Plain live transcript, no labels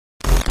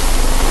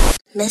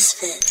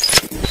Misfit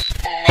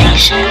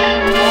Nation.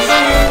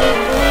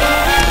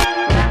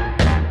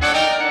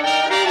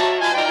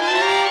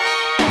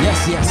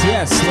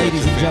 Yes,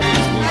 ladies and gentlemen.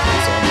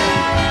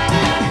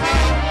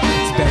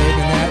 It's better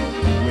than that.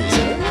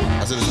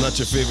 I said it's not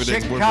your favorite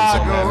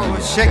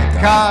ex-boyfriend song.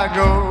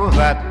 Chicago,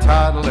 that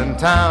toddling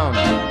town.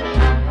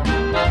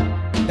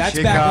 That's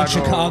back when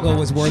Chicago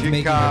was worth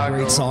making a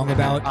great song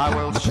about.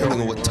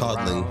 Depending on what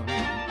toddling.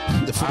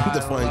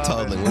 Define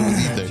toddling. What was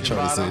he there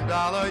trying to say?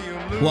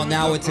 Well,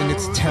 now it's in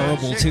its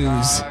terrible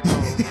twos.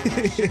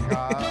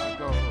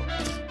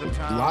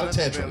 A lot of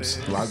tantrums.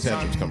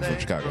 Come from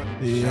Chicago.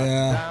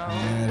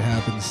 Yeah, it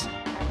happens.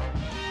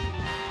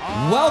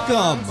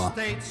 Welcome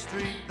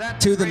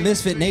to the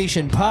Misfit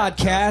Nation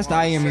podcast.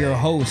 I am your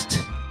host,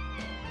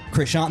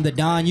 Krishan the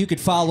Don. You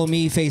could follow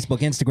me Facebook,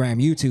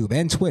 Instagram, YouTube,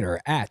 and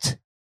Twitter at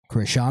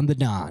Krishan the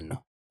Don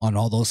on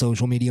all those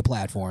social media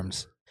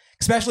platforms,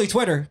 especially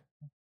Twitter.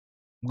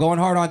 I'm going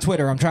hard on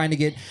Twitter. I'm trying to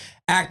get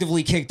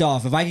actively kicked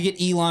off. If I can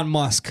get Elon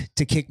Musk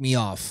to kick me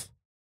off,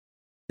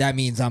 that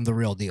means I'm the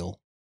real deal.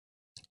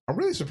 I'm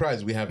really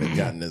surprised we haven't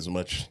gotten as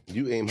much.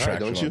 You aim high,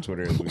 don't you? On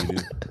Twitter as we do.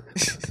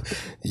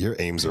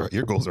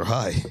 Your goals are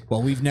high.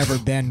 Well, I've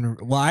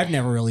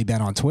never really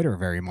been on Twitter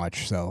very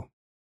much, so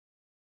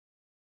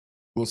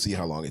we'll see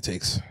how long it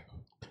takes.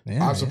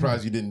 Yeah, I'm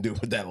surprised you didn't do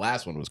it. That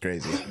last one was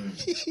crazy.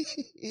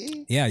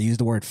 Yeah, I used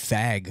the word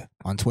fag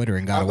on Twitter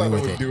and got away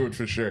with it. I would do it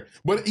for sure.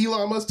 But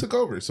Elon Musk took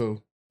over,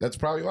 so that's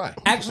probably why.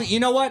 Actually, you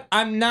know what?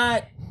 I'm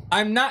not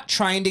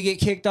trying to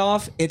get kicked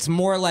off. It's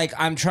more like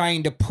I'm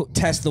trying to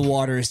test the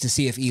waters to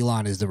see if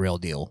Elon is the real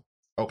deal.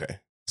 Okay.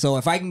 So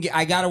if I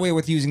got away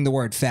with using the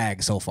word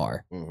fag so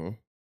far. Mm-hmm.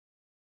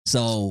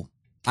 So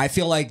I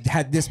feel like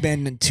had this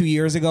been 2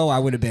 years ago, I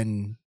would have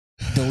been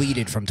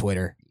deleted from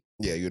Twitter.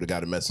 Yeah, you would have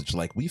got a message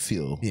like, we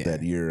feel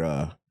that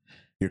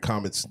your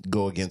comments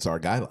go against our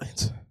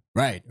guidelines.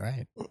 Right.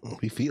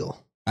 We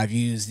feel. I've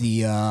used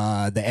the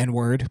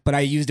N-word, but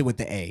I used it with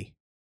the A.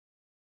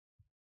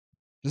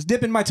 Just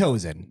dipping my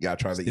toes in. You gotta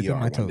try the ER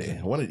one day.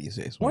 One of these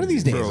days. One of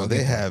these days. Bro,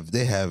 they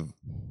have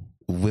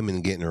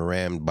women getting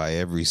rammed by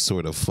every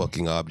sort of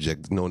fucking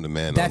object known to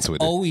man on Twitter.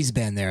 That's always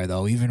been there,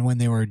 though. Even when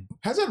they were...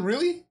 Has that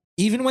really?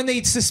 Even when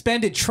they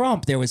suspended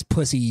Trump, there was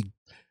pussy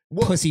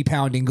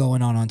pounding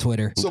going on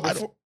Twitter. So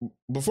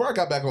before I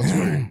got back on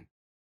Twitter,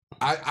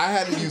 I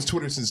hadn't used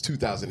Twitter since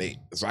 2008.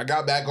 So I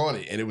got back on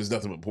it, and it was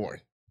nothing but porn.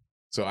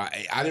 So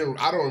I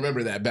don't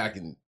remember that back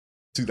in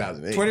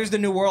 2008. Twitter's the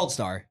new world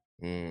star.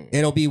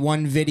 It'll be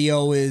one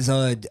video is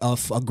a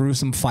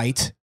gruesome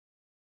fight.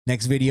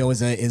 Next video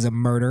is a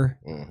murder.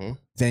 Mm-hmm.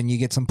 Then you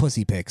get some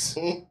pussy pics.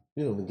 You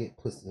don't even get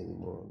pussy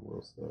anymore on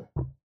World Star.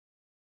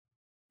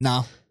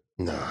 No,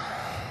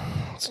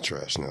 it's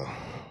trash now.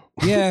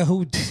 Yeah,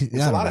 It's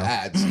a lot of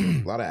ads.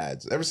 A lot of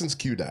ads. Ever since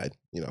Q died,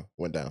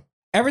 went down.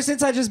 Ever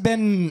since I just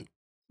been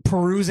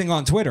perusing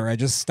on Twitter, I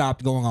just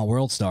stopped going on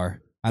World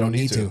Star. I don't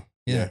need to.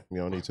 Yeah, you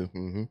don't need to.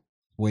 Mm-hmm.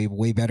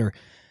 Way better.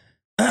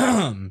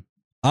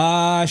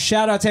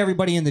 Shout out to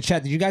everybody in the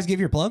chat. Did you guys give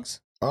your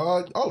plugs?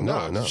 No.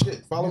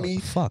 Shit. Follow me.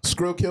 Fuck.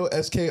 Skrillkill,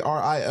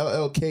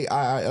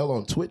 SKRILLKIIL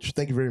on Twitch.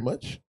 Thank you very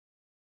much.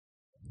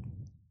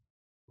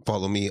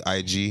 Follow me,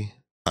 IG.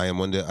 I am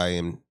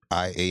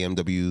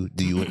IAMWUNDA.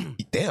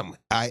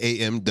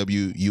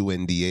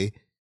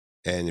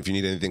 And if you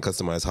need anything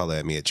customized, holla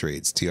at me at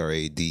Trades.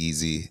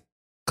 TRADEZ.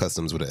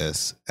 Customs with an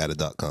S at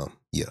 .com.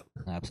 Yeah.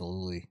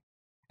 Absolutely.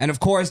 And of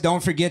course,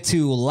 don't forget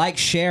to like,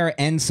 share,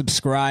 and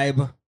subscribe.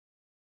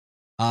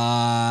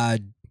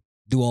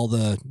 Do all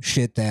the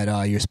shit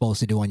that you're supposed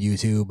to do on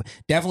YouTube.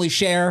 Definitely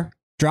share.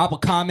 Drop a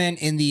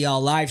comment in the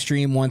live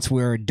stream once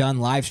we're done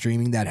live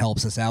streaming. That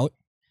helps us out.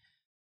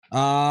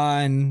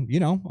 And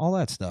all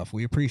that stuff.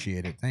 We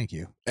appreciate it. Thank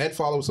you. And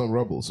follow us on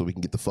Rumble so we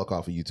can get the fuck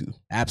off of YouTube.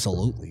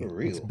 Absolutely. For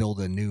real. Let's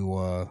build a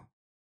new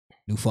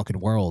fucking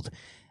world.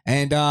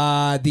 And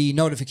the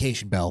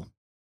notification bell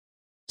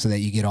so that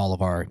you get all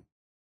of our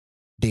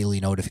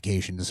daily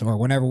notifications or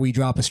whenever we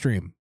drop a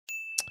stream.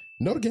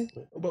 Not again.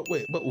 But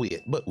wait.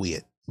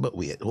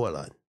 Hold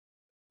on.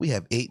 We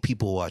have 8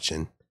 people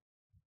watching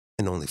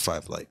and only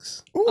 5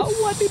 likes.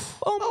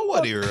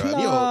 What you're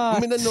on? Yo, I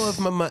don't know if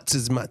my mats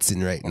is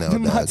matsing right now.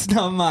 Mats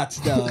not mats,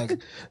 dog.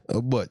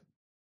 But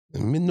I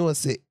know I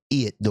say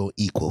 8 don't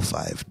equal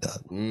 5,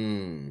 dog.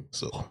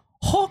 So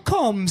how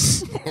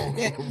comes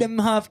them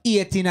have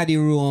 8 in the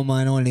room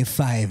and only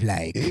 5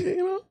 like?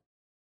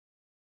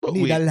 But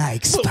need a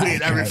like spike. But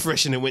wait, I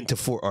refreshed and it went to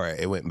 4. All right,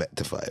 it went back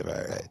to 5. All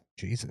right.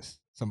 Jesus.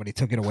 Somebody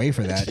took it away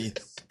for that.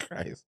 Jesus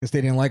Christ. Because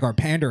they didn't like our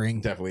pandering.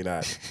 Definitely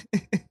not.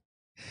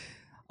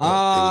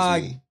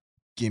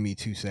 Give me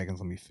 2 seconds.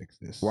 Let me fix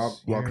this. While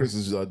Chris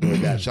is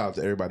doing that, shout out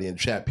to everybody in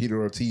chat. Peter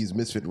Ortiz,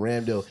 Misfit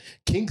Ramdale,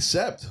 King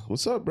Sept.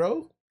 What's up,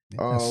 bro?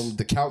 Yes.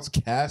 The Count's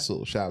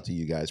Castle. Shout out to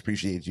you guys.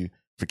 Appreciate you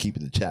for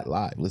keeping the chat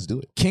live. Let's do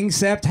it. King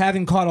Sept,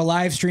 haven't caught a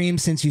live stream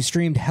since you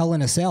streamed Hell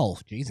in a Cell.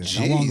 Jesus.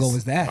 How long ago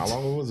was that? How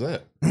long ago was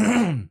that?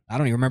 I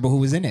don't even remember who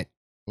was in it.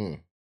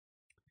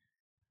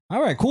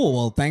 All right, cool.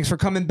 Well, thanks for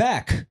coming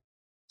back.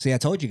 See, I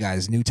told you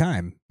guys, new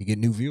time. You get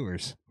new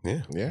viewers.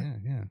 Yeah.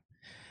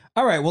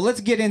 All right, well,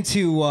 let's get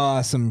into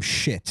some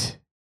shit.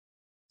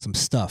 Some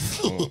stuff.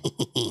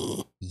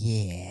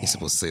 Yeah. You're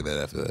supposed to say that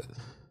after that.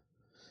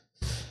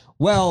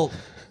 Well,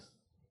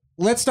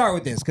 let's start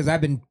with this because I've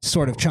been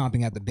sort of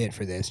chomping at the bit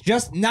for this.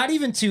 Just not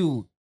even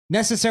to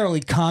necessarily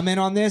comment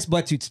on this,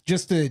 but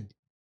to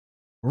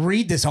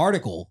read this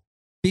article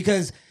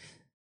because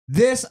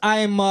this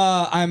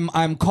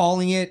I'm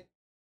calling it.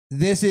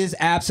 This is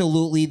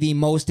absolutely the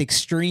most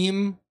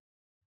extreme,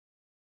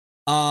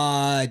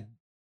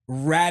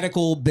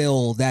 radical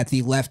bill that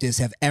the leftists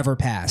have ever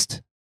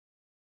passed,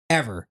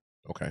 ever.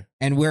 Okay.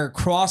 And we're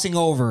crossing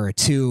over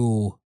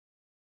to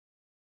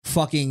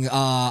fucking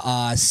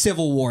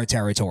Civil War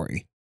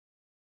territory.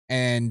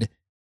 And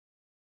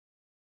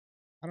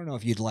I don't know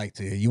if you'd like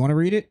to. You want to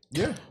read it?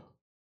 Yeah.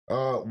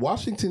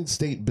 Washington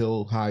state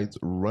bill hides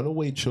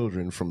runaway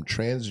children from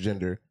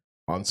transgender,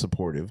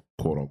 unsupportive,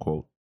 quote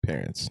unquote,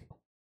 parents.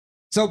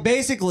 So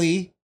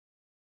basically,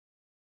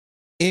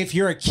 if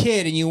you're a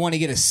kid and you want to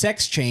get a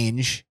sex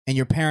change and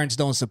your parents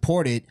don't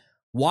support it,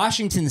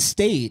 Washington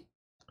state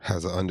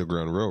Has an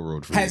underground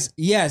railroad for has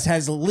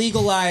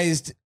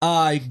legalized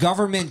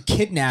government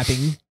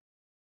kidnapping,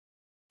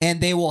 and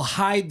they will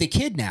hide the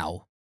kid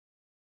now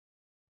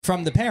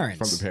from the parents.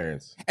 From the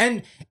parents.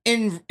 And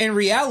in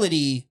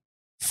reality,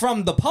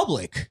 from the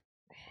public.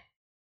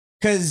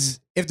 Because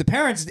if a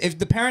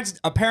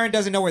parent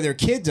doesn't know where their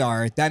kids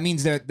are, that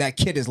means that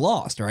kid is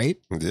lost, right?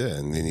 you. Yeah,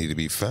 and they need to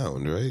be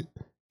found, right?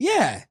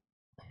 Yeah.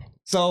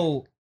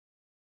 So,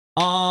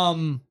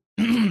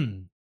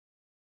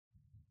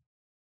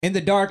 in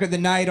the dark of the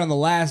night on the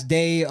last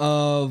day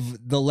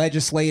of the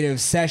legislative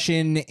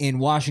session in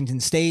Washington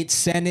State,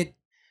 Senate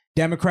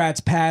Democrats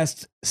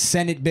passed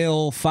Senate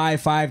Bill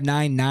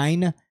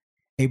 5599,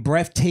 a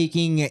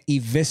breathtaking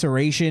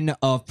evisceration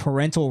of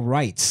parental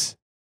rights.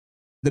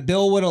 The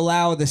bill would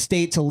allow the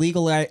state to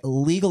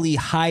legally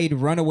hide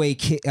runaway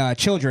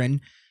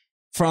children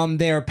from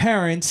their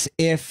parents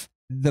if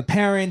the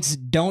parents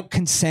don't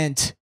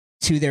consent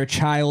to their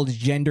child's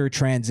gender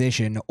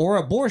transition or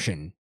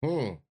abortion.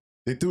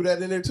 They threw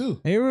that in there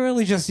too. They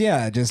really just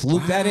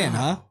loop that in,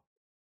 huh?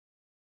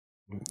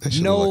 That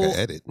should look like an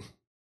edit.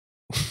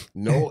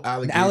 No An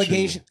allegation.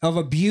 allegation of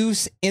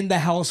abuse in the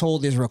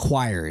household is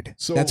required.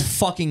 So- That's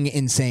fucking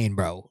insane,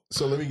 bro.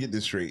 So let me get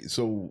this straight.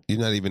 So You're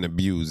not even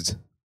abused.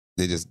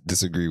 They just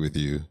disagree with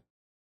you.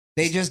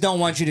 They just don't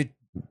want you to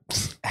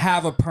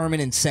have a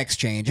permanent sex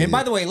change. And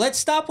by the way, let's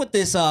stop with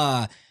this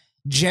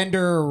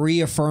gender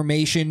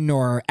reaffirmation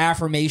or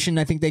affirmation,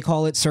 I think they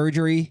call it,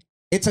 surgery.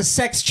 It's a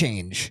sex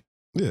change.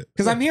 Yeah.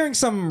 Because I'm hearing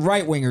some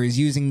right-wingers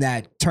using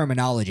that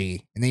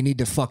terminology, and they need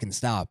to fucking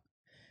stop.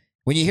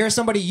 When you hear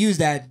somebody use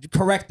that,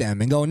 correct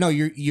them and go, no,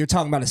 you're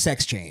talking about a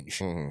sex change.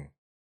 mhm.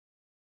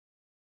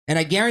 And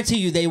I guarantee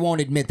you they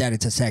won't admit that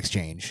it's a sex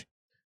change.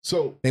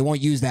 So They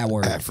won't use that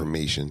word.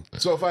 Affirmation.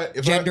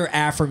 if Gender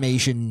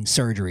affirmation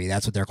surgery,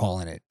 that's what they're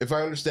calling it. if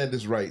I understand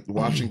this right,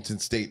 Washington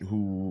State,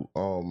 who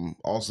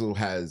also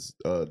has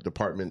a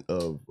Department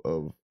of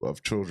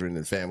Children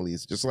and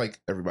Families, just like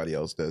everybody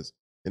else does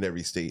in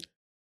every state,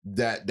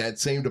 that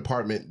same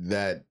department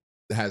that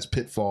has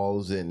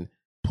pitfalls and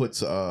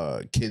puts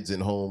kids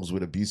in homes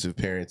with abusive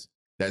parents,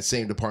 that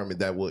same department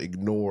that will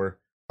ignore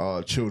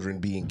children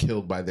being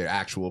killed by their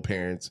actual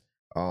parents,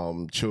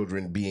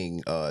 children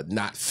being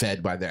not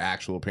fed by their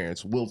actual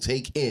parents, will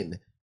take in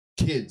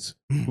kids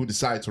who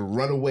decide to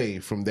run away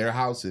from their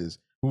houses,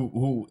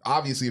 who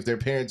obviously, if their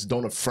parents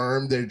don't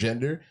affirm their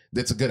gender,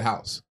 that's a good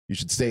house. You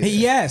should stay there.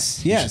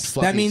 Yes, You yes.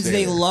 should That fucking means stay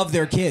they there. love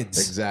their kids.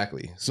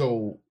 Exactly.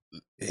 So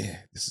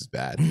this is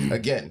bad.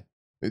 Again,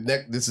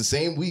 this is the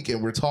same week,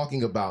 and we're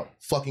talking about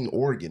fucking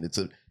Oregon. It's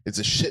a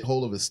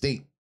shithole of a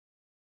state.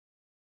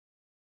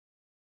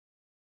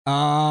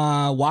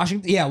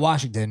 Washington. Yeah,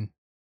 Washington.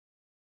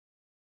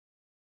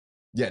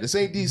 Yeah, this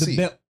ain't The DC.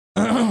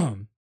 bill-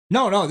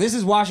 no, this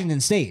is Washington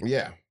State.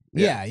 Yeah.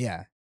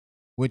 Yeah.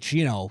 Which,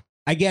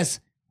 I guess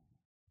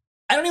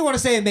I don't even want to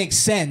say it makes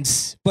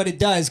sense, but it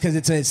does because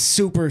it's a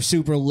super,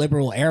 super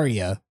liberal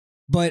area.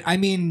 But I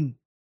mean,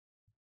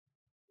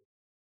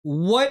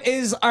 all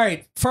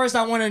right, first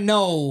I want to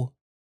know,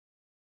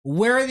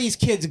 where are these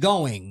kids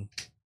going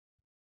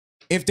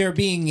if they're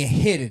being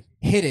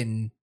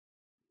hidden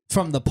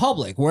from the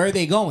public? Where are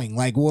they going?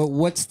 Like,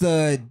 what's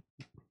the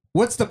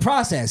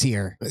process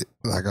here?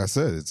 Like I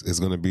said, it's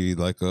going to be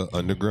like a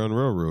underground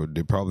railroad.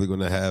 They're probably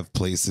going to have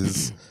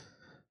places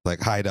like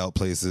hideout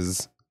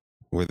places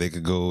where they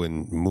could go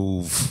and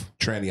move.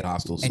 Tranny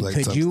hostels. And like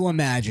could some- you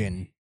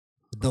imagine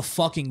the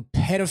fucking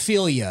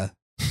pedophilia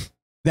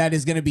that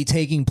is going to be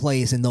taking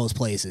place in those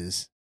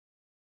places?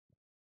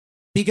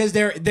 Because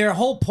their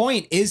whole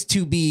point is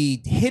to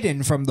be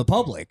hidden from the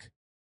public.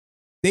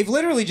 They've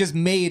literally just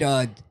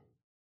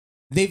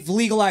they've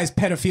legalized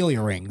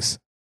pedophilia rings,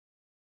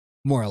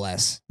 more or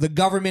less. The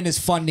government is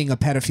funding a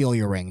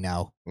pedophilia ring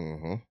now.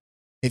 Mm-hmm.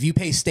 If you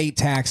pay state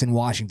tax in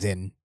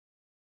Washington,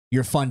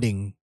 you're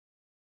funding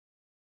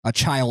a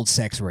child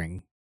sex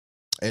ring.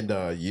 And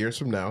years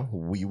from now,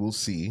 we will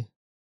see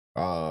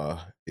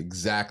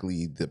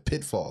exactly the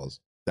pitfalls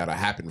that are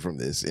happening from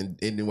this. And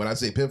when I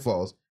say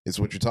pitfalls, It's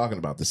what you're talking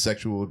about, the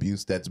sexual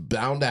abuse that's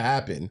bound to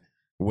happen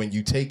when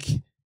you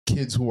take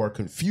kids who are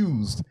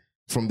confused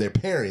from their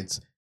parents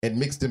and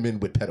mix them in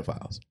with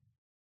pedophiles.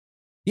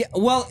 Yeah,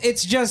 well,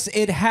 it's just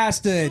it has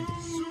to.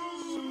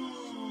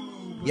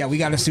 Yeah, we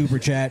got a super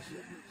chat.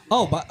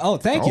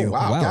 Thank you.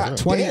 Wow, God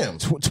 20, damn.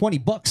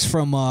 $20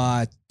 from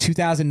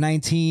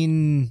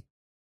 2019.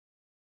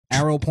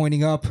 Arrow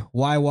pointing up,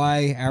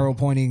 YY, arrow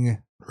pointing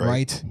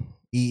right,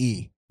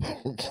 EE.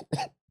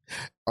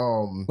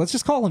 Let's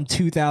just call him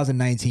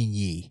 2019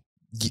 Yee.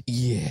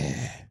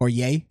 Yeah. Or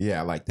Yay. Yeah,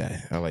 I like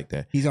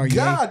that. He's our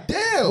God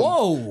damn.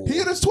 Whoa. He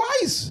hit us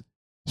twice.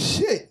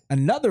 Shit.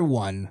 Another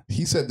one.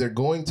 He said they're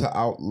going to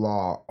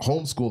outlaw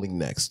homeschooling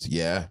next.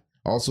 Yeah.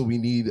 Also, we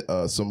need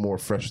some more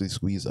freshly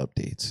squeezed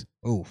updates.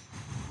 Oh,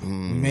 we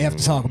may have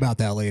to talk about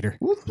that later.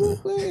 We'll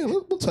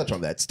touch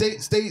on that. Stay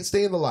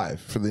in the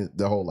live for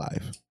the whole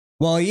live.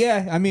 Well,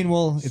 yeah. I mean,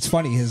 it's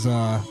funny.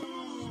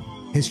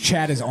 His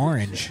chat is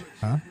orange,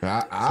 huh?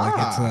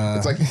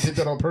 It's like he did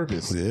that on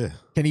purpose. Yeah.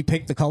 Can he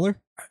pick the color?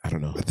 I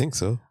don't know. I think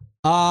so.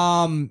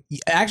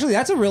 Actually,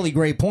 that's a really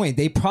great point.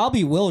 They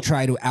probably will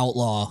try to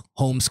outlaw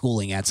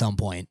homeschooling at some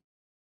point.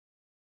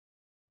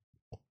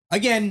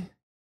 Again,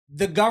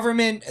 the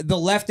government, the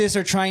leftists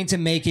are trying to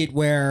make it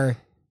where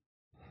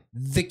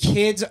the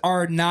kids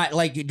are not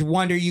like,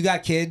 wonder you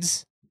got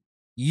kids?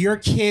 Your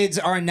kids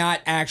are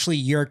not actually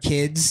your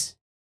kids.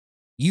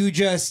 You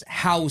just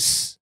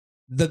house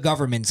the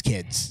government's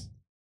kids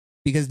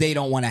because they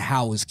don't want to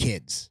house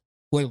kids.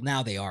 Well,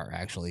 now they are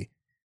actually.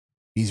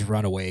 These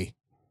runaway,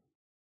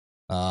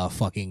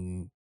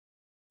 fucking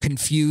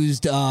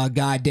confused,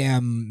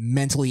 goddamn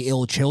mentally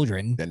ill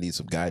children That need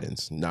some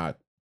guidance, not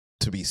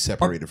to be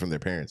separated from their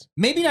parents.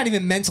 Maybe not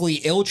even mentally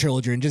ill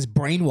children, just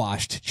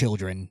brainwashed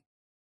children.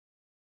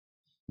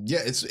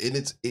 Yeah,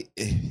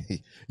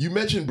 you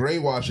mentioned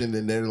brainwashing,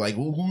 and they're like,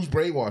 well, who's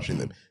brainwashing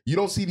them? You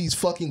don't see these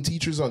fucking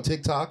teachers on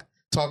TikTok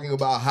talking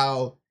about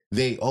how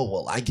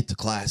I get to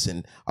class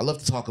and I love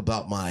to talk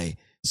about my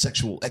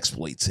sexual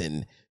exploits,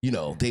 and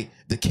the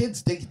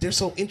kids they're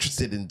so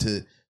interested in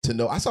to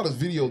know. I saw this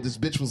video. This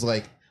bitch was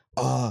like,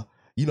 I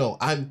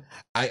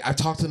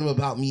talked to them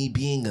about me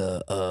being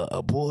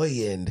a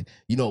boy, and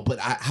but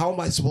how am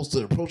I supposed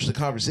to approach the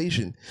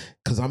conversation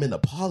because I'm in a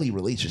poly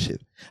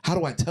relationship? How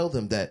do I tell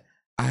them that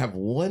I have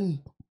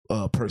one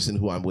person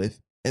who I'm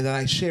with, and then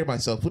I share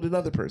myself with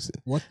another person?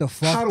 What the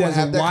fuck? How do I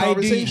have that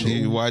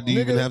conversation? Why do you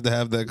even have to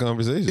have that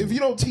conversation? If you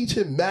don't teach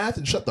him math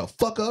and shut the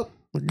fuck up,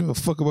 give a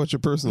fuck about your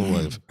personal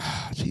life.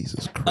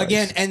 Jesus Christ.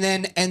 Again,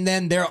 and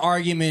then their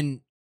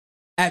argument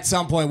at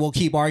some point, we'll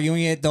keep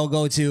arguing it. They'll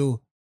go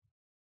to,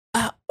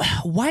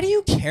 why do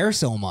you care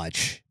so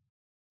much?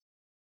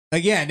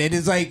 Again, it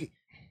is like,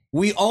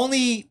 we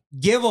only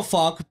give a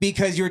fuck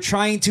because you're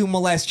trying to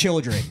molest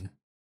children.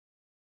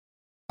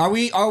 Are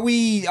we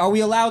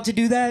allowed to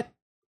do that?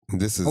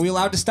 Are we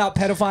allowed to stop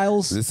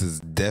pedophiles? This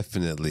is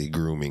definitely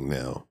grooming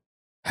now.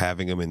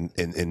 Having them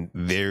in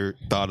their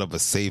thought of a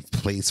safe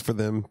place for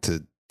them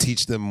to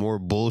teach them more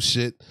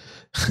bullshit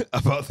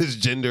about this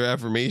gender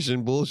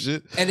affirmation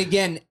bullshit. And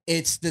again,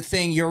 it's the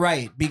thing, you're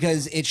right,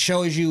 because it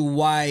shows you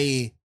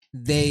why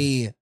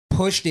they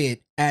pushed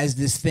it as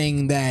this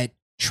thing that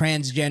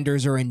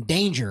transgenders are in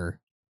danger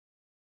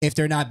if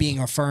they're not being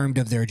affirmed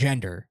of their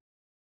gender.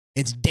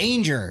 It's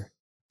danger.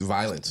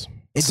 Violence.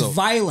 It's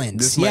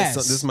violence.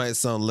 This might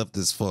sound left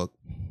as fuck,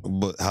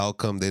 but how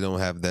come they don't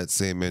have that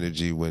same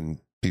energy when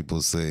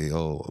people say,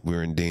 "Oh,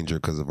 we're in danger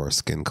because of our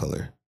skin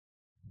color"?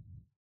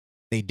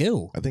 They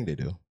do. I think they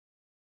do.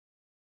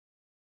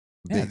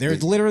 Yeah, they're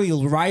literally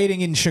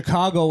rioting in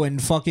Chicago and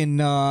fucking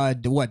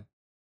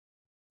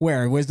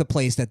Where's the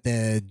place that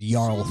the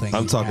Jarl thing?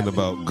 I'm talking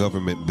about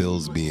government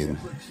bills being.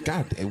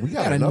 God damn, we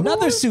got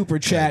another super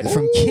chat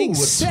from King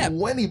Sepp.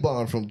 20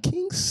 bond from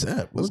King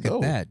Sepp. Let's go.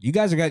 Look at that. You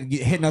guys are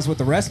hitting us with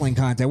the wrestling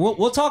content.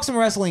 We'll talk some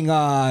wrestling in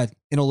a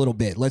little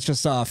bit. Let's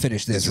just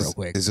finish this real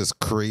quick. It's just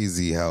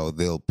crazy how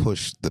they'll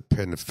push the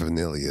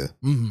paraphernalia,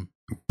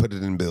 put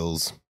it in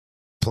bills,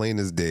 plain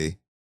as day,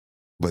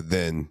 but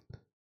then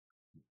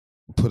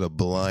put a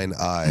blind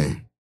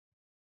eye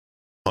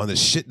on the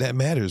shit that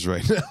matters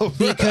right now.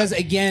 Because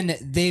again,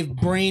 they've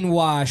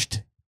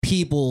brainwashed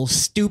people,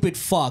 stupid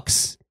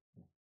fucks,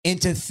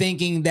 into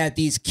thinking that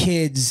these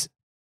kids,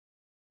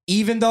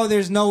 even though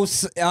there's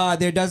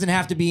there doesn't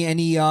have to be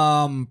any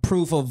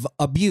proof of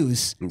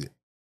abuse,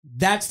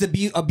 that's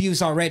the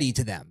abuse already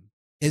to them,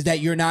 is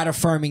that you're not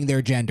affirming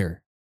their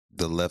gender.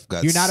 The left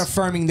got. You're not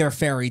affirming their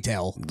fairy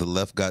tale. The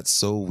left got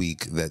so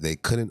weak that they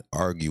couldn't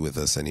argue with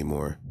us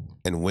anymore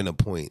and win a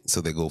point, so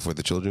they go for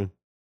the children.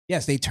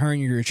 Yes, they turn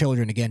your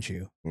children against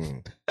you.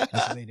 That's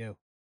what they do.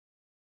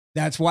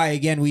 That's why,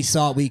 again, we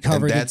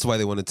covered. And that's why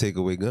they want to take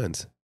away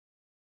guns.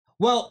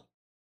 Well,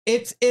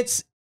 it's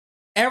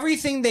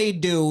everything they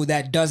do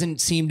that doesn't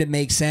seem to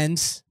make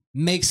sense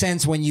makes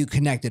sense when you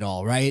connect it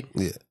all, right?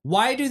 Yeah.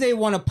 Why do they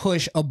want to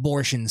push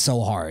abortion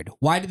so hard?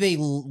 Why do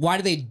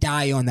they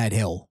die on that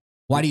hill?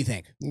 Why do you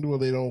think? Well,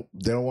 they don't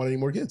want any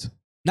more kids.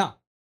 No.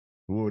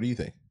 Well, what do you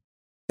think?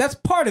 That's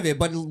part of it,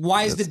 but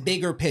why is the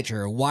bigger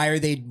picture? Why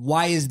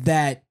is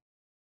that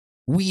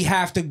we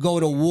have to go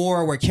to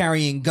war. We're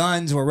carrying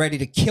guns. We're ready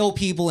to kill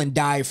people and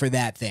die for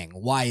that thing.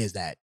 Why is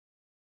that?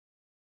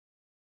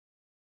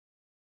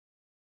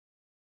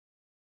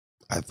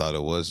 I thought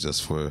it was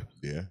just for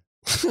Yeah.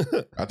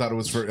 I thought it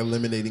was for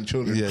eliminating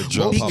children. yeah,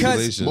 draw Because-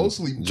 population,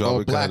 Mostly draw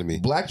economy.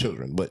 black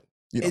children, but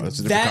you know, it's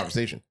a different That-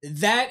 conversation.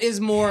 That is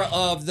more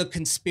of the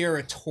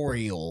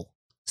conspiratorial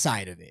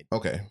side of it.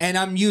 Okay. And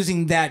I'm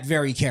using that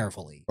very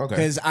carefully. Okay.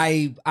 Because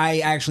I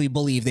actually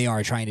believe they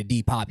are trying to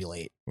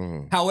depopulate.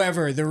 Mhm.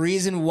 However, the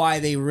reason why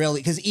they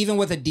really, because even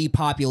with a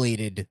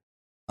depopulated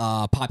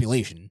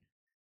population,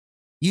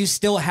 you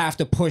still have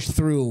to push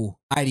through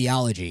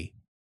ideology,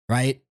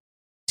 right?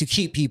 To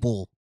keep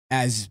people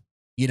as,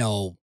 you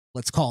know,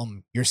 let's call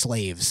them your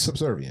slaves.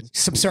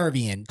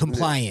 Subservient,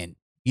 compliant,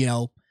 you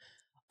know.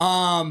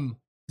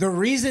 The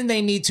reason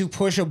they need to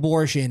push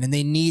abortion and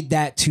they need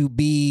that to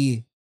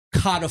be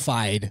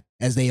codified,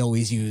 as they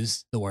always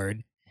use the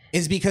word,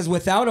 is because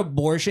without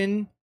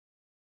abortion,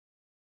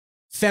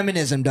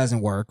 feminism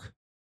doesn't work.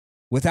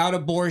 Without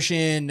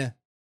abortion,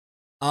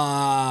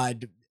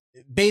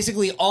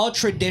 basically all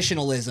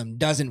traditionalism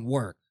doesn't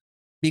work.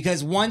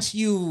 Because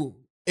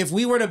if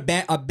we were to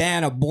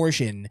ban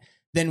abortion,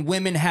 then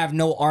women have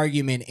no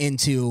argument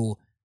into,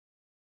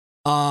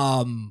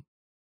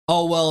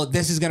 oh, well,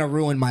 this is going to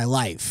ruin my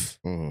life.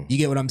 Mhm. You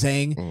get what I'm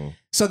saying? Mhm.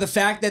 So the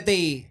fact that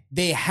they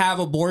have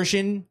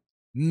abortion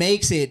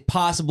makes it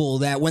possible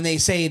that when they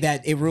say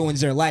that it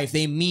ruins their life,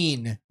 they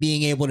mean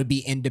being able to be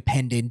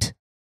independent,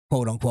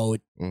 quote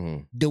unquote,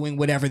 Mhm. doing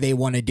whatever they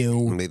want to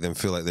do, Make them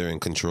feel like they're in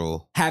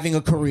control. having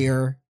a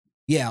career.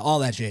 Yeah, all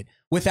that shit.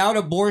 Without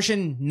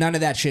abortion, none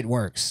of that shit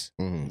works.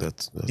 Mhm.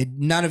 That's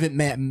None of it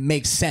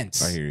makes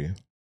sense. I hear you.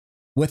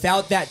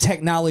 Without that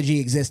technology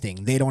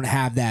existing, they don't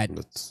have that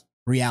that's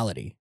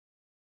reality.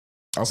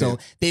 Okay. So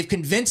they've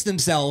convinced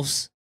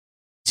themselves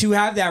to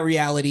have that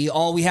reality.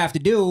 All we have to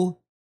do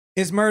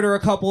is murder a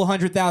couple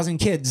 100,000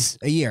 kids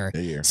a year. A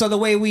year. So the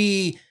way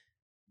we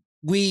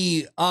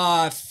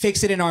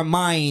fix it in our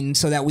mind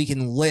so that we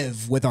can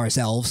live with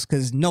ourselves,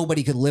 because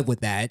nobody could live with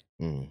that.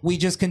 Mhm. We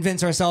just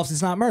convince ourselves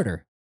it's not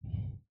murder.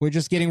 We're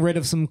just getting rid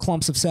of some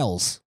clumps of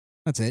cells.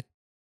 That's it.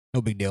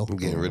 No big deal. I'm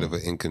getting rid of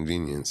an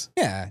inconvenience.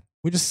 Yeah,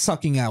 we're just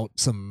sucking out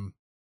some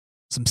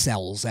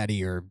cells out of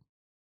your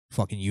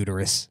fucking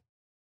uterus.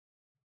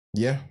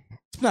 Yeah.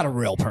 It's not a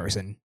real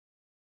person.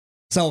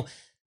 So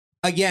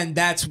again,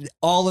 that's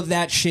all of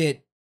that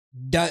shit.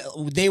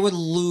 They would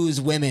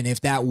lose women if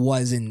that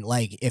wasn't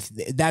like, if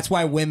that's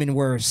why women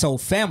were so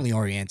family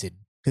oriented,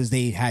 because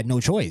they had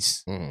no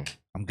choice. Mhm.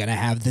 I'm gonna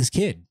have this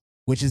kid,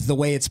 which is the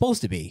way it's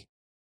supposed to be.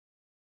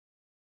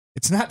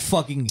 It's not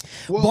fucking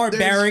Well,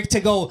 barbaric to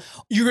go,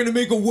 you're gonna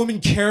make a woman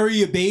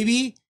carry a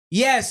baby?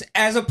 Yes,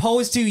 as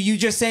opposed to you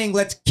just saying,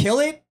 let's kill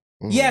it.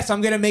 Mhm. Yes,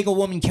 I'm gonna make a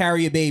woman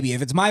carry a baby.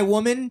 If it's my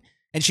woman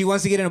and she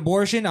wants to get an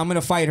abortion, I'm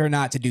gonna fight her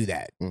not to do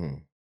that.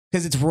 Mhm.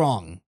 Because it's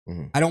wrong.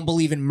 Mhm. I don't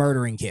believe in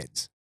murdering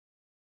kids.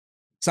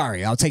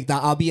 Sorry,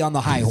 I'll be on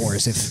the high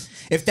horse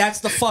if that's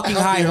the fucking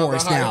I'll high be on the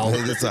horse high now.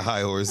 horse. That's a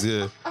high horse,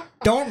 yeah.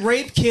 Don't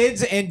rape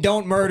kids and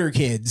don't murder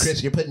kids.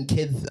 Chris, you're putting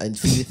kids and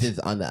fetuses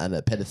on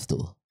a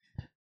pedestal.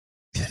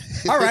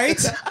 All right.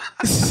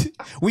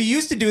 We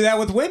used to do that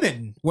with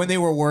women when they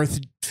were worth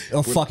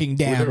a fucking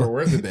They were damn.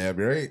 worth a damn,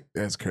 right?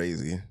 That's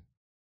crazy.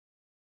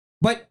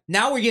 But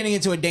now we're getting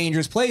into a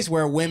dangerous place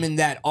where women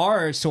that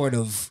are sort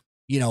of,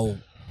 you know,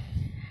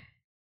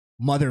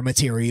 mother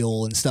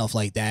material and stuff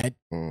like that,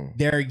 Mm.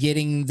 they're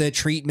getting the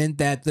treatment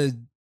that the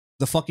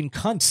fucking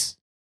cunts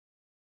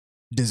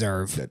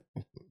deserve. That-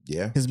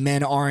 Yeah. Because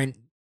men aren't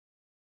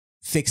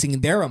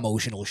fixing their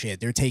emotional shit.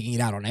 They're taking it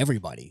out on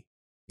everybody.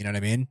 You know what I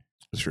mean?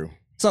 It's true.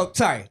 So,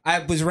 sorry. I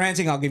was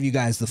ranting. I'll give you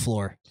guys the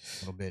floor a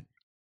little bit.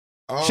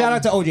 Um, Shout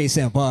out to OJ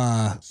Simp.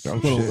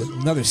 shit.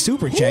 Another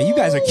super chat. You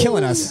guys are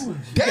killing us. You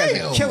guys are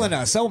Damn. killing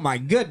us. Oh, my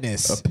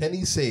goodness. A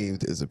penny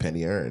saved is a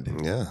penny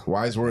earned. Yeah.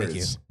 Wise Thank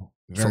words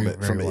Very,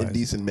 from very an wise.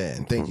 indecent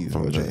man. Thank you,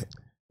 From OJ.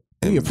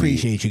 We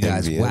appreciate you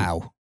guys. MVM.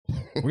 Wow.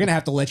 We're going to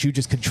have to let you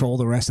just control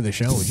the rest of the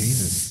show.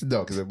 Jesus.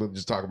 No, because we'll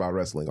just talk about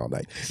wrestling all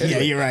night. Yeah,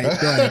 you're right.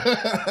 Go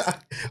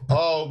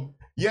ahead.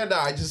 Yeah, no,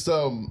 I just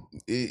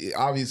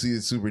obviously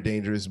it's super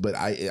dangerous, but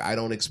I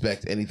don't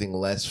expect anything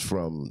less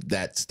from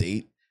that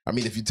state. I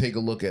mean, if you take a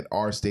look at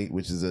our state,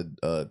 which is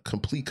a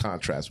complete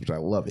contrast, which I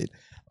love it.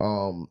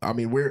 I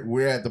mean,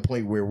 we're at the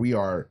point where we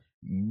are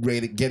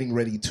getting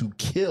ready to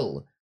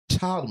kill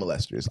child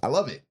molesters. I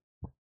love it.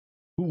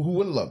 Who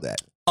wouldn't love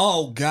that?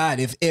 Oh, God.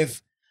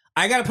 If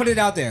I got to put it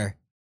out there.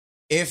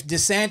 If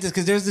DeSantis,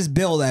 because there's this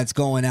bill that's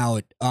going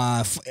out,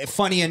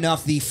 funny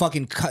enough, the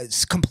fucking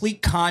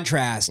complete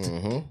contrast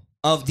Mm-hmm.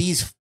 of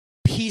these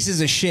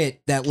pieces of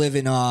shit that live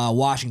in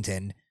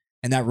Washington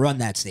and that run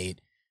that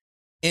state.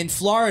 In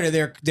Florida,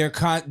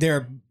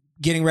 they're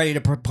getting ready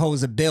to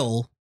propose a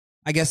bill.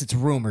 I guess it's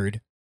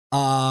rumored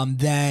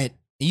that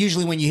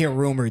usually when you hear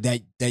rumored,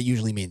 that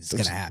usually means it's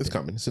going to happen. It's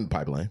coming. It's in the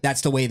pipeline.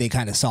 That's the way they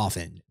kind of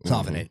soften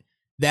Mhm. it.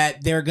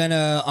 That they're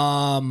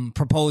gonna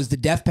propose the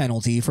death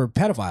penalty for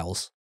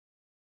pedophiles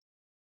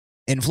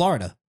in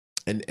Florida.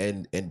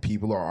 And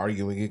people are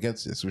arguing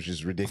against this, which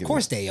is ridiculous. Of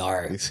course they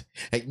are.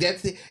 Like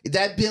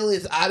that bill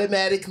is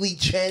automatically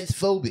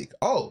transphobic.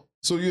 Oh,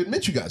 so you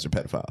admit you guys are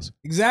pedophiles?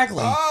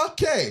 Exactly.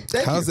 Okay.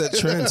 How's that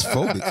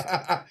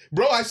transphobic?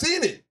 Bro, I've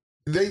seen it.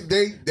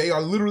 They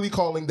are literally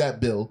calling that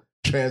bill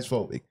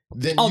transphobic.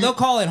 Then they'll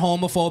call it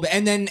homophobic,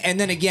 and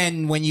then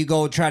again, when you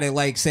go try to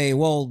like say,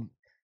 well,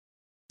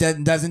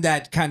 doesn't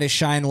that kind of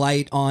shine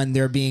light on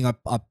there being a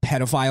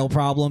pedophile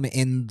problem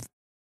in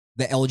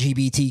the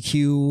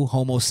LGBTQ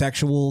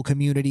homosexual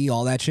community,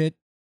 all that shit?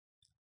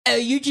 Oh,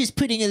 you're just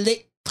putting a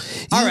lit.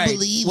 All right,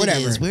 believe whatever.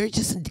 it is. We're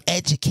just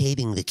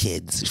educating the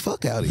kids.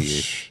 Fuck out of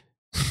here.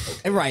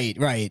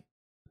 Right.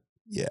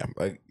 Yeah,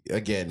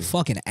 again,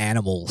 fucking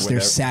animals. They're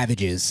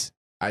savages.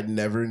 I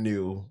never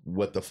knew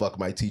what the fuck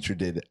my teacher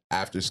did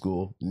after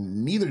school.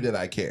 Neither did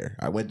I care.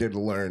 I went there to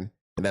learn,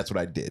 and that's what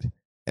I did.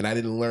 And I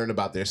didn't learn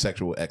about their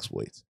sexual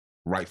exploits.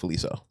 Rightfully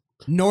so.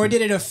 Nor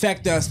did it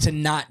affect us to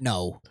not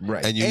know.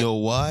 Right. And you know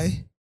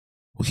why?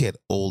 We had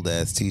old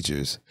ass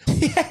teachers.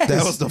 Yes.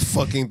 That was the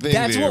fucking thing.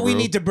 That's what we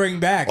need to bring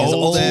back.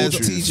 Old ass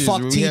teachers.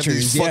 Fuck we teachers. have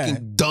these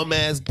fucking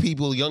dumbass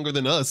people younger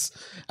than us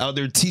out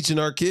there teaching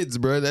our kids,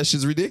 bro. That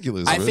shit's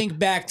ridiculous. I bro. think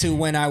back to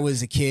when I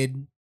was a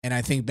kid, and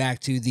I think back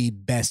to the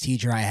best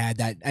teacher I had.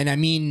 That, and I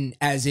mean,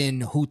 as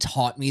in who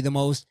taught me the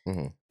most.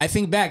 Mm-hmm. I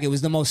think back, it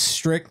was the most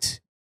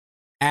strict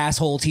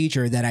asshole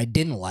teacher that I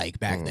didn't like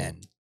back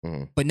then.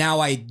 Mm-hmm. But now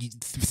I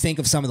think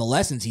of some of the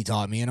lessons he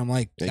taught me, and I'm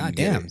like, God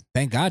damn,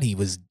 thank God he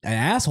was an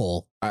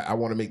asshole. I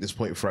want to make this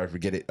point before I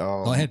forget it.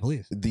 Go ahead,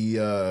 please.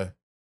 The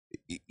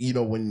you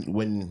know,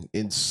 when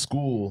in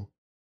school,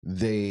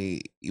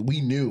 we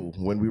knew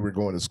when we were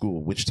going to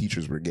school which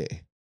teachers were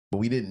gay, but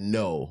we didn't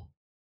know.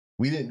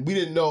 We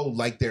didn't know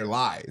like their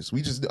lives.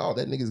 We just, oh,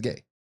 that nigga's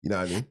gay. You know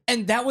what I mean?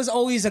 And that was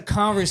always a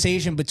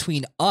conversation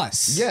between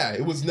us. Yeah,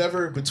 it was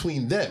never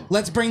between them.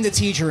 Let's bring the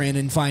teacher in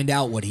and find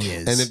out what he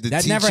is. And if the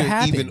that teacher never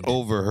happened. even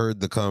overheard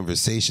the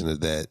conversation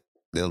of that,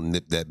 they'll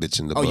nip that bitch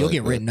in the bud. Oh, you'll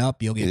get written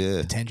up. You'll get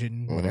Yeah.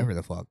 detention, whatever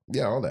the fuck.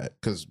 Yeah, all that.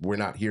 Because we're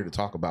not here to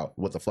talk about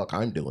what the fuck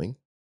I'm doing.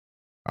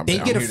 They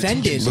get here to teach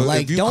offended. you. So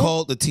Like, if you don't-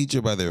 called the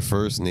teacher by their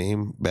first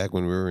name back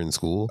when we were in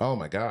school, Oh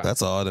my god.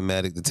 that's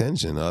automatic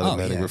detention,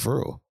 automatic yeah.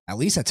 referral. At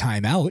least a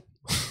timeout.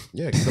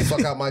 Yeah, get the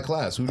fuck out my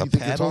class. Who do A you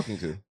think paddle? you're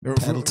talking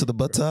to? Paddle to the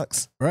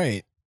buttocks.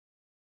 Right.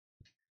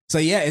 So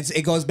yeah,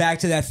 it goes back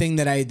to that thing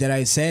that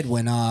I said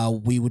when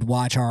we would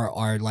watch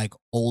our like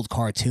old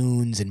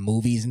cartoons and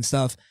movies and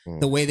stuff.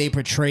 The way they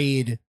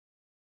portrayed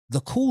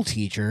the cool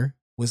teacher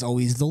was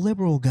always the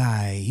liberal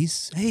guy.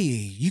 He's, hey,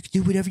 you can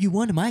do whatever you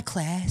want in my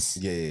class.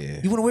 Yeah.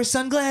 You want to wear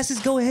sunglasses?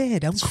 Go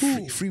ahead. I'm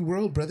cool. Free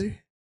world, brother.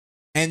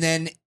 And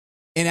then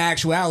in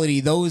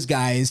actuality, those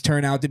guys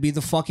turn out to be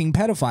the fucking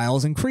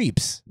pedophiles and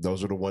creeps.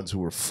 Those are the ones who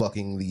were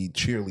fucking the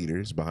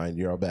cheerleaders behind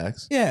your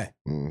backs. Yeah.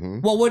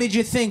 Mm-hmm. Well, what did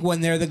you think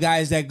when they're the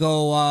guys that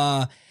go,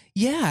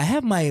 yeah, I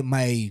have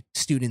my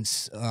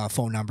students'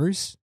 phone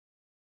numbers.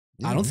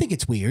 I don't think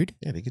it's weird.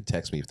 Yeah, they could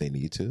text me if they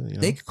need to. You know?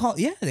 They could call.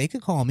 Yeah, they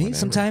could call me. Whatever.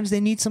 Sometimes they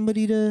need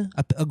somebody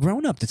a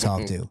grown up to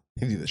talk to.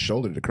 They need a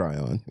shoulder to cry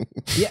on.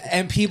 Yeah,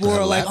 and people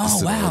are like,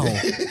 "Oh wow,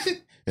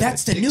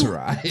 that's the new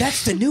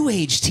that's the new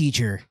age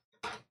teacher."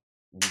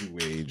 New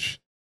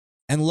age.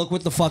 And look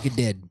what the fuck it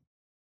did.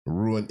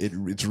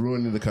 It's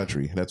ruining the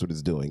country. That's what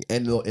it's doing.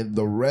 And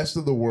the rest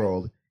of the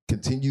world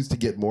continues to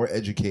get more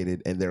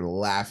educated, and they're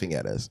laughing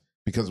at us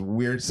because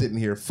we're sitting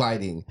here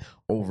fighting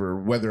over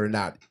whether or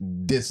not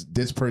this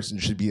person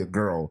should be a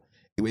girl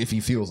if he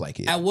feels like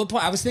it. At one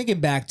point, I was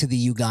thinking back to the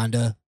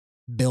Uganda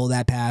bill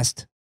that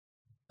passed,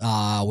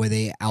 where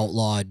they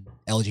outlawed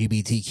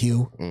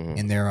LGBTQ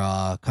in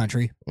their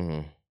country,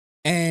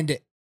 and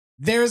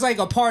there's like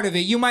a part of it.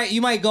 You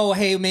might go,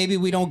 hey, maybe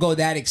we don't go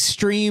that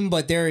extreme,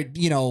 but there,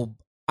 you know,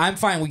 I'm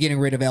fine with getting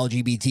rid of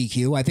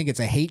LGBTQ. I think it's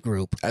a hate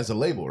group as a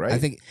label, right? I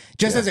think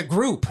just as a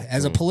group,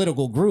 as a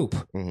political group.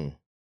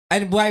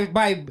 And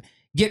by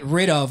get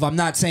rid of, I'm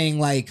not saying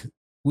like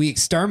we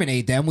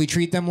exterminate them. We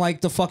treat them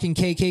like the fucking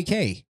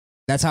KKK.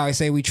 That's how I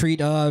say we treat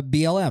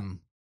BLM.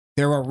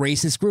 They're a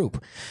racist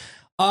group.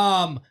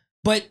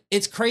 But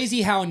it's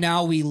crazy how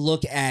now we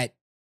look at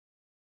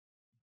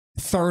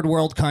third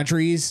world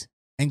countries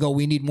and go,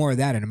 we need more of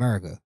that in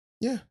America.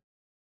 Yeah.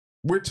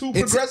 We're too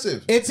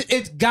progressive.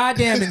 It's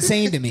goddamn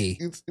insane to me.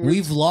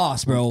 We've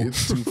lost, bro.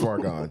 It's too far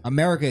gone.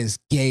 America is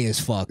gay as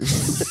fuck.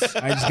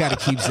 I just gotta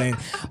keep saying,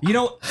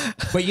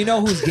 but you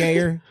know who's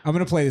gayer? I'm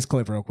gonna play this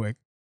clip real quick.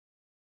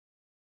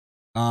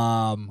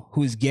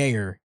 Who's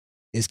gayer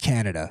is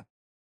Canada.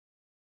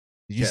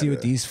 Did you see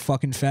what these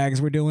fucking fags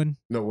were doing?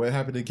 No, what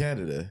happened in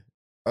Canada?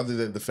 Other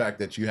than the fact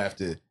that you have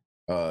to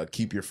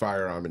keep your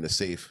firearm in the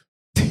safe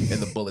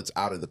and the bullets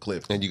out of the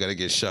clip. And you got to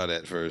get shot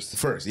at first.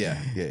 First,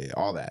 yeah,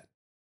 all that.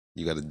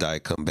 You got to die,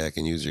 come back,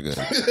 and use your gun.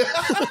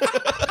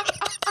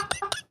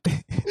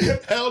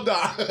 Hell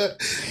no.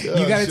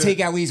 You got to take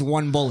at least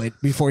one bullet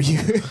before you.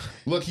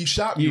 Look, he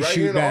shot me You right shoot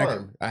here in the back.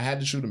 arm. I had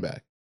to shoot him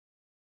back.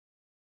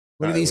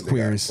 What are these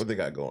queers? What they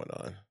got going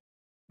on?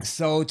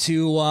 So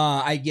to,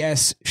 I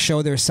guess,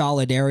 show their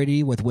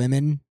solidarity with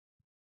women,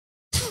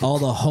 all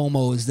the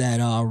homos that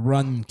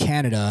run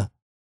Canada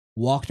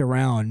walked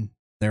around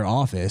their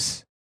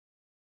office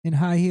in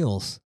high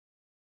heels.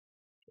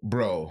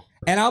 Bro.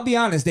 And I'll be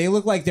honest, they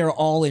look like they're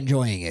all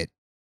enjoying it.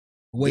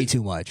 Way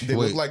too much. They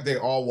look like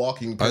they're all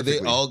walking perfectly.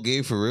 Are they all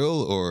gay for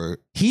real, or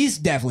He's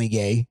definitely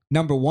gay.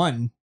 Number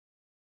one.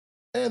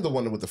 And the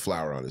one with the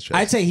flower on his chest.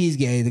 I'd say he's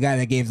gay. The guy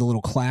that gave the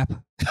little clap.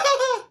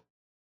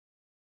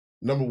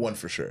 Number one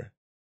for sure.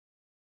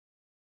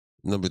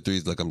 number 3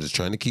 is like, I'm just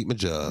trying to keep my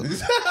job.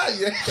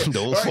 Yeah.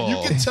 Don't Right, fall.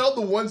 you can tell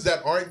the ones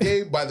that aren't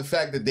gay by the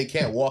fact that they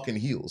can't walk in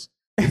heels.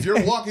 If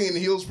you're walking in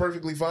heels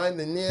perfectly fine,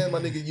 then yeah, my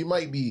nigga, you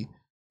might be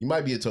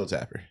a toe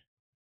tapper.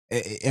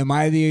 Am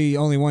I the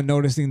only one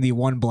noticing the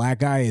one black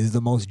guy is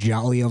the most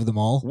jolly of them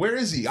all? Where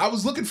is he? I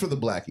was looking for the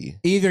blackie.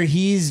 Either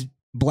he's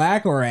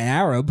black or an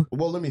Arab.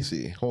 Well, let me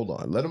see. Hold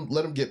on. Let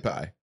him get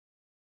by.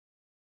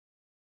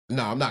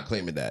 No, I'm not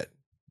claiming that.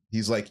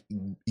 He's like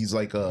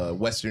a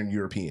Western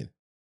European.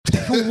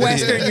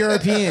 Western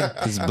European.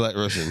 He's Black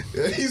Russian.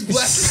 He's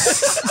black.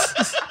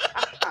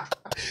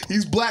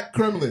 He's Black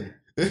Kremlin.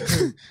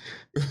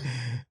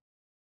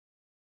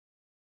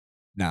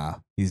 Nah,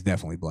 he's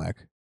definitely black.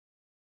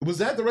 Was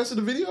that the rest of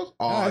the video?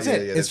 Oh, No, that's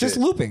it. yeah, It's just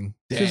looping.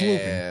 It's just looping.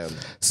 Damn.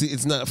 See,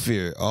 it's not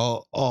fair.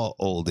 All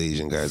old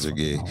Asian guys are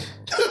gay.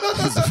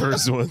 He's the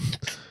first one.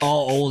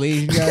 All old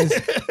Asian guys.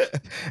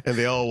 And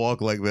they all walk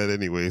like that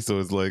anyway, so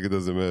it's like it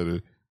doesn't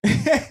matter.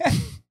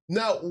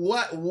 Now,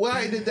 what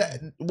did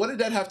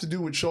that have to do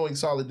with showing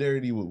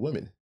solidarity with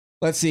women?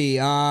 Let's see.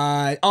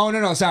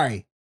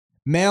 Sorry.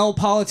 Male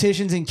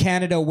politicians in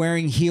Canada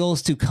wearing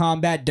heels to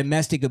combat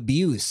domestic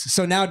abuse.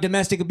 So now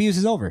domestic abuse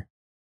is over.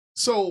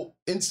 So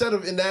instead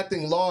of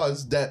enacting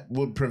laws that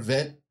would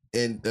prevent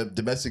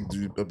domestic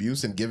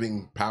abuse and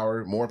giving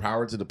more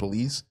power to the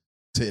police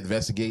to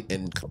investigate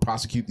and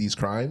prosecute these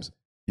crimes,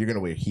 you're gonna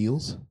wear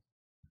heels?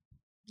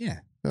 Yeah.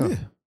 Oh, Yeah.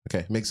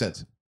 Okay, makes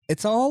sense.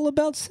 It's all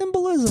about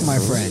symbolism, my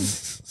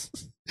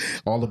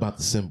friend. All about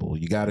the symbol.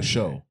 You gotta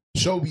show.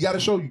 You gotta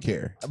show you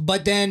care.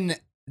 But then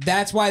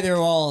that's why they're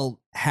all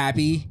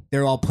happy.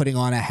 They're all putting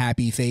on a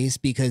happy face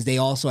because they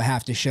also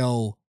have to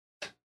show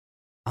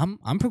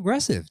I'm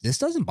progressive. This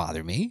doesn't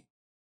bother me.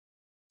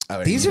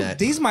 These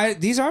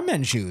are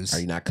men's shoes. Are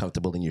you not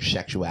comfortable in your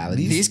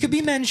sexuality? These could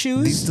be men's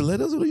shoes. These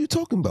stilettos? What are you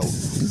talking about?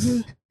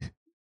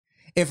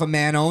 If a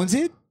man owns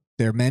it,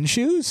 they're men's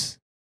shoes.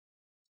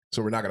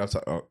 So we're not gonna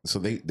talk. So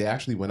they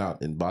actually went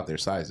out and bought their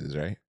sizes,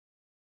 right?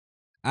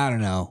 I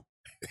don't know.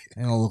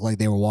 They don't look like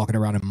they were walking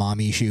around in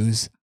mommy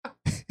shoes.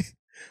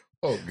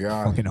 Oh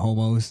God! Fucking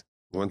homos.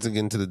 Once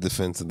again, to the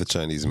defense of the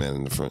Chinese man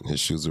in the front, his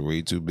shoes are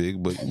way too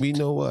big, but we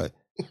know why.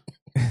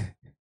 You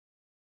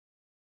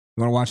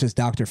want to watch this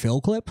Dr.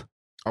 Phil clip?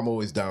 I'm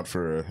always down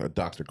for a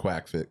Dr.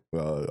 Quack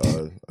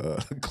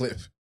clip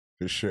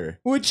for sure.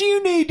 What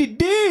you need to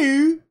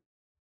do?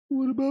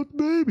 What about the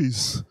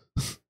babies?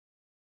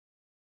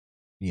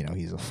 You know,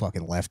 he's a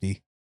fucking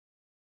lefty.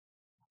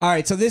 All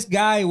right, so this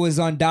guy was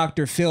on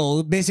Dr.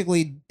 Phil,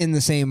 basically in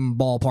the same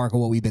ballpark of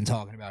what we've been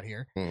talking about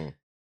here. Mm.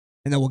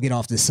 And then we'll get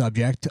off this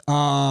subject.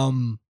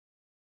 And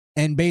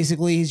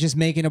basically he's just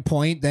making a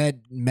point that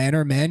men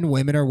are men,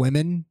 women are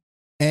women.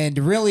 And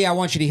really, I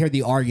want you to hear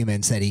the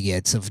arguments that he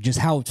gets of just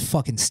how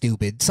fucking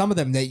stupid. Some of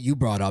them that you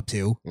brought up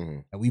too,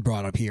 that we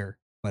brought up here.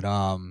 But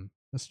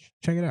let's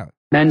check it out.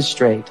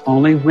 Menstruate.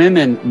 Only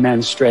women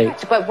menstruate.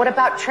 But what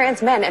about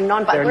trans men and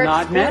non-binary? We're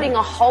not excluding men.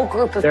 a whole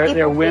group of people.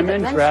 They're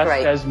women that dressed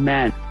menstruate. as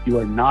men. You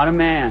are not a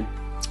man.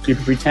 You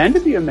can pretend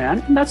to be a man,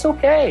 and that's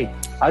okay.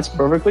 That's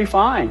perfectly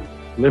fine.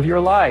 Live your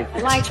life.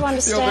 I'd like to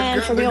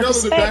understand from the your girl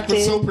in the back was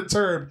perspective. so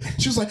perturbed.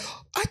 She was like,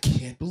 I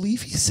can't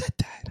believe he said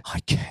that. I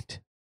can't.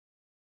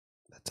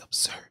 That's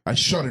absurd. I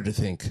shudder to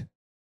think.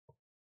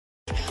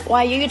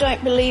 Why you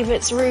don't believe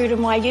it's rude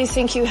and why you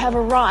think you have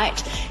a right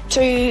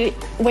to,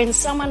 when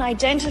someone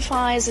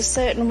identifies a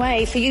certain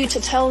way, for you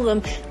to tell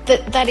them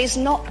that that is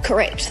not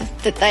correct,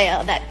 that they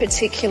are that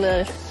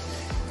particular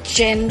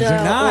gender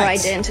They're or not.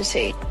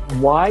 identity.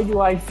 Why do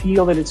I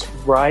feel that it's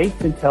right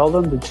to tell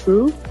them the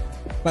truth?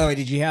 By the way,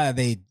 did you hear how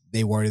they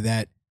worded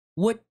that?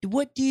 What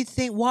do you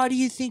think? Why do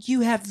you think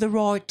you have the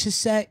right to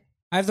say?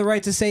 I have the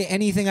right to say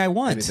anything I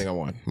want. Anything I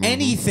want. Mhm.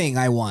 Anything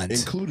I want.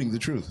 Including the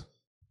truth.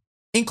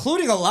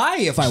 Including a lie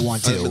if I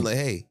want I've been to. like,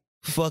 hey,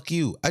 fuck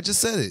you. I just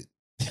said it.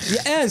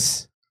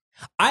 Yes.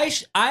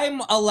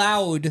 I'm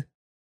allowed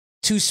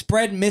to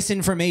spread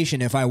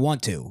misinformation if I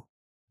want to.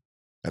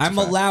 That's a I'm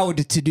fact. allowed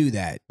to do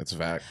that. That's a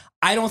fact.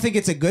 I don't think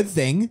it's a good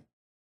thing,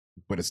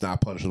 But it's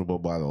not punishable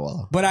by the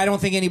law. but I don't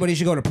think anybody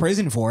should go to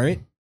prison for it.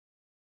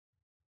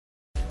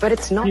 But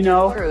it's not You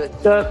know, the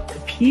truth. the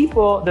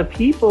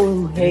people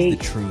who It is hate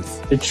the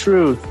truth. the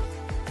truth.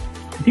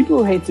 The people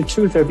who hate the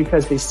truth are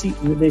because they see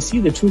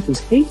the truth as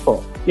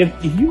hateful. If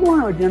you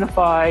want to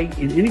identify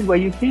in any way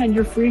you can,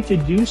 you're free to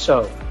do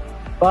so.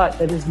 But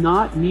that does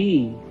not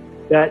mean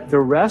that the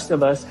rest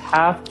of us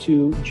have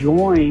to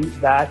join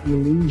that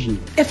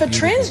illusion. If a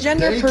transgender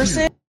Thank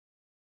person you.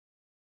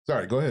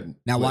 Sorry, go ahead.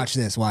 Now Wait. watch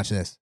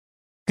this.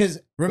 Because Because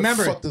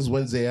remember, what the fuck does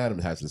Wednesday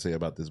Addams have to say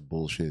about this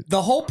bullshit?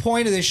 the whole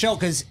point of this show,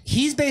 because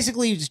he's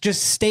basically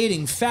just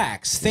stating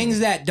facts, things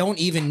that don't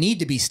even need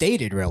to be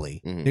stated,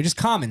 really. They're just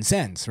common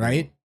sense,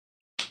 right?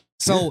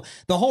 So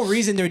the whole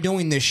reason they're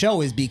doing this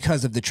show is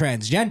because of the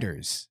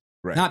transgenders,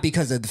 not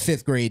because of the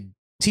 5th grade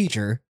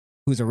teacher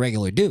who's a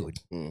regular dude.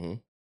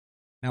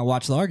 Now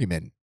watch the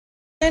argument.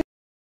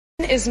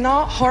 Is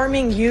not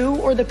harming you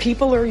or the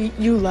people or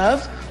you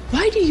love.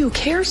 Why do you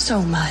care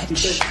so much?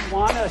 Because you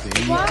want us.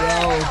 Why?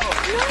 No,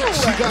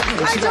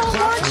 I don't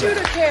want you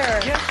to care.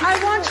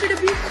 I want you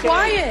to be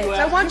quiet.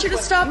 I want you to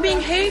stop being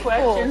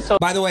hateful.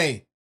 By the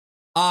way,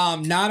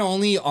 not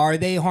only are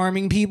they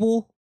harming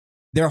people,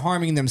 they're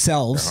harming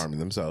themselves. They're harming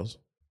themselves.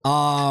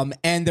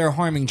 And they're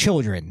harming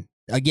children.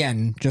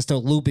 Again, just to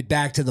loop it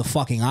back to the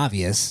fucking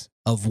obvious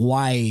of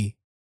why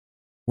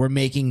we're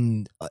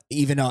making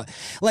even a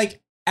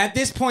like at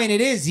this point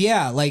it is,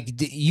 yeah, like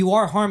you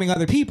are harming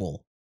other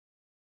people.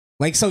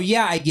 Like, so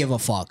yeah, I give a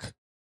fuck.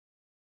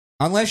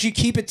 Unless you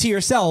keep it to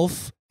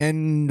yourself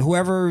and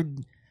whoever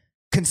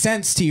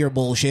consents to your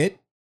bullshit,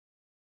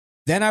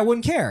 then I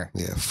wouldn't care.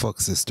 Yeah,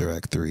 fuck Sister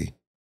Act 3.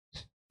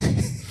 Can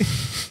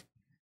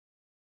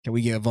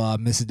we give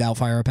Mrs.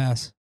 Doubtfire a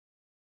pass?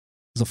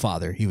 As a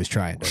father, he was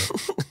trying to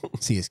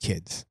see his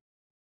kids.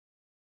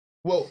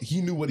 Well,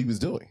 he knew what he was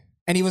doing.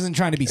 And he wasn't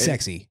trying to be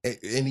sexy.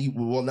 And he,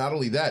 well, not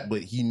only that,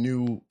 but he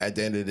knew at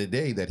the end of the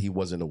day that he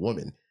wasn't a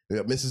woman.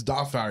 Mrs.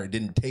 Doubtfire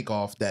didn't take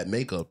off that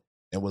makeup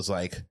and was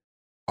like,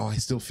 oh, I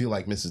still feel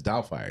like Mrs.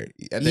 Doubtfire.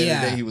 At the end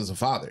of the day, he was a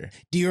father.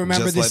 Do you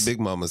remember Just this? like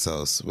Big Mama's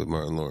House with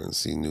Martin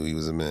Lawrence. He knew he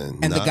was a man.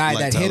 And the Not guy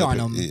like that hit Tyler on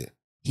him, Perry.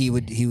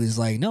 he was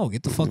like, no,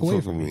 get the fuck away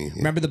fuck from with me. me, yeah.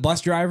 Remember the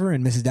bus driver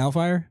and Mrs.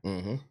 Doubtfire?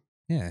 Mm-hmm.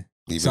 Yeah.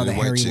 Even Saw the the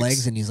white hairy chicks.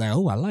 legs and he's like,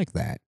 oh, I like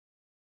that.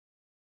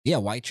 Yeah,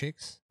 white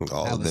chicks.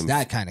 All of them.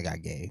 That kind of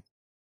got gay.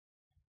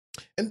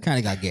 And kind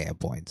of got gay at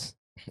points.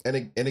 And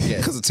again,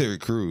 because of Terry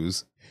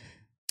Crews.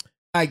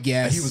 I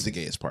guess he was the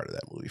gayest part of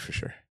that movie for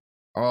sure.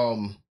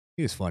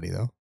 He was funny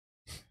though.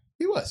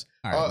 He was.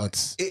 All right,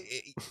 let's.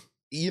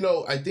 You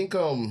know, I think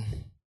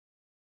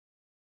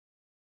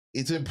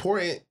it's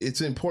important. It's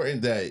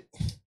important that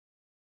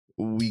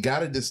we got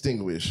to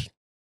distinguish.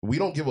 We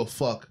don't give a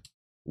fuck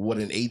what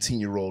an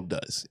 18-year-old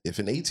does. If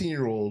an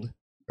 18-year-old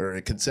or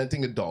a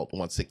consenting adult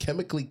wants to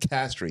chemically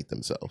castrate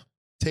themselves,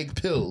 take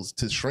pills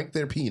to shrink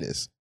their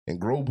penis and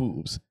grow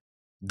boobs,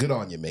 good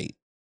on you, mate.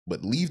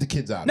 But leave the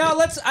kids out. No,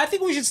 of it. I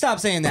think we should stop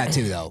saying that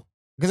too, though,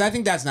 because I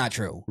think that's not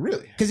true.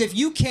 Really? Because if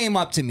you came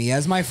up to me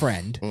as my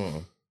friend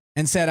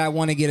and said I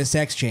want to get a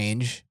sex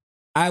change,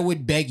 I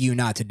would beg you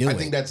not to do it. I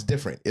think that's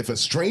different. If a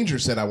stranger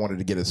said I wanted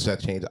to get a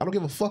sex change, I don't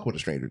give a fuck what a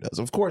stranger does.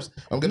 Of course,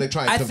 I'm going to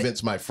try and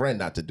convince my friend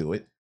not to do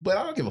it, but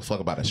I don't give a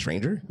fuck about a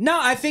stranger. No,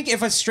 I think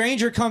if a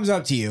stranger comes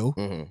up to you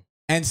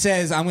and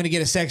says, I'm going to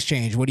get a sex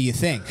change, what do you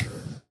think?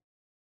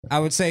 I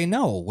would say,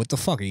 no. What the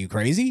fuck? Are you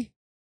crazy?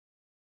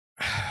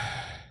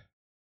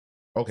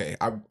 Okay,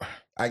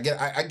 I get.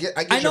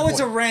 I know it's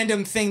a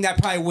random thing that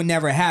probably would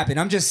never happen.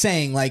 I'm just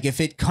saying, like, if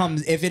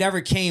it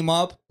ever came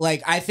up,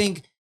 like, I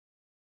think,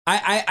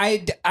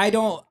 I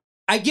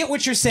get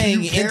what you're saying.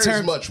 Do you care in terms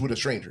as much with a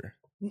stranger?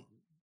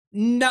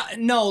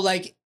 No,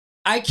 like,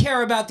 I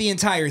care about the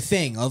entire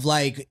thing of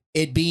like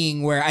it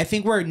being where I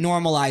think we're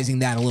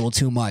normalizing that a little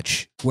too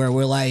much, where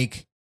we're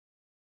like,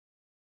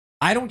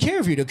 I don't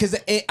care if you do, because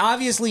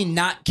obviously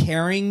not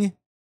caring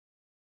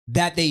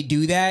that they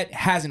do that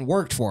hasn't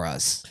worked for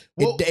us.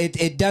 Well,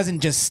 it doesn't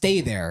just stay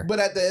there. But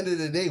at the end of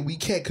the day, we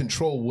can't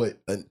control what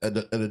an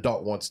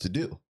adult wants to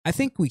do. I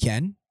think we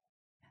can.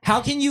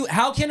 How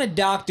can a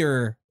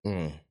doctor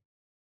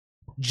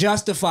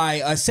justify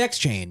a sex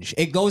change?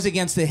 It goes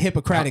against the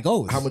Hippocratic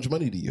Oath. How much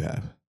money do you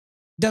have?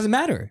 Doesn't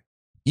matter.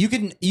 You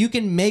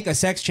can make a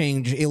sex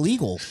change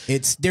illegal.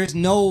 There's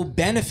no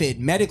benefit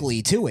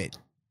medically to it.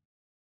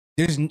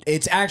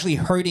 It's actually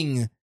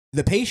hurting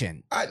the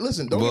patient.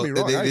 Listen, don't get me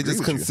wrong. They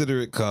just consider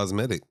it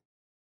cosmetic.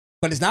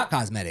 But it's not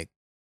cosmetic.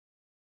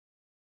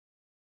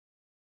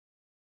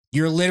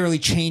 You're literally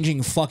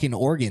changing fucking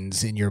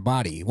organs in your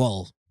body.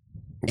 Well,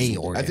 a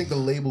organ. I think the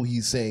label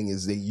he's saying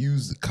is they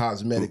use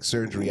cosmetic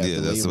surgery as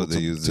the that's label what they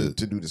use to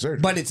do the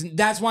surgery. But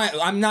that's why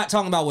I'm not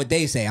talking about what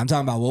they say. I'm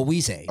talking about what we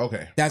say.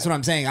 Okay. That's what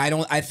I'm saying.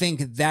 I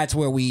think that's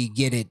where we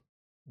get it.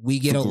 We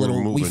get a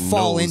little, we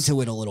fall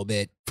into it a little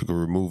bit. If we could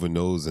remove a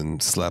nose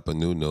and slap a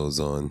new nose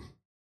on.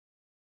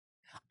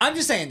 I'm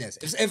just saying this.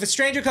 If a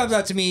stranger comes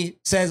up to me,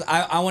 says,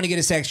 I want to get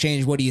a sex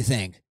change, what do you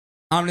think?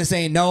 I'm going to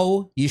say,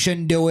 no, you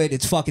shouldn't do it.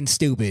 It's fucking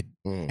stupid.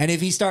 And if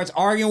he starts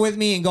arguing with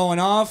me and going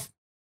off,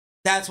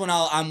 that's when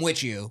I'm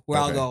with you, where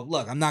I'll go,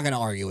 look, I'm not going to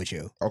argue with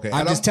you. Okay.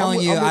 I'm just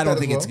telling you, I don't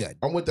think it's good.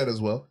 I'm with that as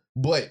well.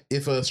 But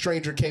if a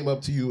stranger came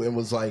up to you and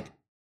was like,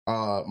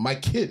 my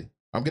kid,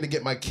 I'm going to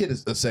get my kid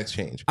a sex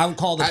change. I would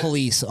call the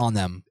police on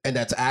them. And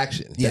that's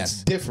action. Yes.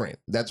 That's different.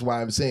 That's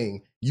why I'm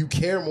saying you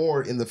care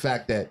more in the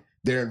fact that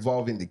they're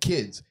involving the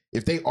kids.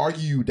 If they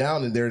argue you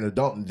down and they're an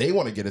adult and they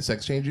want to get a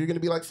sex change, you're going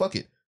to be like, fuck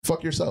it.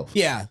 Fuck yourself.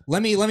 Yeah.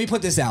 Let me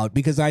put this out,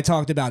 because I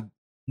talked about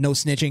no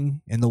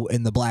snitching in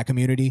the black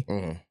community.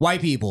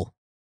 White people,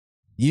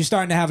 You're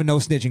starting to have a no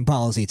snitching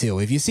policy too.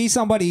 If you see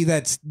somebody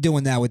that's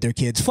doing that with their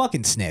kids,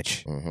 fucking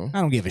snitch. I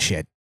don't give a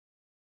shit.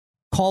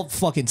 Call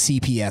fucking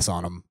CPS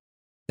on them.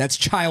 That's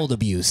child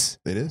abuse.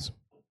 It is.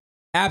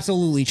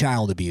 Absolutely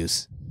child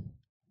abuse.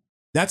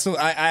 That's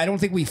I don't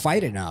think we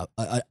fight it enough.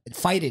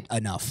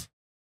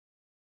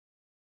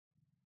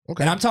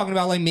 Okay. And I'm talking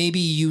about like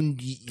maybe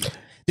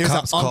there's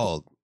Cops a uncle-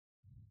 called.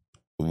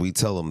 We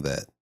tell them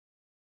that.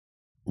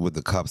 Would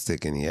the cops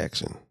take any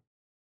action?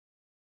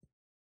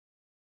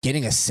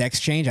 getting a sex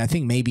change. I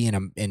think maybe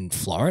in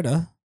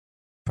Florida,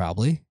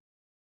 probably.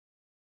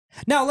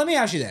 Now, let me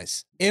ask you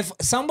this: if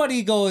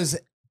somebody goes,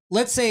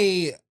 let's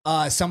say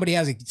somebody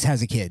has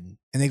a kid,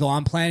 and they go,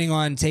 "I'm planning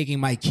on taking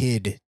my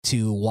kid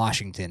to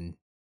Washington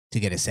to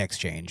get a sex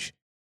change."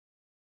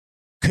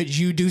 Could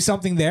you do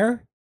something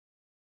there?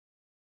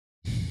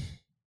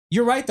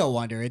 You're right, though,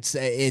 Wonder.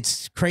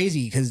 It's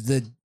crazy because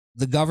the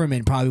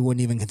government probably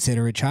wouldn't even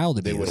consider it child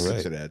abuse. They wouldn't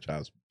consider that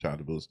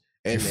child abuse.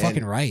 You're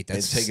fucking right.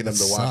 And taking them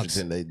to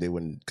Washington, they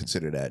wouldn't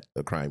consider that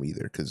a crime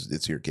either because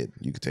it's your kid.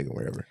 You can take them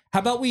wherever. How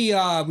about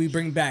we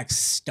bring back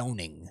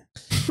stoning?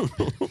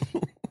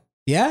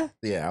 Yeah?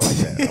 Yeah, I like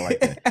that. I like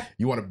that.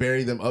 You want to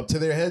bury them up to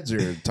their heads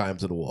or tie them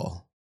to the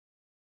wall?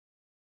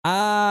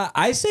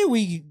 I say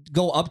we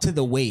go up to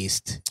the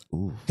waist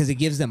because it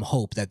gives them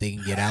hope that they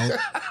can get out.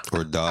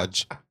 Or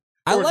dodge.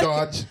 I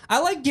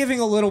like giving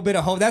a little bit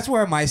of hope. That's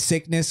where my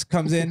sickness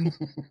comes in.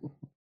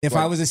 If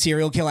I was a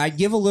serial killer, I'd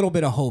give a little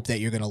bit of hope that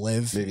you're going to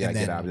live. Maybe I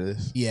get out of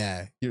this.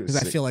 Yeah. Because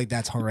I feel like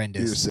that's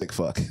horrendous. You're a sick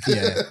fuck.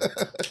 Yeah.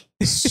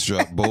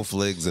 Strap both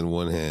legs in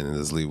one hand and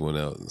just leave one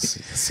out.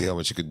 See how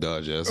much you could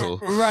dodge, asshole.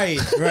 Right.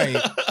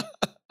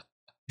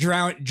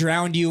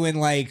 Drowned you in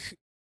like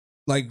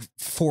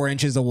 4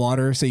 inches of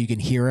water so you can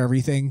hear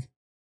everything.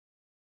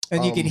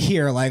 And you can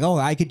hear like, oh,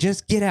 I could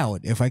just get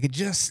out if I could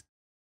just.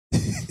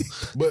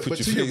 But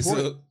to your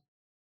point,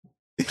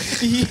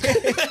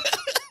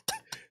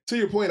 to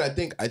your point, I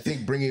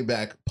think bringing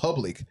back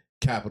public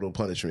capital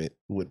punishment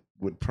would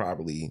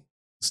probably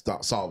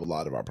solve a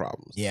lot of our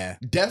problems. Yeah,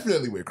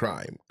 definitely with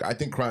crime. I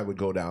think crime would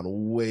go down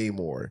way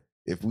more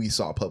if we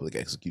saw public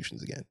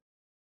executions again.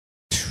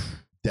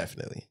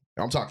 Definitely.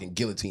 I'm talking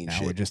guillotine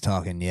shit. We're just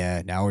talking.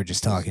 Yeah, now we're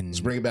just talking.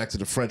 Let's bring it back to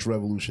the French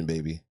Revolution,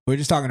 baby. We're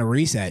just talking a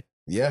reset.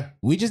 Yeah.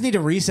 We just need a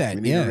reset.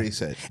 We need a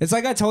reset. It's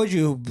like I told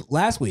you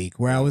last week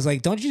where I was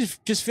like, don't you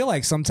just feel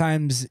like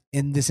sometimes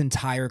in this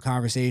entire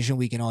conversation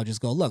we can all just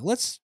go, look,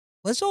 let's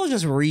all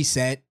just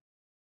reset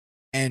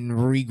and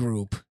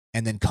regroup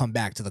and then come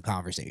back to the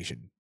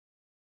conversation.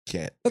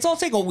 Can't. Let's all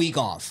take a week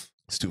off.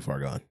 It's too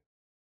far gone.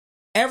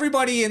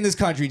 Everybody in this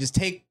country just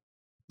take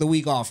the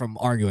week off from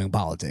arguing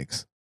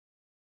politics.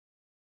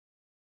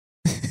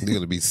 They're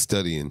going to be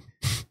studying.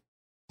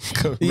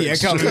 Coming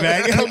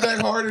back. Come back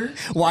harder.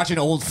 Watching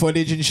old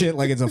footage and shit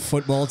like it's a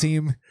football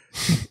team.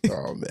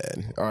 Oh,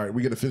 man. All right,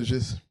 we going to finish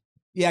this?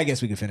 Yeah, I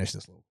guess we can finish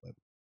this little clip.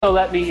 So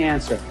let me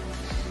answer.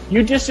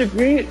 You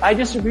disagree. I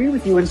disagree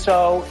with you, and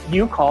so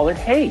you call it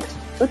hate.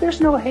 But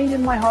there's no hate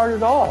in my heart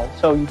at all.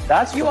 So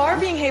that's you are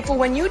being hateful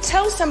when you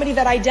tell somebody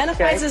that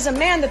identifies as a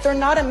man that they're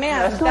not a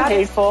man. That's not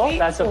hateful.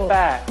 That's a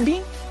fact.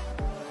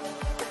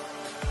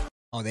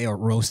 Oh, they are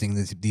roasting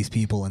these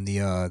people in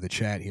the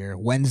chat here.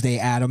 Wednesday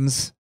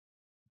Addams.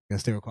 I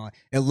guess they were calling.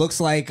 It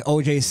looks like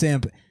OJ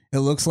Simp. It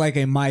looks like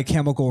a My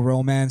Chemical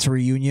Romance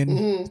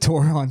reunion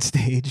tour on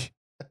stage.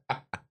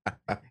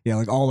 Yeah,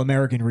 like All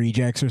American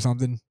Rejects or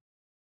something.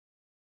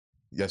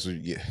 Yes,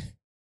 yeah.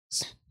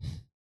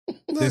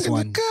 This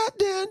one.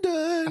 Goddamn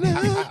done.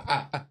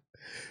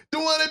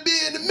 Don't want to be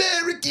an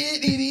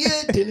American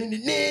idiot.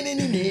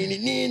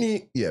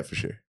 Yeah, for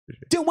sure.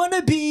 Don't want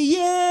to be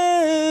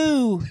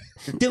you.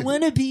 Don't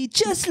want to be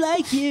just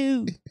like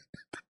you.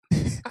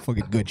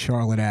 Fucking good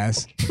Charlotte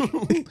ass.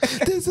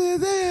 This is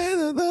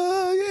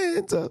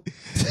the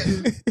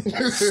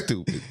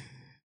stupid.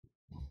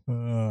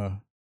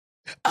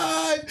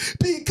 I've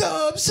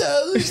become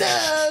so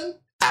numb.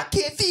 I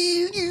can't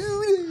feel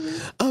you.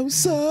 I'm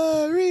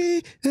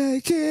sorry,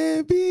 I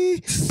can't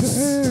be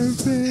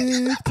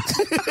perfect.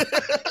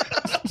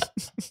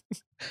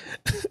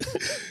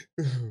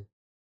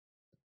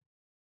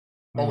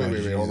 Oh,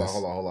 wait. Hold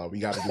on. We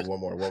got to do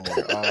one more.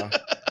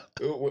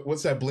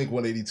 What's that Blink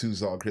 182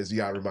 song, Chris? You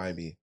got to remind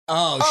me.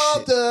 Oh, all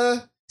shit.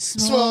 the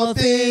small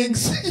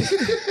things.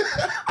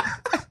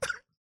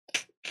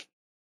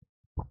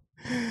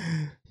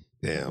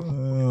 Damn.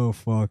 Oh,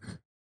 fuck.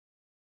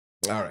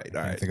 All right.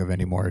 I can't think of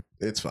any more.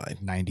 It's fine.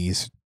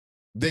 90s.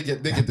 They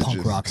get the punk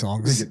gist. rock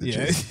songs. They get the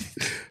gist.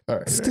 All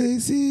right.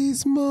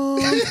 Stacy's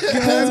mom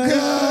has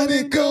got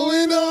it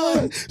going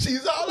on.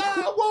 She's all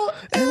I want,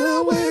 and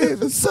I waited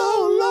for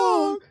so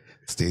long.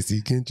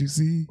 Stacy, can't you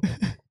see?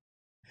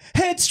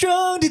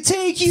 Headstrong to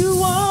take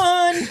you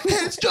on.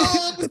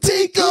 Headstrong to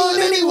take on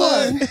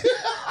anyone.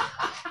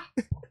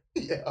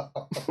 Yeah,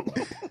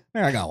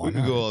 I got one. We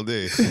can go all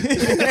day. For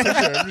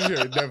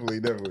sure.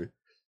 Definitely.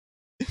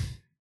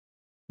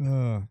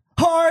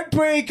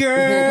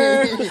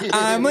 Heartbreaker,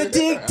 I'm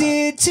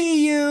addicted to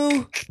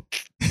you.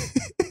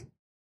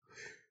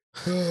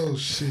 Oh,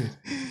 shit.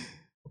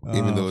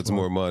 Even though it's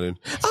more modern.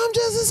 I'm I'm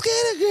just a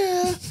skater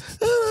girl.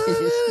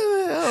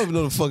 I don't even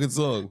know the fucking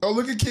song. Oh,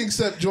 look at King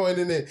Sep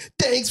joining in.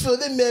 Thanks for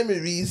the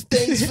memories.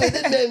 Thanks for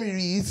the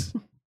memories.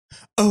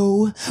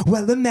 Oh,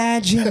 well,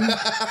 imagine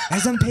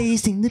as I'm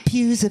pacing the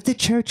pews of the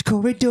church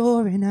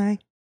corridor and I.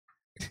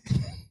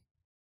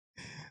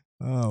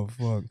 Oh,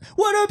 fuck.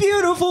 What a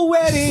beautiful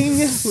wedding.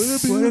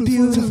 What a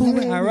beautiful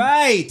wedding. All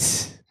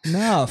right.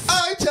 Enough.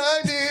 I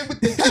timed in with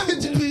the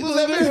haven't you people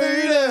ever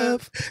heard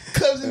of.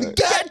 Comes in the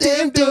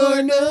goddamn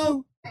door,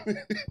 no.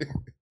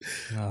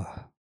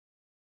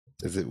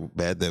 Is it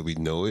bad that we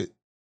know it?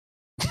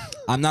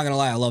 I'm not going to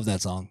lie. I love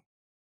that song.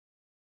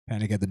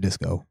 Panic at the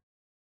Disco.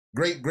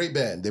 Great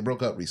band. They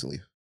broke up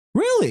recently.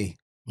 Really?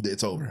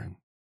 It's over.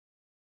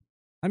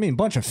 I mean,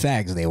 bunch of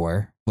fags they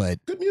were, but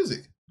Good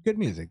music. good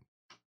music.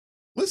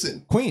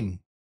 Listen, Queen.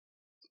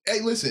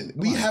 hey, listen.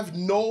 We have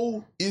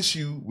no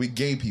issue with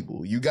gay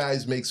people. You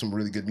guys make some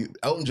really good music.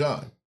 Elton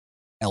John.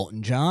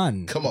 Elton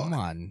John. Come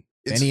on.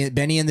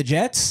 Benny and the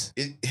Jets?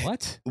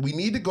 What? We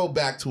need to go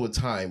back to a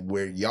time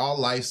where y'all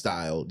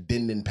lifestyle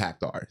didn't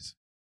impact ours.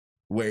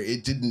 Where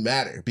it didn't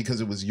matter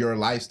because it was your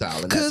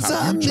lifestyle. And that's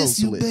how you chose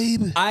to live.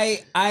 baby.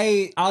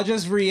 I'll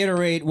just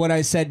reiterate what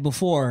I said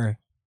before.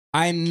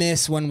 I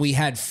miss when we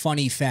had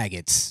funny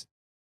faggots.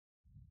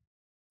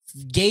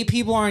 Gay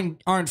people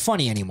aren't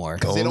funny anymore.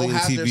 Because they don't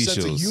have their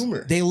sense of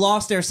humor. They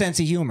lost their sense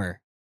of humor.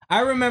 I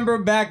remember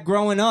back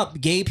growing up,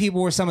 gay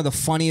people were some of the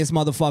funniest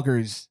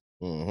motherfuckers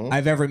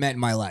I've ever met in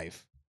my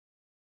life.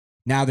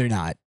 Now they're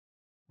not.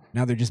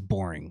 Now they're just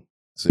boring.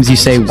 Did you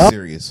say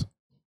serious?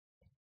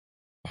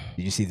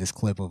 Did you see this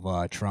clip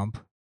of Trump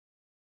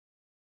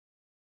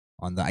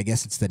on the? I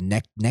guess it's the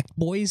Neck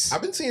Boys.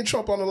 I've been seeing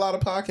Trump on a lot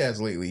of podcasts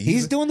lately.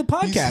 He's doing the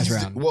podcast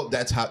round. Well,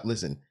 that's how.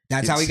 Listen,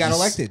 that's how he got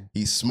elected.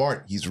 He's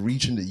smart. He's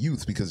reaching the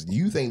youth because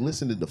youth ain't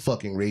listening to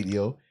fucking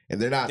radio, and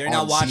they're not. They're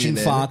not on watching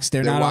CNN. Fox.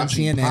 They're not on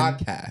watching CNN.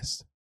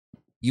 Podcasts.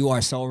 You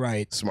are so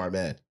right. Smart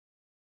man.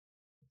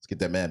 Let's get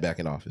that man back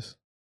in office.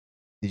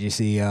 Did you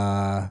see?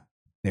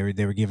 They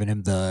were giving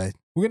him the.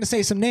 We're gonna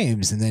say some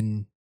names, and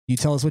then you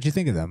tell us what you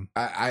think of them.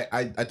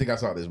 I think I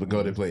saw this, but go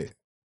ahead and play it.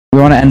 We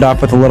want to end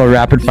off with a little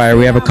rapid fire.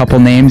 We have a couple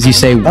names. You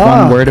say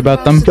one word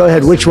about them. Go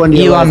ahead. Which one do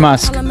you Elon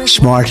like? Musk.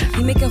 Smart.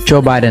 Joe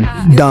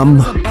Biden.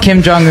 Dumb.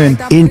 Kim Jong-un.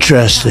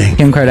 Interesting.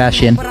 Kim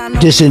Kardashian.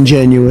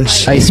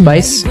 Disingenuous. Ice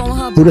Spice.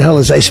 Who the hell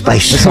is Ice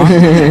Spice? The song?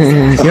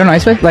 You don't know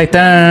Ice Spice? Like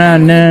na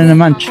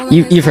munch.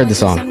 You've heard the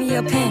song.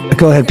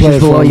 Go ahead, play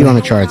it below for you me. on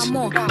the charts.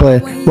 Play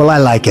it. Well, I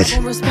like it.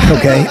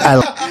 Okay.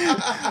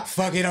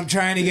 Fuck it, I'm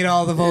trying to get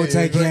all the votes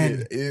I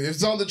can. If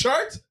it's on the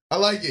charts, I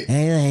like it.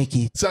 I like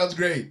it. Sounds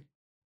great.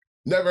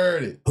 Never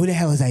heard it. Who the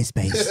hell is Ice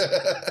Spice?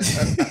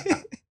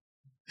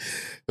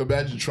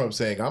 Imagine Trump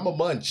saying, "I'm a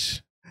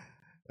munch."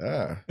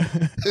 I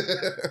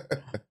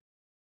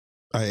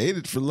ate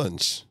it for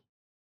lunch.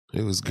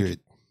 It was great.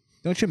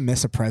 Don't you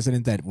miss a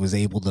president that was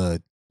able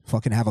to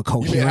fucking have a You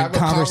mean coherent have a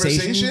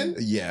conversation?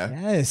 Yeah.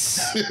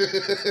 Yes.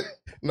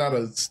 Not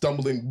a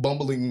stumbling,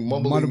 bumbling,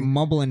 mumbling.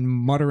 Mumbling,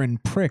 muttering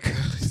prick.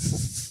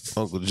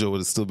 Uncle Joe would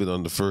have still been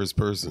on the first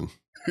person.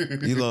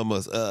 Elon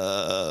Musk.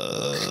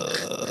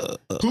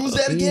 Who's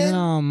that again?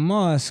 Elon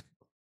Musk.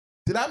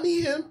 Did I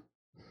meet him?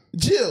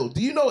 Jill,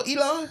 do you know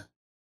Elon?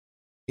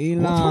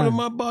 Elon. What part of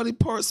my body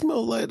part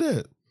smell like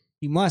that?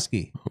 He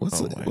musky.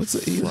 What's a Elon?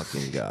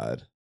 Fucking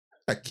God.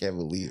 I can't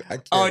believe.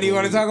 Oh, do you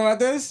want to talk about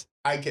this?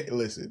 I can't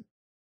listen.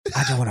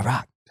 I just want to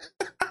rock.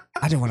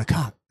 I just want to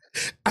cock.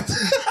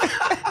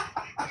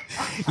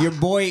 Your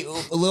boy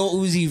Lil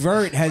Uzi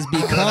Vert has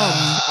become.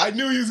 I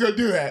knew he was gonna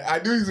do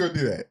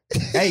that.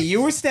 Hey,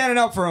 you were standing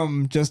up for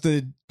him just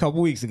a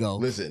couple weeks ago.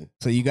 Listen,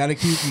 so you gotta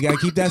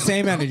keep that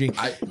same energy.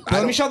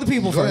 Let me show the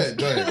people first.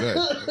 Go ahead.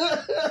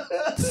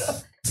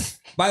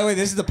 By the way,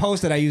 this is the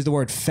post that I used the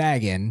word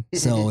fag in,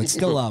 so it's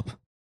still up.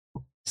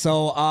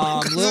 So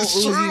Lil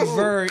Uzi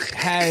Vert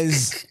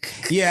has,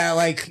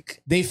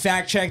 they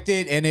fact checked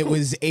it and it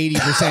was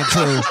 80%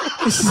 true.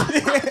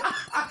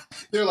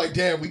 They're like,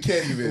 damn, we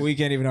can't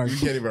even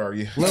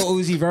argue. Lil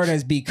Uzi Vert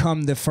has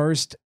become the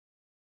first,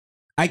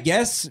 I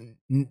guess,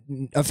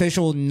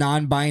 official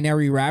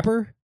non-binary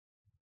rapper.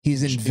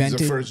 He's invented.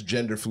 He's the first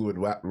gender fluid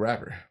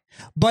rapper.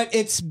 But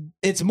it's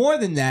more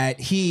than that.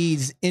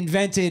 He's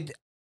invented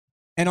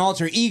an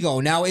alter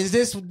ego. Now, is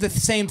this the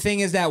same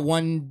thing as that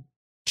one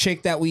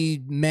chick that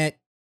we met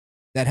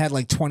that had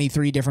like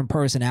 23 different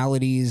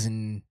personalities?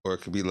 Or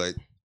it could be like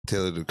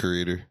Taylor the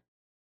Creator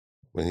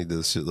when he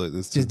does shit like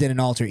this. Just did an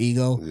alter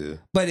ego. Yeah.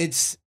 But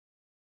it's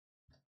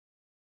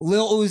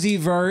Lil Uzi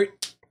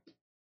Vert,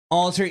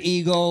 alter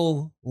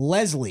ego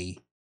Leslie.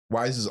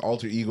 Why is his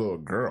alter ego a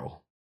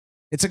girl?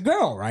 It's a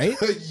girl, right?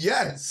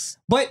 Yes.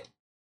 But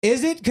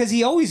is it? Because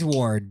he always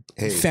wore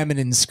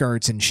feminine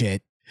skirts and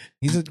shit.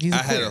 He's a I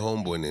had queer. a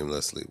homeboy named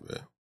Leslie, bro.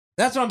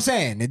 That's what I'm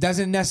saying. It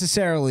doesn't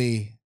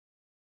necessarily.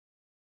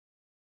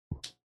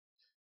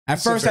 At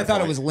That's first, a I fair thought it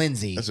point. was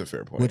Lindsay. That's a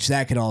fair point. Which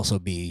that could also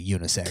be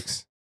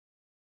unisex.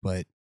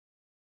 But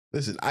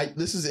listen,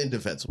 this is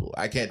indefensible.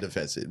 I can't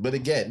defend it. But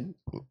again,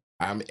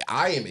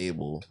 I am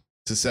able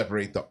to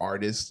separate the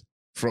artist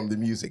from the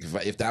music.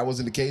 If that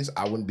wasn't the case,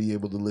 I wouldn't be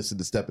able to listen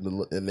to Step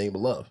in the Name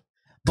of Love.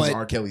 Because But-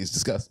 R. Kelly is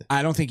disgusting.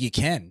 I don't think you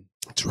can.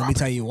 Let me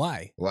tell you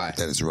why. Why?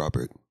 That is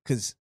Robert.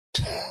 Because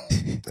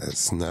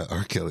That's not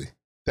R. Kelly.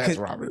 That's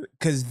Robert.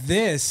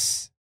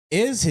 this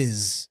is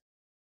his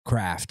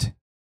craft.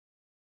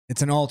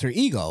 It's an alter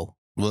ego.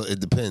 Well, it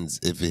depends.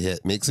 If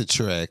it makes a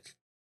track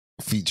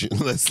featuring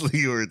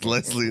Leslie or it's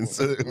Leslie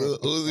instead of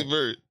Uzi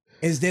Vert.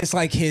 Is this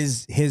like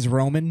his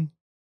Roman?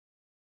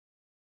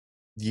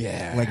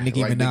 Yeah. Like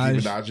Nicki Nicki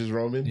Minaj? Minaj's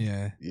Roman?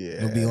 Yeah. Yeah.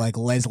 It'll be like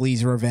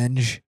Leslie's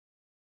Revenge.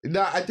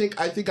 No, I think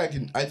I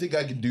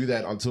can do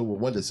that until what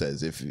Wanda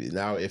says. If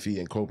he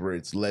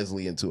incorporates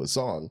Leslie into a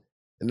song,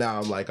 and now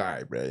I'm like, all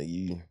right, bro,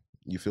 you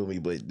feel me?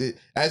 But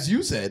as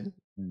you said,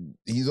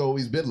 he's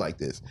always been like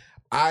this.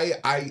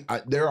 I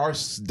there are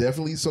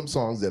definitely some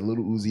songs that Lil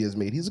Uzi has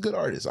made. He's a good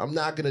artist. I'm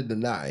not gonna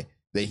deny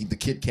that the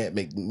kid can't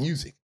make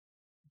music,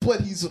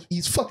 but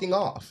he's fucking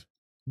off.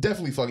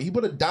 Definitely fucking. He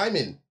put a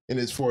diamond in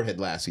his forehead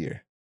last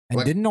year.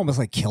 And didn't almost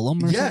like kill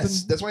him or Yes,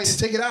 something? that's why he didn't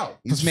take it out.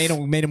 Just made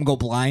him go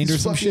blind or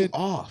He's some fucking shit.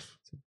 off.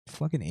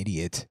 Fucking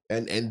idiot.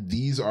 And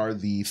these are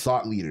the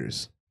thought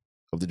leaders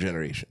of the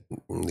generation.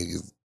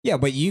 Yeah,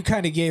 but you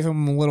kind of gave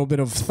him a little bit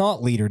of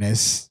thought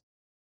leaderness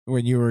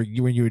when you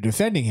were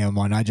defending him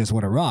on I Just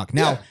Want to Rock.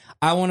 Now,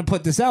 I want to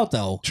put this out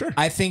though. Sure.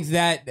 I think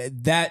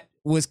that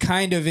was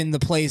kind of in the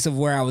place of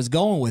where I was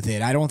going with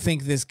it. I don't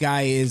think this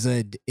guy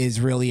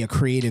is really a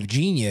creative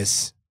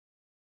genius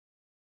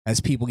as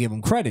people give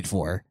him credit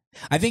for.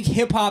 I think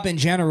hip hop in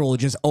general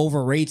just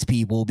overrates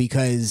people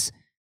because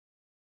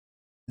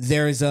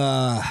there's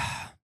an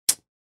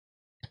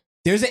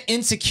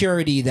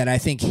insecurity that I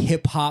think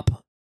hip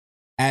hop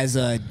as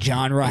a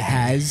genre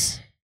has,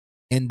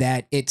 in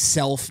that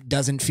itself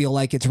doesn't feel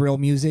like it's real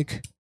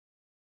music.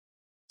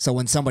 So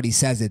when somebody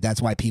says it, that's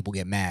why people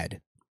get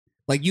mad.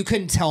 Like, you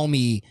couldn't tell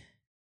me,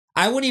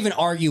 I wouldn't even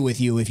argue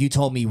with you if you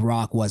told me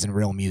rock wasn't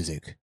real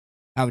music.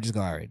 I would just go,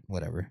 all right,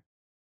 whatever.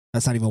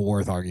 That's not even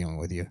worth arguing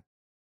with you.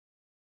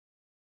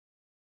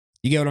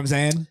 You get what I'm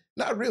saying?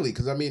 Not really,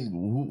 because I mean,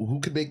 who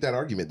could make that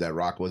argument that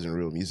rock wasn't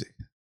real music?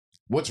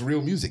 What's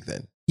real music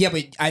then? Yeah,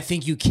 but I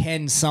think you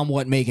can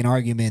somewhat make an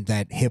argument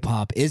that hip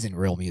hop isn't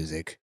real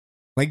music.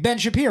 Like Ben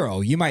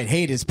Shapiro, you might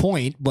hate his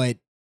point, but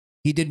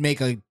he did make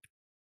a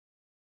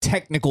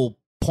technical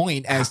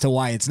point as to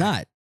why it's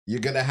not. You're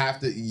gonna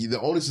have to.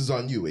 The onus is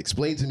on you.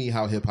 Explain to me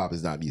how hip hop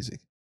is not music.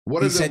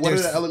 What are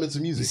the elements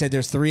of music? He said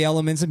there's 3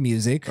 elements of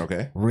music.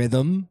 Okay.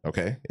 Rhythm.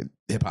 Okay.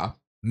 Hip hop.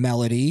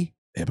 Melody.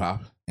 Hip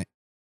hop.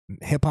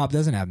 Hip hop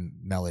doesn't have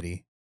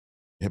melody.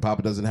 Hip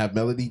hop doesn't have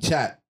melody.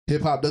 Chat.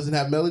 Hip hop doesn't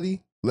have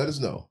melody. Let us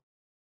know.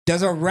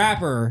 Does a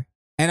rapper,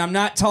 and I'm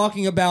not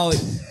talking about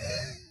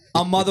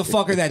a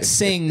motherfucker that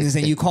sings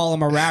and you call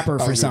him a rapper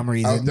for some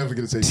reason. I was definitely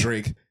gonna say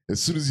Drake as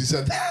soon as you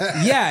said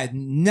that. Yeah,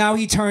 now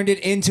he turned it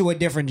into a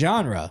different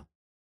genre.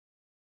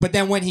 But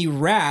then when he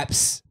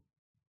raps,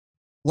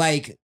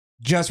 like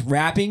just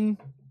rapping,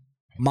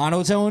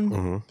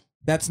 monotone,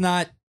 that's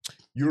not.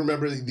 You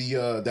remember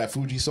the that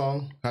Fuji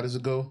song? How does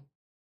it go?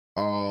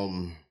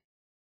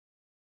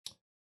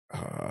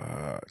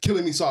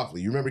 Killing Me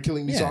Softly. You remember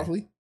Killing Me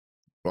Softly?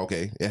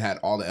 Okay, it had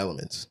all the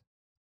elements.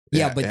 But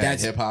it had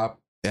that's hip hop.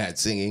 It had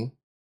singing,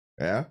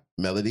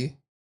 melody,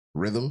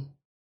 rhythm,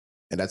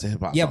 and that's a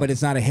hip hop. Yeah, song. but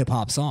it's not a hip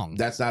hop song.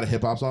 That's not a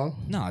hip hop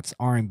song. No, it's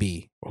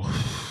R&B.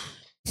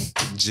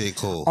 J.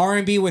 Cole.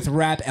 R&B with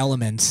rap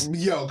elements.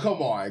 Yo,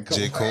 come on,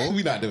 J. Cole.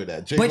 We not doing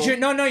that. J. But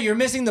Cole? you're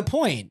missing the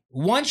point.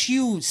 Once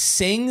you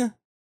sing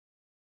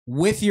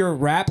with your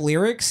rap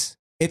lyrics,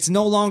 it's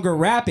no longer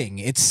rapping,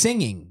 it's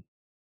singing.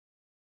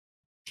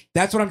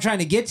 That's what I'm trying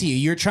to get to you.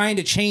 You're trying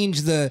to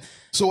change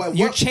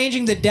you're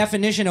changing the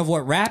definition of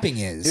what rapping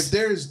is.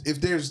 If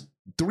there's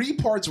 3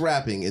 parts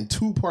rapping and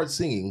 2 parts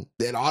singing,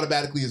 then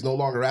automatically is no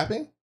longer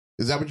rapping?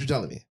 Is that what you're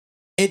telling me?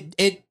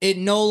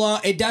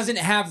 It doesn't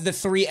have the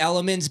 3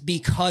 elements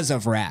because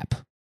of rap.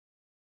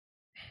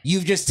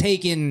 You've just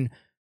taken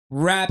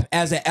rap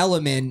as an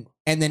element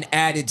and then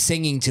added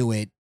singing to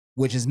it,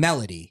 which is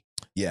melody.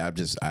 Yeah,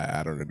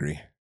 I don't agree.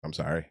 I'm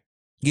sorry.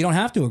 You don't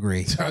have to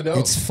agree. I know.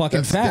 It's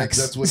fucking facts.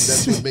 That's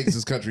what makes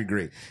this country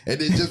great.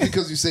 And just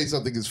because you say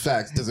something is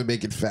facts doesn't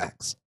make it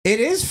facts. It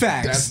is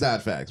facts. That's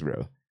not facts,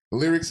 bro.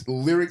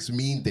 Lyrics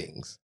mean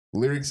things.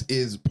 Lyrics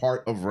is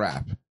part of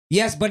rap.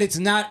 Yes, but it's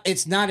not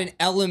an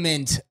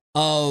element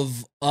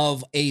of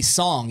a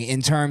song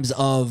in terms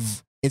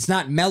of it's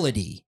not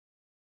melody.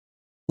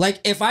 Like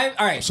if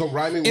I so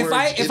rhyming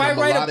words in a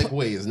melodic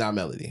way is not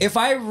melody. If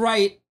I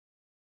write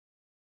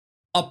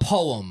a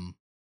poem,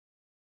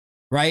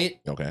 right?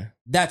 Okay.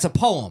 That's a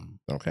poem.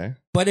 Okay.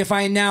 But if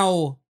I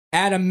now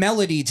add a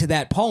melody to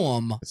that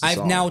poem, I've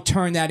song. now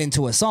turned that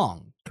into a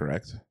song.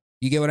 Correct.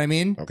 You get what I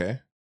mean? Okay.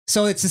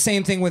 So it's the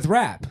same thing with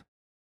rap.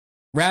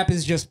 Rap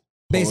is just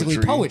basically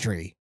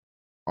poetry.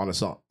 On a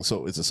song.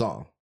 So it's a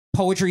song.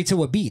 Poetry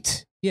to a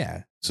beat.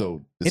 Yeah.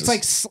 So it's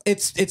like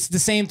it's the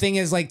same thing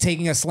as like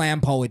taking a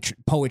slam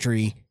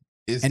poetry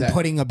and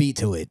putting a beat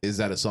to it. Is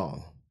that a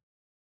song?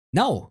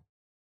 No.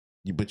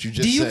 But you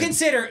just Do you said,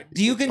 consider?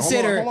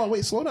 Hold on,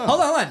 wait, slow down.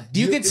 Hold on.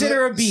 Do you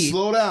consider a beat?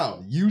 Slow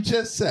down. You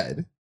just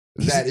said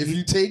that if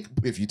you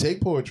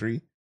take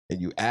poetry and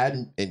you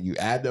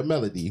add a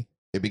melody,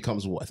 it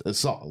becomes what? A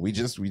song. We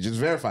just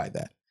verified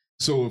that.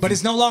 So, but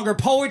it's no longer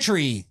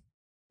poetry.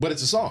 But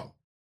it's a song.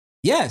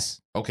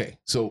 Yes. Okay.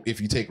 So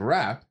if you take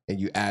rap and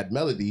you add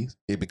melodies,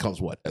 it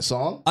becomes what? A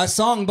song? A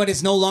song, but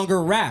it's no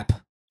longer rap.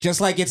 Just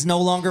like it's no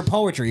longer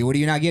poetry. What are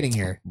you not getting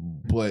here?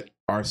 But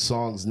are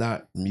songs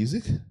not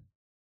music?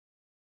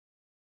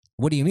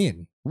 What do you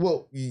mean?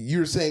 Well,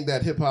 you're saying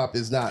that hip hop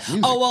is not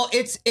music. Oh, well,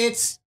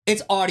 it's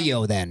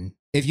audio then.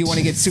 If you want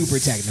to get super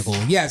technical.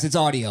 Yes, it's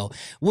audio.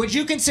 Would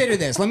you consider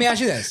this? Let me ask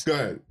you this. Go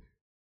ahead.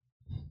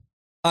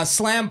 A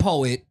slam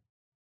poet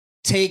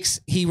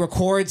he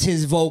records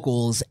his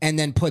vocals and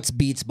then puts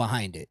beats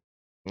behind it.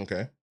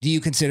 Okay. Do you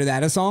consider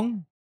that a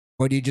song?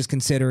 Or do you just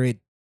consider it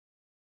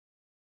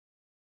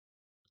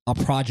a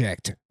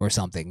project or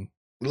something?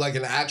 Like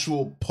an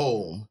actual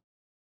poem,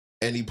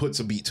 and he puts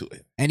a beat to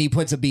it.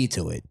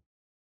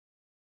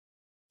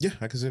 Yeah,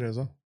 I consider it a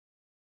song.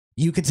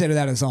 You consider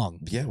that a song?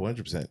 Yeah,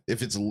 100%.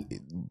 If it's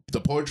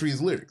the poetry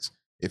is lyrics.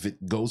 If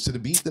it goes to the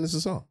beat, then it's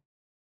a song.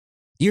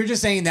 You're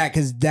just saying that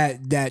because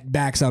that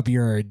backs up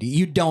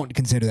you don't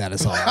consider that a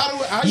song.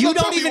 How you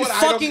don't even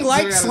fucking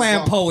like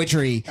slam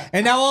poetry,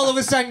 and now all of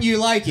a sudden you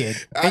like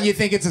it and you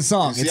think it's a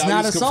song. It's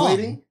not a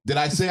song. Did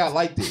I say I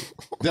liked it?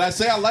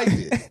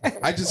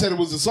 I just said it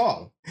was a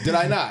song. Did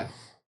I not?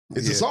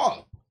 It's a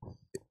song.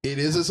 It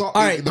is a song.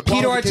 All right.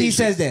 Peter Ortiz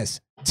says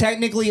this.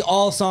 Technically,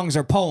 all songs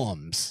are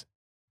poems.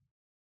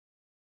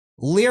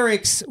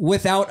 Lyrics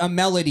without a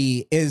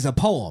melody is a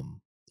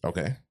poem.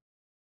 Okay.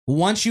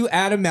 Once you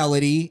add a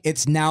melody,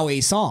 it's now a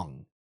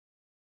song.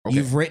 Okay.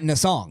 You've written a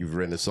song.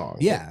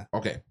 Yeah.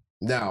 Okay.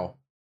 Now,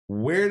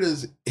 where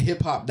does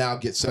hip hop now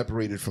get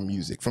separated from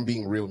music, from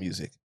being real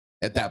music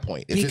at that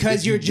point?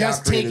 Because you're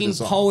just taking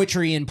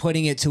poetry and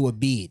putting it to a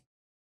beat.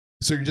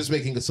 So you're just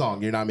making a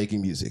song. You're not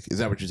making music. Is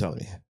that what you're telling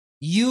me?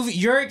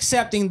 You're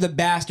accepting the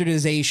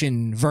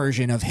bastardization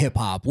version of hip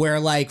hop, where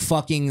like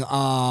fucking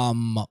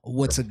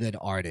what's a good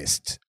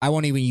artist? I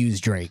won't even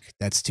use Drake.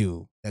 That's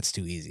too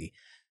easy.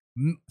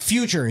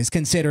 Future is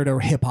considered a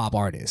hip hop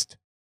artist,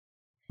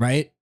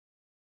 right?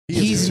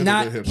 He's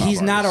not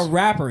a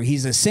rapper.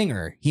 He's a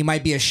singer. He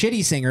might be a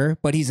shitty singer,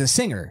 but he's a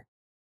singer.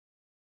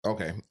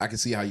 Okay, I can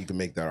see how you can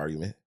make that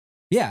argument.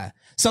 Yeah.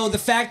 So the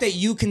fact that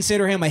you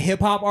consider him a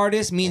hip hop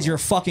artist means you're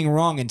fucking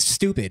wrong and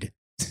stupid.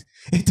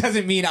 It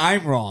doesn't mean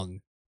I'm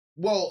wrong.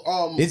 Well,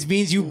 it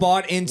means you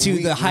bought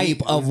into the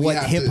hype of what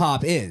hip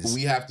hop is.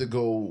 We have to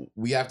go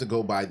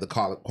by the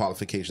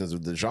qualifications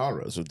of the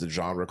genre. So if the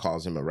genre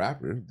calls him a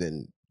rapper,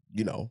 then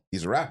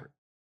he's a rapper.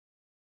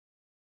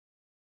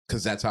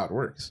 Because that's how it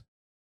works.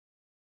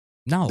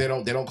 No, they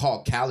don't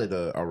call Khaled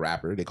a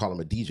rapper. They call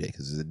him a DJ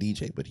because he's a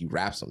DJ, but he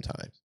raps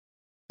sometimes.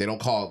 They don't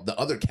call the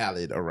other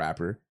Khaled a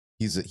rapper.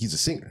 He's a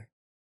singer.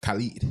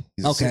 Khalid.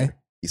 He's a singer.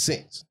 He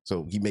sings.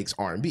 So he makes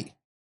R&B.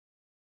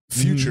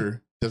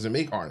 Future doesn't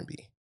make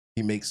R&B.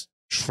 He makes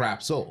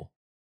trap soul.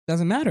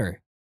 Doesn't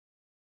matter.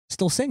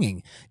 Still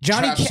singing.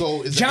 Johnny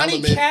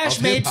Johnny Cash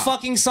made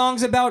fucking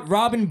songs about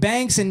robbing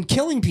banks and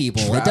killing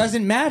people. It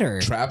doesn't matter.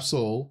 Trap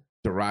soul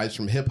derives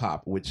from hip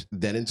hop, which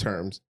then in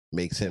terms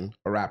makes him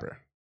a rapper.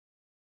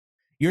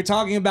 You're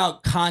talking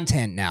about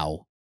content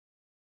now.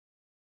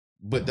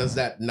 But does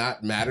that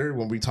not matter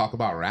when we talk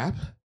about rap?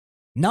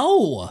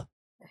 No.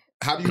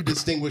 How do you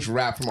distinguish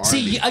rap from R&B?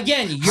 See,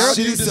 again,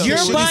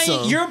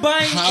 you're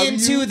buying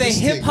into the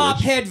hip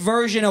hop head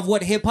version of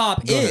what hip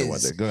hop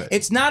is. Go ahead.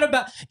 It's not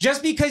about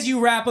just because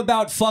you rap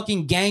about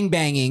fucking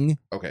gangbanging.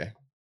 Okay.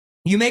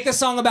 You make a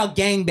song about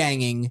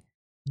gangbanging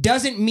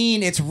doesn't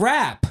mean it's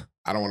rap.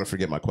 I don't want to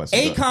forget my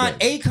question.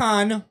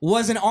 Akon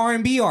was an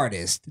R&B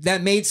artist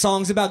that made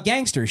songs about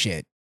gangster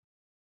shit.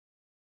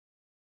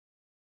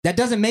 That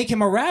doesn't make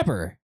him a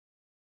rapper.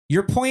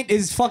 Your point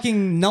is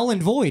fucking null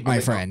and void, my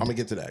friend. I'm gonna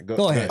get to that.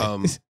 Go ahead.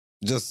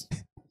 It's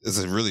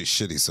a really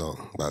shitty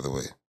song, by the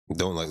way.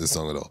 Don't like this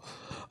song at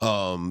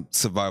all.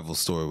 Survival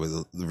Story with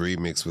the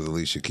remix with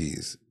Alicia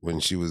Keys when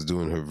she was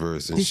doing her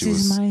verse and this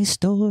is my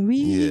story.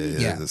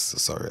 Yeah.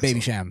 Sorry, Baby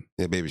Sham.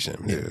 Yeah, Baby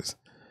Sham. Here it is.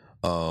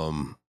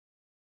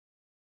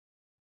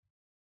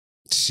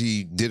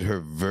 She did her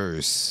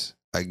verse,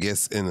 I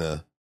guess, in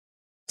a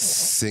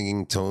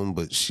singing tone,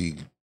 but she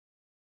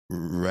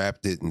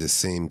rapped it in the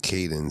same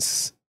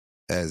cadence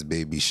as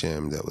Baby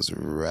Sham that was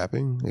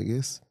rapping, I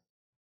guess.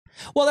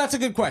 Well, that's a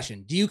good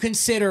question. Do you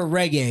consider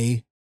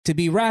reggae to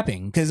be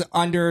rapping? Because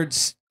under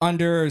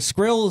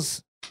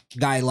Skrill's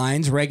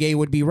guidelines, reggae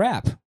would be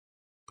rap.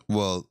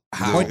 Well,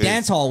 or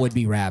dancehall would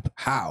be rap.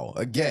 How?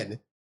 Again,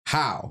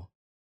 how?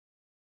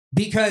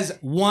 Because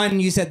one,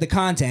 you said the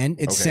content.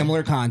 It's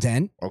similar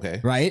content. Okay.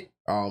 Right?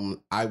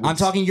 I'm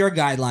talking your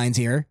guidelines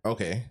here.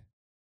 Okay.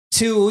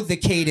 Two, the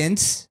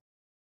cadence.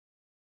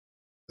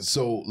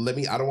 So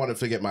I don't want to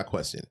forget my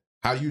question.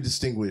 How do you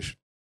distinguish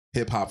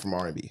hip hop from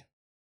R&B?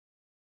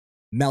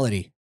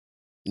 Melody.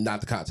 Not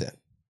the content.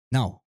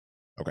 No.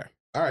 Okay.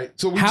 All right.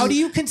 So how do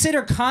you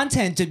consider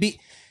content to be?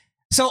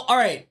 So, all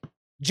right.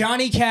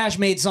 Johnny Cash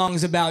made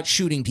songs about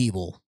shooting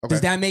people. Okay.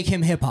 Does that make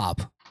him hip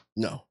hop?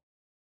 No.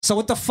 So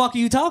what the fuck are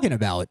you talking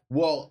about?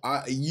 Well,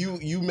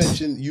 you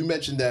mentioned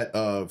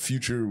that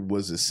Future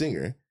was a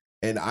singer,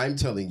 and I'm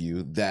telling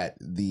you that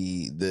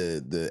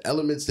the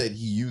elements that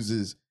he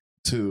uses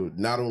to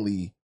not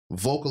only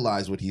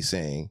vocalize what he's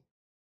saying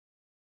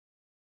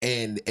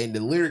and the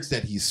lyrics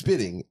that he's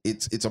spitting,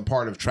 it's a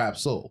part of trap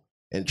soul,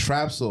 and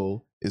trap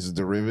soul is a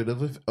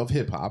derivative of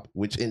hip hop,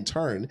 which in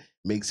turn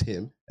makes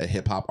him a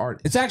hip hop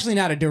artist. It's actually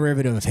not a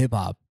derivative of hip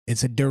hop.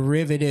 It's a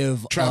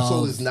derivative. Trap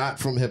soul of- is not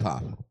from hip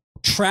hop.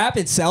 Trap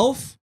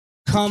itself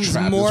comes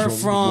Trap is more from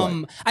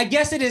from what? I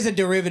guess it is a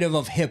derivative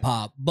of hip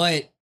hop,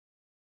 but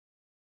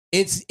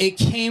it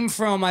came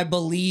from, I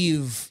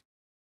believe,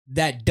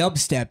 that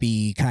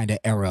dubstep-y kind of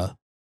era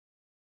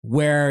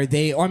where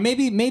they, or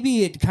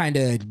maybe it kind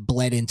of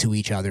bled into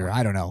each other.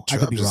 I don't know. I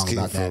could be wrong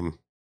about that.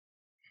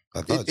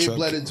 I thought It Trap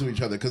bled into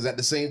each other because at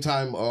the same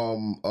time,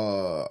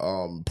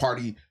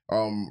 party,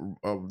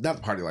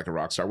 not Party Like a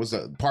Rock Star, was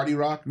the Party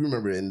Rock?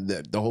 Remember in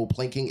the whole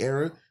planking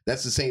era?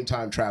 That's the same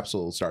time Trap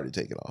Soul started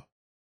taking off.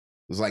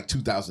 It was like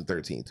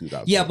 2013,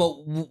 2000. Yeah, but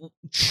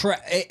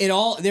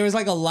there was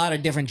like a lot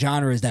of different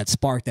genres that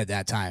sparked at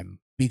that time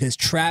because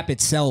trap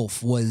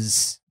itself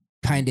was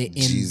kind of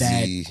in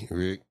that.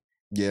 Rick.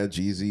 Yeah,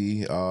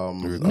 Jeezy.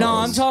 No,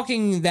 I'm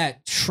talking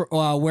that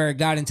where it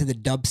got into the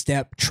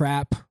dubstep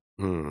trap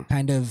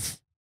kind of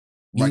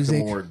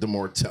music. Like the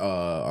more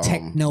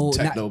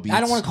techno beats. I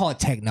don't want to call it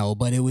techno,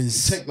 but it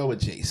was techno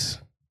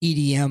adjacent.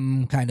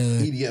 EDM kind of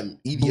EDM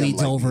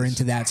bleeds like over these.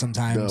 into that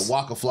sometimes. The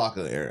Waka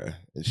Flocka era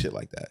and shit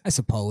like that. I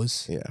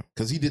suppose. Yeah,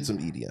 because he did some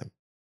EDM.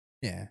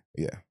 Yeah.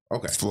 Yeah.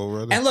 Okay.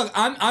 Flow And look,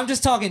 I'm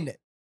just talking.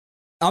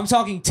 I'm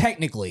talking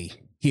technically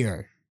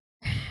here.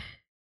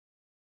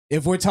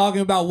 If we're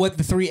talking about what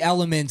the three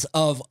elements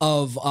of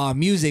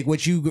music,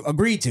 which you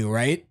agreed to,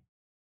 right?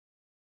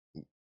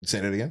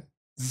 Say that again.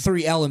 The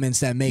three elements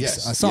that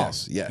makes a song.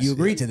 Yes. You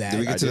agreed to that. Did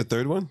we get to the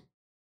third one?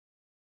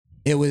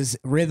 It was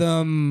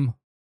rhythm,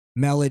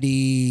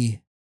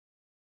 melody.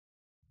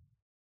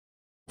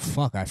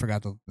 Fuck, I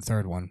forgot the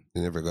third one.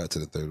 You never got to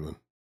the third one.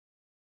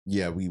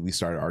 Yeah, we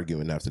started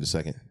arguing after the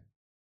second.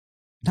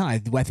 No, I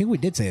think we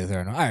did say the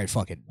third one. All right,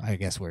 fuck it. I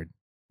guess we're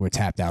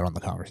tapped out on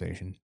the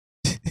conversation.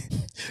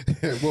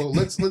 Well,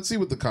 let's see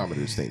what the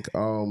commenters think.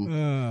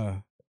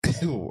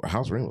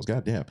 House Ramos,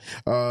 goddamn.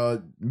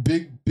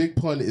 Big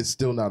Pun is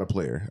still not a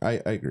player.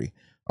 I agree.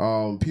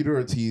 Peter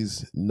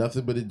Ortiz,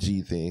 nothing but a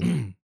G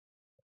thing.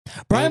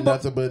 Brian,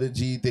 nothing but a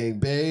G thing,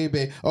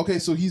 baby. Okay,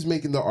 so he's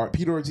making the art.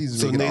 Peter Ortiz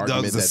is making the Nate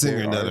argument Dogg's a that singer,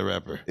 they not are- a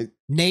rapper.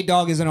 Nate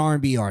Dogg is an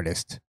R&B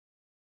artist.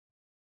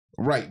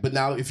 Right, but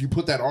now if you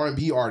put that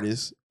R&B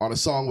artist on a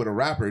song with a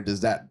rapper,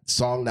 does that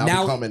song now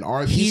become an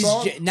R&B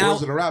song, or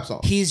is it a rap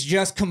song? He's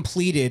just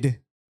completed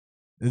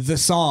the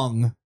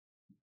song,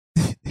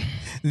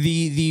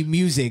 the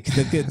music,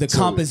 the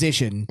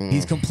composition.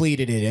 He's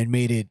completed it and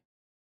made it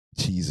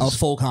a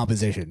full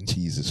composition.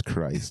 Jesus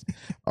Christ.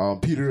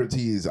 Peter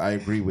Ortiz, I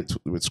agree with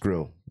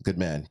Skrill. Good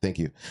man. Thank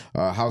you.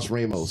 House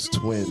Ramos,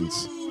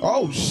 Twins.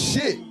 Oh,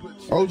 shit.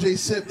 OJ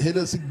Sip hit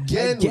us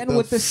again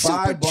with the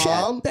super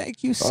bomb.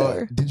 Thank you,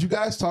 sir. Did you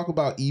guys talk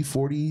about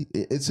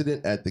E40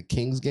 incident at the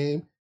Kings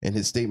game and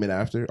his statement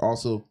after?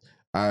 Also,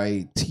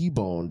 I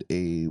T-boned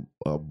a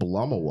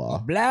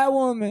Blamawa. Black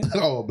woman.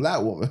 Oh, a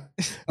black woman.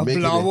 A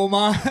black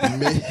woman.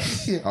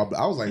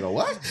 I was like,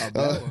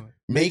 what?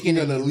 Making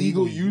an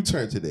illegal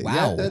U-turn today. Wow.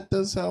 Yeah, that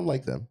does sound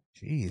like them.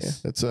 Jeez. Yeah,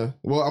 that's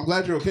well, I'm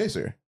glad you're okay,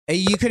 sir. Hey,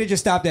 you could have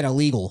just stopped at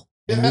illegal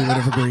and we would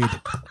have agreed.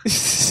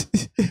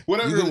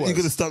 Whatever it was. You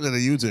could have stopped at a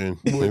U-turn.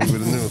 We would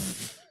have knew.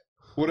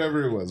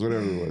 Whatever it was.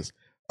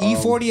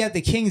 E40 at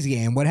the Kings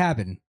game. What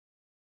happened?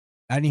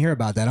 I didn't hear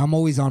about that. I'm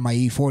always on my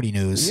E40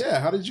 news. Yeah,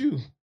 how did you?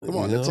 Come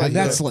on,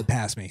 that slipped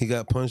past me. He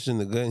got punched in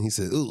the gut and he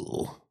said,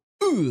 ooh.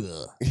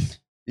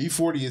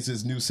 E40 is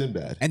his new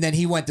Sinbad. And then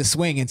he went to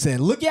swing and said,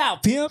 "Look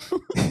out, pimp."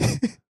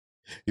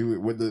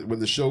 when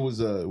the show was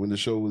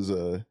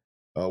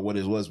what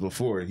it was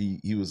before,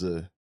 he was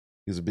a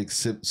big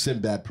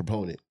Sinbad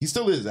proponent. He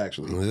still is,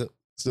 actually. Yep.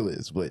 Still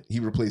is, but he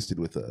replaced it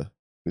with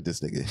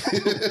this nigga.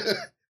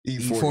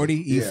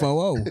 E40, yeah.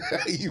 E40.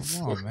 E40.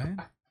 Come on,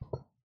 man.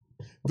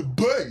 The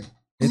bang.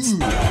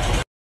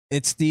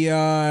 It's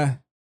the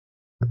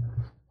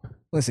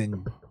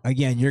listen,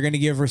 again, you're gonna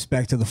give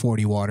respect to the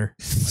 40 water.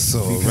 So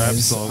a rap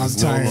song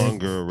is no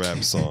longer a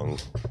rap song.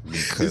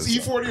 Is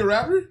E40 a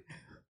rapper?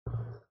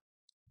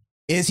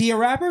 Is he a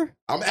rapper?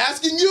 I'm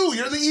asking you.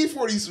 You're the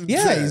E40.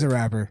 Yeah, fan. he's a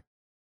rapper.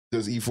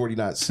 Does E40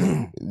 not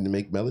sing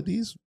make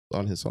melodies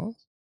on his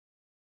songs?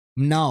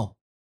 No.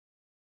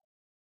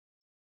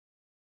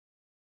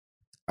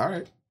 All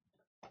right.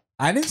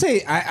 I didn't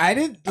say I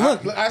didn't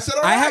look. I said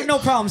all I have right. no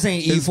problem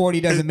saying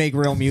E40 doesn't make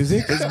real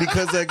music. It's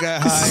because that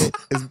got high.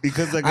 It's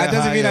because that got That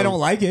doesn't high mean I don't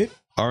like it.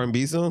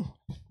 R&B song?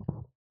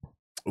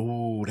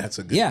 Ooh, that's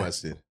a good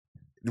question.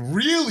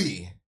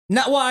 Really?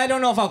 No, well, I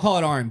don't know if I'll call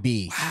it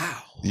R&B.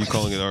 Wow. You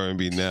calling it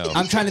R&B now?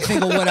 I'm trying to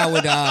think of what I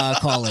would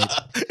call it.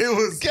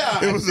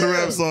 It was a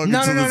rap song.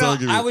 No. until this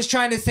argument. I was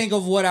trying to think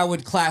of what I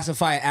would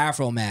classify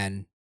Afro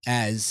Man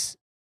as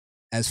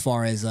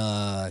far as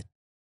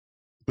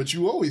But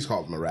you always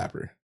called him a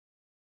rapper.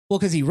 well,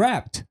 because he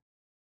rapped,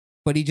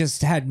 but he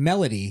just had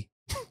melody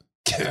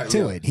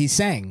to it. He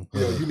sang.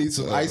 Yo, you need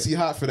some icy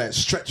hot for that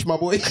stretch, my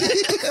boy.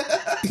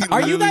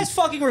 Are you guys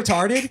fucking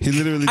retarded? He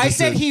literally. I just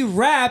said he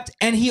rapped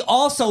and he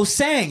also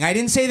sang. I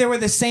didn't say they were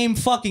the same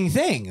fucking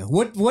thing.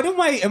 What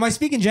am I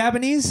speaking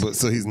Japanese? But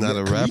so he's not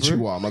a rapper.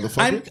 Konnichiwa,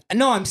 motherfucker.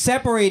 I'm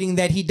separating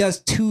that he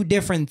does two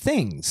different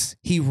things.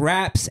 He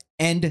raps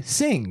and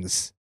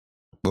sings.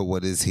 But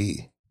what is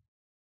he?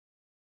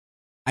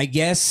 I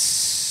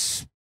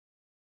guess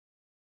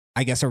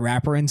a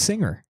rapper and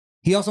singer.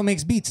 He also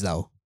makes beats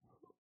though.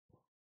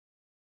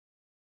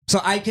 So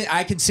I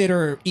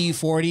consider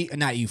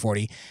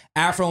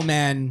Afro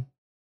Man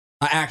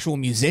an actual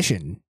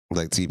musician.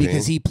 Like T-Pain?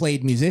 Because he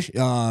played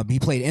he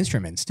played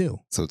instruments too.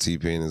 So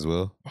T-Pain as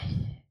well?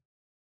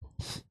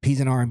 He's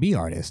an R&B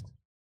artist.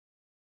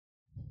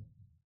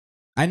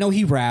 I know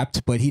he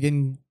rapped, but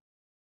he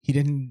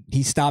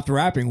stopped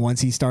rapping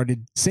once he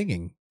started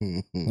singing.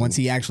 Once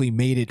he actually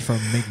made it from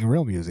making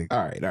real music.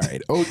 All right.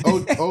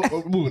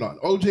 Moving on.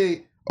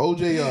 OJ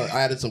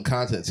added some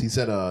context. He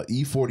said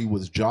E40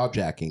 was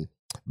jaw-jacking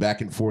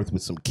back and forth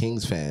with some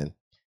Kings fan.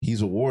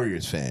 He's a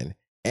Warriors fan,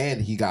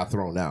 and he got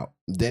thrown out.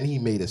 Then he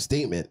made a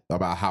statement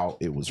about how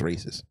it was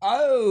racist.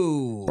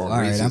 Oh, all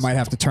right. I might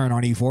have to turn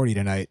on E40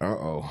 tonight.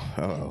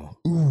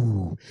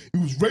 Ooh, it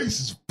was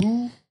racist,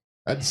 fool.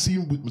 I had to see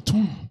him with my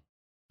tweet.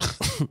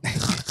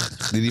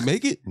 Did he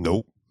make it?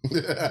 Nope.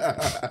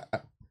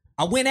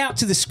 I went out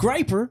to the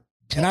scraper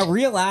and I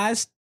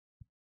realized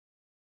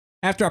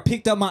after I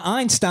picked up my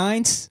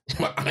Einsteins.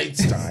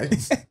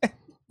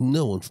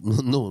 No one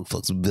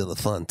fucks with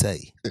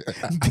Belafonte.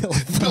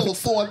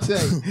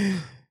 Belafonte.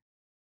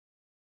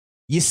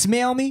 You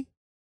smell me?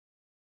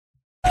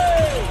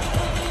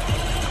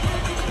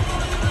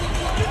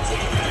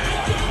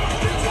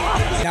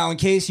 Now, in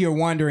case you're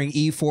wondering,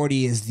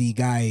 E40 is the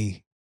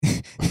guy,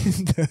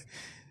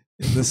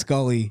 the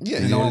Scully,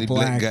 in all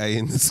black guy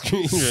in the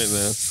screen right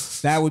now.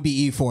 That would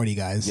be E40,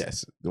 guys.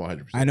 Yes,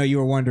 100%. I know you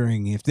were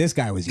wondering if this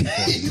guy was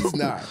E40. He's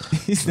not.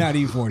 He's not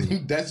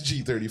E40. That's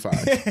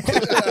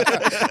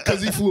G35.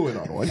 Because he flew in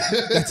on one.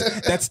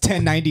 That's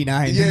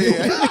 1099.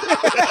 Yeah.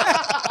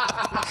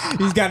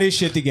 He's got his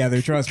shit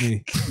together. Trust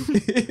me.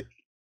 Hey,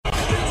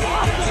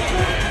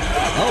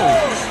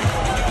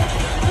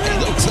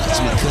 don't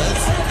touch me,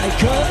 cuz. Hey,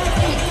 cuz.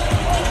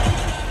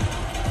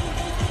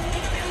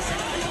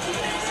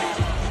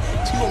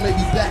 You gonna make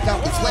me back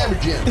out the Slammer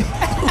Jam.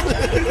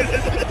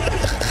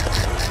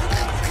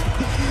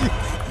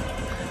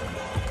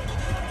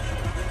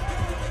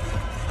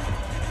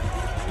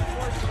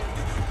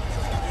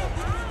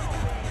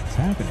 What's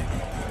happening?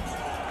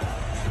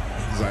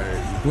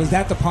 Was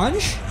that the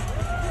punch?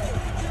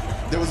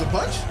 There was a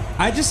punch?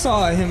 I just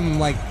saw him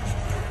like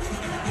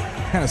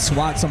kind of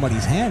swat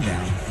somebody's hand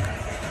down.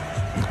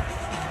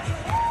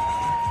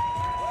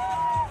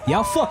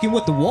 Y'all fucking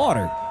with the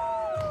water.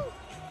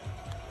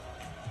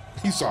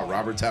 You saw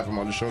Robert tap him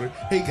on the shoulder.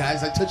 Hey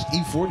guys, I touched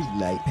E40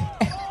 tonight.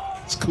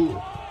 It's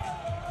cool.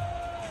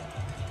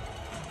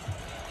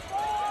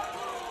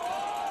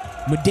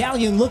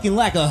 Medallion looking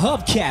like a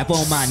hubcap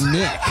on my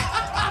neck.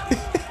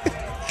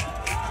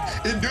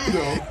 It do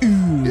though.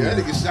 Yeah,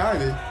 that nigga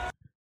shining.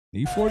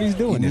 E40's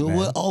doing it, You know man.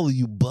 what? All of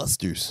you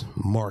busters,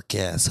 mark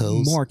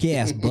assholes. Mark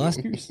ass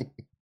busters.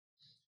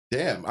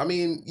 Damn, I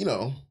mean,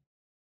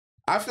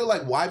 I feel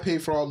like why pay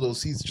for all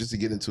those seats just to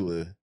get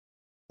into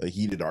a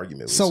heated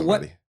argument with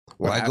somebody?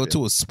 Why go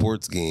to a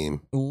sports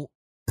game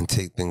and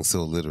take things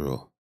so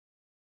literal?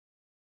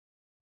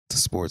 It's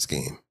a sports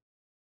game.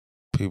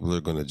 People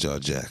are going to jaw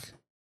jack.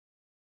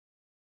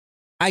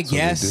 I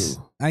guess.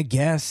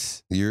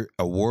 You're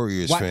a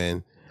Warriors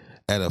fan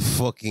at a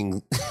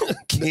fucking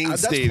King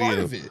Stadium. Part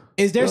of it.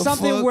 Is there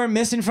something we're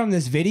missing from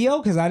this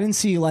video? Because I didn't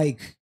see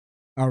like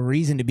a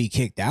reason to be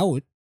kicked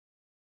out.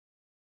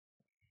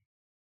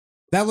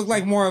 That looked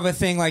like more of a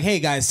thing like, hey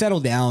guys, settle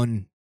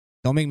down.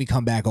 Don't make me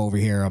come back over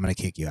here. I'm gonna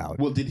kick you out.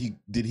 Well, did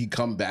he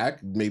come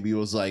back? Maybe it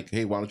was like,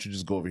 hey, why don't you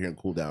just go over here and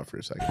cool down for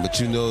a second? But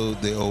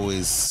they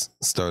always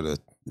start a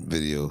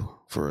video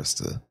for us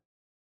to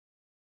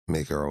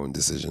make our own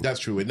decision. That's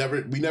true. We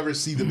never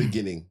see the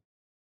beginning,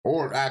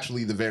 or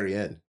actually the very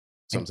end.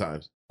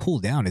 Sometimes cool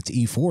down. It's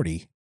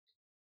E40.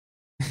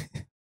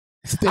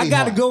 I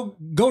gotta go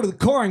to the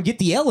car and get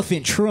the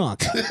elephant trunk.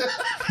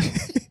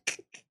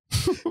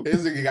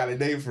 This nigga got a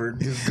name for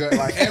his gut.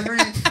 Like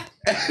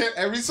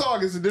every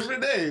song is a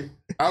different name.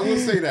 I will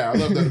say that. I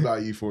love that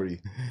about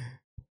E40.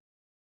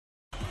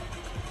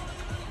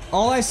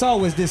 All I saw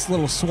was this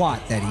little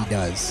swat that he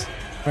does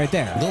right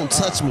there. Don't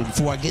touch me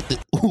before I get the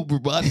Uber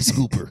body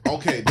scooper.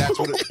 Okay, that's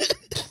what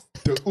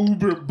the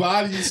Uber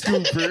body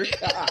scooper.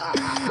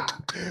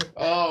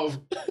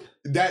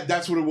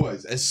 That's what it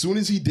was. As soon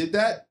as he did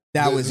that,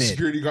 was the it.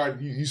 Security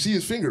guard, you see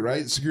his finger,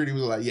 right? Security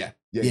was like, get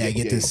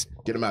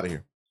him out of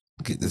here.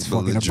 Get this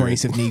fucking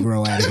abrasive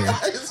Negro out of here.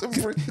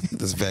 Get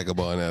this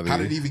vagabond out of How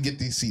here. did he even get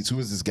these seats? Who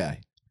is this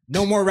guy?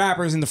 No more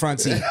rappers in the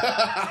front seat.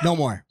 No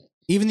more.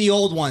 Even the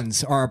old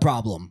ones are a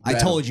problem. I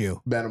told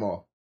you. Ban them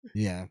all.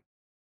 Yeah.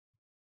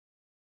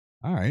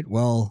 All right.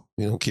 Well,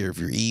 we don't care if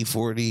you're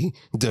E40,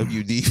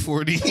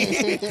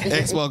 WD40,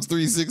 Xbox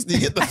 360.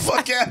 Get the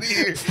fuck out of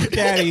here. Get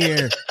out of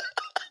here.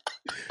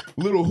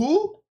 Little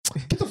who?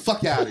 Get the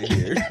fuck out of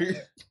here.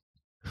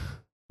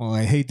 Well,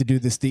 I hate to do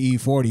this to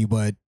E40,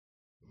 but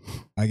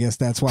I guess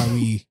that's why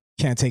we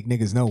can't take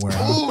niggas nowhere.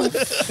 Huh?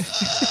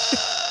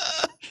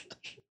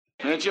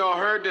 Ain't y'all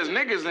heard there's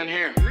niggas in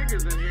here?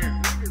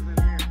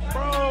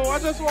 Bro, I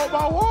just want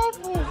my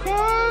waffle,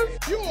 cuz.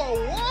 You are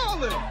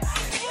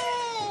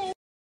wildin'.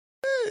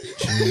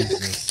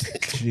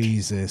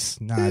 Jesus.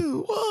 Not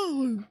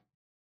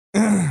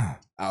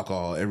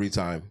alcohol every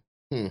time.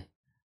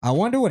 I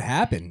wonder what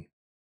happened.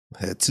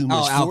 Had too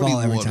much alcohol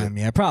every water. time.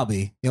 Yeah,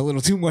 probably. A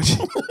little too much.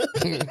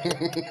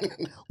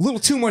 Little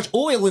too much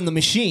oil in the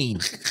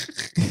machine.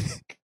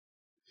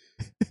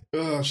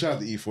 Shout out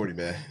to E40,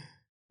 man.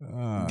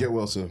 Get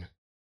well soon.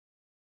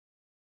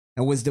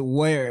 And was the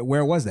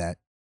where was that?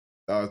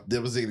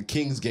 There was a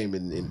Kings game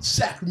in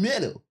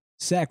Sacramento.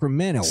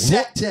 Sacramento.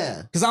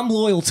 Sacktown. Because I'm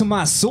loyal to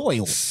my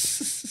soil.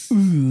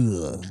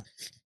 Ugh.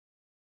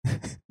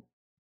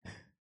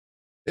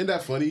 Isn't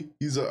that funny?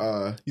 He's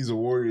a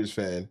Warriors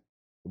fan,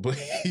 but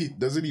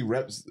doesn't he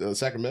rep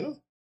Sacramento?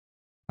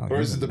 Or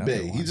is it the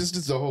Bay? He just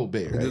does the whole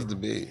Bay, right? It is the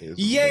Bay.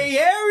 Yay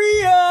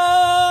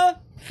area.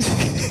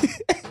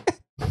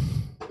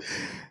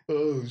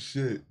 Oh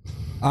shit.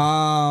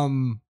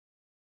 I'm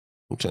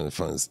trying to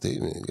find a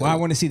statement. Well, I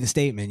want to see the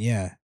statement.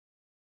 Yeah.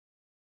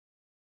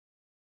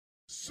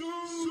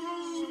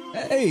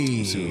 Hey,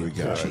 Let's see what we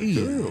got.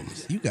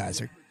 Jeez.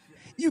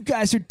 You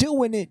guys are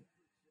doing it.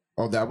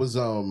 Oh, that was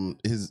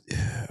his.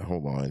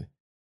 Hold on.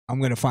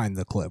 I'm gonna find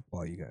the clip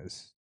while you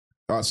guys.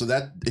 So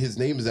that his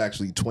name is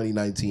actually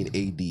 2019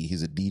 AD.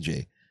 He's a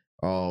DJ.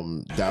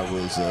 That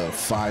was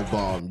 5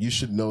 Bomb. You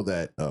should know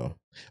that.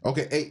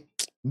 Okay, hey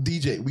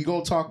DJ, we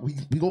gonna talk. We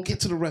gonna get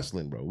to the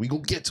wrestling, bro. We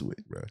gonna get to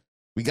it, bro.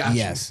 We got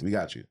you. We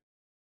got you.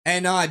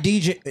 And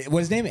DJ,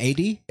 what's his name? AD.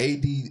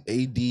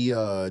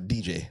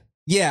 DJ.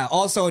 Yeah.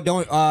 Also,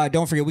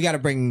 don't forget, we got to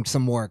bring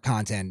some more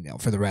content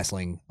for the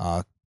wrestling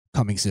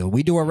coming soon.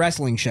 We do a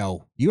wrestling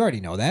show. You already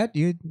know that,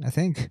 I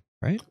think,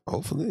 right?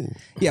 Hopefully.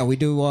 Yeah, we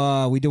do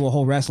a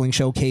whole wrestling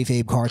show,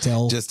 Kayfabe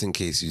Cartel. Just in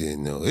case you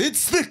didn't know,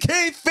 it's the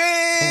Kayfabe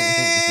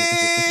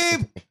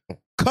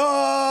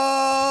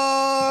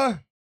Cartel.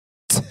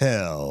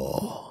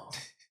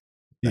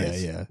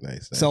 Yeah.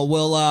 Nice. So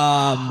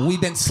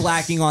we've been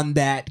slacking on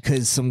that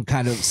because some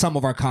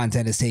of our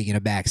content is taking a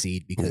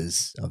backseat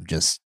because of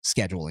just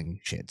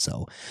scheduling shit.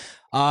 So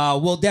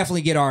we'll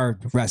definitely get our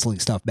wrestling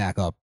stuff back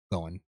up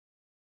going,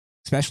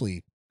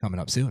 especially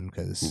coming up soon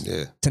because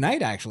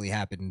tonight actually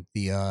happened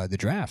the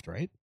draft,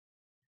 right?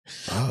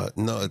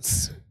 No,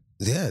 it's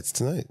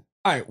tonight.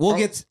 All right,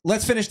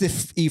 let's finish the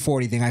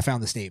E40 thing. I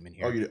found the statement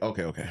here. Oh,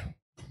 okay.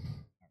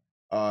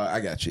 I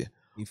got you.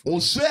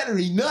 On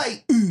Saturday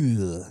night,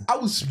 I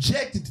was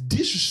subjected to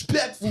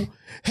disrespectful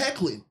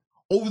heckling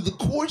over the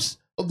course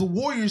of the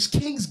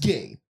Warriors-Kings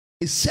game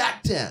in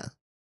Sacktown.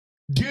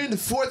 During the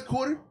fourth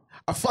quarter,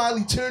 I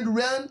finally turned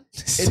around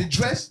and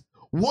addressed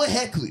one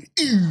heckler.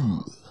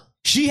 Ew.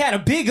 She had a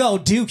big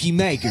old dookie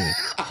maker,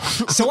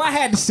 so I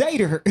had to say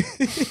to her,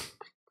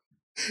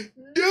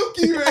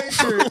 "Dookie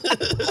maker."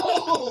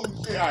 Oh,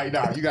 all right,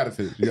 nah, you gotta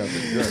finish. Go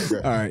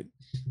ahead. All right.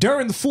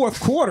 During the fourth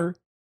quarter,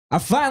 I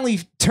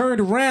finally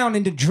turned around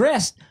and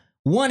addressed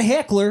one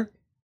heckler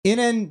in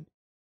an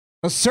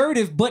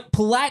assertive but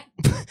polite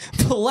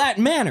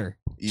manner.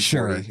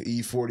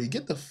 E40,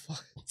 get the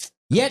fuck.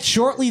 Yet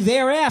shortly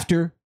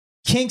thereafter,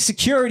 King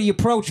Security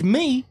approached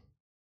me,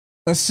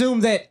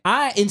 assumed that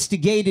I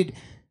instigated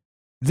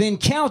the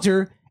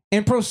encounter,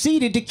 and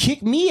proceeded to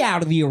kick me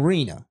out of the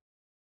arena.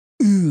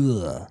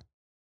 Ugh.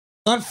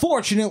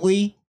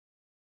 Unfortunately,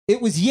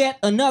 it was yet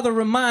another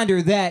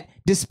reminder that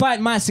despite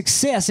my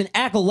success and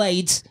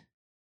accolades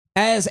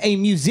as a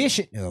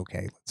musician,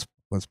 okay,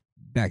 let's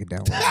back it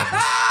down.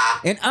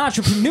 An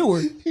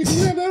entrepreneur. You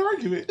had that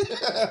argument.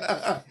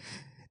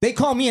 They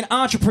call me an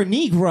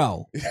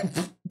entrepreneur.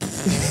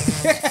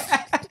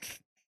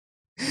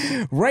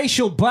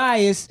 Racial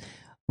bias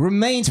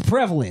remains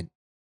prevalent.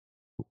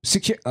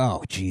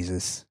 Oh,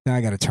 Jesus. Now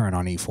I got to turn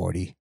on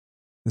E40.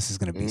 This is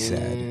going to be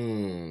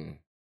sad.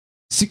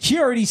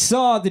 Security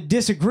saw the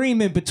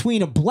disagreement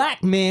between a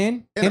black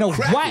man and a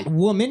white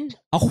woman,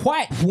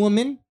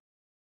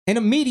 and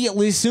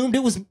immediately assumed I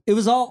was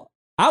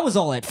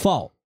all at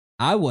fault.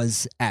 I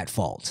was at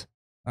fault.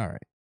 All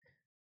right.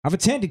 I've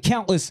attended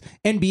countless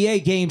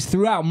NBA games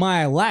throughout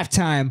my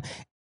lifetime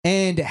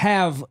and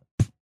have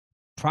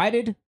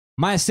prided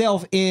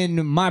myself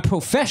in my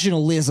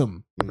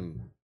professionalism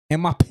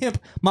and my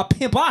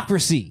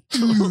pimpocracy.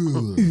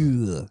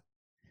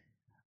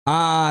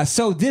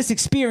 So this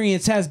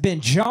experience has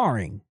been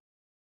jarring.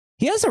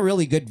 He has a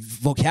really good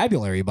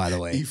vocabulary, by the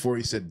way.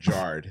 E40 said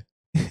jarred.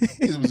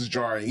 It was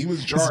jarring. He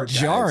was jarred.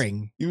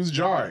 Jarring. He was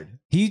jarred.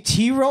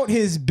 He wrote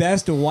his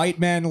best white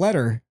man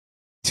letter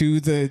to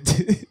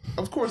the.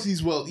 Of course,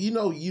 he's well. You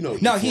know.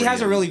 No, he E40,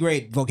 has a really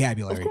great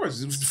vocabulary. Of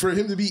course, for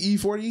him to be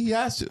E40, he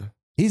has to.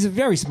 He's a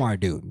very smart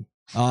dude.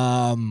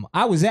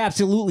 I was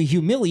absolutely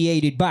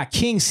humiliated by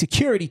King's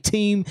security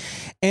team,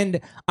 and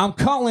I'm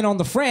calling on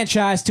the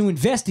franchise to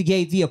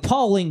investigate the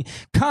appalling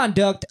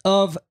conduct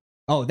of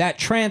that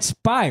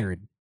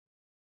transpired.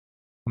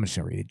 I'm just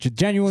gonna read it.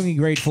 Genuinely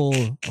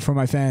grateful for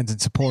my fans and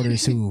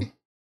supporters who,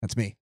 that's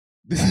me.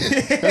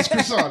 That's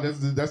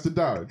Krishan. That's the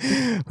dog.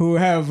 Who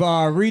have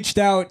reached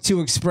out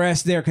to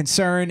express their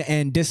concern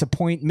and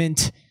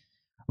disappointment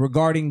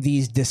regarding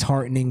these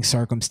disheartening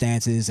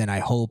circumstances, and I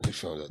hope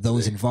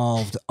those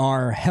involved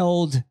are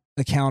held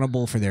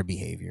accountable for their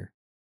behavior.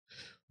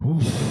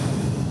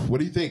 What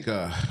do you think?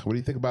 What do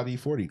you think about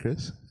E40,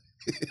 Chris?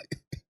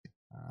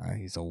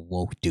 He's a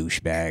woke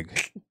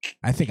douchebag.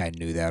 I think I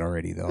knew that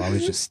already, though. I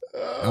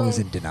was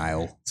in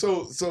denial.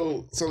 So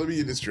let me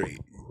get this straight.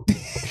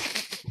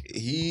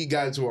 He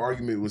got into an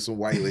argument with some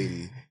white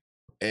lady,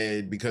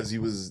 and because he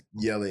was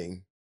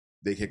yelling,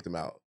 they kicked him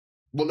out.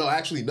 Well, no,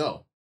 actually,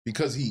 no.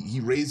 Because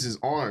he raised his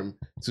arm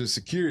to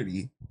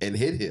security and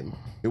hit him.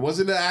 It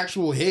wasn't an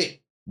actual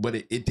hit, but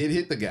it did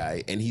hit the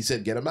guy, and he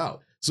said, get him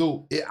out.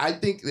 So I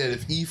think that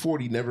if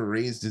E40 never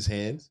raised his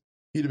hands,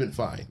 he'd have been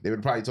fine. They would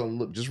have probably told him,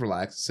 look, just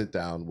relax, sit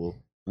down, we'll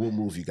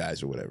move you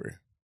guys or whatever.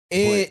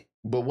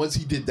 But once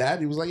he did that,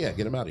 he was like, yeah,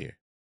 get him out of here.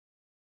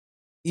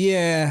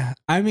 Yeah,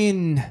 I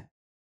mean,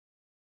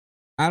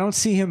 I don't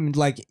see him,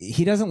 like,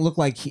 he doesn't look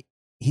like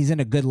he's in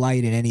a good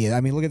light in any of.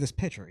 I mean, look at this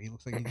picture. He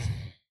looks like he's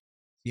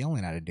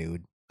yelling at a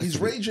dude. He's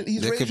raging.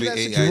 He's that raging. Could be at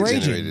AI security.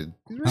 generated.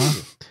 He's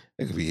raging.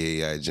 That could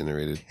be AI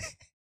generated.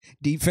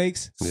 Deep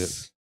fakes?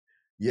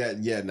 Yep.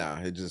 Yeah, nah.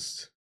 It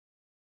just.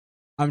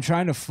 I'm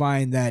trying to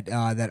find that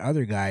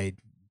other guy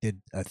did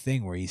a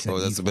thing where he said. Oh,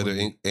 that's a better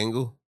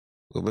angle?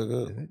 Go back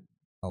up.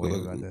 Oh, wait,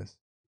 what about this?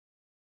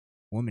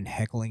 Woman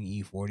heckling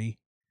E40.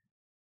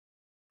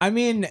 I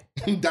mean.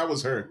 That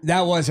was her.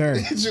 That was her.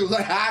 She was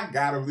like, I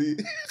got him.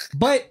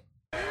 But.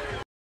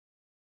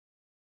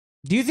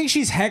 Do you think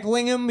she's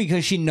heckling him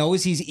because she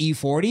knows he's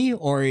E40?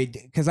 Or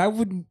because I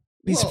wouldn't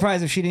be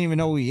surprised if she didn't even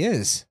know who he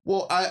is.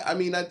 Well, I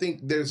mean, I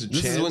think there's a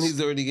chance. This is when he's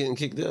already getting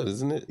kicked out,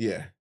 isn't it?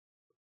 Yeah.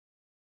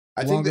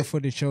 Longer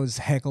footage shows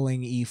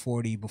heckling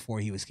E40 before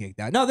he was kicked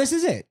out. No, this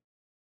is it.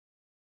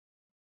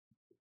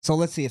 So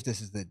let's see if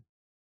this is the.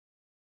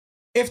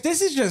 If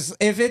this is just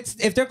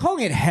if they're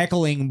calling it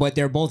heckling, but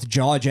they're both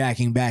jaw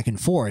jacking back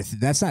and forth,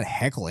 that's not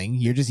heckling.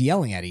 You're just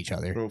yelling at each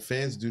other. Bro,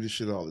 fans do this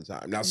shit all the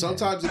time. Now,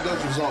 sometimes it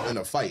does result in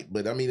a fight,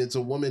 but I mean, it's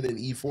a woman in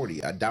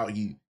E40. I doubt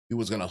he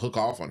was gonna hook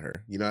off on her.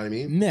 You know what I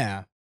mean?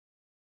 Yeah.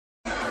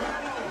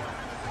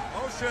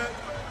 Oh shit.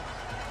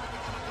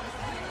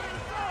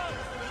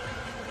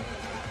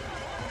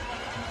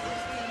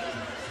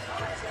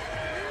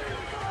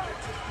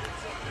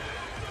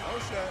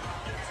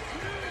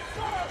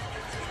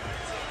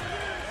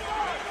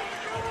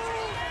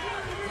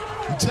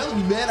 I'm telling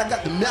you, man, I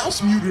got the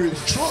mouse muter in the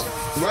trunk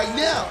right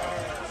now.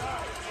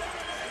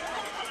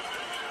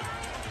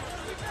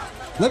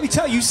 Let me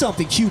tell you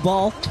something, cue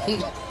ball. Hey,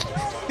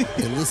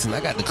 listen,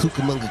 I got the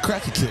Cucamonga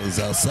Cracker Killers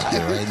outside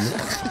right now.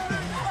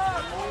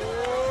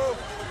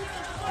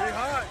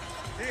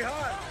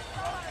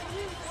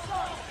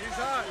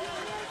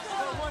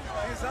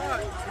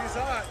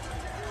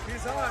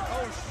 He's hot.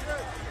 Oh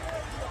shit.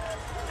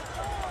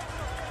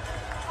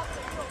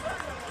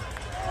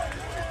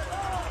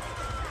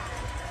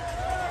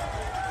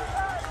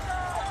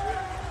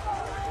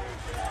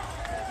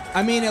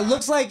 I mean, it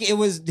looks like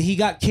he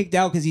got kicked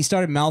out because he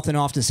started mouthing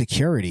off to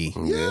security.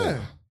 Yeah.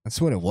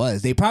 That's what it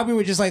was. They probably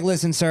were just like,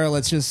 listen, sir,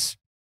 let's just.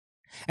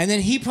 And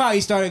then he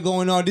probably started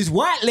going on, this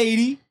white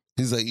lady.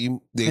 He's like,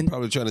 they're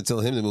probably trying to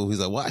tell him to move.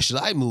 He's like, why should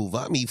I move?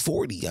 I'm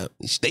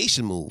E40. They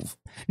should move.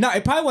 No,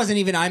 it probably wasn't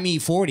even I'm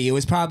E40. It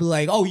was probably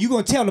like, oh, you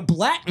going to tell the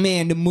black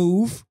man to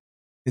move?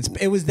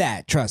 It was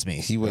that, trust me.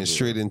 He went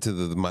straight into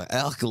my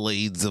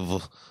accolades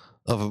of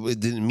it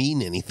didn't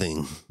mean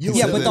anything.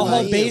 Yeah, but the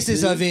whole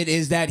basis of it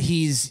is that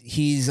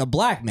he's a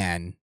black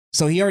man.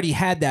 So he already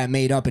had that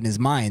made up in his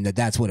mind that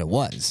that's what it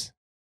was.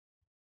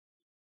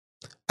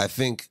 I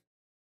think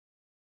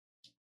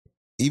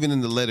even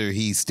in the letter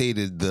he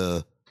stated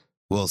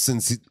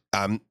since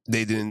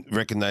they didn't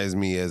recognize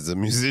me as a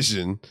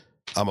musician,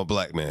 I'm a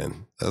black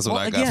man. That's what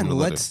I got from the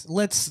letter.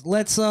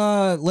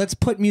 Let's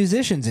put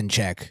musicians in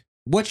check.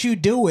 What you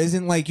do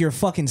isn't like you're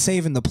fucking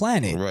saving the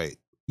planet. Right.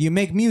 You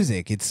make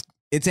music. It's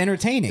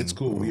entertaining. It's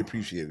cool. We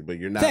appreciate it, but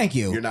you're not. Thank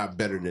you. You're not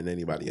better than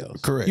anybody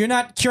else. Correct. You're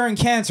not curing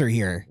cancer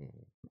here.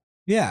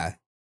 Yeah.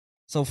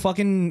 So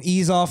fucking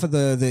ease off of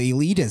the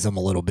elitism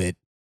a little bit.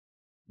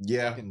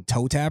 Yeah. Fucking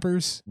toe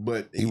tappers.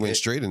 But he went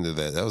straight into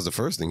that. That was the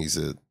first thing he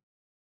said.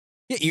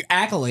 Yeah, your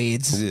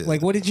accolades. Yeah.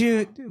 Like, what have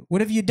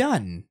you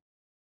done?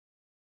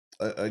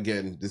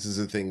 Again, this is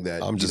a thing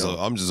that I'm just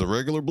a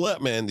regular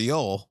black man to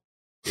y'all.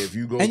 If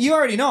you go and you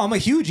already know I'm a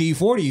huge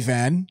E40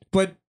 fan,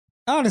 but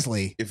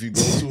honestly, if you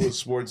go to a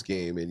sports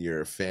game and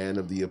you're a fan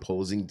of the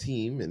opposing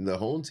team and the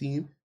home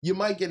team, you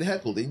might get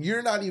heckled, and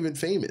you're not even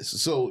famous.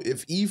 So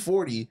if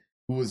E40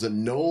 who is a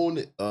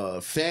known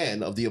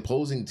fan of the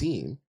opposing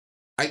team,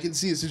 I can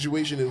see a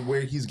situation in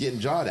where he's getting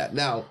jawed at.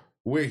 Now,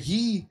 where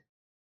he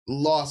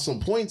lost some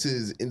points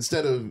is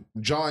instead of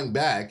jawing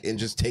back and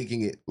just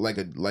taking it like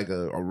a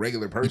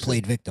regular person. He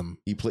played victim.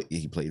 He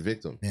played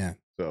victim. Yeah.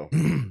 So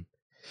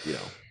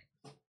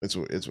it's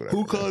whatever.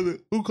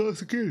 Who called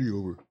security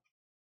over?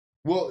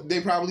 Well, they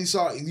probably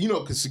saw,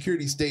 because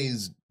security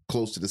stays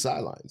close to the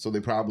sideline, so they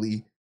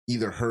probably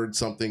either heard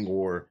something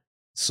or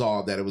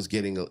saw that it was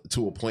getting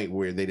to a point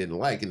where they didn't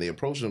like, and they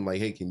approached him like,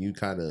 "Hey, can you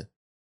kind of,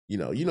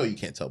 you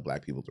can't tell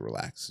black people to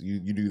relax. You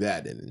do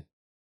that, and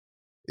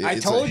I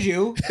told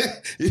you.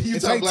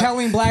 It's like black,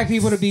 telling black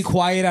people to be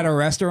quiet at a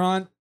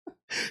restaurant.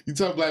 You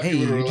tell black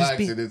people to relax,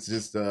 and it's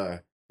just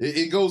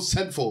it goes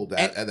tenfold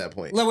at that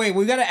point. Wait,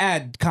 we got to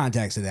add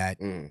context to that.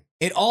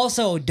 It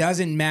also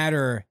doesn't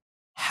matter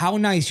how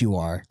nice you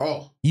are.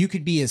 Oh, you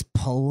could be as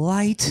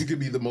polite. You could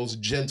be the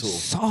most gentle,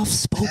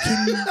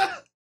 soft-spoken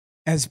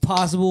as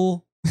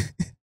possible.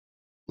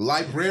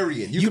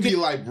 Librarian. You could be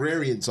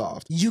librarian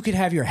soft. You could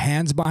have your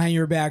hands behind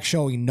your back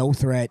showing no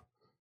threat,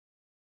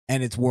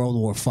 and it's World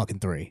War fucking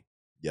 3.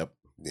 Yep.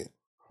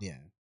 Yeah.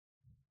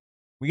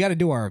 We got to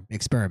do our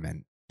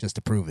experiment just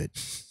to prove it.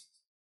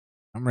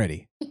 I'm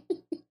ready.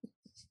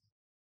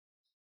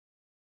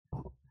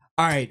 All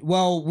right.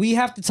 Well, we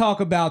have to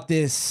talk about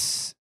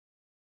this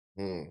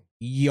Ralph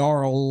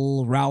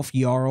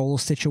Yarl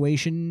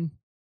situation.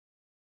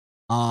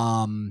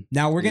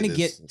 Now we're gonna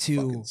get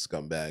to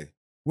scumbag.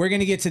 We're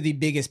gonna get to the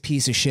biggest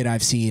piece of shit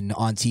I've seen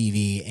on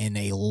TV in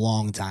a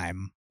long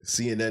time.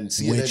 CNN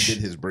did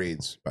his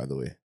braids, by the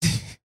way.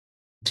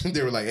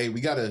 They were like, "Hey, we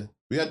gotta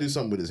do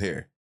something with his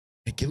hair.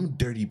 Hey, give him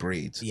dirty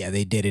braids." Yeah,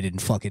 they did it in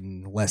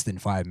fucking less than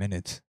 5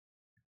 minutes.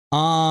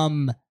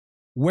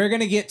 We're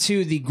gonna get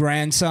to the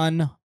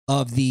grandson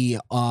of the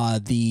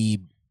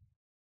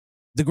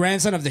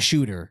grandson of the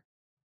shooter,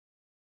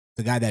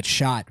 the guy that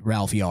shot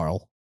Ralph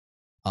Yarl.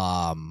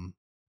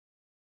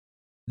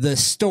 The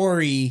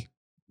story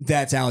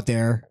that's out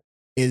there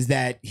is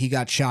that he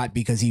got shot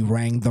because he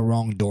rang the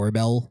wrong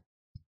doorbell.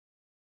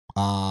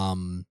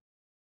 And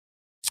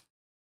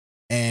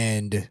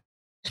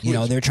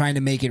they're trying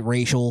to make it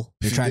racial.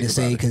 They're trying to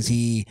say because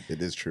it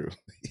is true.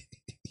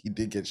 He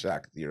did get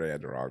shot because he rang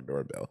the wrong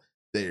doorbell.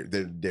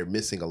 They're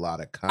missing a lot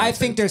of context. I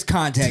think there's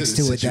context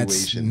to it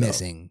that's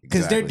missing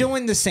because they're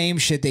doing the same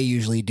shit they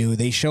usually do.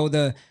 They show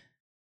the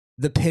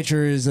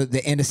pictures,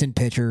 the innocent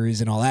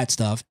pictures, and all that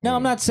stuff. Now,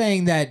 I'm not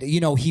saying that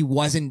he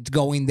wasn't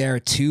going there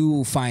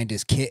to find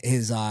his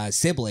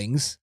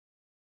siblings,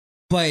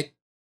 but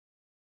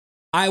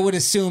I would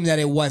assume that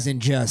it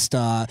wasn't just.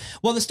 The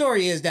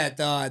story is that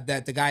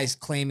the guy's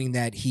claiming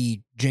that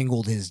he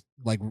jiggled his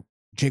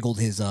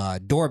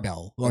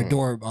doorbell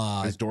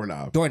or his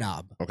doorknob.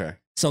 Doorknob. Okay.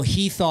 So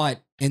he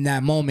thought in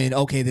that moment,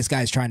 okay, this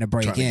guy's trying to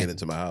break get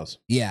into my house.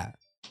 Yeah.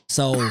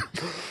 So,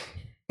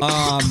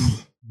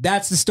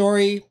 that's the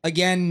story.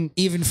 Again,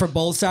 even for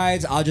both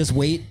sides, I'll just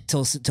wait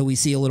till we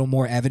see a little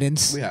more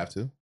evidence. We have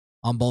to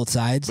on both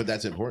sides, but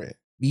that's important.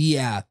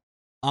 Yeah.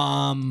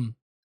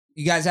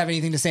 You guys have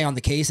anything to say on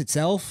the case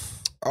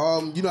itself?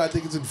 I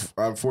think it's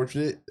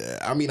unfortunate.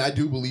 I mean, I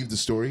do believe the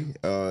story.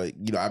 I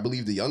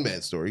believe the young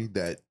man's story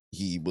that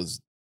he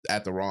was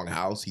at the wrong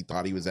house. He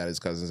thought he was at his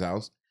cousin's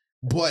house,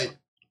 but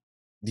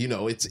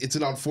it's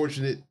an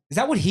unfortunate. Is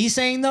that what he's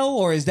saying though,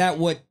 or is that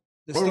what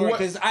the story?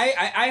 Because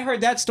I heard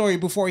that story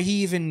before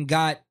he even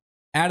got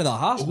out of the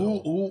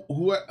hospital.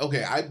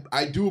 Okay,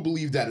 I do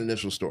believe that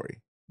initial story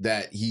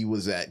that he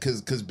was at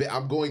because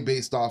I'm going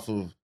based off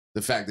of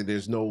the fact that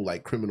there's no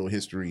like criminal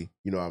history.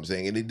 You know what I'm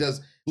saying? And it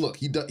does look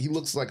he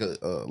looks like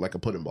a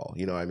pudding ball.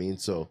 You know what I mean?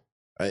 So.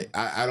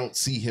 I don't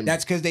see him.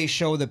 That's because they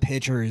show the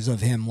pictures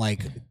of him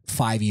like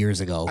 5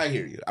 years ago. I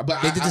hear you,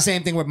 but they did the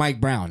same thing with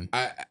Mike Brown.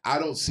 I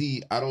don't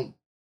see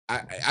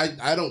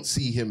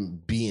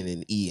him being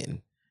an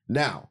Ian.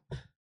 Now,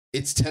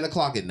 it's 10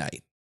 o'clock at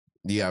night.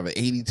 You have an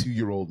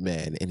 82-year-old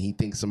man, and he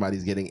thinks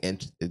somebody's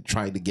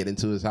trying to get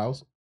into his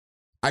house.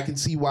 I can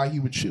see why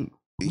he would shoot.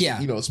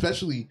 Yeah,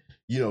 especially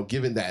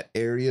given that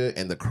area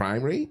and the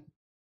crime rate.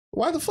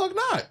 Why the fuck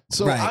not?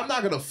 So I'm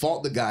not gonna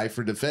fault the guy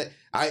for defense.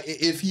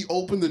 If he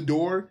opened the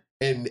door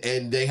and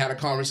they had a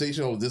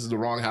conversation, oh, this is the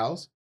wrong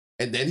house,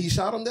 and then he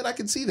shot him, then I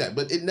can see that.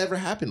 But it never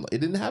happened. It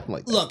didn't happen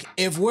like that. Look,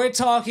 if we're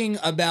talking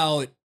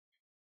about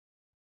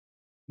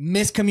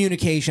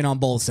miscommunication on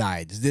both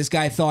sides, this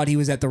guy thought he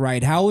was at the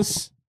right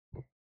house.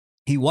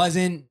 He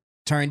wasn't.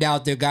 Turned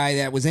out the guy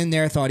that was in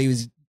there thought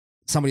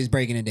somebody's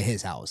breaking into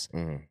his house.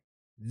 Mm-hmm.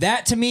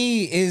 That to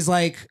me is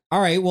like,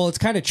 all right, well, it's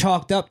kind of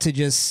chalked up to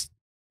just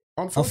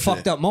a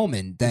fucked up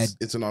moment. That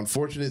it's an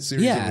unfortunate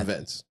series of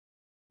events.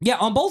 Yeah,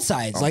 on both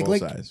sides. On both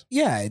sides.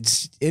 Yeah,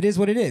 it is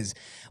what it is.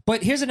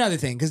 But here's another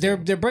thing, because they're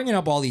bringing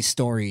up all these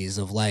stories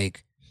of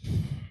like,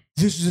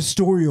 this is a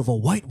story of a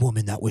white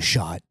woman that was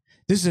shot.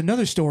 This is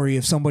another story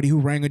of somebody who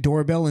rang a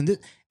doorbell, and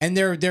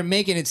they're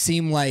making it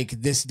seem like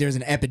there's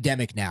an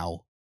epidemic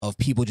now of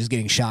people just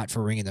getting shot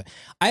for ringing the.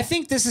 I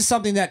think this is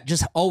something that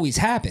just always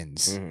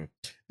happens. Mm-hmm.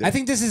 I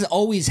think this has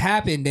always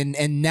happened,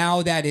 and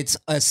now that it's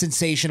a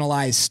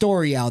sensationalized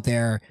story out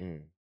there,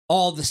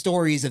 all the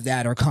stories of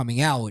that are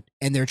coming out,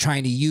 and they're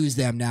trying to use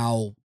them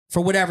now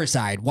for whatever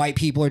side. White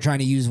people are trying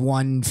to use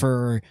one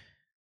for,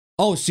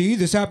 oh, see,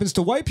 this happens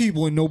to white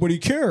people and nobody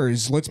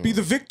cares. Let's be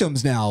the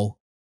victims now.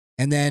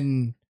 And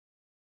then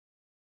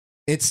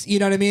it's, you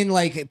know what I mean?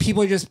 Like,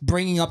 people are just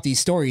bringing up these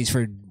stories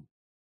for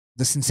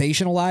the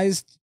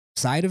sensationalized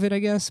side of it, I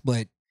guess.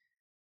 But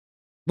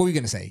what were you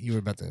gonna say? You were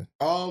about to.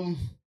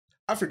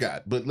 I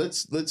forgot, but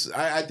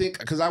I think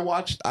because I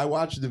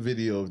watched the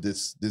video of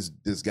this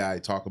guy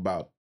talk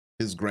about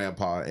his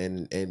grandpa,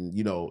 and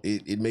you know,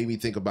 it made me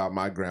think about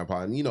my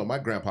grandpa, and you know, my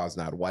grandpa's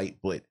not white,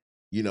 but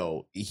you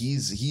know,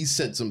 he's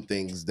said some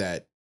things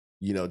that,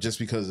 you know, just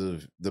because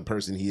of the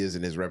person he is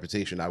and his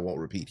reputation, I won't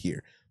repeat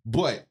here.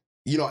 But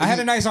you know, I had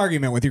a nice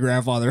argument with your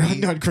grandfather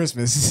on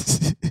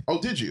Christmas.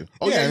 Oh, did you?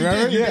 Oh, yeah,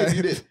 remember?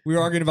 You did. We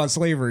were arguing about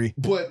slavery.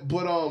 But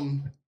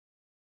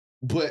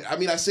I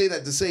mean, I say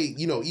that to say,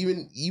 you know,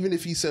 even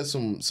if he says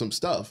some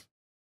stuff,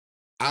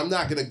 I'm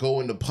not gonna go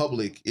into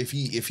public if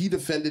he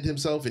defended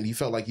himself and he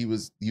felt like he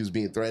was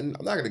being threatened.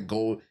 I'm not gonna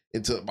go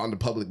on the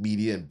public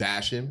media and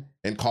bash him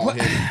and call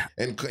him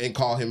and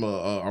call him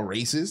a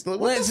racist. Like,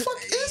 what the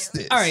fuck is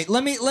this? All right,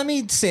 let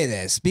me say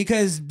this,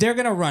 because they're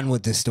gonna run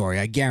with this story.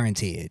 I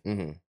guarantee it.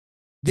 Mm-hmm.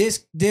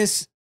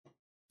 This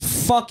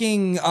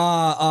fucking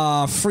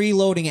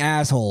freeloading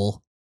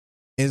asshole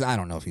is, I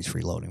don't know if he's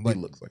freeloading, but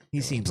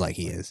he seems like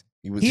he is.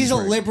 He's a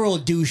liberal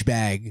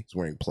douchebag. He's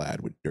wearing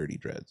plaid with dirty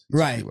dreads.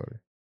 Right.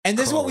 And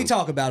this is what we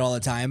talk about all the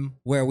time,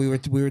 where we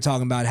were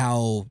talking about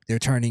how they're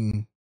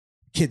turning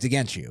kids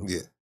against you.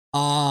 Yeah.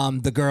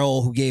 The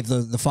girl who gave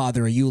the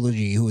father a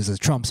eulogy, who is a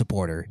Trump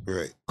supporter,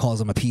 right, calls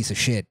him a piece of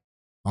shit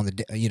on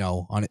the, you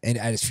know,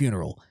 at his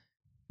funeral.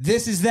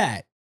 This is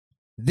that.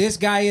 This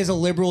guy is a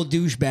liberal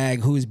douchebag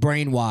who is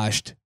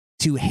brainwashed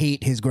to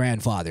hate his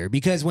grandfather,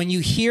 because when you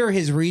hear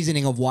his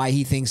reasoning of why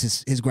he thinks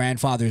his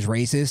grandfather's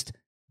racist,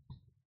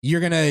 you're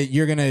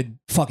gonna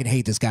fucking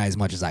hate this guy as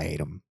much as I hate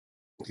him.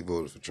 He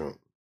voted for Trump.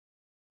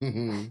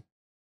 Mm-hmm.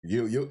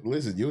 You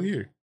listen, you'll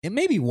hear. It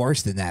may be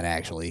worse than that,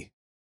 actually.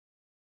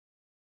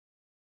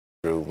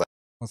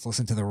 Let's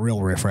listen to the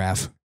real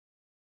riffraff.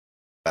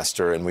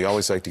 Investor, and we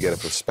always like to get a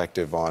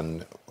perspective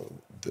on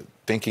the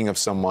thinking of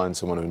someone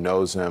who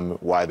knows him,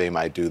 why they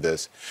might do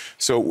this.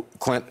 So,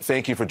 Clint,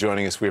 thank you for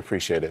joining us. We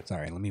appreciate it.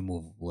 Sorry, let me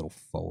move a little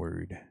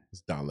forward.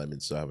 Does Don Lemon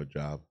still have a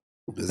job?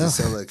 Does it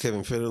sound like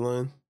Kevin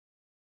Federline?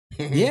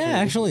 Yeah,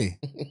 actually.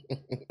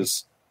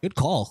 Good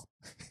call.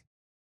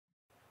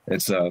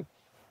 This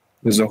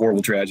is a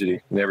horrible tragedy.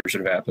 It never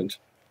should have happened.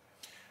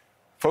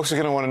 Folks are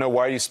going to want to know,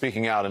 why are you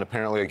speaking out and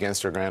apparently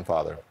against your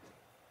grandfather?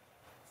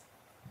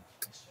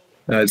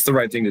 It's the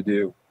right thing to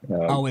do.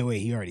 Oh, wait,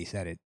 he already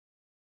said it,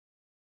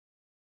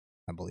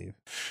 I believe.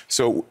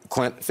 So,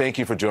 Clint, thank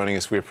you for joining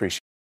us. We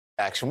appreciate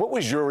it. What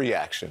was your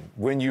reaction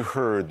when you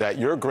heard that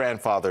your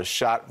grandfather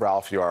shot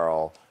Ralph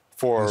Yarl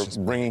for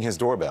ringing his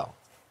doorbell?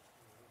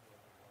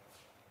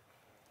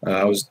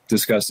 I was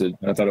disgusted.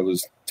 I thought it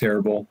was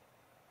terrible.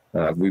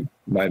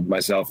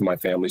 Myself and my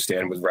family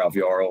stand with Ralph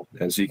Yarl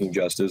and seeking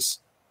justice.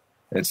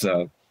 This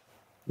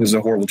is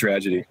a horrible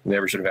tragedy. It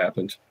never should have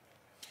happened.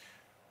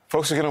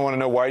 Folks are going to want to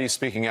know, why are you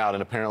speaking out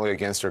and apparently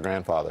against your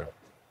grandfather?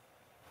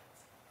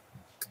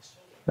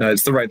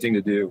 It's the right thing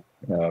to do.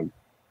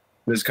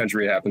 This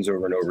country happens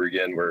over and over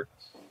again, where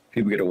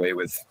people get away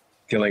with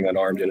killing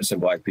unarmed, innocent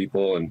black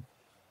people, and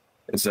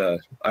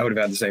I would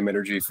have had the same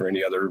energy for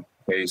any other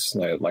case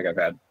like I've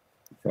had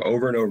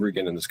over and over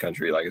again in this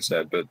country, like I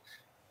said.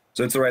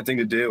 So it's the right thing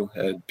to do.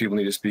 People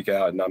need to speak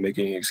out and not make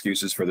any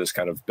excuses for this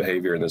kind of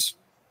behavior in this.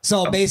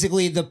 So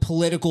basically, the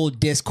political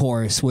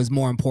discourse was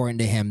more important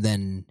to him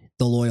than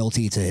the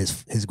loyalty to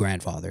his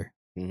grandfather.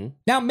 Mm-hmm.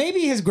 Now,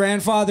 maybe his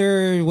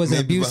grandfather was an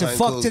abusive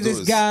fuck to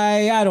this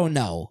guy. I don't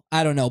know.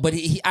 But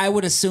I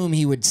would assume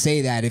he would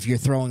say that if you're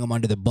throwing him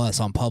under the bus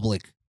on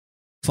public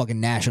fucking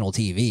national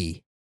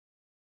TV.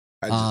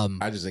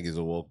 I just think he's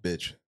a woke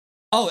bitch.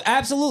 Oh,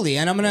 absolutely.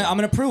 And I'm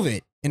gonna prove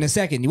it in a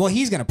second. Well,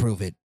 he's gonna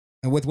prove it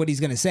with what he's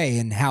gonna say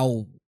and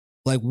how,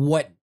 like,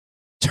 what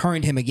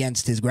turned him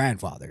against his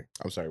grandfather.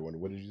 I'm sorry, what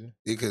did you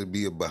say? It could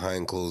be a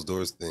behind closed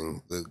doors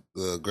thing.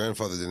 The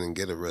grandfather didn't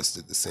get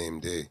arrested the same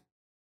day,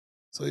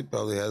 so he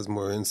probably has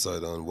more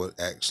insight on what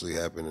actually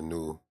happened and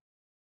knew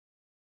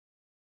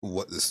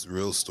what this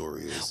real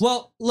story is.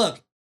 Well,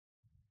 look,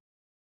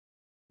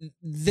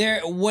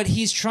 what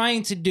he's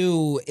trying to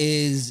do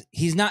is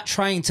he's not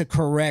trying to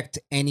correct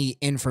any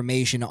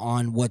information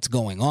on what's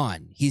going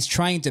on. He's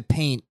trying to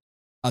paint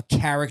a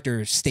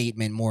character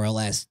statement, more or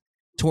less,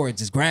 towards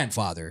his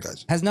grandfather.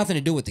 Gotcha. Has nothing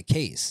to do with the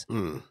case.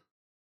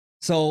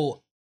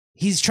 So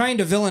he's trying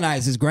to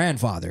villainize his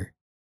grandfather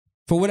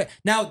for what.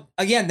 Now,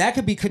 again, that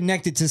could be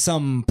connected to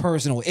some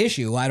personal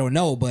issue. I don't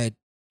know, but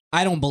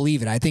I don't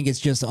believe it. I think it's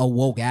just a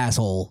woke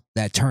asshole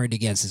that turned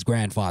against his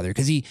grandfather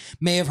because he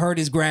may have heard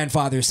his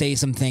grandfather say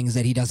some things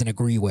that he doesn't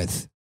agree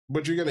with.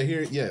 But you're gonna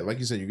hear, yeah, like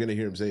you said, you're gonna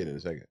hear him say it in a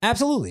second.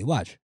 Absolutely,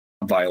 watch.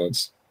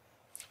 Violence.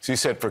 So you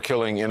said for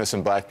killing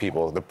innocent black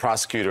people, the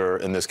prosecutor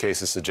in this case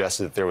has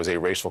suggested that there was a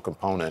racial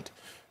component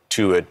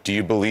to it. Do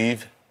you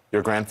believe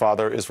your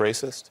grandfather is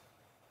racist?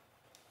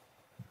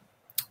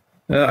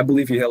 I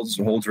believe he holds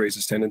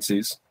racist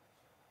tendencies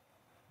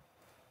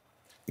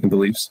and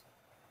beliefs.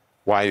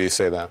 Why do you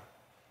say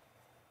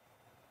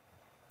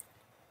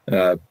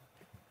that?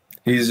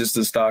 He's just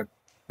a stock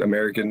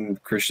American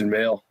Christian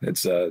male.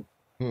 It's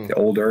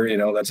older, you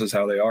know, that's just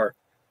how they are.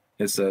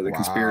 It's the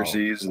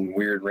conspiracies and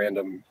weird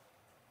random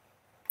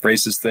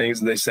racist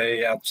things they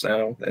say out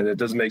sound, and it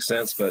doesn't make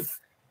sense, but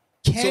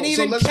can't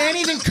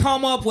even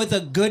come up with a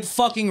good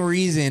fucking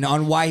reason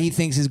on why he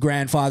thinks his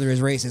grandfather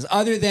is racist,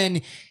 other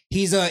than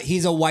he's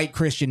a white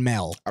Christian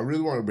male. I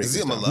really want to break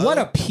this down. What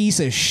a piece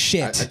of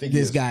shit I think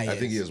this guy is. I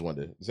think he is one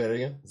day. Say that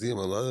again? Is he a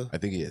mulatto? I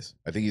think he is.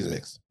 I think he's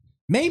mixed.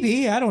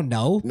 Maybe, I don't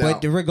know, Now-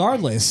 but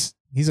regardless,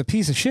 he's a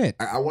piece of shit.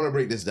 I want to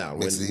break this down.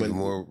 Makes it even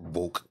more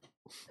woke.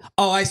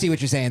 Oh, I see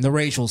what you're saying. The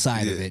racial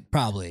side of it,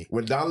 probably.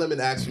 When Don Lemon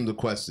asked him the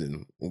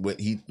question,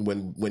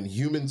 when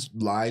humans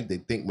lie,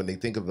 when they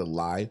think of a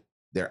lie,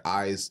 their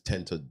eyes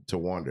tend to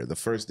wander. The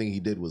first thing he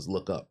did was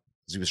look up.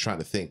 He was trying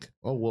to think,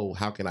 oh well,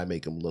 how can I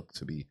make him look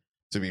to be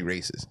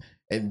racist?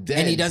 And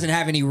he doesn't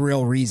have any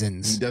real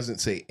reasons. He doesn't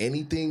say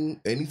anything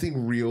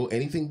real,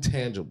 anything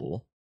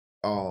tangible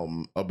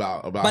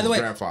about By the his way,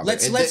 grandfather.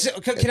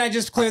 can I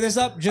just clear this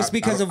up? Just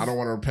because I don't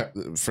want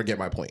to forget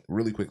my point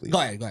really quickly. Go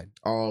ahead.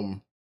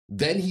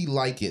 Then he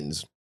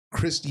likens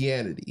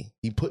Christianity.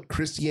 He put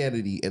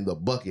Christianity in the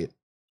bucket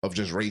of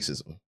just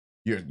racism.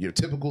 Your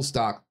typical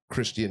stock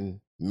Christian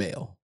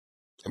male.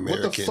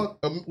 American.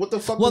 What the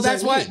fuck? Well,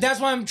 does that mean? that's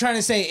what I'm trying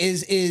to say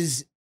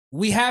is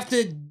we have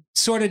to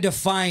sort of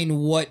define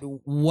what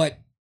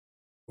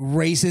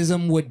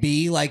racism would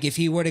be. Like if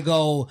he were to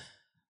go,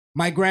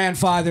 my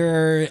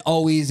grandfather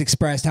always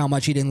expressed how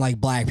much he didn't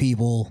like black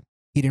people.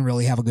 He didn't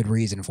really have a good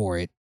reason for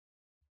it.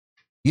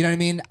 You know what I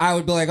mean? I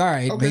would be like, all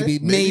right, Okay,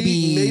 maybe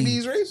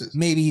he's racist.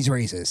 Maybe he's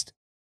racist.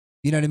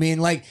 You know what I mean?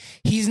 Like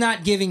he's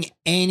not giving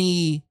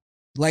any,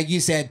 like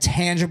you said,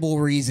 tangible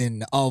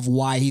reason of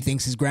why he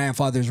thinks his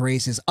grandfather's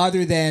racist,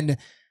 other than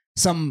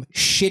some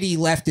shitty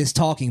leftist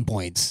talking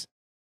points.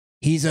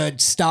 He's a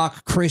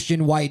stock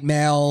Christian white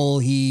male.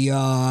 He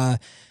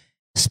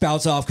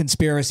spouts off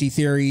conspiracy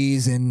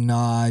theories and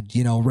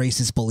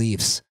racist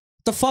beliefs.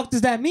 The fuck does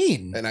that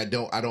mean? And I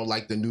don't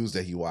like the news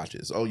that he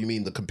watches. Oh, you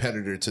mean the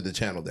competitor to the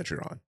channel that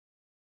you're on?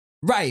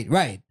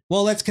 Right.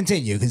 Well, let's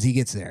continue because he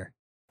gets there.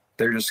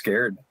 They're just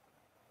scared.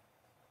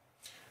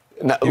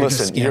 Now,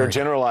 listen, you're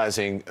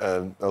generalizing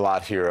a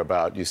lot here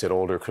about, you said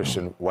older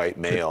Christian white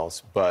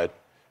males, but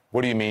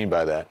what do you mean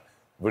by that?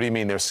 What do you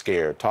mean they're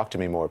scared? Talk to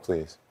me more,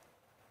 please.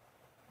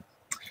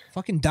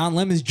 Fucking Don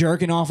Lemon's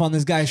jerking off on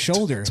this guy's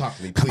shoulder. Talk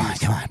to me, please.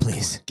 Come on,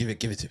 please. Give it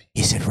to me.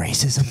 You said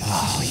racism?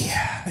 Oh,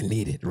 yeah. I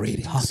need it.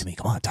 Ratings. Talk to me.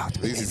 Come on, talk to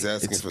At me. least he's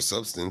asking for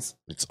substance.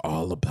 It's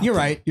all about You're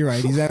right.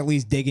 He's at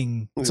least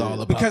digging. It's all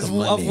about because the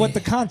money. of what the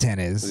content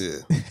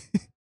is.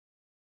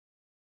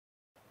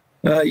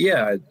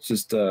 Yeah. It's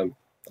just, I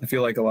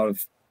feel like a lot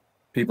of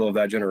people of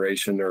that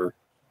generation are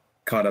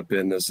caught up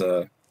in this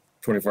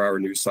 24-hour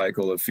news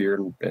cycle of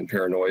fear and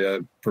paranoia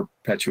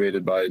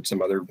perpetuated by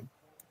some other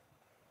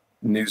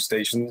news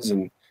stations,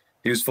 and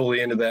he was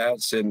fully into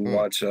that, sit and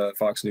watch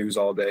Fox News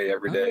all day,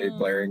 every day,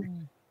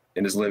 blaring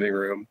in his living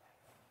room.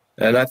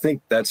 And I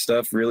think that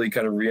stuff really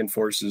kind of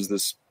reinforces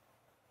this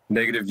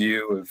negative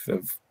view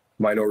of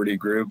minority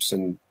groups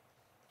and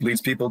leads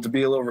people to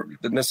be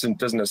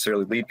doesn't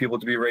necessarily lead people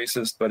to be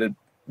racist, but it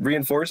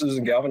reinforces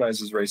and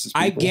galvanizes racist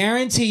people. I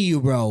guarantee you,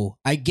 bro.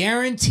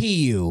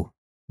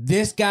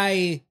 This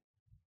guy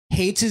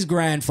hates his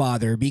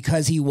grandfather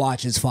because he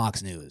watches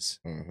Fox News.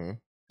 Mm-hmm.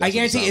 I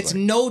guarantee it's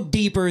no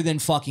deeper than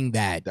fucking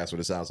that. That's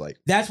what it sounds like.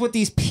 That's what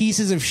these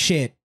pieces of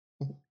shit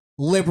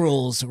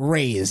liberals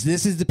raise.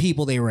 This is the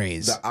people they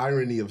raise. The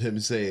irony of him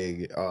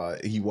saying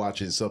he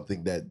watches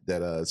something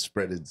that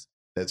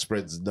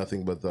spreads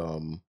nothing but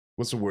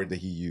what's the word that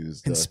he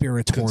used?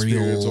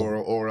 Conspiratorial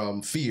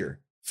or fear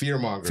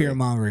mongering. Fear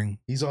mongering.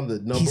 He's on the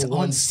number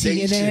one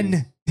station.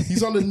 CNN.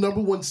 He's on the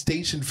number one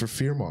station for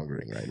fear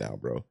mongering right now,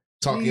 bro.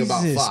 Talking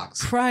about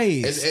Fox.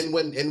 Christ. And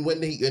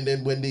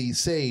when they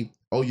say,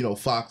 oh,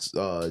 Fox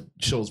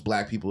shows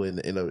black people in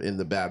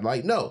the bad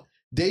light. No,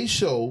 they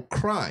show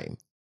crime.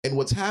 And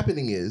what's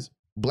happening is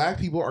black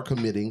people are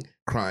committing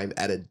crime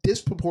at a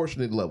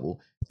disproportionate level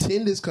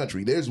in this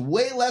country. There's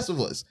way less of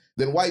us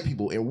than white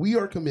people, and we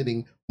are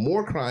committing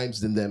more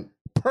crimes than them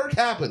per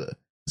capita.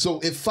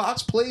 So if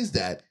Fox plays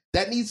that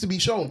needs to be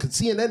shown, because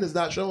CNN is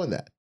not showing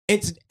that.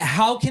 It's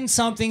how can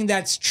something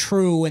that's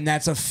true and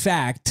that's a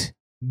fact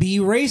be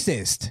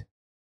racist?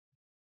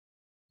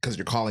 Because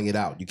you're calling it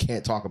out. You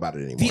can't talk about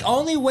it anymore. The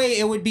only way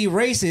it would be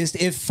racist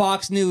if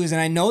Fox News,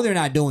 and I know they're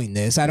not doing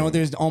this, I know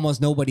there's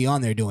almost nobody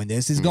on there doing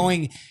this, is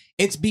going,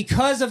 it's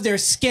because of their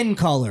skin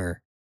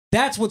color.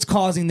 That's what's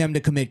causing them to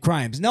commit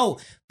crimes. No,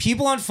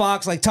 people on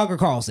Fox like Tucker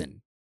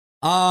Carlson,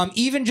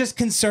 even just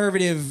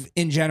conservative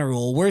in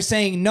general, we're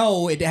saying,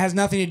 no, it has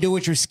nothing to do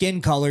with your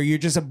skin color.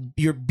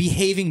 You're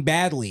behaving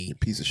badly. You're a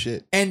piece of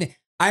shit. And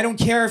I don't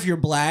care if you're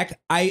black.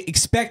 I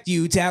expect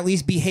you to at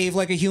least behave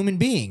like a human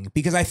being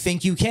because I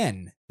think you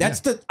can.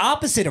 That's the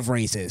opposite of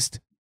racist.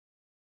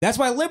 That's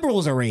why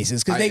liberals are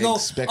racist because they go,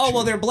 oh,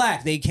 well, they're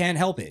black. They can't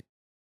help it.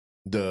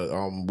 The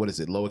what is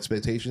it? Low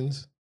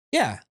expectations?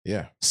 Yeah.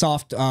 Yeah.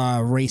 Soft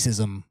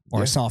racism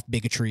or soft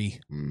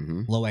bigotry.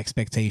 Low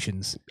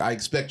expectations. I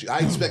expect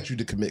you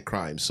to commit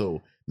crimes.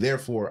 So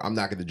therefore, I'm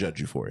not going to judge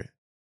you for it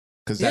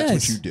because that's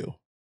what you do.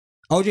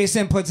 OJ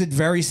Sim puts it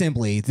very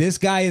simply. This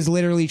guy is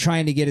literally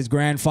trying to get his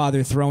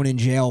grandfather thrown in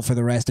jail for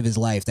the rest of his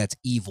life. That's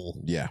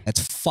evil. Yeah. That's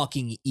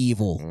fucking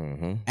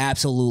evil.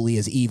 Absolutely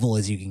as evil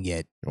as you can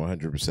get.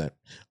 100%.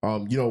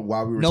 You know,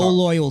 while we were no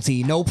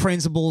loyalty, no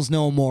principles,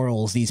 no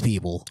morals, these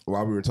people.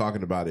 While we were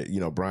talking about it, you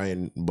know,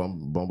 Brian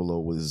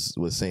Bumbelow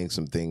was saying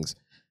some things.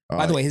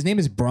 By the way, his name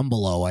is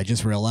Brumbelow. I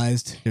just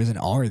realized there's an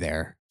R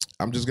there.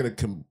 I'm just going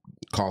to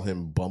call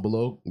him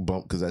Bumbelow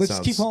because Let's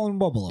keep calling him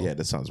Bumbelow. Yeah,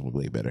 that sounds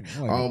way better.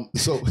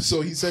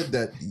 So he said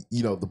that,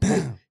 you know,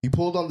 he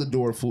pulled on the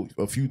door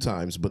a few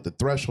times, but the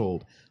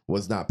threshold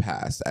was not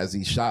passed as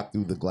he shot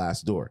through the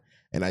glass door.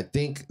 And I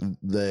think in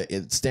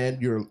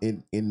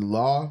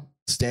law,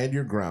 stand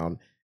your ground.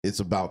 It's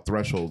about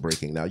threshold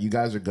breaking. Now, you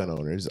guys are gun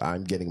owners.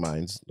 I'm getting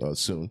mine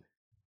soon.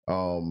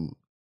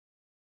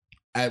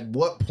 At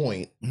what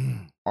point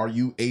are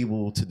you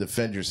able to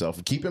defend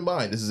yourself? Keep in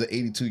mind, this is an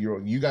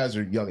 82-year-old. You guys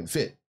are young and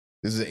fit.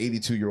 This is an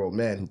 82-year-old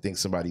man who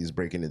thinks somebody is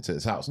breaking into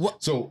his house.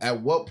 So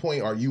at what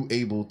point are you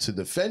able to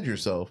defend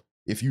yourself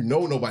if you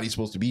know nobody's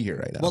supposed to be here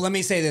right now? Well, let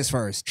me say this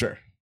first. Sure.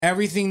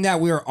 Everything that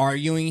we're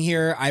arguing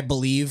here, I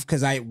believe,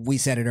 because we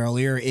said it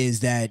earlier,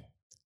 is that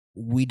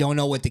we don't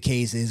know what the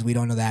case is. We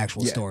don't know the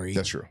actual story.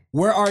 That's true.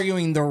 We're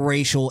arguing the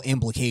racial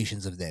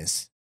implications of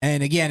this.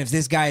 And again, if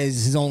this guy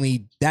is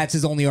that's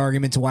his only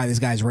argument to why this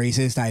guy's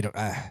racist, I don't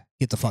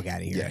get the fuck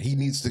out of here. Yeah, he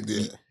needs to.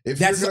 If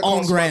that's his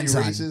own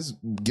grandson. Racist,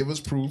 give us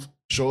proof.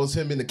 Show us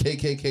him in the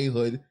KKK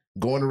hood,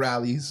 going to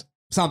rallies.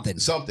 Something.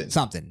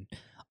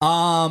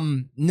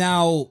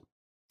 Now,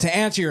 to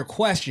answer your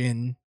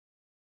question,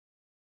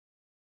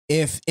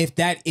 if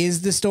that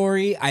is the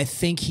story, I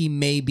think he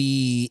may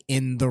be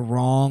in the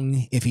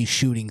wrong if he's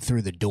shooting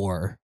through the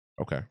door.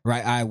 Okay.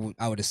 Right. I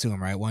would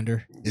assume. Right.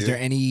 Wonder. Is there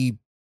any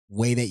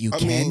way that you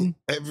can? Mean,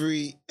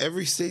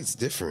 every state's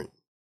different,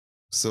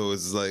 so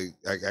it's like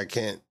I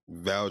can't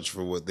vouch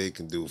for what they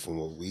can do from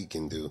what we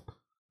can do.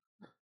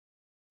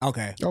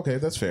 Okay,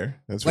 that's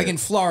fair. That's like fair. in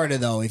Florida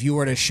though. If you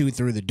were to shoot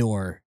through the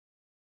door,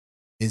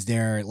 is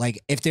there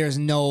if there's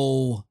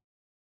no,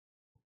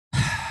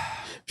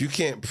 if you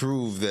can't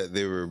prove that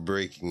they were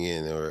breaking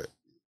in or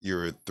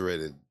you're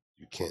threatened,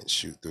 you can't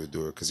shoot through a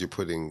door because you're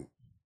putting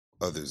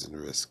others in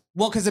risk.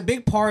 Well, because a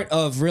big part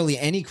of really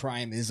any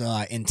crime is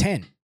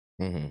intent.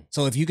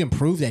 So if you can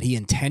prove that he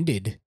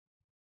intended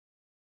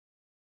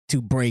to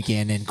break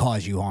in and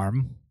cause you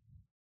harm,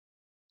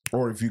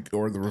 or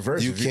the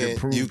reverse, if you can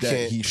prove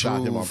that he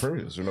shot him on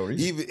purpose for no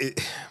reason,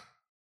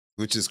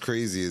 which is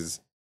crazy, is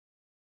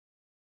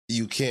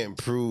you can't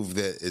prove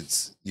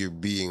that you're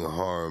being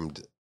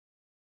harmed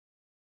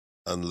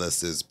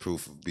unless there's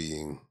proof of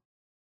being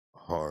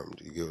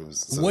harmed. You get what I'm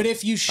saying? What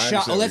if you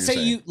shot? Let's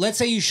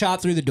say you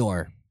shot through the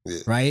door,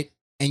 right?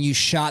 And you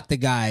shot the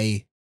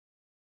guy,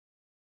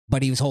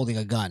 but he was holding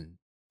a gun.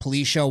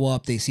 Police show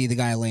up. They see the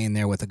guy laying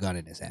there with a gun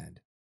in his hand.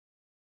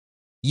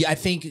 Yeah, I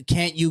think,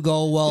 can't you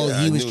go, well,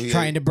 he was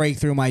trying to break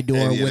through my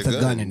door with a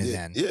gun in his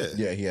hand.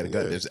 Yeah, he had a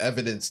gun. There's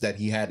evidence that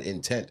he had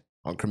intent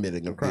on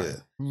committing a crime.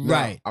 Now,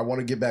 right. I want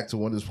to get back to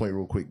Wonder's point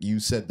real quick. You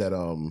said that,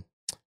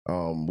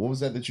 what was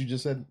that you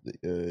just said?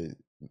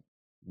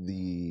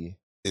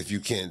 If you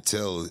can't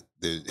tell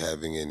they're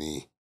having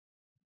any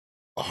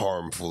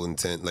harmful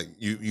intent, like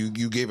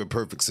you gave a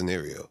perfect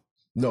scenario.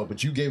 No,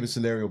 but you gave a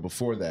scenario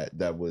before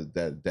that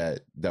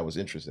was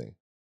interesting.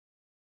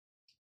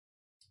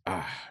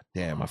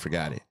 Damn, I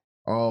forgot it.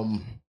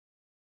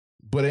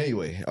 But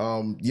anyway,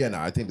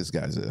 I think this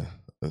guy's a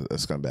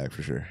scumbag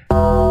for sure. I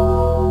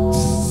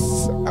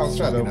was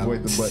trying to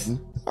avoid the button.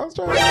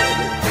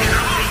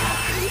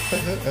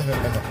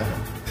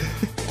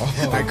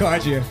 I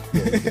caught you.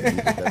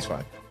 That's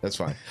fine. That's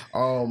fine.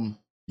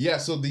 Yeah.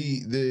 So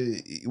we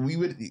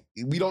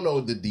don't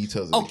know the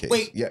details of the case.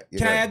 Wait. Yeah.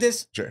 Can I add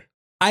this? Sure.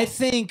 I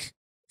think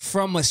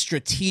from a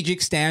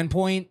strategic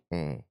standpoint,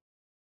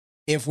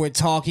 if we're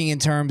talking in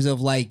terms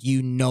of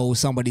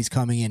somebody's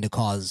coming in to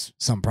cause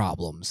some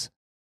problems,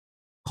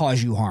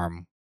 cause you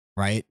harm,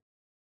 right?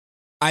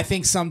 I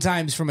think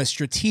sometimes from a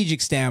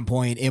strategic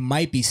standpoint, it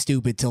might be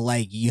stupid to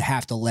you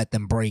have to let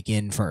them break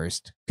in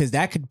first because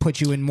that could put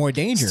you in more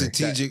danger.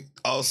 Strategic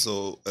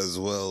also, as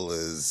well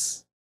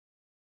as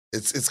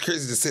it's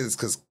crazy to say this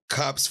because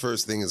cops'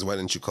 first thing is, why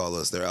didn't you call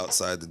us? They're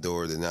outside the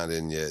door. They're not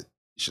in yet.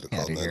 You should have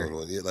called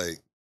 911.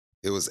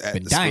 It was at the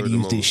dying to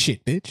use this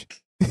shit, bitch.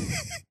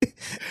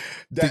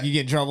 Think you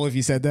get in trouble if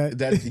you said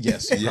that?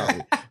 Yes,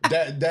 probably.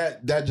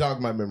 That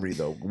jogged my memory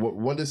though. What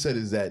Wanda said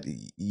is that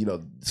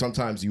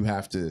sometimes you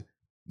have to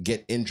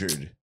get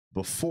injured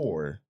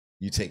before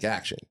you take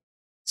action.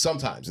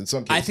 Sometimes, in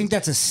some cases, I think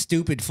that's a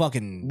stupid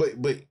fucking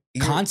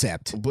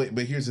concept. But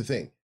here's the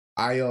thing: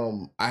 I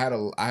had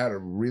a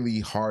really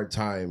hard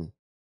time,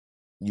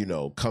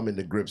 coming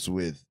to grips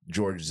with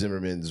George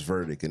Zimmerman's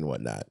verdict and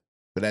whatnot.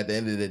 But at the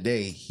end of the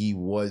day, he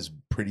was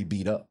pretty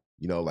beat up.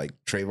 Like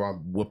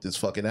Trayvon whooped his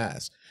fucking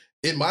ass.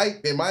 In my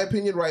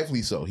opinion,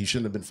 rightfully so. He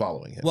shouldn't have been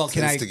following him. Well,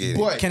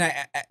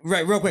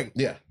 right, real quick.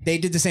 Yeah. They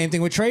did the same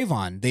thing with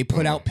Trayvon. They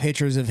put out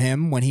pictures of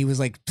him when he was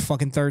like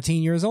fucking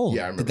 13 years old.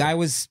 Yeah, I remember. The guy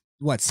was,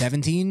 what,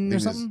 17 or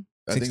something?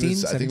 16,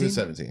 I think he was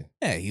 17.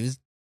 Yeah, he was.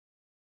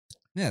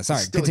 Yeah,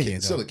 sorry. Still Continue. a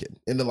kid. Still a kid.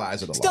 In the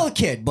eyes of the law. Still a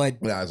kid, but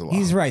In the eyes of the law.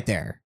 he's right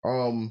there.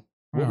 What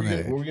were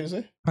we gonna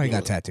say? Probably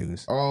got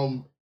tattoos.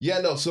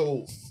 Yeah, no,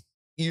 so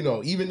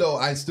even though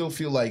I still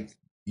feel like,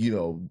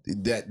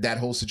 that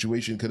whole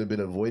situation could have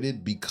been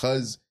avoided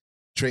because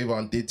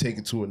Trayvon did take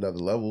it to another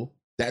level.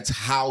 That's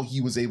how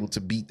he was able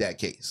to beat that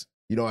case.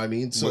 You know what I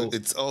mean? So but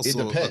it's also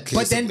it depends. a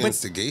case of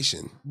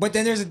instigation. But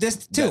then there's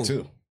this too. That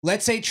too.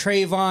 Let's say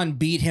Trayvon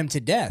beat him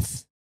to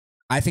death.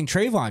 I think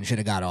Trayvon should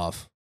have got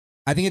off.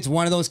 I think it's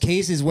one of those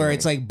cases where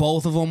it's like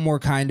both of them were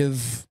kind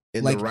of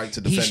in like the right to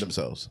defend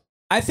themselves.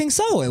 I think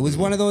so. It was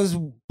one of those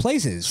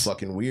places. It's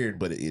fucking weird,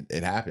 but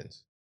it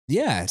happens.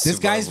 Yeah, this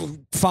guy's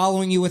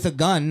following you with a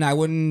gun. I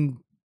wouldn't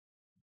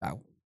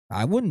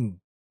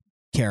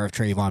care if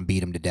Trayvon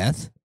beat him to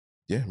death.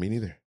 Yeah, me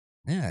neither.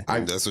 Yeah,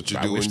 that's what you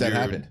do when that you're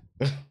happened.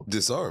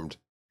 disarmed.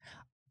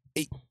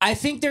 I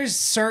think there's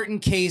certain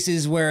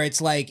cases where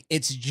it's like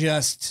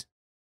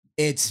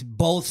it's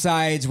both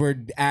sides were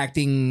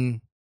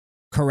acting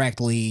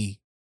correctly.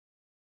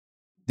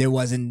 There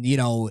wasn't, when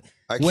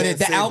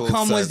the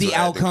outcome was the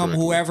outcome,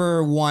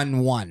 whoever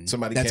won.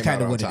 Somebody That's came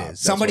kind out of what on it top. is.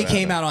 Somebody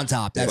came out on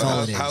top. That's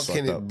all it is. How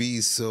can it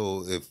be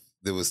so if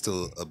there was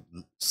still a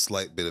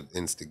slight bit of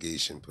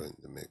instigation put in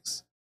the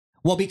mix?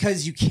 Well,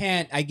 because you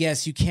can't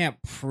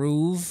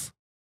prove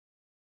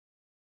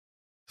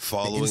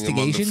following him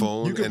on the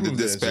phone and the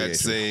dispatch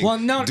saying,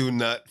 "Do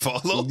not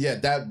follow." Yeah,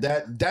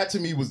 that to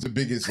me was the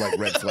biggest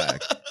red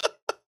flag.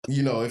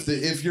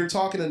 If you're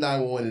talking to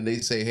 911 and they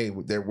say, "Hey,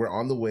 we're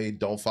on the way,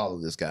 don't follow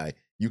this guy,"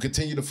 you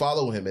continue to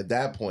follow him. At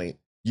that point,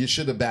 you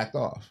should have backed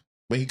off.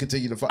 But he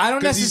continued to follow. I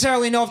don't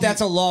necessarily know if that's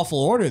a lawful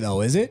order,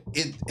 though. Is it?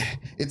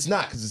 It's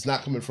not, because it's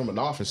not coming from an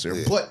officer,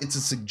 but it's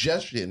a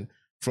suggestion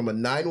from a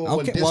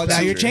 911 dispatcher. Well, now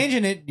you're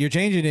changing it. You're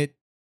changing it.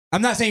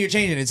 I'm not saying you're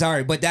changing it.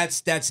 Sorry, but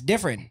that's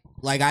different.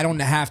 Like, I don't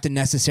have to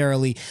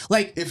necessarily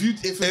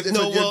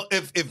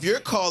if you're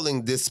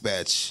calling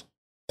dispatch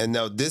and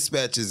now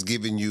dispatch is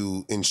giving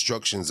you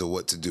instructions of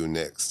what to do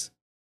next.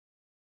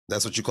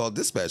 That's what you call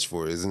dispatch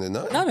for, isn't it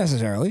not? Not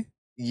necessarily.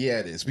 Yeah,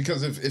 it is,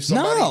 because if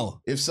somebody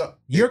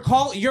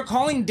you're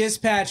calling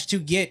dispatch to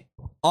get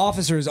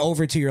officers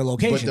over to your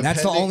location.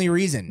 That's the only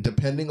reason.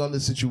 Depending on the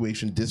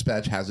situation,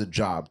 dispatch has a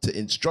job to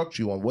instruct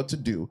you on what to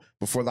do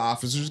before the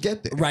officers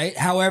get there. Right.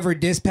 However,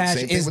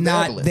 dispatch is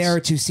not there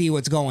to see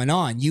what's going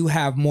on. You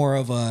have more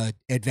of a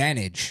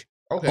advantage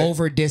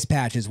over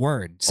dispatch's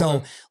word.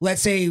 So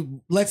let's say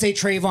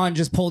Trayvon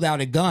just pulled out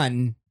a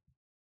gun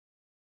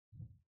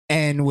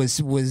and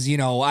was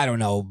I don't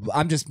know.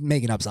 I'm just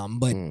making up something,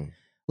 but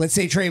let's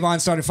say Trayvon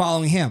started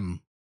following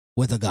him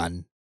with a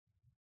gun.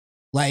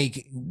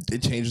 Like,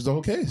 it changes the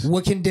whole case.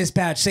 What can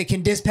dispatch say?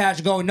 Can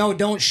dispatch go, no,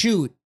 don't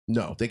shoot?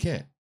 No, they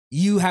can't.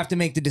 You have to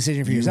make the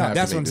decision for yourself.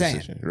 That's what I'm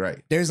saying. Right.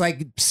 There's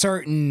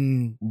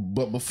certain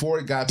but before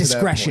it got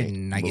discretion, to that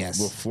point, I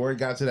guess. Before it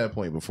got to that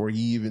point, before he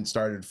even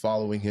started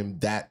following him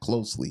that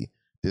closely,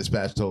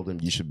 dispatch told him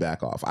you should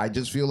back off. I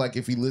just feel like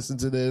if he listened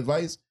to the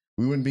advice,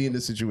 we wouldn't be in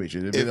this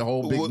situation. It'd been a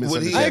whole big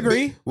misunderstanding. I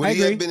agree. Would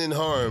he have been in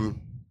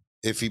harm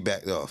if he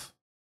backed off?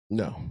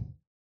 No.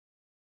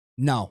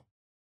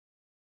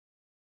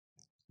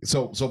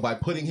 So by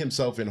putting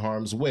himself in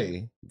harm's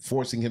way,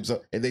 forcing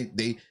himself, and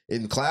they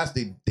in class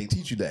they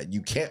teach you that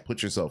you can't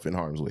put yourself in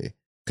harm's way,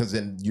 because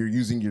then you're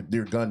using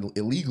your gun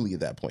illegally at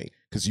that point,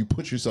 because you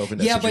put yourself in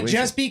that situation. But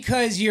just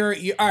because you're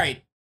all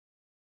right,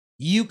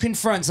 you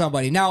confront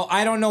somebody. Now,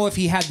 I don't know if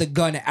he had the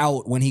gun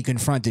out when he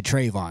confronted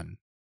Trayvon.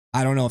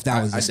 I don't know if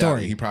that was the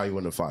story. He probably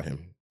wouldn't have fought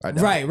him.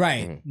 Right.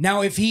 Mm-hmm.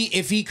 Now, if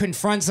he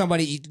confronts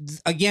somebody,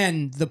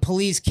 again, the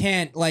police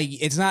can't,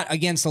 it's not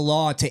against the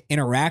law to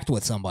interact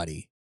with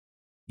somebody.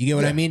 You get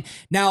what I mean?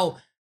 Now,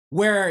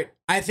 where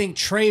I think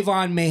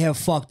Trayvon may have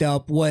fucked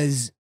up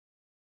was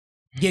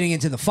getting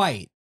into the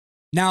fight.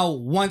 Now,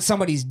 once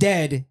somebody's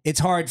dead, it's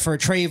hard for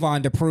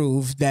Trayvon to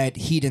prove that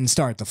he didn't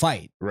start the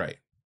fight. Right.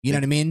 You know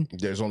what I mean?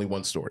 There's only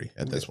one story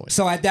at this point.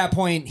 So at that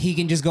point, he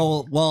can just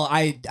go, well,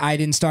 I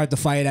didn't start the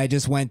fight. I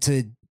just went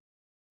to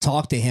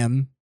talk to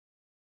him.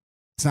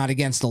 It's not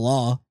against the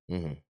law.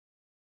 Mm-hmm.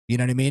 You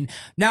know what I mean?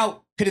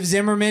 Now, could have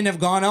Zimmerman have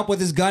gone up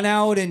with his gun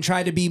out and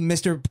tried to be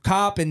Mr.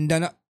 Cop and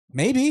done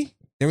maybe.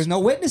 There was no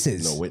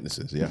witnesses. No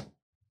witnesses, yeah.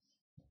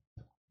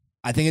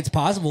 I think it's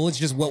possible. It's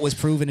just what was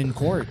proven in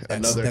court.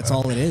 That's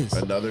all it is.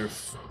 Another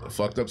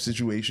fucked up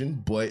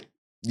situation, but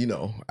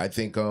I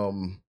think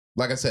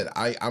like I said,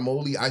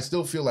 I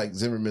still feel like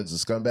Zimmerman's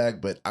a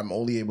scumbag, but I'm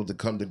only able to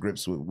come to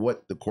grips with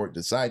what the court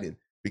decided,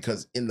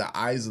 because in the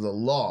eyes of the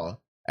law,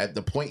 at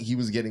the point he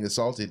was getting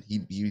assaulted, he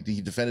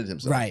defended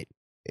himself. Right.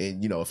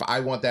 And if I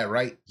want that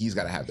right, he's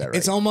got to have that right.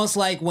 It's almost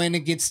like when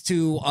it gets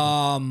to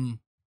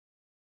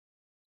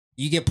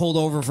you get pulled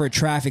over for a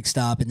traffic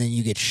stop and then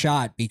you get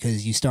shot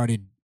because you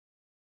started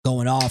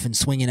going off and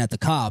swinging at the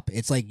cop.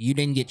 It's like you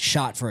didn't get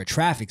shot for a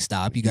traffic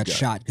stop. You got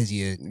shot because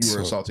you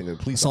were assaulting a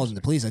police assaulting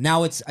the police.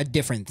 Now it's a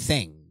different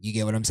thing. You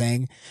get what I'm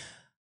saying?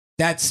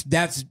 That's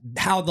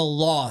how the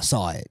law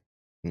saw it.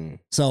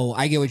 So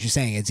I get what you're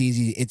saying. It's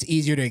easy. It's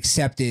easier to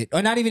accept it,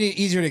 or not even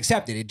easier to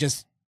accept it.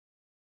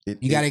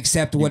 You got to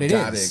accept what it is. You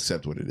got to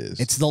accept what it is.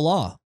 It's the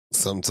law.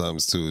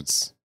 Sometimes too,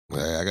 it's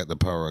I got the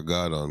power of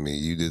God on me.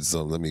 You did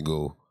something. Let me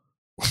go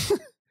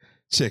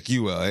check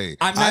you out. Hey,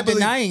 I'm not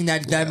denying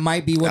that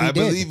might be what he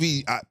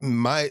did. I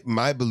believe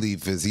my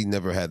belief is he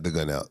never had the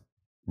gun out,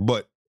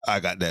 but I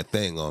got that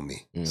thing on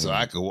me, so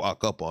I could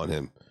walk up on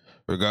him.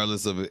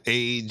 Regardless of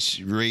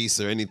age,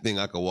 race, or anything,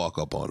 I could walk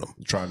up on him.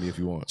 Try me if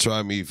you want.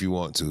 Try me if you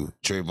want to.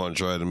 Trayvon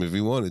tried him if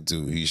he wanted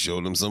to. He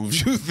showed him some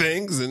few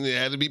things, and it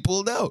had to be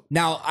pulled out.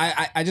 Now,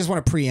 I just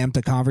want to preempt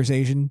a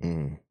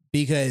conversation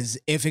because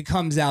if it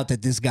comes out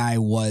that this guy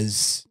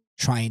was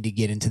trying to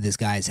get into this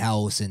guy's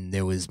house and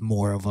there was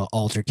more of an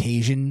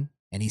altercation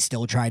and he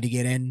still tried to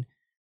get in,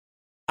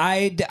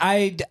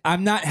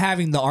 I'm not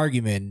having the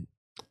argument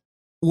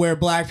where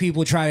black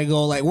people try to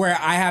go like, where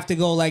I have to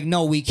go like,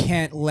 no, we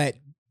can't let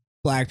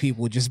black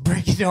people just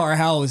break into our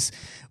house.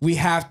 We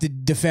have to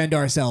defend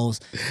ourselves.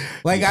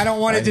 Like, I don't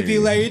want it to be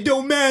like, it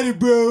don't matter,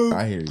 bro.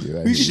 I hear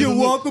you. You should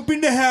walk up in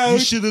the house. You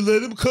should have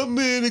let him come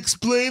in,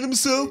 explain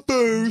himself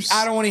first.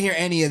 I don't want to hear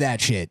any of that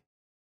shit.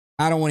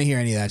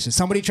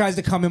 Somebody tries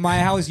to come in my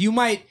house, you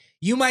might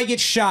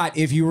get shot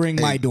if you ring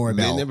my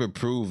doorbell. They never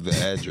proved the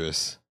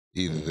address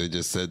either. They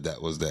just said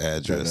that was the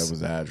address. That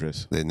was the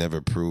address. They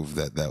never proved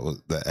that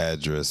was the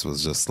address.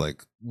 Was just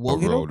like a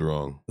road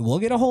wrong. We'll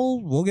get a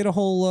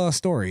whole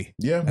story.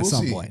 Yeah, at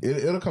some see. point.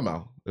 It'll come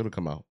out. Well,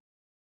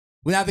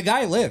 now the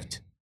guy lived.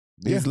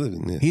 He's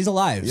living. Yeah. He's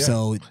alive. Yeah.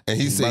 So and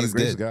he says he's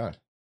dead. God.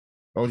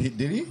 Oh, did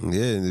he?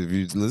 Yeah, and if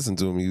you listen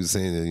to him, he was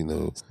saying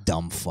that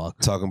dumb fuck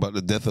talking about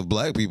the death of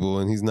black people,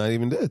 and he's not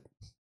even dead.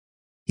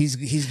 He's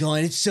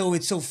going. It's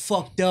so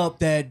fucked up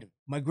that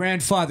my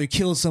grandfather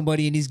killed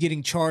somebody and he's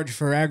getting charged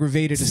for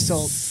aggravated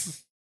assault.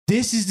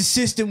 This is the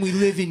system we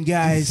live in,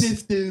 guys. The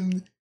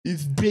system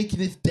is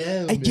breaking us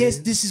down. I guess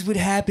this is what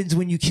happens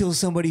when you kill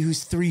somebody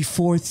who's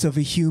 3/4 of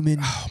a human.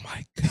 Oh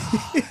my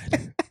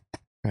god.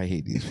 I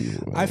hate these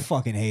people, man. I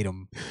fucking hate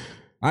them.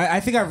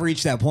 I think I've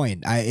reached that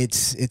point.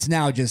 It's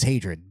now just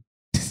hatred.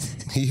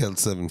 He held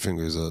 7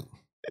 fingers up.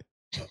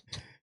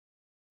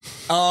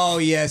 Oh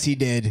yes, he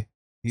did.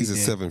 He's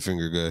a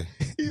 7-finger guy.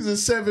 He's a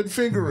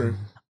 7-fingerer.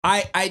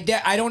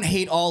 I don't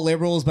hate all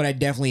liberals, but I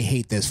definitely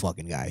hate this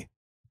fucking guy.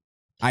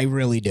 I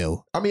really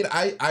do. I mean,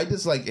 I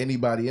dislike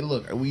anybody. And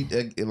look, we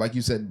like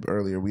you said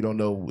earlier, we don't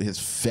know his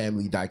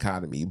family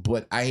dichotomy,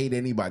 but I hate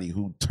anybody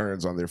who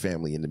turns on their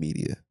family in the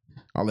media.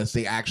 Unless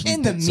they actually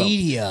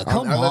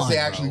unless they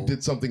actually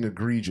did something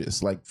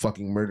egregious, like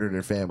fucking murder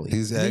their family.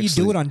 He's actually, you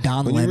do it on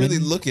Don when Lemon. you really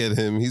look at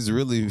him, he's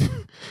really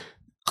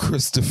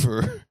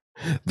Christopher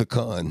the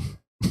Con.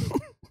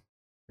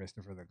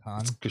 Christopher the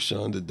Con.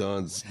 Krishan the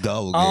Don's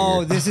doppelganger.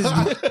 Oh, this is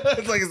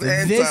it's like it's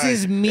anti. This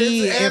is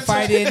me if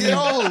I didn't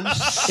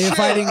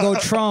go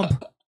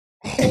Trump.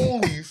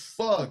 Holy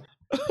fuck.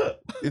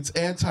 It's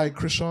anti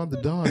Krishan the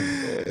Don.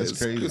 That's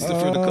crazy.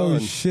 Christopher the Con.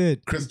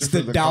 Shit. Christopher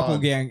it's the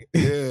doppelganger.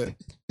 Yeah.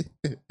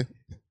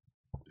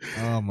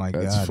 Oh my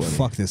That's god! funny.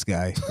 Fuck this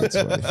guy.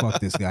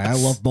 Fuck this guy. I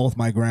love both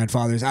my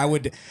grandfathers. I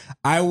would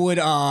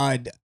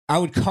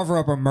cover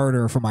up a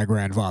murder for my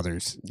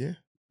grandfathers. Yeah.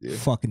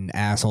 Fucking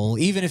asshole.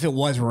 Even if it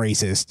was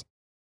racist,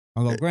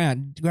 I'll go,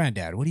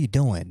 granddad, what are you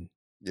doing?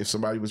 If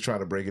somebody was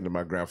trying to break into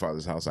my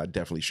grandfather's house, I'd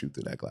definitely shoot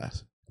through that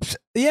glass.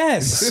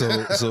 Yes.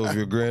 So if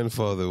your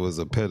grandfather was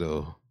a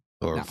pedo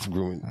or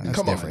grooming,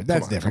 That's different.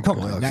 That's different. Come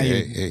on. Now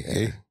Okay, you-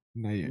 hey.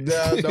 No,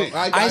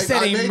 I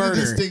said a made murder.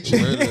 A distinction.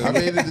 I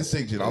made a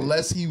distinction.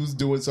 Unless he was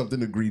doing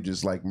something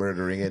egregious like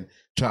murdering, and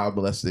child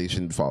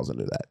molestation falls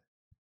under that.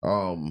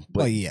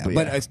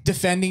 But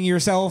defending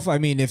yourself, I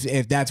mean,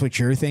 if that's what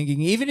you're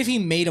thinking, even if he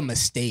made a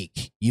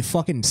mistake, you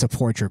fucking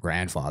support your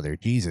grandfather.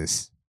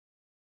 Jesus.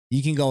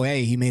 You can go,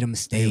 hey, he made a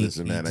mistake. Hey,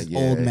 listen, man, He's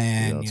old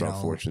man. It's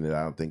unfortunate.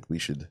 I don't think we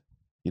should.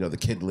 The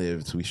kid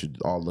lived. We should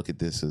all look at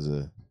this as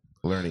a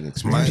learning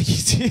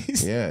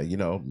experience. Yeah,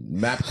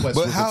 MapQuest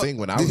was the thing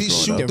when I was growing up. Did he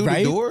shoot through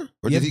the door,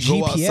 or did he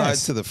go outside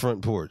to the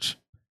front porch?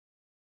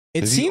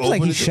 It seems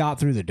like he shot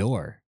through the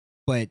door,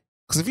 but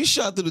because if he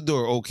shot through the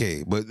door,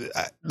 okay. But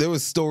there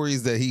was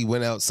stories that he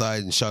went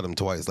outside and shot him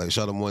twice, like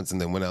shot him once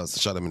and then went out and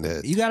shot him in the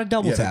head. You got to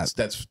double tap.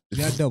 You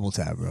got to double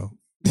tap, bro.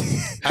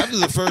 After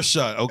the first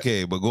shot,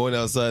 okay, but going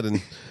outside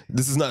and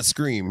this is not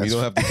Scream. You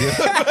don't have to get.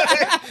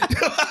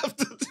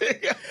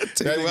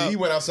 He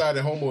went outside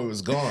and homeboy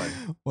was gone.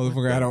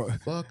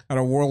 Motherfucker had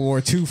a World War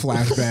II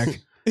flashback.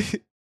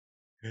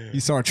 You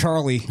saw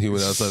Charlie. He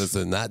went outside and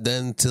said, "Not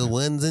done till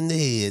one's in the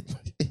head."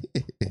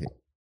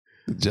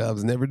 The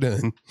job's never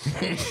done.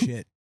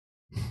 Shit.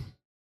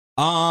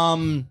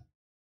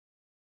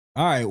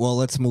 All right, well,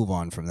 let's move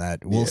on from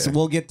that. We'll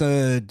we'll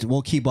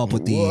keep up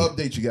with the We'll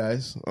update you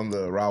guys on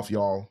the Ralph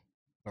Y'all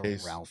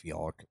case. Ralph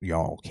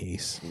Y'all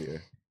case. Yeah.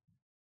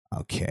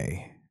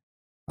 Okay,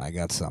 I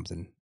got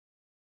something.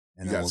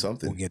 And You then got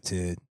something? We'll get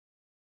to.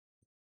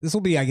 This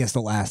will be, I guess,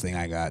 the last thing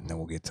I got, and then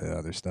we'll get to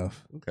other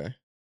stuff. Okay.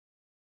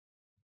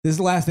 This is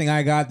the last thing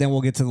I got. Then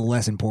we'll get to the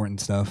less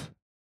important stuff.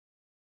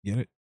 Get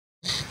it?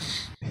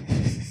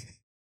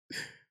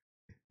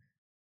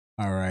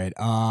 All right.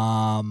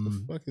 What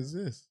the fuck is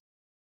this?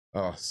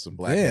 Oh, it's a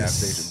black gas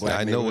station. Black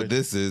I know what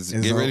this is.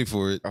 Get ready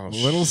for it.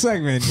 Little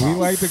segment we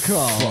like to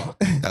call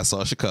That's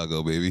all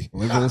Chicago, baby.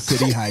 Liberal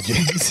City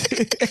Hijinks.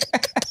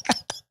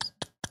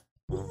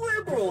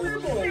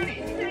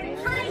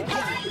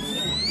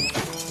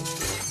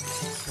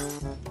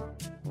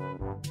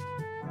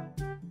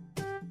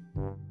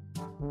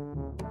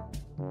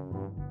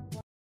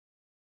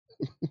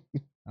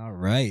 All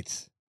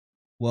right.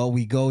 Well,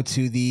 we go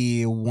to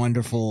the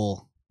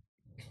wonderful,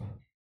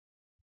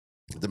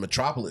 the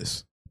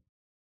Metropolis.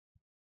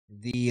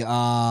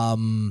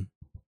 I'm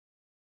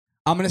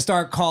gonna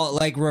start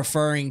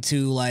referring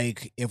to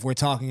if we're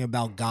talking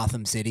about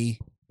Gotham City,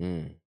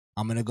 I'm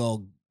gonna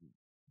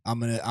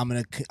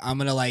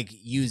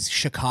use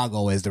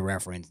Chicago as the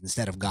reference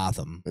instead of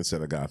Gotham.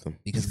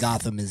 Because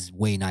Gotham is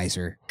way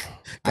nicer.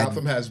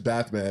 Gotham has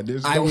Batman.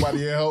 There's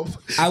nobody else.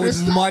 I would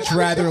much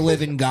rather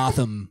live in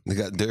Gotham. They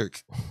got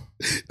Dirk.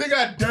 They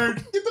got Dirk.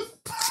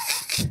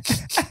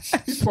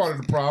 He's part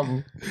of the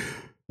problem.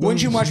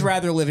 Wouldn't you much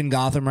rather live in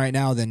Gotham right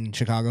now than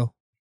Chicago?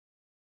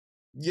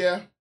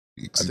 Yeah.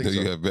 I think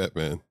you have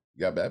Batman.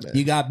 You got Batman.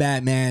 You got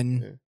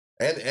Batman.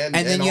 Yeah. And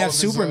then you all have of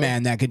his,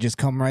 Superman that could just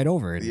come right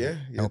over and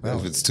help out.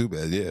 If it's too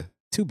bad, yeah.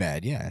 Too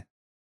bad, yeah.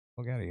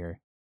 Fuck out of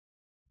here.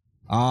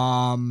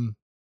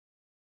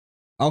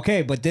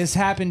 Okay, but this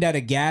happened at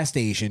a gas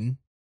station.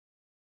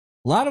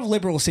 A lot of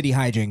Liberal City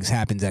hijinks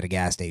happens at a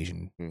gas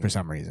station for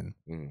some reason.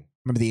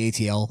 Remember the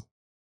ATL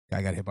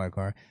guy got hit by a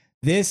car?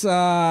 This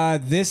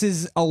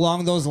is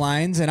along those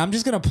lines, and I'm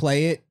just gonna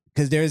play it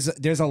because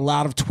there's a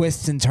lot of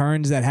twists and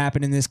turns that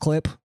happen in this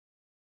clip.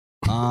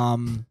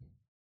 We'll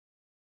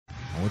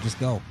just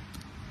go.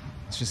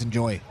 Let's just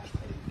enjoy.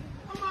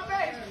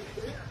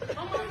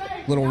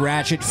 Little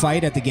ratchet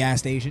fight at the gas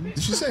station.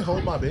 Did she say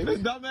hold my baby?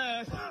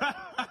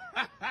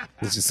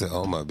 Did she say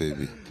oh my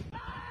baby?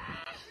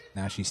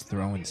 Now she's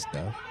throwing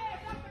stuff.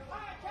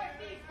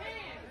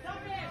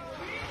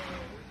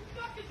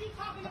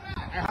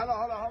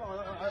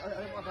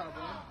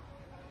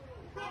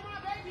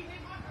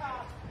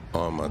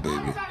 Oh my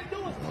baby.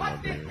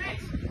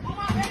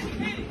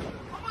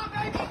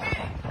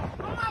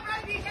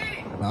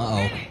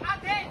 Uh-oh.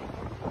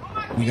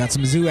 We got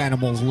some zoo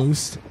animals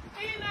loose.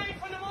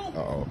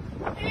 Uh-oh.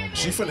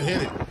 She finna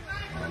hit it.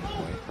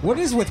 What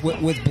is with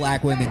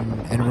black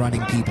women and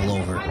running people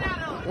over?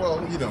 Well,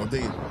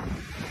 they...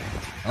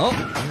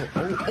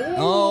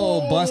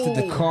 Oh, busted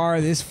the car.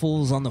 This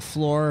fool's on the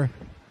floor.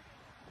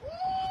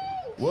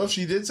 Well,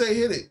 she did say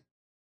hit it.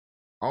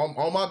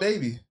 On my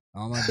baby.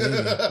 On my baby.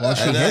 Well,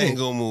 she and I hit ain't it.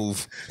 gonna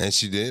move. And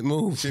she didn't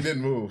move. She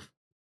didn't move.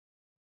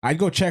 I'd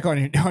go check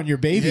on your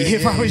baby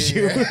if I was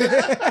you.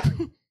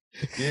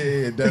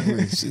 Yeah,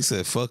 definitely. She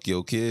said, "Fuck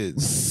your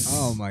kids."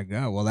 Oh my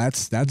god. Well,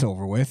 that's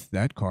over with.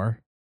 That car.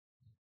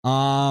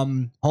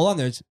 Hold on.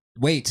 There's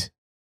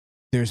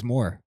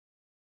more.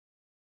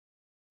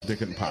 There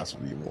couldn't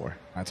possibly be more.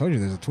 I told you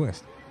there's a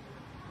twist.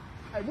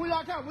 Hey, move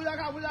your car,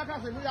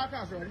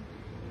 shorty.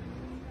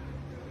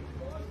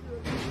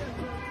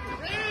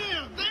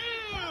 Damn!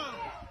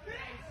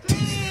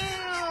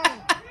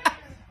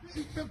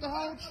 She flipped the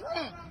whole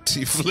truck.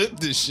 She flipped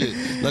this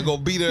shit. Not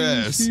gonna beat her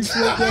ass. She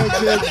flipped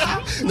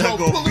that shit. Not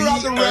gonna pull her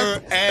out the beat wreck her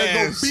and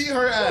go ass. beat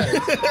her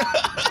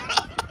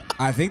ass.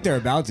 I think they're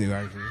about to,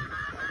 actually.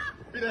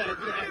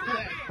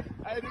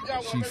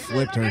 She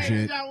flipped her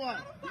shit.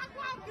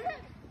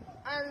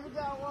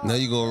 Now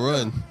you gonna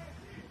run.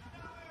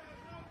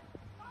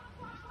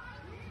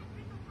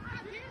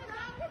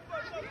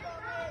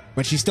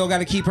 But she still got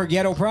to keep her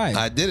ghetto pride.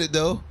 I did it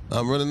though.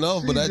 I'm running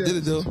off, but I did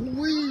it though.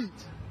 Sweet.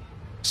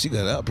 She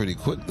got out pretty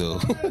quick though.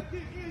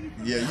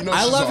 Yeah, she's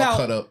I love all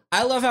cut up.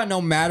 I love how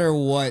no matter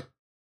what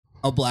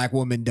a black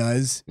woman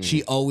does,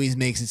 she always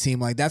makes it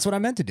seem like that's what I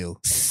meant to do.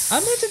 I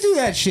meant to do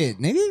that shit,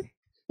 nigga.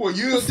 Well,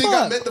 you don't think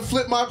I meant to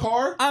flip my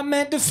car? I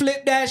meant to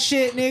flip that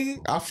shit, nigga.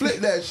 I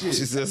flipped that shit.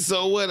 She said,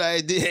 "So what? I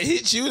did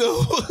hit you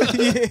though."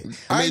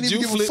 I ain't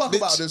even give a fuck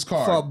about this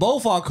car. Fuck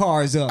both our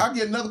cars up. I'll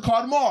get another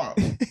car tomorrow.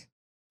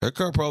 Her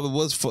car probably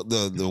was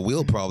the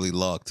wheel probably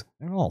locked.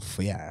 Oh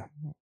yeah,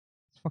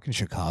 it's fucking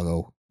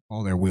Chicago.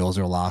 All their wheels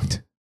are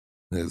locked.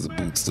 There's a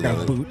boot still Got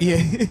on a it. boot,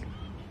 yeah. You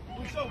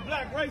so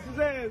black racist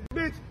ass,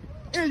 bitch.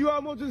 And you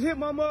almost just hit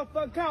my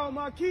motherfucking car with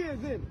my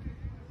kids in it.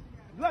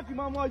 Lucky,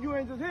 mama, you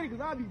ain't just hit it,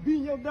 because I be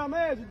beating your dumb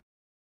ass.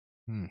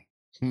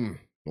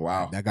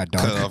 Wow. That got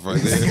dark. Cut off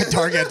right there. Got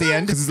dark at the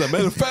end. Because it's like,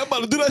 matter of fact, I'm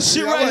about to do that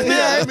shit Yeah, right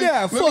now.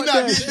 Let me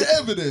not get the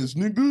evidence,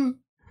 nigga.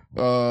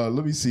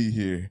 Let me see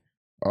here.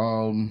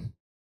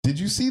 Did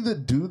you see the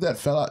dude that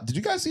fell out? Did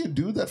you guys see a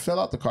dude that fell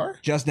out the car?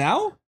 Just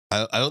now?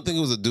 I don't think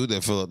it was a dude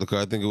that fell out the car.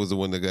 I think it was the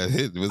one that got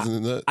hit.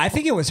 Wasn't it that? I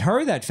think it was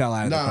her that fell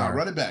out of the No, car.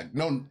 run it back.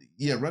 No,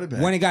 yeah, run it back.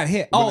 When it got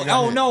hit. When it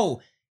got hit.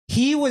 No.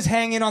 He was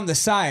hanging on the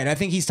side. I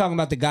think he's talking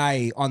about the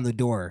guy on the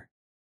door.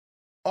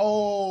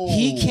 Oh.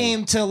 He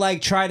came to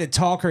like try to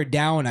talk her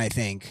down, I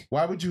think.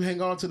 Why would you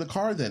hang on to the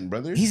car then,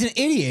 brother? He's an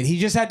idiot. He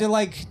just had to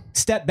like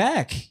step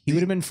back. He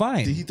would have been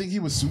fine. Did he think he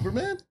was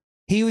Superman?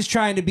 He was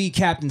trying to be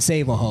Captain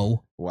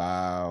Save-A-Ho.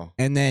 Wow.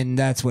 And then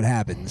that's what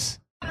happens.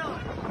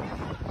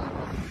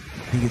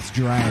 He gets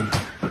dragged.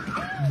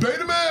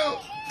 Beta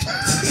male.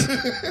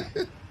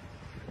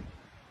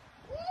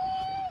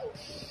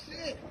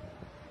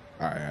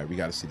 All right, we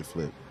got to see the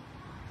flip.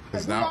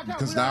 Because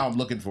now I'm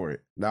looking for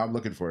it.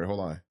 Hold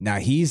on. Now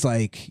he's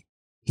like,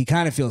 he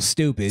kind of feels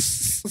stupid.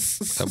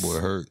 That boy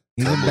hurt.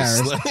 He's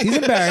embarrassed. He's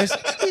embarrassed.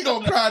 He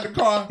gonna cry in the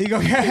car. He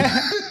gonna cry.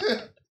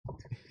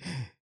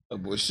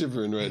 That boy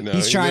shivering right now.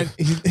 He's trying.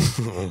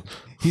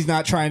 He's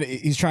not trying to.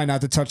 He's trying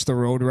not to touch the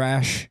road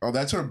rash. Oh,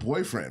 that's her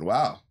boyfriend.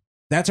 Wow.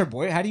 That's her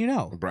boy. How do you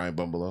know? Brian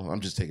Bumbelow.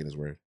 I'm just taking his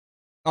word.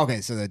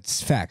 Okay, so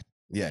that's fact.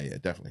 Yeah,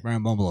 definitely.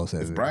 Brian Bumbelow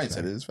says If it. Brian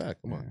said it, it's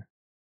fact. Come on.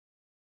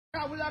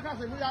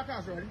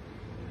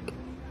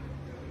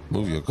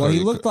 Move your car. Well, he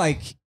looked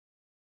like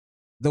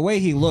the way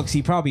he looks.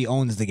 He probably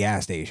owns the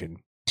gas station.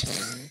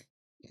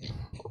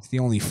 It's the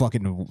only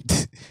fucking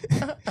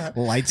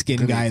light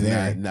skinned guy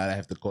there. Now I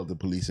have to call the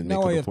police and make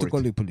Now a I have to report.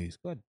 call the police.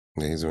 Good.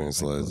 Yeah, he's wearing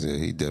slides. Yeah,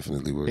 he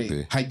definitely worked Hey,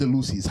 there. hide the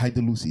Lucy's. Hide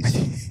the Lucy's.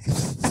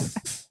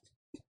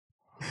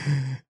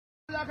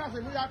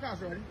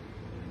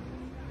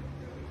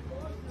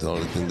 The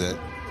only thing that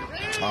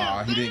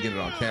he didn't get it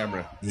on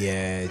camera.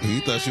 Yeah. he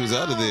thought she was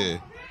out of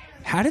there.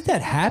 How did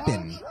that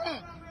happen?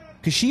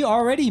 Because she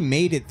already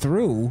made it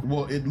through.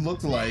 Well, it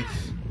looked like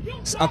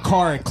a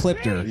car had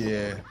clipped her.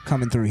 Yeah.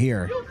 Coming through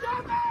here.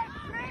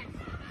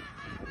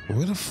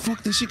 Where the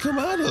fuck did she come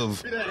out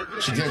of?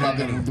 She came out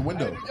the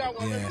window.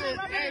 Yeah.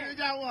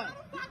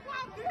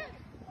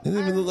 It didn't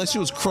even look like she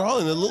was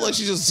crawling. It looked like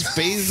she just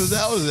phased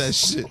out of that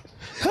shit.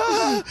 She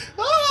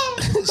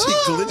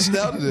glitched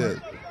out of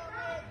that.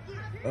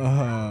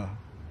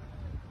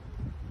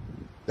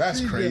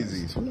 That's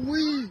crazy.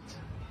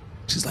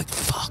 She's like,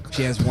 fuck.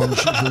 She has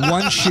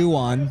one shoe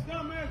on.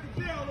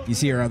 You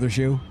see her other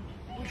shoe?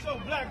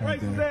 Black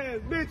racist ass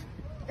bitch.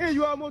 And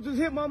you almost just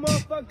hit my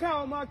motherfucking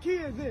car with my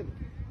kids in it.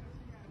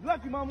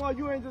 Lucky mama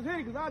you ain't just hit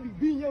it because I be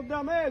beating your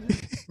dumb ass.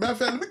 Matter of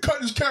fact, let me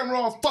cut this camera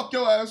off. Fuck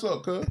your ass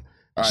up, cuz.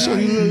 Show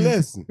you a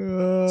lesson.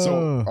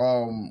 So,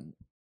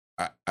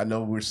 I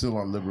know we're still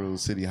on liberal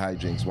city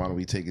hijinks. Why don't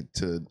we take it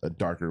to a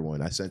darker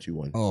one? I sent you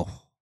one. Oh,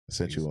 I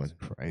sent you one.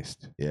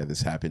 Christ. Yeah,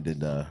 this happened in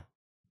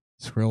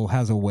Skrill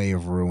has a way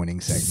of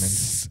ruining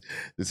segments.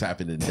 This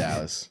happened in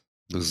Dallas.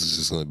 This is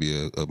just gonna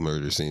be a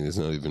murder scene. It's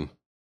not even.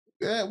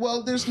 Yeah,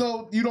 well,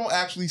 you don't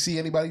actually see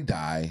anybody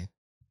die.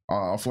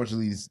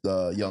 Unfortunately,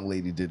 the young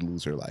lady did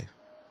lose her life,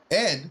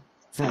 and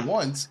for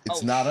once,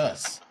 it's not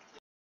us.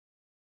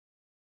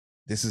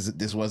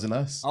 This wasn't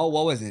us. Oh,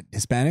 what was it?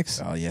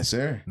 Hispanics? Oh, yes,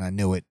 sir. I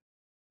knew it.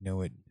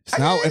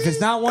 If it's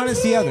not one,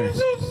 it's the other.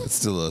 It's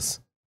still us.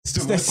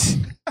 Still us.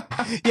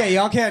 Yeah,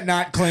 y'all can't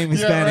not claim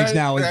Hispanics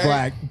now as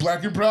black.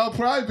 Black and proud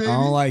pride, baby. I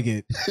don't like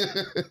it.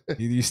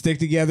 Either you stick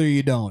together or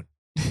you don't.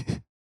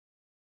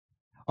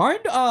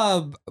 Aren't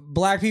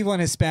black people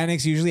and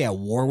Hispanics usually at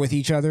war with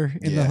each other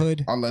in the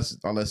hood? Unless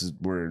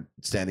we're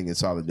standing in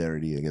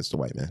solidarity against the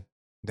white man.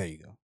 There you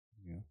go.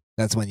 Yeah.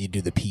 That's when you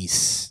do the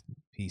peace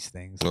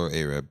things. Or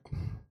Arab.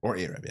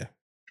 Yeah.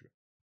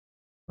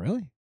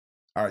 Really?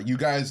 All right, you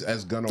guys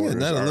as gun owners.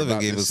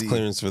 9/11 gave us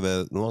clearance for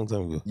that a long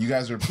time ago. You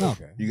guys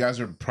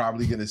are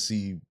probably going to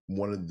see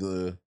one of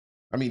the.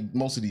 I mean,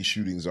 most of these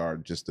shootings are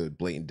just a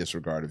blatant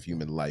disregard of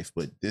human life,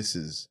 but this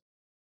was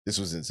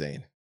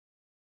insane.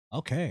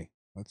 Okay,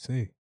 let's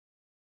see.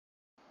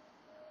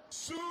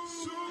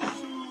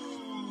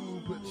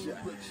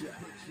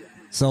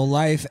 So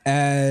life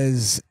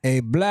as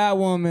a black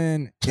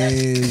woman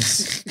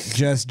is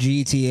just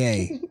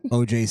GTA.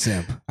 OJ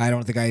Simp. I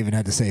don't think I even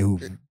had to say who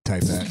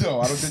typed that. No,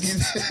 I don't think you.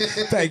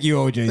 Thank you,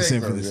 OJ Thanks,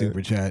 Simp, for the OJ.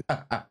 super chat.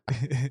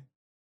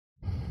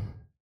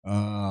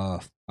 All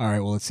right,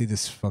 well, let's see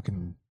this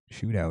fucking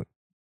shootout.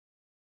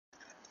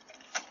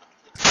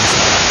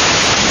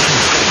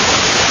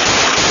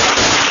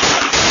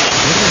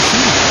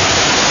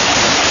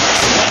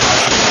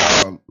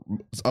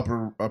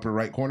 Upper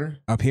right corner.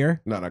 Up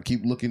here? No,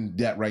 keep looking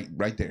that right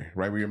there,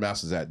 right where your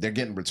mouse is at. They're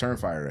getting return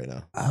fire right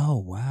now. Oh,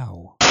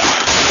 wow.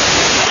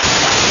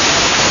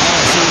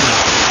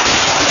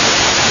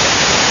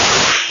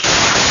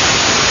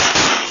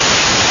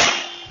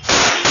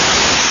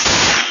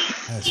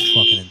 That's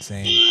fucking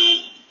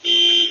insane.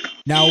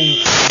 Now, the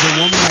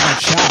woman that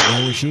got shot,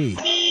 where was she?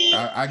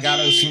 I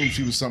gotta assume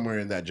she was somewhere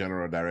in that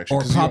general direction,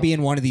 Or probably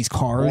in one of these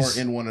cars.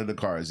 or in one of the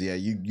cars. Yeah,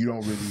 you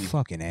don't really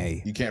Fucking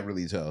A. You can't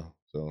really tell.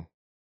 So,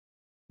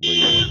 but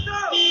yeah.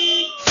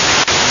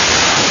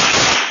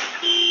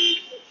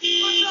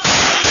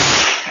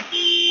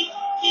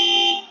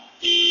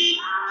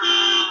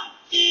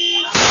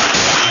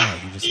 Oh,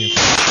 you just hear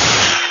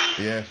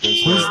Yeah.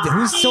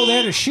 who's still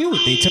there to shoot?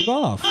 They took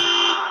off.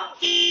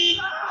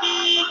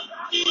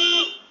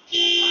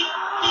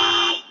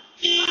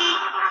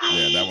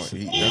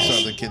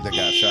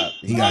 got shot.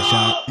 He got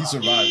shot. He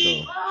survived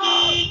though.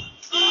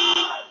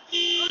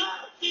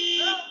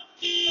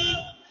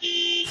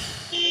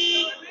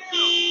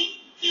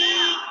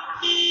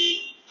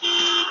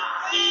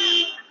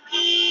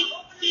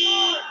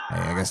 Hey,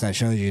 I guess that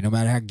shows you no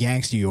matter how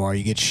gangster you are,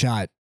 you get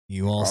shot.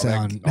 You all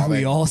sound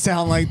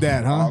like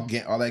that, huh?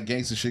 All that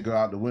gangster shit go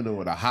out the window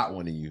with a hot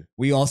one in you.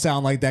 We all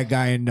sound like that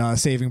guy in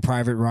Saving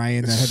Private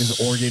Ryan that had his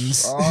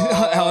organs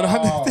out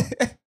on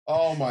the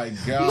Oh my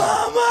god,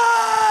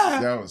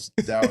 Mama!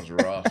 That was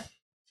rough.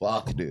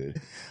 Fuck,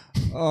 dude.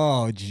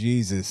 Oh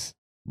Jesus.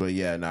 But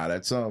yeah, nah,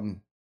 that's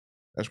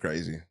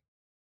crazy.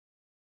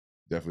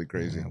 Definitely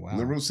crazy. Yeah, wow.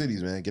 Liberal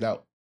cities, man, get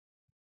out.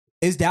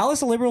 Is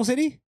Dallas a liberal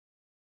city?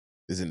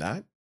 Is it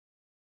not?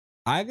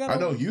 I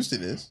know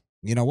Houston is.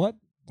 You know what?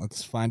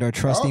 Let's find our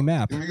trusty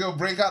map. Here we go.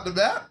 Break out the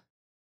map.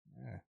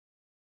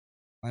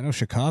 I know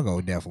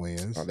Chicago definitely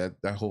is. Oh,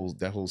 that whole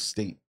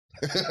state.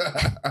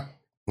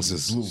 What's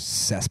this? Blue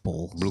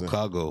cesspool. Blue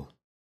Cargo.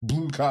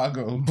 Blue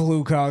Cargo.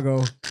 Blue Cargo.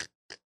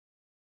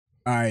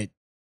 All right.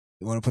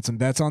 You want to put some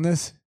bets on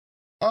this?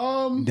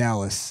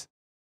 Dallas.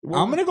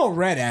 I'm gonna go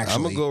red. Actually,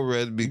 I'm gonna go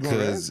red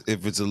because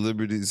if it's a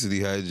Liberty City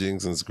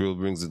hijinks and Skrill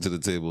brings it to the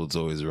table, it's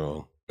always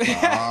wrong.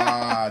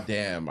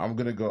 Damn. I'm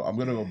gonna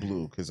go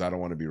blue because I don't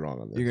want to be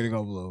wrong on this. You're gonna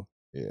go blue.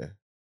 Yeah.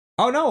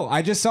 Oh no!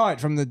 I just saw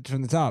it from the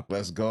top.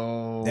 Let's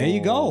go. There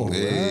you go.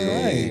 Hey,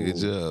 all right. good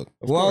job.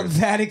 Well,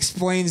 that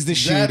explains the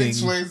shooting. That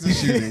explains the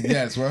shooting.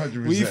 Yes,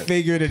 100%. We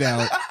figured it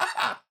out.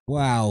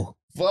 Wow.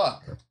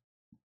 Fuck.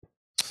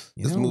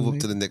 Let's move up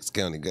to the next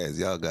county, guys.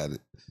 Y'all got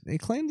it. They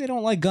claim they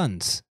don't like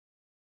guns.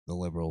 The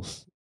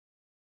liberals.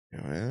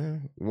 Yeah.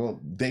 Well,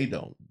 they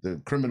don't. The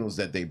criminals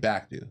that they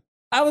back do.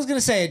 I was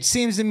gonna say, it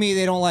seems to me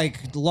they don't like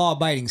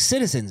law-abiding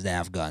citizens to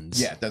have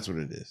guns. Yeah, that's what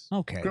it is.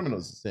 Okay.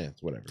 Criminals,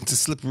 stands, whatever. It's a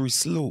slippery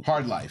slope.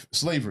 Hard life,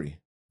 slavery,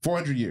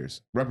 400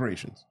 years,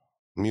 reparations.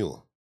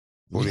 Mule.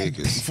 40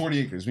 acres. 40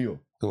 acres, mule.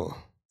 Come on.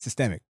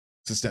 Systemic.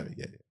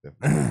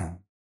 Yeah.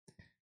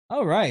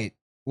 All right.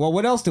 Well,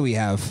 what else do we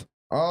have?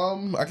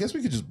 I guess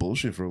we could just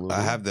bullshit for a little bit.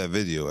 I have that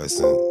video I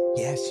sent.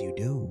 Yes, you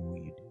do.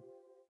 You do.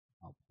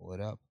 I'll pull it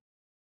up.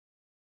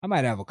 I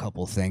might have a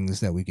couple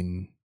things that we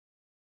can.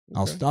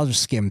 Okay. I'll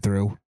just skim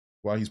through.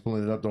 While he's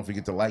pulling it up, don't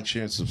forget to like,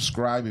 share, and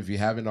subscribe. If you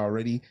haven't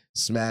already,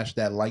 smash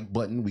that like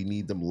button. We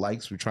need them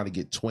likes. We're trying to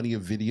get 20 a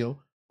video.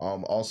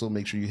 Also,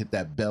 make sure you hit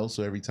that bell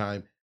so every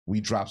time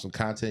we drop some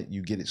content,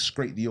 you get it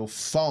straight to your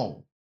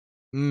phone.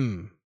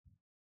 Doty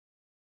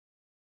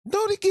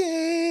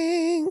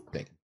Gang.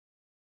 Thank you.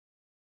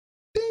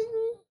 Ding.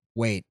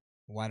 Wait,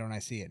 why don't I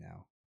see it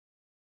now?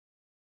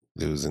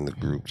 It was in the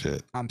group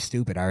chat. I'm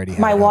stupid. I already have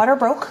My it. water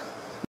broke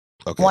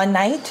one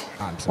night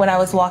when I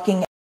was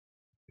walking.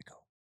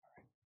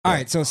 All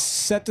right, so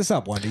set this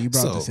up, Wanda. You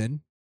brought this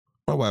in.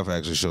 My wife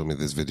actually showed me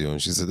this video, and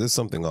she said, there's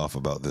something off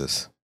about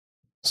this.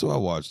 So I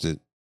watched it.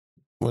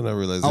 When I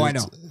realized I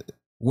know.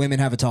 Women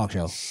have a talk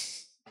show.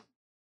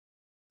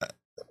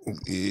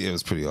 Yeah, it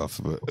was pretty off,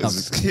 but I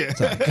think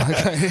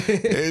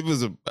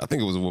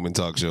it was a woman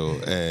talk show,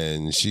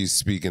 and she's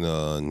speaking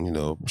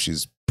on,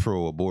 she's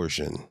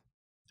pro-abortion,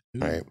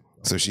 right?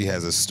 So she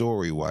has a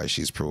story why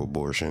she's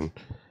pro-abortion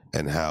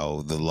and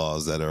how the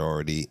laws that are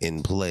already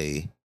in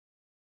play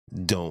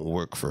don't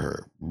work for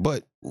her.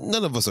 But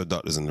none of us are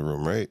doctors in the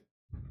room, right?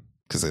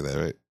 Can say that,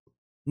 right?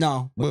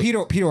 No, but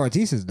Peter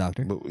Ortiz is a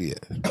doctor. But yeah,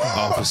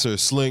 Officer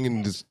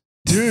slinging this.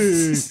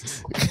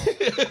 He's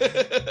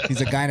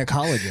a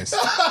gynecologist.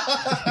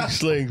 He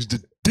slings the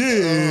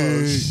dick.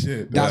 Oh,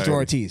 shit. Dr.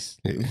 Ortiz.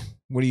 Yeah.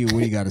 What do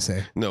you got to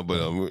say? No, but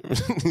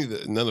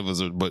none of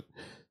us are. But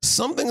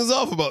something is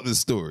off about this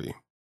story.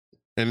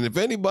 And if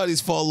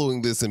anybody's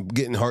following this and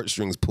getting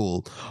heartstrings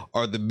pulled,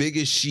 are the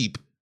biggest sheep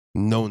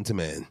known to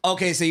man.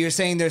 Okay, so you're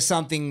saying there's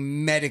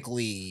something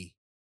medically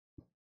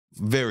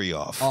very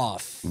off.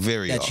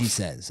 Very that off. she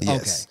says.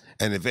 Yes.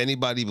 Okay. And if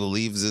anybody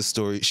believes this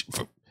story,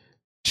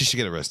 she should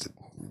get arrested.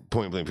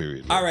 Point blank,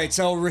 period. All right,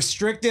 so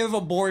restrictive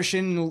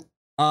abortion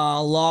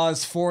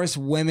laws force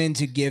women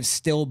to give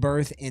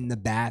stillbirth in the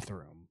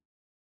bathroom.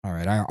 All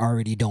right, I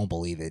already don't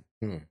believe it.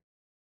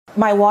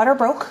 My water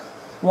broke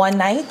one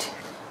night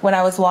when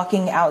I was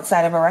walking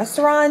outside of a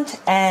restaurant,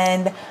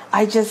 and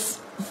I just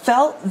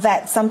felt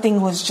that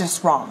something was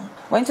just wrong.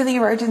 Went to the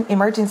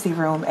emergency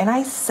room, and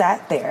I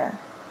sat there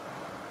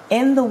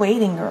in the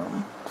waiting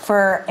room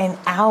for an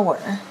hour.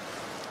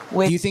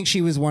 Do you think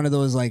she was one of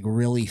those like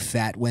really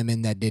fat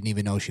women that didn't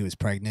even know she was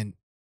pregnant?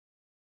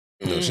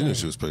 No, she knew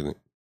she was pregnant.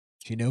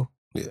 She knew?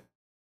 Yeah.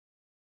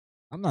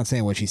 I'm not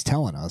saying what she's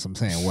telling us. I'm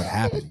saying what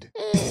happened.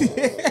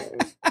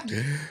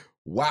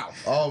 Wow.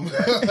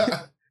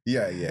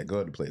 Yeah, go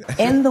ahead and play that.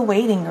 In the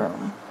waiting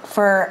room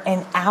for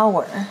an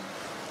hour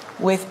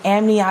with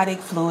amniotic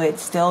fluid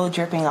still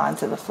dripping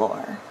onto the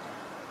floor.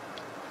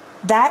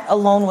 That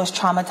alone was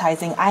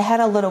traumatizing. I had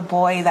a little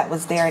boy that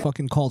was there. It's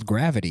fucking called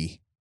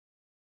gravity.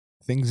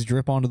 Things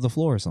drip onto the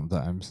floor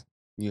sometimes.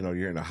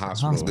 You're in a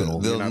hospital.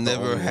 They'll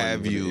never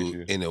have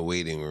you in a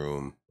waiting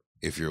room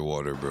if your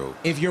water broke.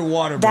 If your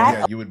water broke. That-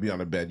 Yeah, you would be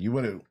on a bed. You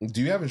wouldn't.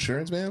 Do you have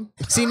insurance, man?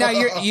 See, now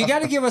you got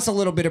to give us a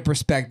little bit of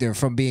perspective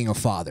from being a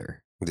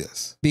father.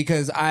 Yes.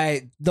 Because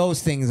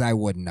those things I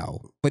wouldn't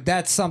know. But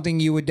that's something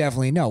you would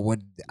definitely know.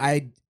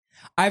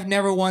 I've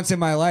never once in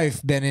my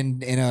life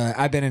been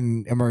I've been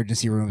in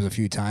emergency rooms a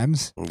few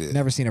times. Yeah.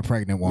 Never seen a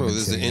pregnant woman. Bro,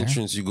 there's an sitting there.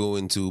 entrance you go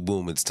into,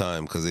 boom, it's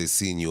time, because they've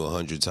seen you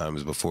 100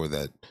 times before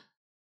that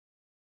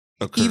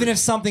occurred. Even if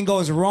something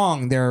goes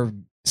wrong, they're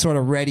sort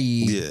of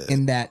ready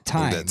in that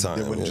time. In that time.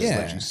 They wouldn't yeah. just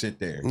let you sit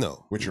there.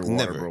 No. With your water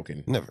Never.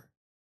 broken. Never.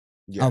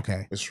 Yeah.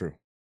 Okay. It's true.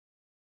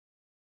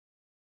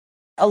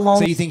 Alone.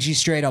 So you think she's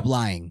straight up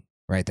lying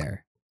right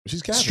there?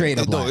 She's capping. Straight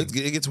up No, lying.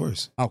 it gets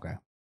worse. Okay.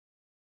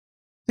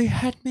 They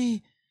had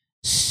me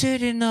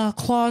sit in a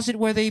closet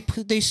where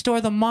they store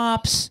the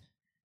mops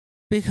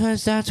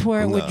because that's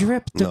where it would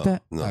drip the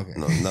best.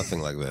 No,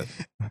 nothing like that.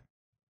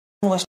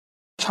 Was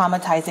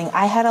traumatizing.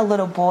 I had a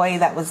little boy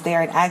that was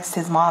there and asked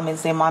his mom and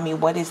said, "Mommy,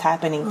 what is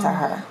happening to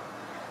her?"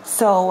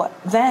 So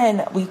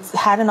then we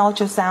had an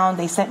ultrasound.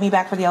 They sent me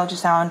back for the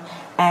ultrasound,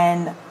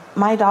 and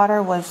my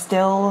daughter was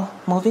still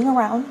moving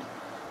around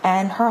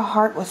and her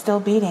heart was still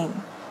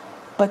beating.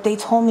 But they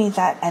told me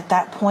that at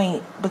that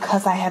point,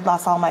 because I had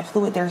lost all my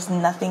fluid, there's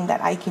nothing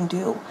that I can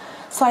do.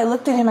 So I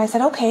looked at him, I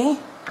said, "Okay,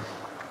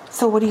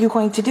 so what are you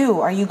going to do?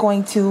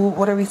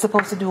 What are we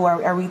supposed to do?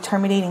 Are we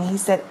terminating?" He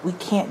said, "We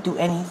can't do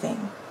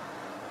anything."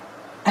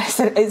 I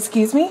said,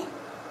 "Excuse me?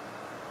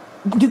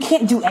 You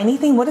can't do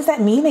anything? What does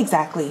that mean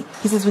exactly?"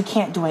 He says, "We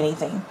can't do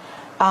anything."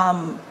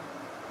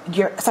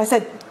 So I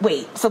said,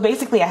 "Wait, so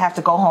basically I have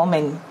to go home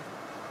and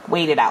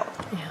wait it out."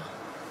 Yeah.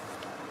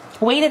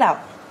 Wait it out.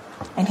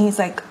 And he's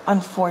like,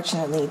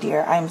 "Unfortunately,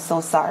 dear, I'm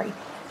so sorry."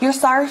 "You're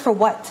sorry for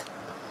what?"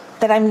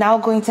 "That I'm now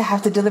going to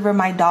have to deliver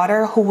my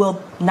daughter who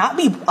will not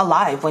be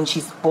alive when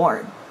she's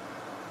born.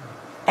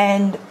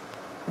 And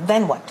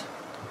then what?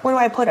 Where do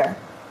I put her?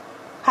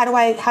 How do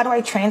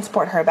I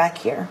transport her back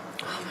here?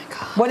 Oh my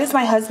God. What is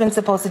my husband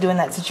supposed to do in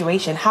that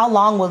situation? How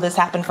long will this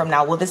happen from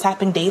now? Will this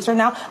happen days from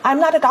now? I'm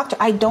not a doctor.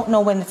 I don't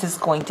know when this is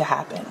going to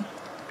happen."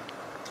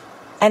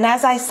 And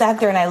as I sat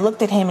there and I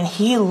looked at him and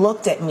he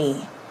looked at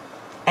me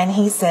and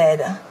he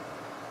said,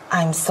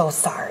 "I'm so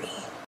sorry."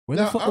 Where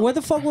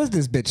the fuck was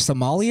this bitch?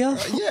 Somalia?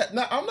 Yeah,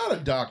 now I'm not a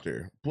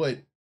doctor, but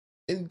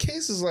in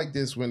cases like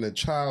this, when a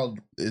child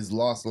is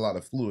lost a lot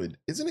of fluid,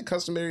 isn't it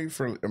customary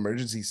for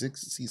emergency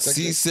C-section?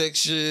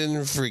 C-section,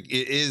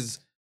 it is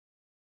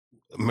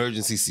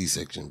emergency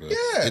C-section, bro.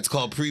 Yeah. It's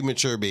called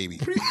premature baby.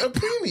 A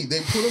preemie. They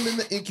put him in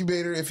the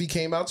incubator if he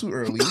came out too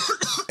early.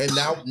 And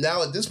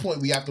now at this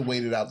point, we have to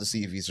wait it out to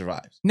see if he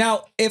survives.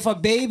 Now, if a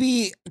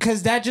baby,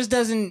 because that just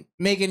doesn't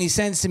make any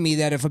sense to me,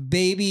 that if a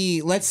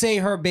baby, let's say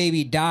her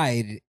baby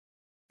died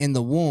in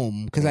the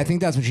womb, because I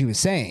think that's what she was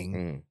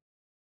saying.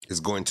 Is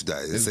going to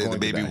die. They say the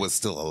baby was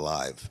still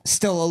alive.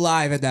 Still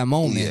alive at that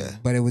moment,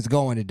 but it was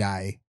going to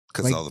die.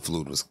 Because all the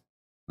fluid was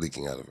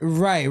leaking out of it.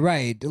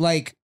 Right.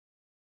 Like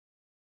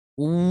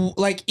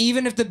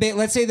even if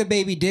let's say the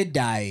baby did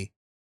die,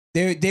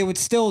 they would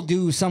still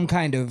do some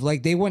kind of,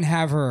 like, they wouldn't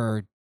have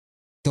her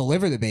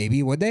deliver the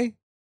baby, would they?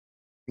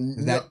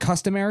 Is that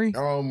customary?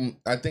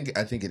 I think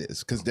it is,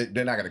 because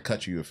they're not going to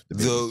cut you if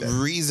the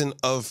reason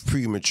of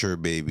premature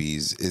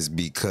babies is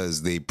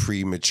because they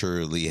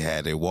prematurely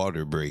had a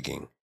water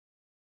breaking.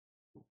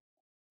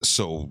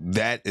 So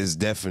that is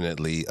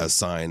definitely a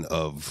sign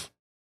of.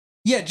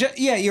 Yeah,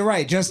 you're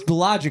right. Just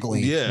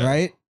logically,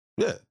 right?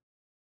 Yeah.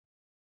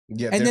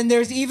 Yeah. And then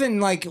there's even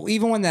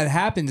when that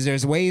happens,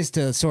 there's ways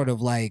to sort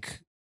of like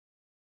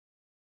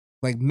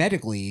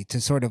medically to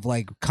sort of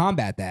like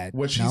combat that.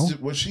 What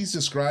she's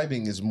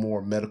describing is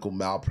more medical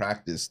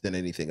malpractice than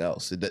anything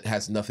else. It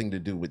has nothing to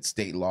do with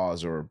state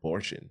laws or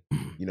abortion.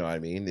 You know what I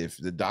mean? If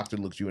the doctor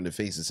looked you in the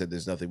face and said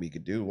there's nothing we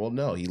could do, well,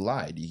 no, he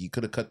lied. He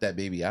could have cut that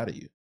baby out of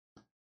you.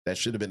 That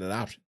should have been an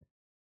option.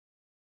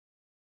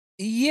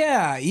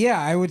 Yeah,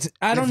 I would.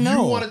 I don't know. If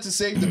you wanted to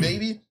save the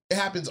baby, it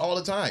happens all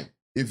the time.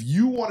 If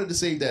you wanted to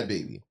save that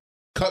baby,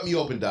 cut me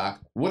open, doc.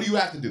 What do you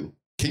have to do?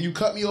 Can you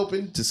cut me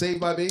open to save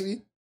my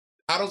baby?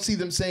 I don't see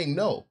them saying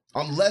no,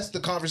 unless the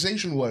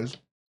conversation was,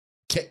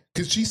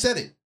 because she said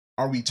it.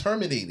 Are we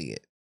terminating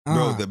it?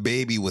 Bro, the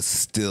baby was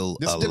still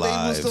alive. The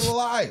baby was still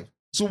alive.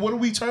 So what are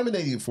we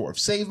terminating it for?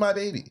 Save my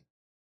baby.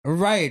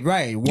 Right.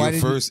 Your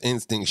first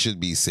instinct should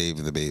be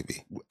save the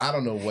baby. I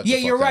don't know what. Yeah,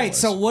 you're right.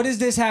 So what does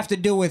this have to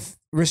do with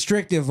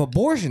restrictive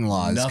abortion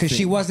laws? Because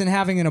she wasn't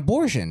having an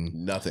abortion.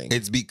 Nothing.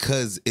 It's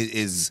because it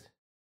is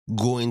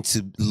going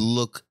to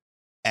look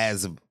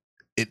as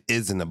it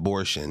is an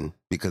abortion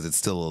because it's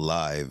still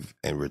alive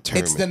and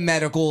returned. It's the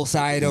medical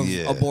side of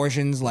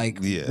abortions, like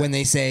when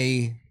they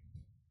say,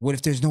 "What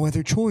if there's no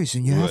other choice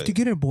and you have to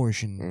get an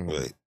abortion?"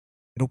 Right.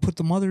 It'll put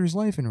the mother's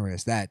life in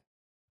risk. That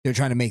they're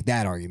trying to make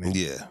that argument.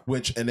 Yeah.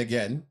 Which, and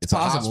again, it's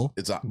possible.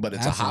 But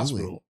it's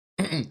Absolutely.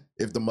 A hospital.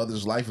 If the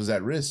mother's life was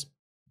at risk,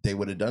 they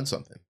would have done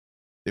something.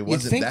 It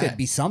wasn't You'd think that. there'd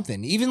be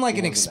something, even like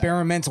an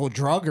experimental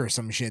drug or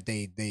some shit.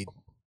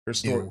 Her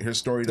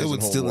story doesn't. It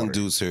would still water.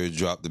 induce her to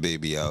drop the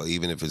baby out,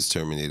 even if it's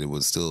terminated.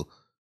 Would still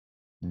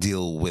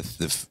deal with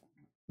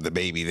the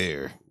baby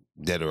there.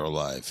 dead or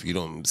alive. You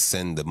don't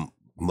send the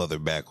mother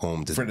back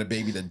home For the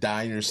baby to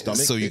die in your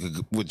stomach. so you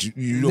could.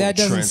 You don't That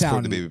doesn't transport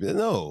sound- the baby.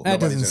 No, That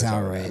doesn't Nobody's gonna sound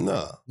tell her right. that.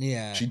 no.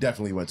 Yeah. She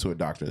definitely went to a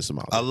doctor in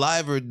Somalia.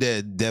 Alive or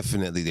dead,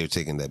 definitely they're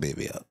taking that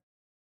baby out,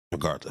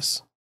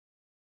 regardless.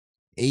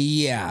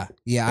 Yeah.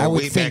 Yeah, Or I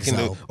would wait think back in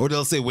so. or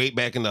they'll say wait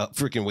back in the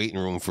freaking waiting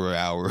room for an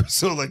hour.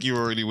 So like you're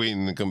already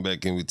waiting to come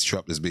back and we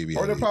drop this baby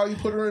Or out. they'll probably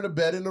put her in a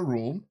bed in a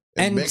room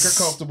and make her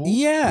comfortable.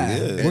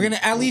 Yeah. Yeah.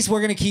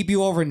 We're gonna keep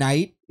you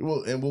overnight.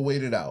 We'll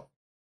wait it out.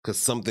 Because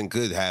something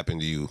could happen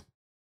to you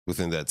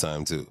within that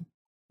time too.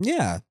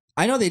 Yeah.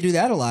 I know they do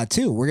that a lot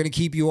too. We're gonna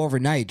keep you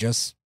overnight,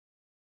 just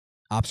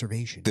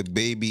observation. The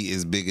baby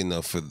is big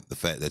enough for the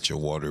fact that your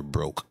water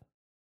broke.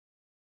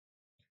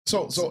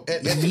 So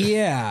and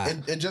Yeah.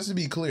 and just to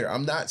be clear,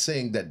 I'm not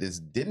saying that this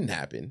didn't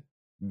happen.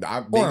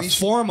 Or a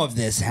form of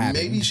this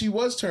happened. Maybe she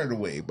was turned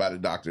away by the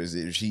doctors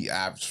if she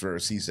asked for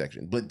a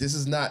C-section. But this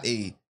is not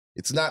a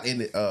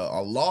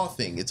law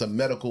thing. It's a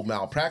medical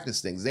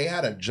malpractice thing. They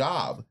had a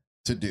job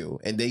to do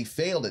and they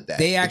failed at that.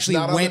 They It's actually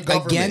not on the went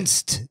government.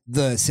 against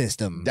the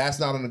system. That's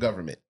not on the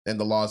government and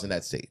the laws in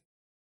that state.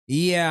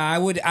 Yeah, I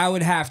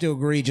would have to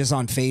agree just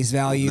on face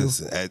value.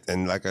 Listen,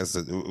 and like I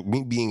said,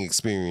 me being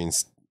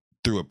experienced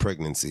through a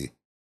pregnancy,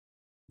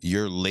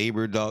 your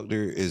labor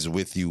doctor is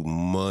with you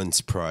months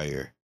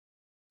prior.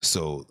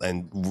 So,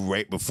 and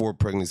right before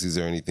pregnancies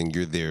or anything,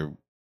 you're there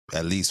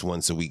at least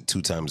once a week,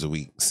 2 times a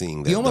week,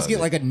 seeing that. You almost doctor.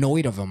 get like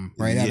annoyed of him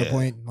right at a Yeah.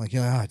 point. Like,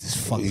 yeah, this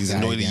fucking He's guy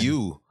annoyed again. at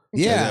you.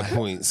 Yeah. At that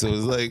point. So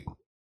it's like,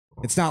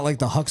 it's not like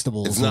the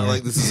Huxtables. it's not where-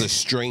 like this is a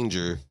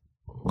stranger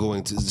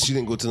going to, she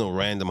didn't go to no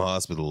random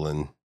hospital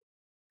and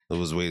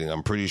was waiting.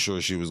 I'm pretty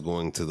sure she was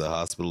going to the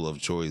hospital of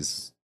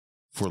choice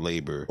for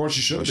labor. Or she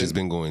should have she's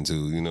been. been going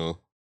to, you know.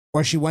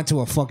 Or she went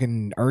to a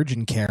fucking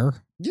urgent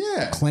care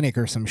clinic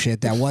or some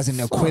shit that wasn't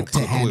equipped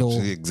to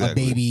handle a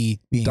baby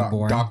being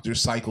born. Doctor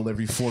cycle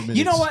every 4 minutes.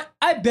 You know what?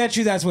 I bet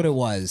you that's what it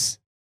was.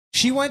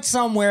 She went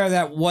somewhere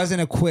that wasn't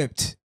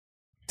equipped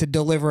to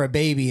deliver a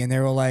baby, and they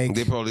were like,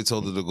 They probably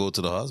told her to go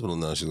to the hospital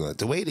now. She's like,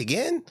 to wait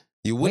again?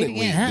 You wouldn't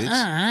wait,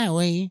 bitch.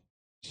 wait.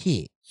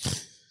 Shit.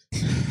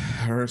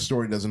 Her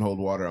story doesn't hold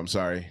water. I'm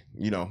sorry.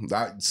 You know,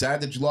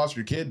 sad that you lost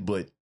your kid,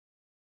 but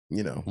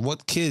you know,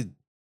 what kid?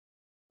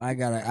 I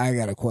got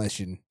a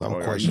question.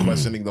 Are you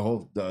questioning the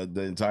whole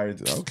the entire?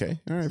 Okay,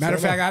 all right. Matter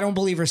of fact, I don't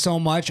believe her so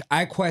much.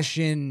 I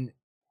question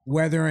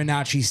whether or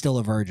not she's still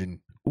a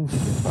virgin. I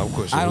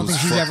don't think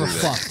she's ever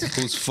fucked.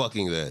 Who's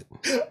fucking that?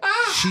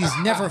 She's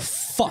never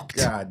fucked.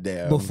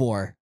 Goddamn.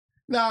 Before.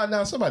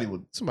 No, somebody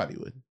would.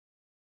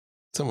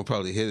 Someone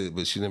probably hit it,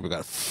 but she never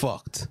got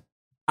fucked.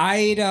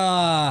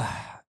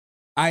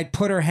 I'd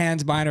put her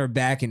hands behind her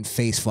back and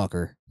face fuck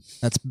her.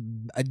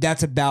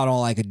 That's about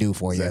all I could do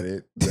for you.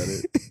 Is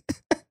that it?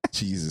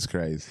 Jesus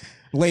Christ.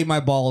 Lay my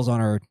balls on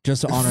her,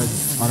 just on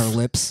her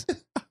lips.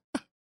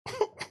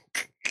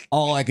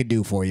 All I could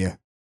do for you.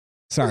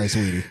 Sorry,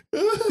 sweetie.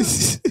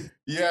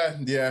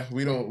 Yeah.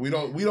 We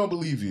don't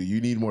believe you. You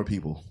need more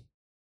people.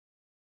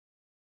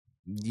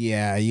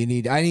 Yeah,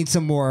 I need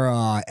some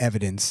more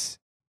evidence.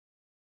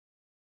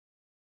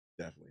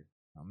 Definitely.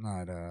 I'm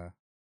not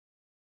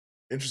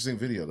Interesting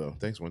video though.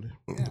 Thanks, Wendy.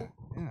 Yeah.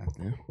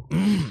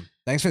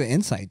 Thanks for the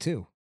insight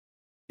too.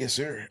 Yes,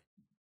 sir.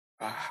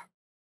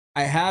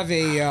 I have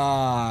a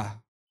I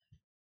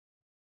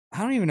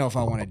don't even know if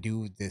I want to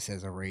do this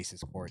as a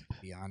racist court, to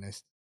be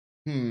honest.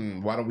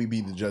 Why don't we be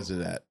the judge of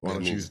that? Why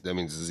don't you? That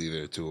means it's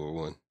either a 2 or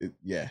 1.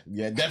 Yeah,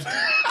 definitely.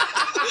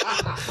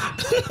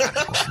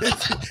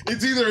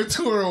 it's either a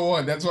 2 or a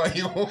 1. That's why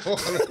you want to.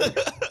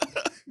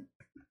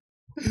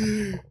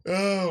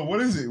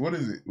 What is it? What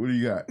do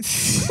you got?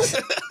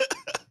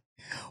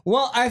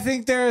 Well, I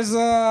think there's you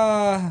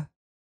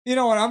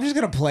know what? I'm just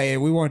gonna play it.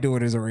 We won't do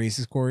it as a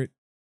racist court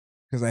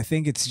because I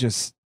think it's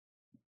just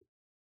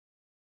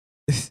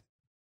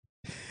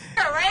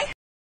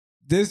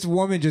this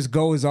woman just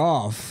goes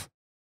off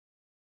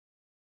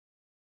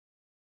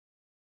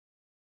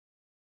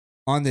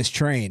on this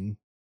train.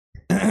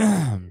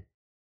 You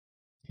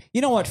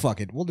know what?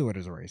 Fuck it. We'll do it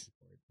as a racist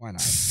court. Why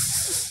not?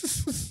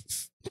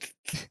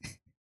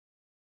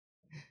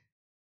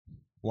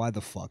 Why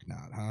the fuck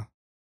not, huh?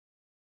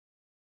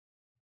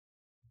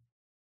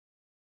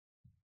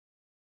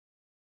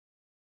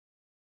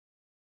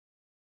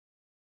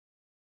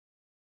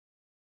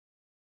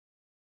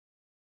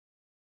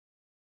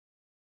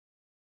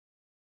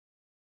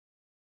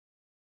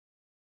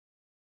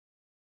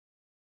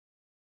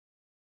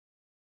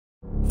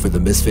 For the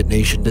Misfit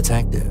Nation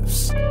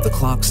detectives, the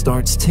clock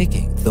starts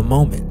ticking the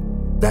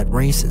moment that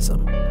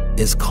racism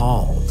is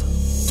called.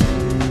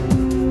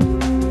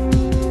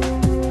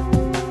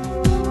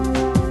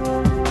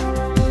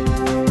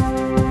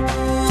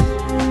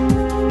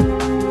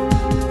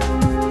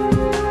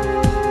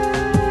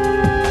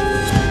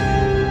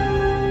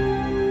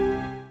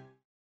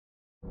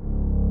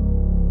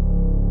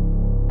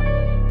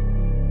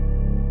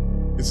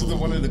 Is it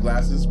one of the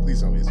glasses? Please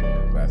tell me it's one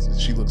of the glasses.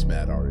 She looks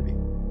mad already.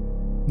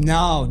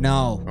 No.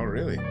 Oh,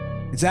 really?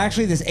 It's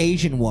actually this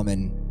Asian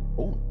woman.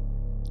 Oh.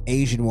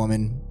 Asian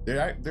woman.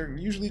 They're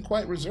usually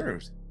quite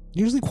reserved.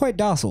 Usually quite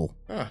docile.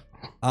 Huh.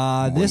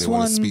 When This they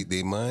wanna one, speak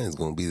their mind is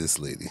gonna be this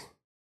lady.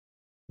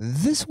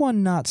 this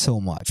one, not so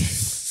much.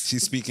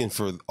 She's speaking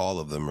for all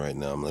of them right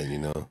now. I'm letting you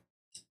know.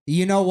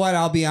 You know what?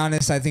 I'll be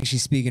honest. I think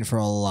she's speaking for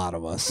a lot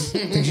of us. I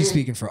think she's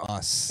speaking for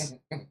us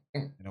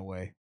in a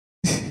way.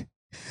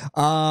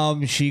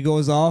 She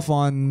goes off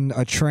on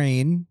a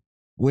train,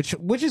 which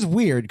is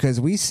weird because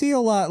we see a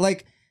lot.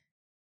 Like,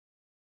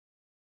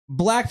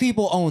 black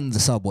people own the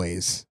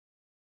subways.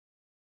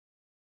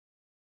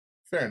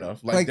 Fair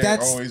enough. Like, They're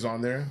that's always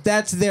on there.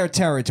 That's their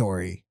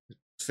territory.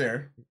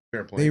 Fair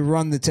point. They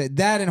run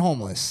that and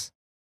homeless.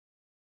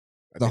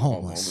 I The think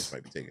homeless.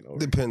 might be taking over.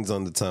 Depends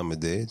on the time of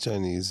day.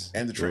 Chinese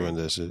And the they train. run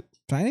that shit.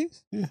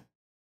 Chinese? Yeah.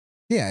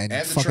 Yeah, and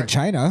And the fucking train.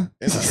 China.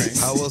 And the train.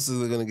 How else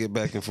is it gonna get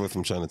back and forth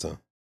from Chinatown?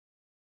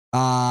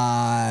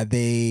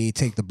 They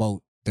take the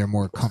boat. They're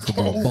more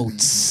comfortable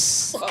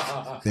boats.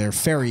 They're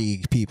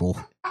ferry people.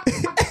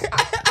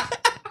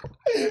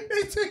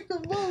 They take the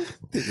boat.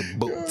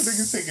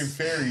 Niggas taking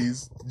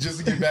ferries just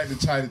to get back to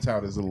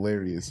Chinatown is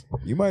hilarious.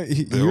 You might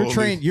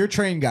you're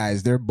train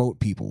guys. They're boat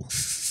people.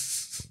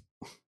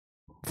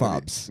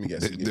 Fobs.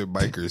 They're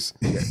bikers.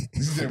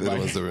 They're the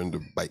ones that are into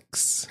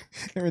bikes.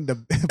 They're into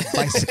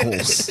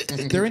bicycles.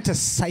 They're into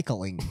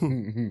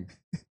cycling.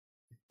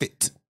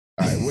 Fit.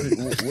 All right,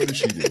 what did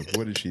she do?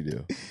 What did she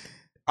do?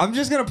 I'm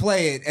just gonna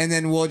play it and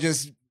then we'll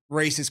just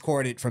racist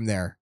court it from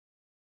there.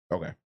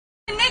 Okay.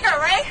 Nigger,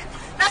 right?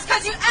 That's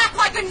because you act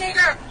like a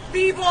nigger,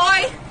 B-boy.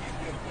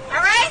 All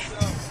right?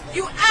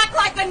 You act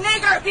like a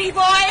nigger,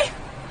 B-boy.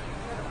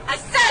 I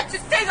said to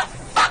stay the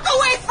fuck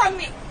away from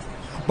me.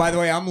 By the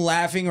way, I'm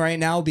laughing right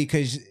now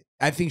because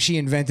I think she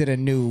invented a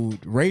new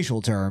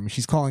racial term.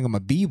 She's calling him a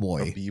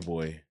B-boy.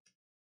 B-boy.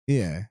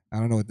 Yeah. I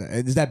don't know what that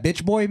is. That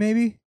bitch boy,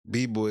 maybe?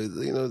 B-boy,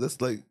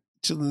 that's like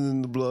chilling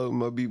in the block with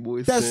my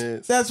B-boy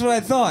fans. That's what I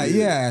thought,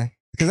 yeah.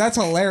 Because that's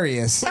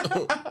hilarious.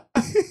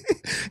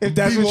 If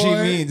that's what she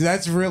B-boy. means,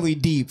 that's really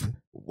deep.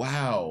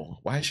 Wow.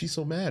 Why is she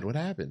so mad? What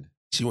happened?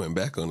 She went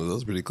back on it. That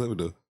was pretty clever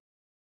though.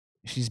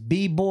 She's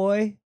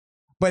B-boy.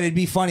 But it'd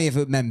be funny if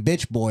it meant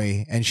bitch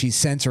boy and she's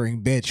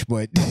censoring bitch,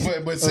 but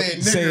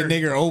saying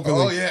nigger.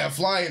 openly. Oh, yeah,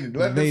 flying.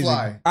 Let them Amazing.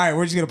 fly. All right,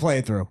 we're just going to play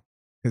it through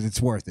because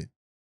it's worth it.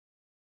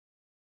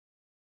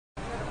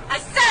 I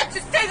said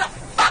to stay the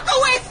fuck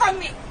away from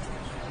me.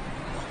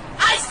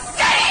 I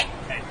said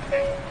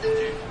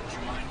it.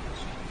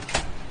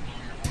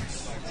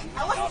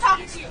 I wasn't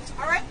talking to you,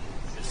 all right?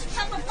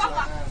 Shut the fuck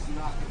up.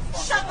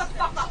 Shut the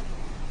fuck up.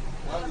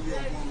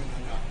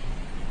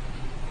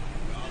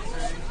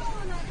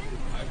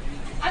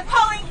 I'm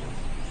calling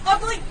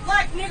ugly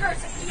black niggers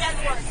the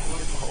N-word.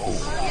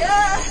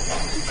 Yeah.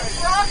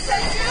 Barack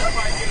sent you?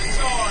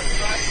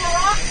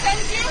 Barack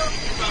sent you?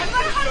 I'm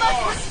gonna have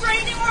a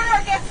restraining order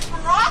against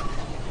Barack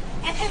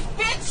and his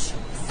bitch,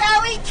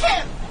 Sally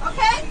Kim,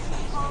 okay?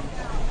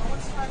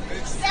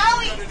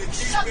 Sally,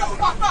 shut the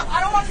fuck up.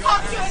 I don't want to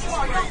talk to you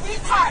anymore. You're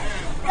retarded.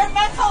 You're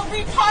mental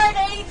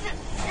retarded.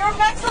 You're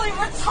mentally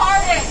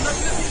retarded.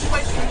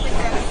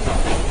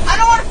 I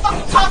don't want to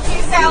fucking talk to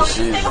you, Sally.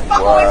 Stay the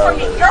fuck away from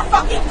me. You're a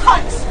fucking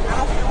cunt.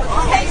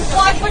 Okay,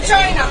 black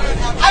vagina.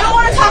 I don't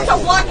want to talk to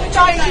black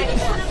vagina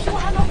anymore.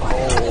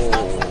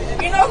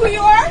 You know who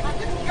you are?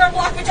 You're a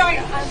black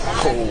vagina.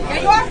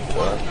 Yeah, you are?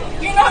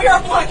 You know you're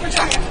a black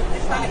vagina.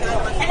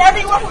 And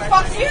everyone who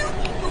fucks you,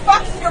 who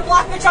fucks your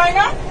black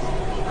vagina,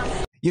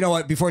 You know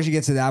what? Before she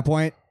gets to that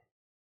point,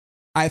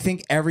 I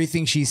think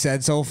everything she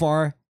said so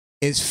far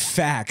is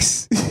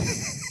facts.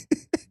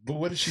 But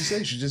what did she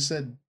say? She just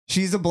said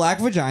she's a black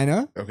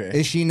vagina. Okay.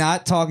 Is she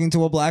not talking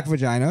to a black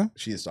vagina?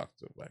 She is talking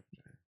to a black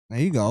vagina. There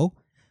you go.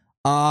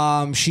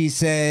 She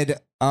said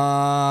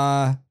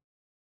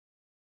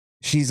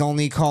she's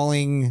only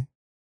calling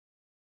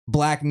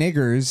black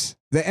niggers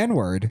the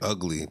N-word.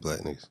 Ugly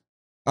black niggas.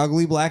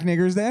 Ugly black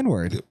niggers the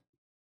N-word. Yep.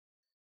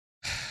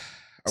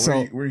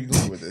 So where are you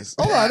going with this?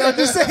 hold on, I'm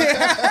just saying.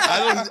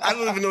 I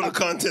don't even know the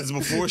contents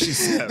before she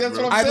said. That's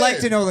bro. what I'm I'd like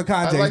saying. to know the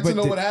context, I'd like to but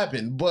know the- what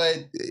happened,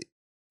 but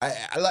I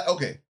like.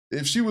 Okay,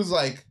 if she was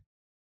like,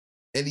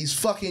 and these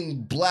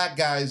fucking black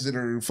guys that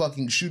are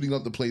fucking shooting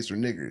up the place are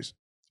niggers,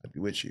 I'd be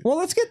with you. Well,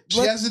 let's get. She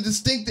hasn't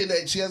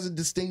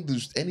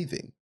distinguished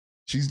anything.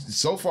 She's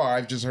so far.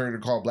 I've just heard her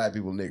call black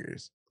people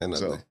niggers And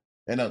ugly.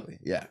 and ugly.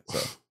 Yeah. So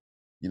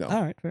you know.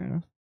 All right, fair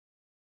enough.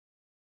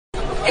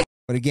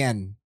 But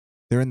again,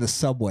 they're in the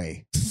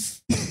subway.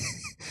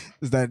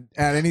 Does that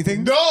add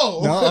anything?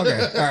 No. No.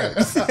 Okay.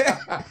 All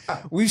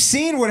right. We've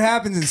seen what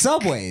happens in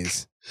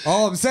subways.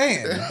 All I'm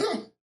saying.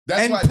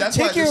 That's why this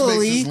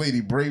particularly- makes this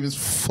lady brave as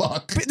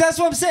fuck. That's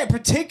what I'm saying.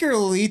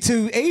 Particularly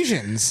to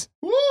Asians.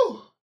 Woo.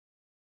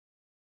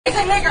 it's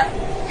a nigger.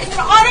 It's an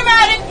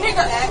automatic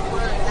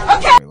nigger.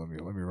 Okay?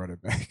 Wait, let me run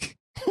it back.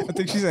 I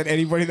think she said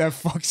anybody that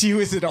fucks you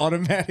is an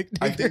automatic nigger.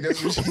 I think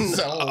that's what she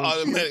said.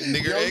 Automatic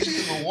nigger. Yo,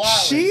 she's been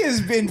wildin'. She is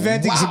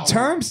inventing some Wow.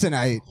 terms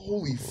tonight.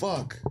 Holy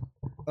fuck.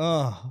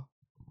 Ugh.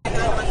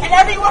 And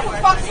everyone who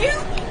fucks you,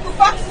 who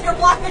fucks your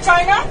black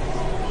vagina,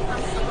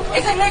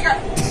 is a nigger.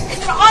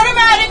 It's an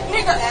automatic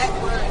nigger.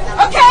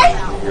 Okay?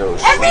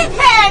 Every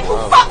man who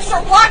fucks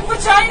your black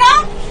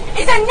vagina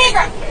is a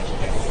nigger.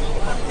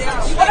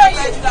 What are you?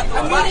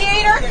 A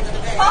mediator?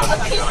 Huh? A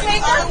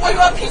peacemaker? Are you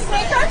a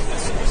peacemaker?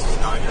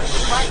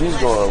 She's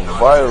going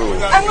viral.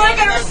 I'm going to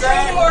get a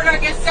restraining order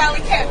against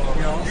Sally Kim.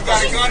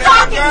 She's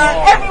stalking me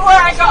everywhere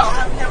I go.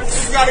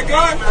 She's got a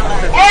gun?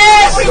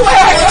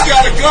 Everywhere. She's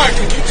got a gun.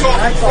 Can you talk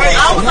crazy?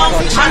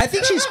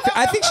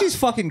 I think she's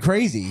fucking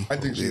crazy. I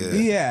think she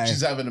is. Yeah.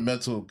 She's having a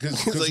mental.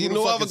 He's like, you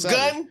know I have a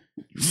gun?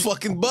 You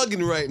fucking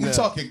bugging right now. You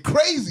talking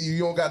crazy. You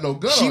don't got no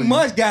gun She on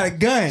must got a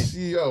gun.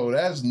 Yo,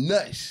 that's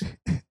nuts.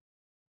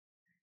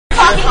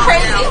 Talking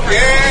crazy?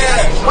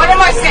 Yeah. What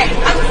am I saying?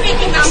 I'm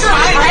speaking the truth,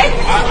 right?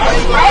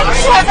 Right?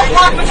 She has a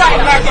black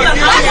vagina.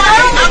 Not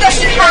only does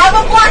she have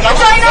a black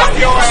vagina,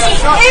 she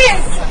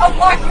is a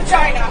black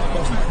vagina.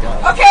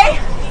 Okay?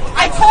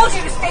 I told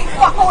you to stay the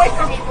fuck away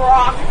from me,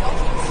 Barack.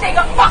 Stay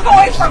the fuck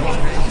away from me.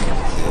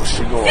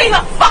 Stay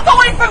the fuck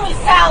away from me,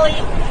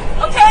 Sally.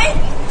 Okay?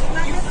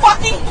 You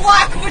fucking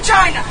black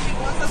vagina.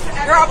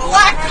 You're a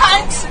black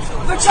cunt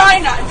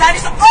vagina. That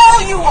is all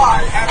you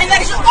are. And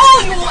that is all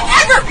you will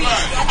ever be.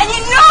 And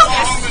you know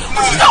this,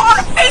 but you don't want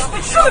to face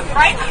the truth,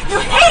 right? You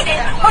hate it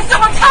when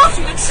someone tells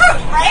you the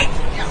truth, right?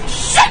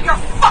 Shut your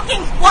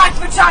fucking black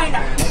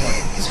vagina.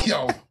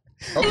 Yo.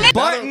 Okay,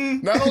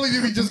 button. Not only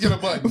did we just get a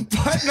button.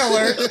 Button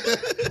alert.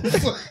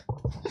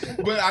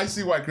 But I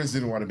see why Chris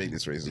didn't want to make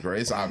this racist, right?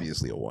 It's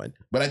obviously a 1.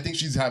 But I think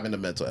she's having a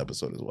mental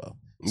episode as well.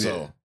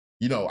 So,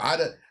 you know, I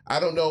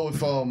don't know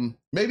if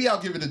maybe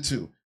I'll give it a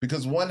 2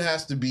 because 1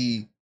 has to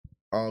be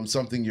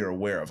something you're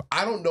aware of.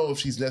 I don't know if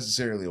she's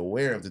necessarily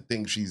aware of the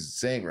things she's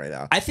saying right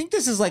now. I think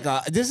this is like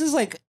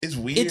it's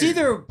weird. It's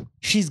either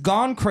she's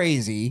gone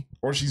crazy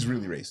or she's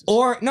really racist.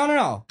 Or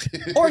no.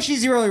 Or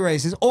she's really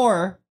racist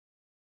or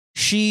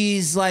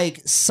she's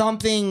like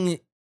something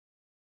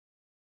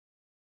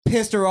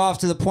pissed her off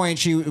to the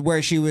point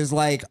where she was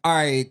like, all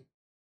right,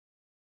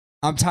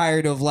 I'm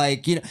tired of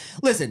like, you know,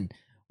 listen,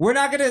 we're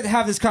not going to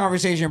have this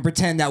conversation and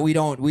pretend that we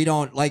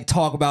don't like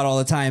talk about all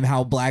the time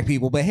how black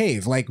people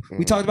behave. Like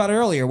we talked about it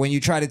earlier when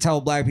you try to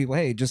tell black people,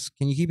 hey, just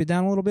can you keep it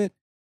down a little bit?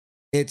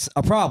 It's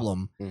a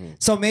problem.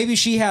 So maybe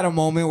she had a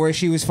moment where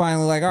she was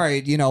finally like, all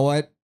right, you know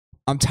what?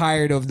 I'm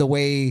tired of the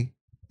way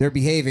they're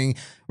behaving.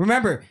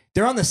 Remember,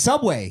 they're on the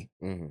subway.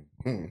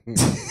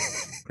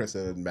 Chris, it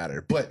doesn't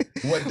matter. But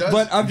what does?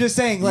 But I'm just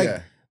saying,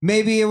 like,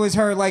 maybe it was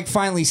her like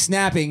finally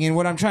snapping. And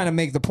what I'm trying to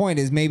make the point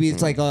is maybe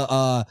it's like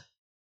a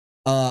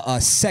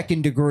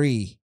second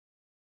degree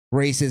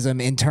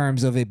racism in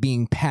terms of it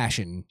being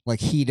passion, like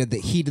heat of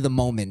the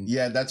moment.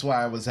 Yeah, that's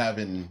why I was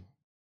having,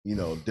 you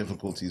know,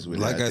 difficulties with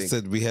like it. I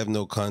said, we have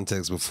no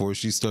context. Before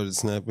she started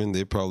snapping,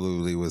 they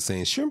probably was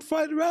saying shrimp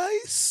fried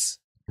rice.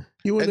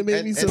 You want to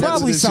make me some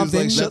probably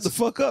something. Like, shut the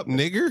fuck up,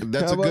 nigger.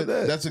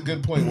 That's a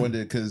good point, Wanda.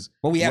 Because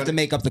we have to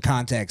make up the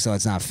context, so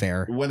it's not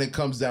fair. When it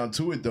comes down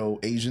to it, though,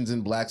 Asians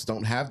and blacks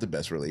don't have the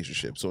best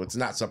relationship, so it's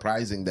not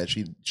surprising that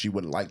she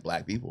wouldn't like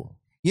black people.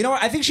 You know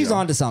what? I think she's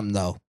onto something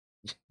though,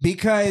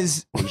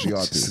 because she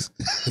ought to.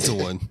 It's a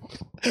 1.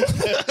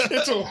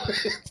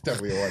 It's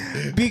definitely a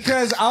 1.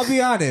 Because I'll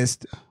be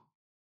honest,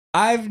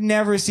 I've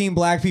never seen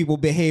black people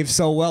behave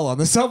so well on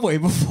the subway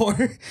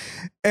before,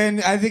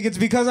 and I think it's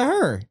because of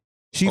her.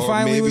 She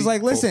finally was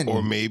like, listen.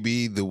 Or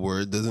maybe the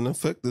word doesn't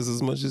affect us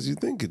as much as you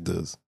think it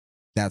does.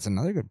 That's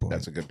another good point.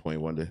 That's a good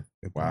point, Wanda.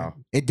 Wow.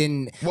 It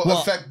didn't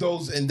affect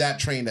those in that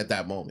train at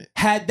that moment.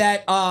 Had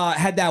that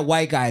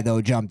white guy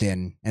though jumped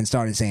in and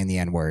started saying the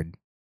N-word,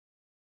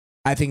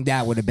 I think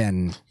that would have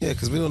been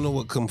because we don't know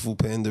what Kung Fu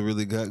Panda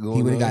really got going on.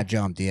 He would have got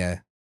jumped,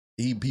 the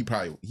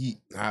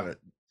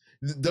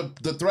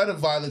threat of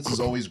violence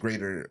is always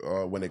greater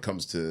when it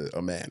comes to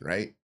a man,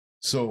 right?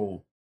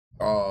 So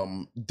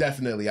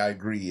definitely I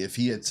agree. If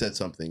he had said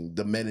something,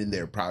 the men in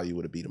there probably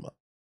would have beat him up.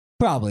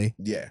 Probably.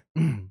 Yeah.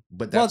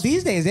 But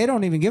these days they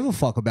don't even give a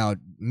fuck about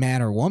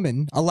man or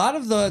woman. A lot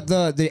of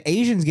the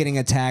Asians getting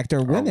attacked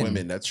are women.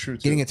 Women, that's true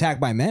too. Getting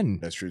attacked by men.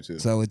 That's true too.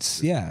 So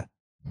it's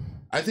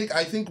I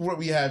think what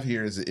we have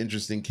here is an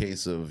interesting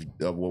case of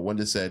what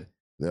Wanda said,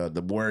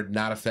 the word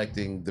not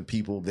affecting the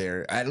people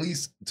there, at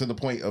least to the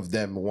point of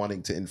them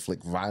wanting to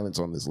inflict violence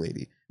on this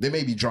lady. They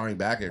may be drawing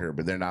back at her,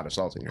 but they're not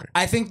assaulting her.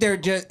 I think they're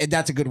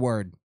that's a good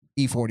word.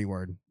 E40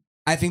 word.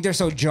 I think they're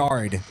so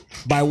jarred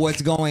by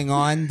what's going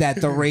on that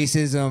the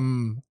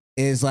racism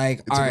is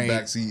like, all right,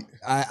 backseat.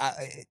 I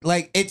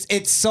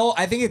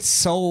think it's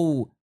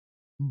so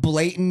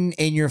blatant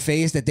in your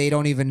face that they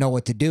don't even know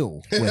what to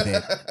do with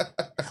it.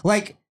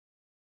 Like,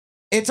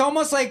 it's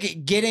almost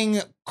like getting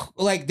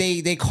like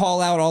they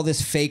call out all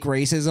this fake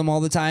racism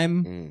all the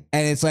time,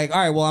 and it's like, all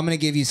right, well, I'm gonna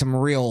give you some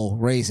real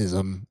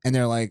racism, and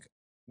they're like,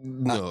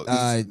 no,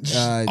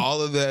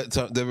 all of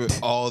that they were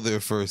all their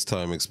first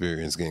time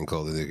experience getting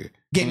called a nigger.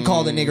 Getting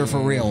called a nigger for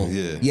real.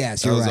 Yeah.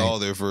 Yes, that you're was right. all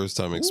their first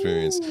time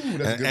experience.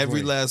 Ooh, and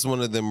every last one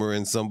of them were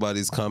in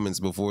somebody's comments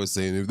before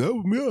saying, if that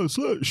was me, I'd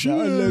slap shit.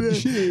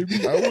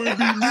 I wouldn't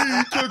be me.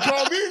 You could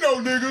call me no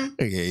nigga.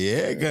 Okay,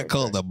 yeah, I got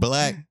called a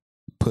black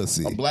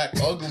pussy. A black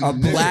ugly A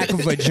black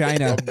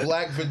vagina. A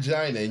black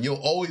vagina, and you'll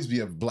always be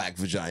a black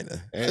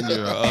vagina. And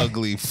you're an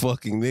ugly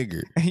fucking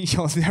nigger.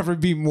 You'll never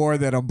be more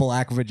than a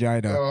black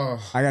vagina.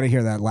 I gotta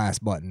hear that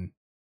last button.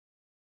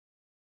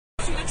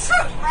 The truth,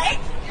 right?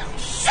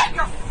 Shut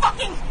your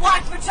fucking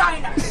black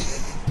vagina.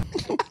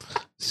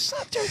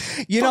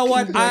 You know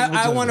what? I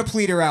vagina. want to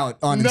plead her out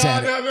on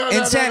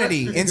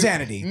insanity.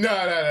 Insanity.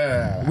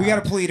 No. We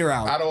got to plead her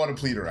out. I don't want to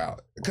plead her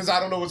out because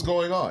I don't know what's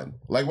going on.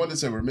 Like Wanda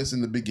said, we're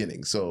missing the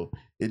beginning, so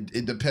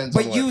it depends.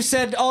 But on you what,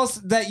 said also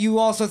that you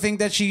also think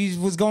that she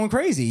was going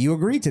crazy. You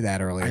agreed to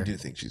that earlier. I do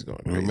think she's going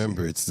crazy.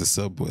 Remember, it's the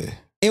subway.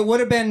 It would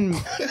have been.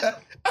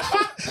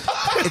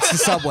 It's the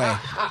subway.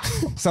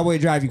 Subway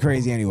drive you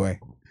crazy anyway.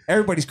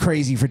 Everybody's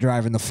crazy for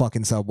driving the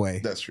fucking subway.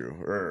 That's true.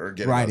 Or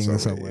getting riding on the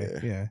subway.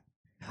 Yeah.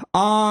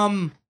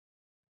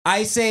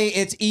 I say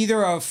it's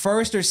either a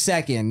first or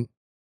second.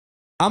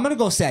 I'm gonna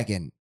go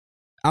second.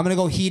 I'm gonna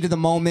go heat of the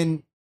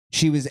moment.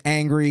 She was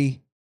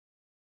angry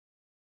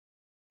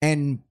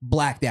and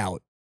blacked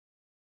out.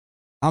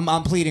 I'm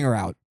pleading her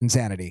out.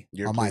 Insanity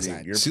on my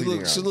side. She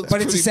looks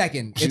but it's a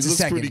second. She It's a looks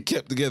second. pretty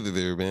kept together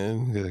there,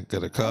 man.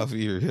 Got a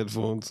coffee, her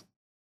headphones,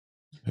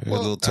 her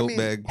little tote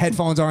bag.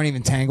 Headphones aren't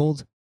even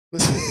tangled.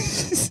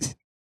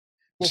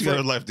 She got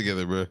her life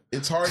together, bro.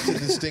 It's hard to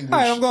distinguish. All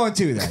right, I'm going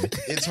 2 then.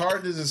 It's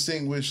hard to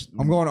distinguish.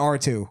 I'm going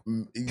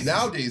R2.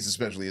 Nowadays,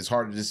 especially, it's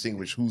hard to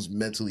distinguish who's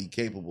mentally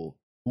capable,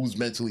 who's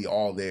mentally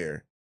all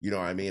there. You know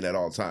what I mean? At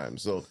all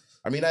times. So,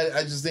 I mean,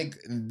 I just think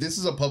this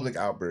is a public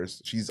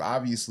outburst. She's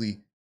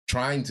obviously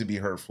trying to be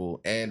hurtful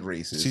and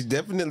racist. She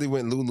definitely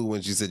went Lulu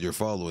when she said, "You're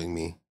following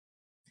me."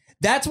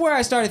 That's where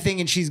I started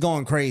thinking she's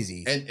going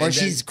crazy.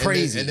 She's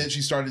crazy. And then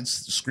she started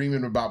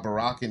screaming about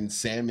Barack and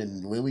Sam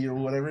and Lily or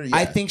whatever. Yeah.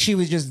 I think she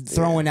was just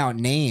throwing out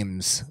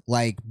names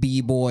like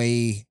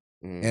B-boy,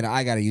 and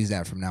I got to use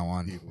that from now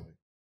on. B-boy.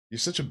 You're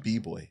such a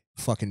B-boy.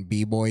 Fucking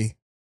B-boy.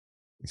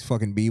 These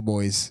fucking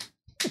B-boys.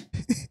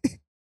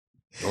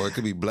 Or it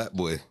could be Black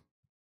Boy.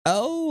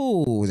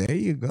 Oh, there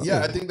you go.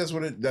 Yeah, I think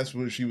that's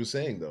what she was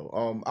saying though.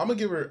 I'm gonna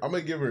give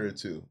her a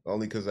 2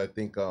 only because I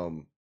think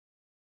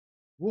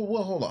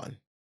well, hold on.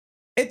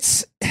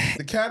 It's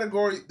the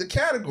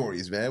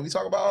categories, man. We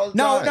talk about all the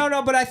time.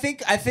 No, but I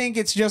think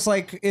it's just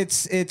like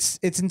it's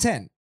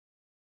intent.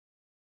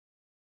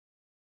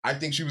 I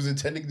think she was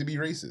intending to be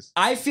racist.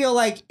 I feel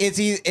like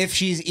if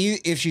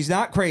she's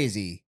not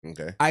crazy.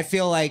 Okay. I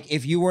feel like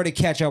if you were to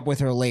catch up with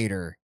her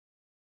later,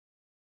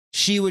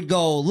 she would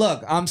go,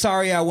 "Look, I'm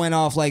sorry I went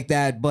off like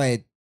that,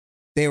 but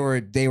they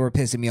were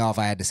pissing me off.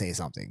 I had to say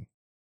something."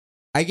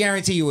 I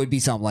guarantee you it would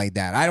be something like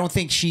that. I don't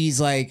think she's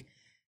like.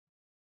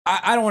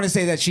 I don't want to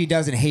say that she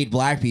doesn't hate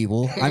black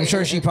people. I'm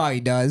sure she probably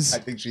does. I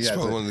think she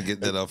probably wanted to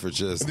get that off her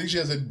chest. I think she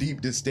has a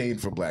deep disdain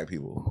for black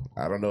people.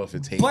 I don't know if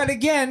it's hate. But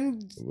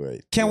again,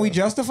 can we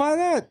justify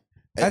that?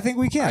 I think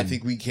we can. I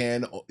think we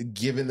can,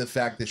 given the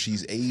fact that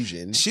she's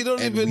Asian. She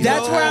don't even know.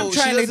 That's where I'm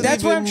trying to.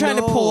 That's where I'm trying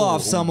to pull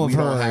off some of we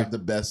her. don't have the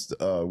best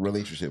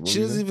relationship. She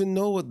doesn't even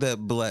know what that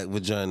black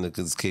vagina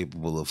is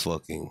capable of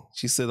fucking.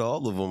 She said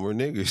all of them were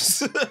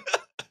niggers.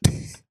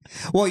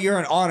 Well, you're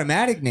an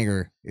automatic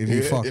nigger if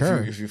you fuck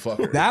her. If you fuck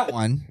her, that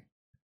one.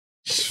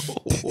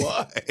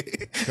 Why?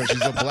 Because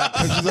she's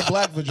a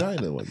black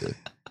vagina. One day.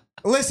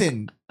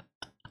 Listen,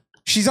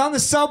 she's on the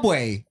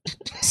subway,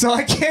 so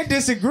I can't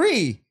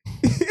disagree.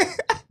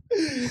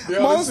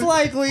 Most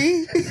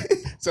likely.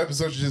 This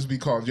episode should just be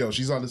called, "Yo,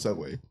 she's on the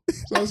subway."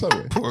 She's on the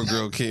subway. Poor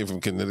girl came from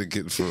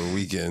Connecticut for a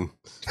weekend.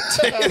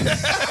 And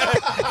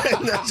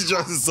now she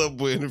drives the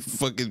subway in her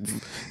fucking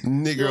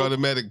nigger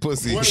automatic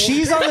pussy.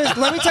 She's on this.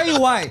 Let me tell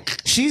you why.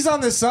 She's on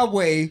the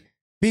subway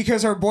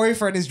because her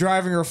boyfriend is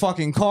driving her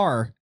fucking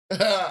car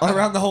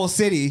around the whole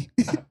city.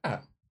 Because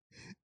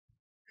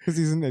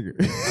he's a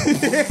nigger.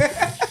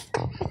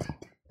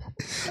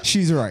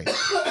 She's right.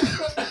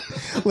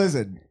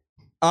 Listen.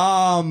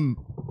 I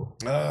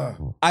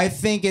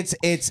think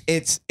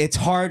it's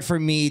hard for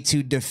me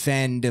to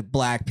defend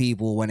black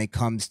people when it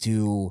comes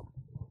to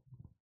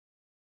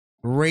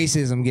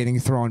racism getting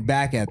thrown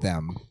back at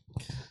them.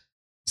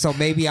 So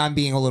maybe I'm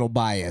being a little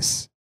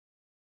biased.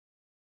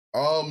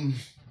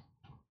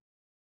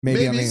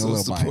 Maybe I'm being a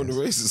little biased. Point of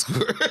racist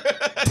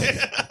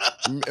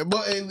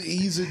But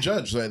he's a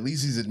judge, so at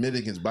least he's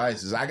admitting his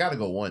biases. I gotta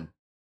go 1.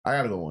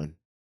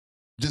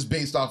 Just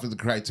based off of the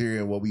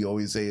criteria and what we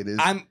always say it is.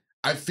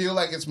 I feel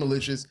like it's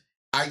malicious.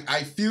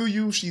 I feel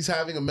you. She's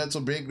having a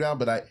mental breakdown,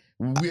 but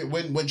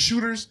when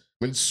shooters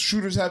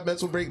have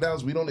mental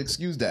breakdowns, we don't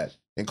excuse that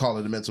and call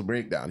it a mental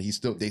breakdown.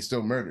 They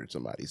still murdered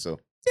somebody.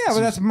 So yeah, but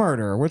that's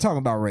murder. We're talking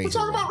about racism. We're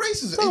talking about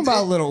racism. We're talking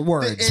about little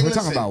words. We're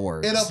talking about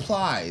words. It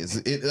applies.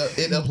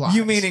 It applies.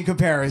 You mean in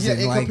comparison?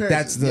 Yeah, in like comparison,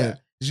 that's the. Yeah.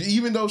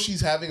 Even though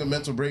she's having a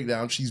mental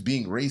breakdown, she's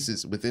being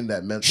racist within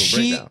that mental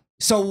breakdown.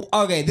 So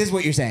okay, this is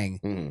what you're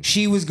saying. Mm-hmm.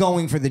 She was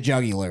going for the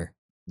jugular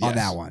on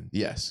that one.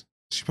 Yes.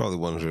 She probably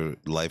wanted her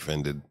life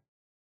ended.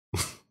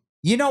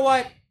 You know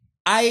what?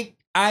 I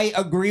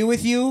agree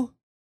with you,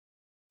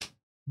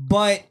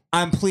 but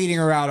I'm pleading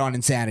her out on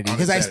insanity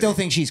because I still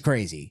think she's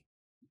crazy.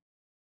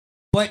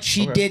 But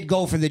she did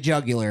go for the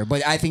jugular.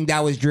 But I think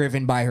that was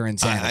driven by her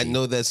insanity. I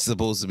know that's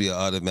supposed to be an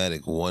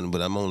automatic 1,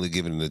 but I'm only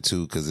giving it a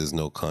 2 because there's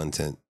no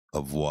content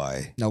of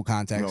why. No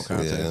context.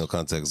 Yeah, no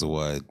context of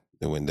why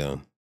it went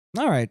down.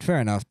 All right, fair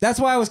enough. That's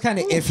why I was kind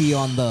of iffy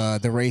on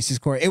the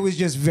racist court. It was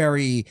just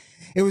very.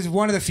 It was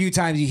one of the few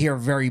times you hear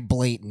very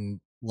blatant,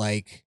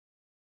 like,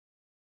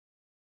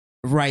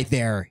 right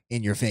there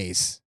in your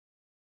face.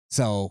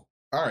 So.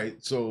 All right,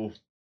 so.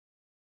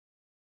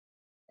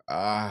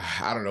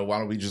 I don't know. Why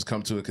don't we just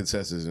come to a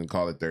consensus and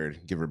call it third?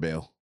 Give her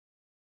bail.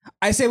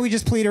 I say we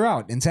just plead her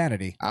out.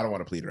 Insanity. I don't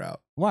want to plead her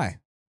out. Why?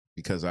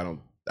 Because I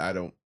don't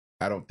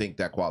think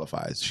that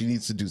qualifies. She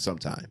needs to do some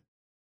time.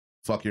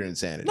 Fuck your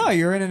insanity. No,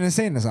 you're in an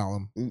insane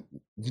asylum.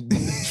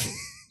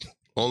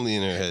 Only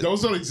in her head.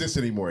 Those don't exist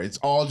anymore. It's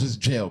all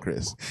just jail,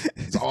 Chris.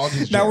 It's all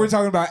just jail. Now we're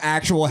talking about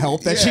actual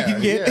help that she can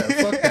get. Yeah,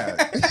 fuck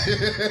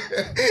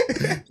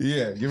that.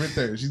 Yeah, give her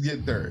third. She's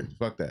getting third.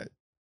 Fuck that.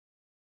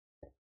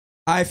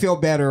 I feel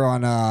better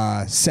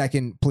on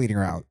second pleading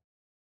her out.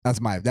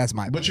 That's my.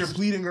 But you're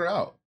pleading her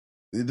out.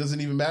 It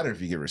doesn't even matter if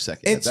you give her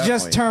second. It's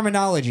just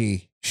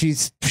terminology.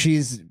 She's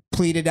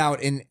pleaded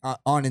out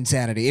on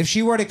insanity. If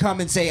she were to come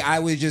and say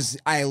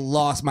I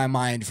lost my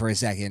mind for a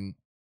second,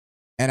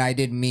 and I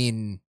didn't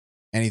mean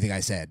anything I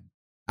said,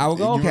 I would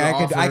go, okay,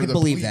 I could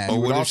believe that. Or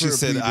what if she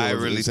said, I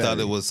really thought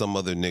it was some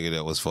other nigga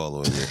that was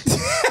following you?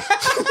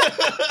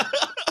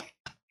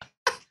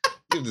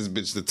 Give this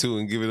bitch the 2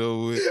 and give it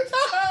over with.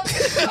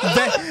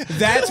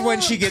 That's when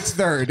she gets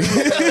third.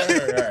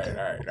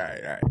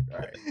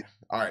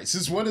 All right.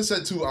 Since one has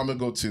said 2, I'm gonna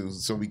go 2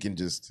 so we can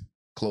just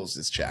close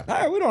this chapter. All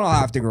right, we don't all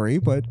have to agree,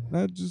 but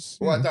just.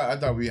 Well, I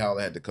thought we all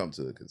had to come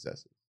to a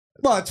consensus.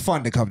 Well, it's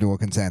fun to come to a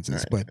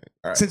consensus, but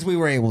since we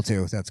were able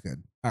to, that's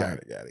good. Got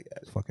it.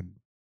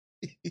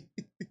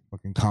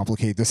 Fucking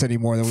complicate this any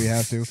more than we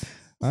have to.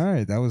 All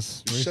right, that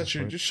was.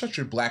 Just shut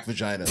your black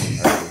vagina.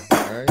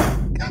 All right.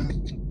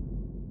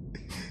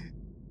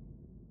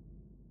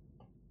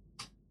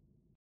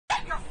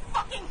 Your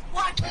fucking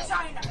black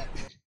vagina.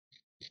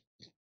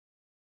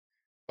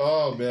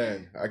 Oh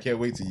man, I can't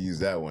wait to use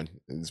that one.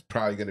 It's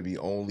probably going to be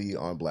only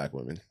on black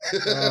women.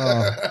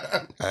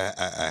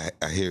 I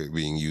hear it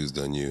being used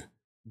on you.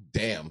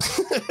 Damn.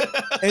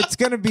 It's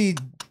gonna be.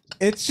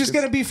 It's just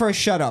gonna be for a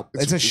shut up.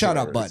 It's a shut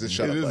up button. It's a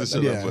shut up button. It is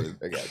a shut up button.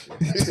 I got you.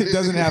 It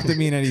doesn't have to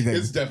mean anything.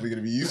 It's definitely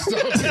going to be used on me.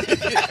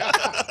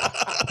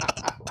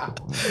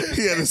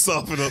 He had to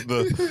soften up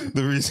the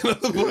reason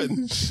of the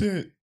button.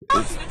 Shit.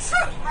 That's the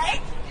truth,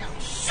 right?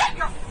 Shut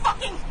your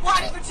fucking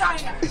black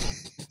vagina.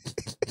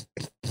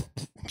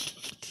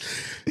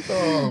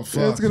 Oh,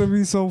 fuck. It's gonna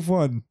be so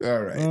fun. All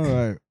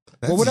right.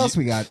 Well, what else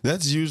we got?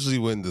 That's usually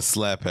when the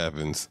slap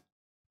happens.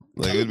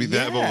 Like, it would be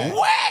that moment.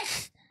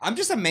 Whack! I'm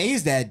just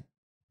amazed that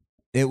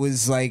it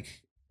was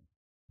like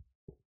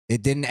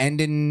it didn't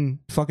end in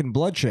fucking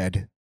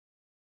bloodshed.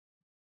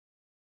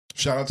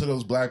 Shout out to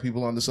those black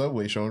people on the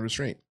subway showing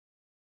restraint.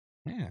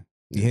 Yeah.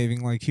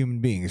 Behaving like human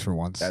beings for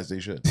once. As they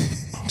should.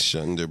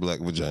 Shutting their black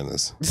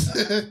vaginas.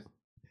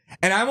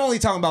 And I'm only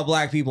talking about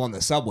black people on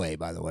the subway,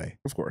 by the way.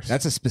 Of course.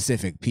 That's a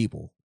specific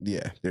people.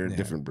 Yeah, they're a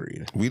different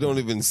breed. We don't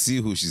even see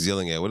who she's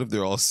yelling at. What if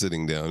they're all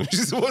sitting down?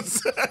 She's one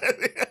side.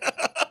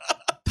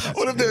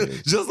 What if they're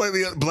just like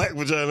the black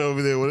vagina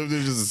over there? What if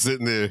they're just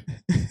sitting there?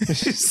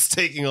 She's just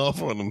taking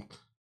off on them.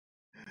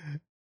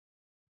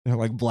 They're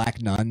like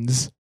black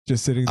nuns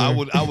just sitting there.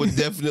 I would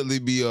definitely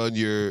be on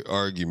your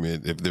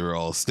argument if they were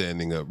all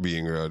standing up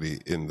being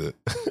rowdy in the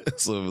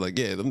so like,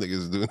 yeah, them niggas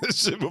was doing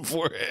this shit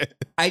beforehand.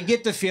 I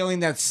get the feeling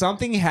that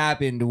something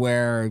happened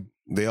where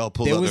they all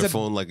pulled out their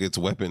phone like it's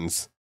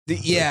weapons.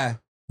 Yeah.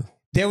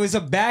 There was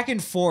a back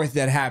and forth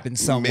that happened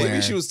somewhere.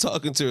 Maybe she was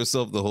talking to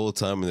herself the whole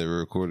time and they were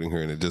recording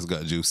her and it just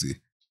got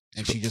juicy.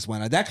 And she just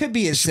went out. That could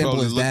be as she simple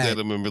probably as looked that. at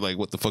him and be like,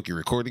 what the fuck, you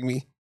recording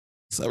me?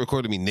 Stop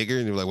recording me, nigger.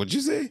 And they were like, what'd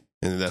you say?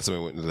 And then that's when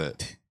I went into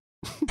that.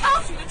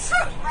 Tells you the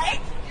truth, right?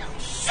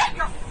 Shut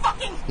your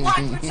fucking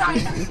black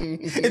vagina.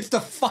 It's the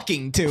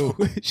fucking too.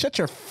 Shut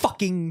your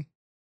fucking.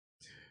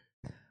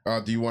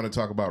 Do you want to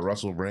talk about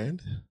Russell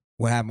Brand?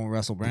 What happened with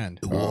Russell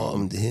Brand?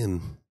 Warmed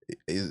him.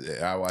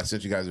 I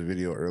sent you guys a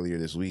video earlier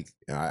this week.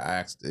 And I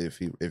asked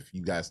if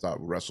you guys thought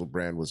Russell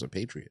Brand was a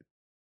patriot.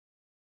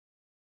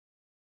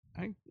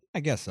 I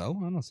guess so.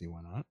 I don't see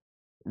why not.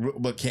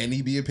 But can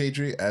he be a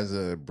patriot as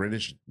a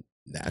British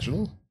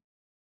national?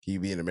 Can he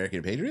be an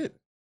American patriot?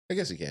 I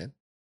guess he can.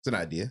 It's an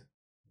idea.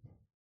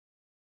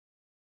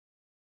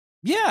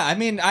 Yeah, I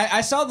mean,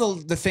 I saw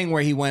the thing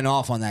where he went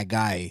off on that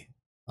guy.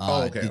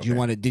 Okay. Did you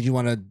want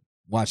to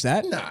watch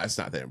that? Nah, it's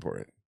not that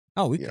important.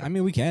 Oh, I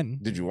mean, we can.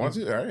 Did you want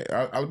to? All right,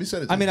 I'll be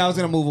sending. I mean, I was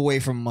gonna move away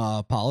from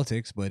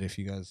politics, but if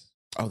you guys,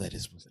 that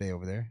is stay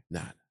over there.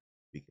 Nah,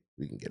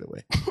 we can get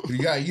away. You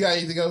got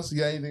anything else? You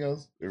got anything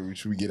else? Or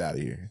should we get out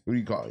of here? What do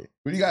you call it?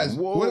 What do you guys?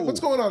 What's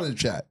going on in the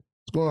chat?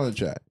 What's going on in the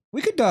chat?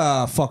 We could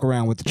fuck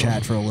around with the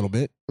chat for a little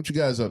bit. What you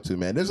guys up to,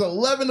 man? There's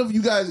 11 of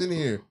you guys in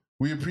here.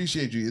 We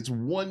appreciate you. It's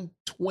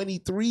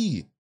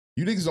 123.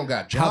 You niggas don't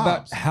got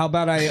jobs. How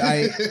about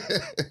I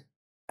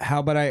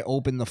how about I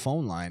open the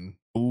phone line?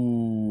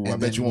 Ooh, Ooh, I And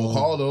bet then you won't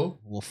call though.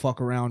 We'll fuck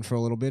around for a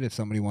little bit if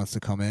somebody wants to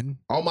come in.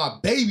 On my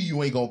baby,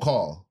 you ain't gonna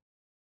call.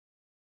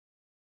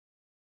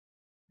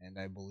 And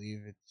I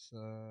believe it's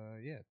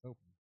it's open.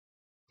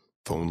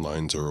 Phone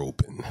lines are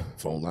open.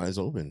 Phone lines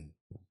open.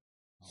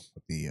 I'll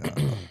put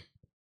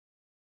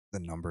the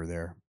number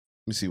there.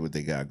 Let me see what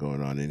they got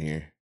going on in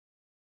here.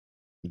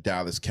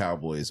 Dallas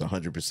Cowboys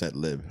 100%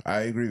 lib.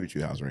 I agree with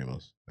you, House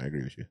Ramos. I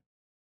agree with you.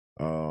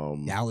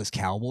 Dallas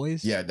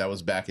Cowboys? Yeah, that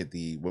was back at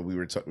when we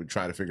were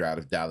trying to figure out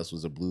if Dallas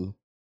was a blue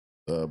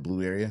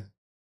area.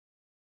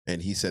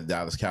 And he said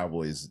Dallas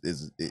Cowboys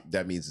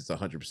that means it's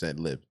 100%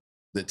 lib.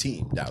 The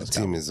team, Dallas The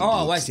team Cowboys. is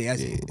Oh, I see. Yeah.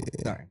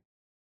 Sorry.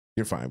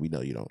 You're fine. We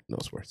know you don't know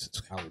sports.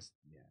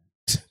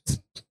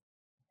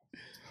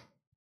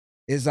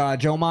 Is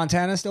Joe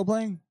Montana still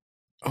playing?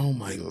 Oh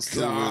my God.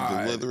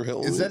 God.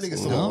 Is that nigga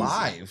still No.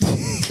 alive?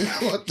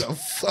 What the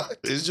fuck?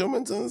 Is Joe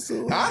Montana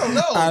still alive? I don't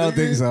know. I don't nigga.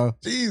 think so.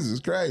 Jesus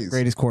Christ.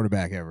 Greatest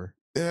quarterback ever.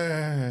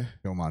 Yeah.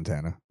 Joe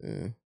Montana.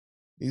 Yeah.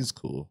 He's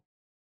cool.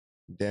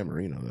 Dan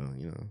Marino, though,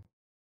 you know.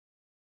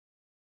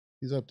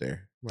 He's up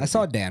there. I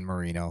saw Dan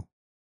Marino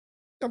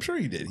I'm sure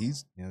you did.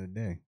 He's the other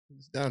day.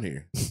 down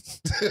here.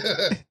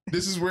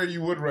 This is where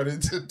you would run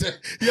into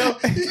Yo.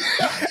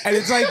 And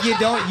it's like you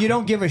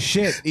don't give a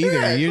shit either.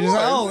 Yeah, You're just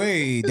come like, on. oh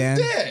hey, It's Dan.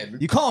 Dan.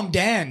 You call him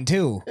Dan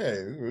too.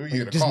 Hey, you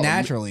gonna Just call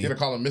naturally. Him, you gonna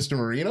call him Mr.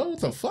 Marino? What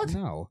the fuck?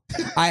 No.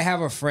 I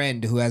have a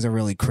friend who has a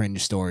really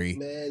cringe story.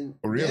 Man,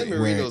 Really? Dan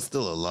Marino's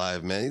still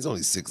alive, man. He's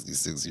only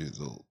 66 years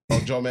old. Oh,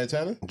 Joe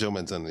Montana? Joe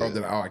Montana. Oh, Yeah.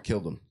 then I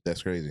killed him.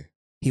 That's crazy.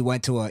 He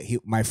went to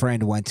my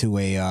friend went to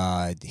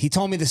he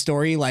told me the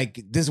story, like,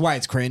 this is why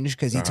it's cringe,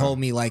 because he told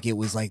me like it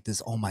was like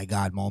this oh my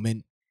God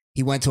moment.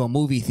 He went to a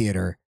movie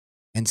theater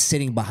and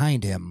sitting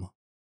behind him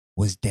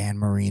was Dan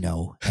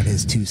Marino and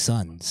his two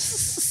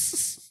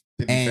sons.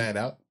 Did he And fan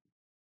out?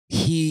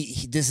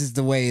 He this is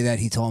the way that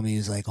he told me. He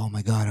was like, oh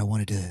my God, I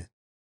wanted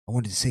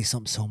to say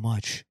something so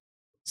much.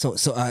 So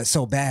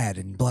bad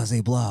and blah,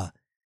 blah, blah.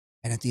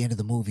 And at the end of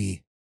the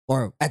movie,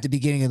 or at the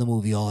beginning of the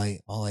movie, all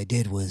I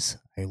did was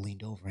I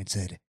leaned over and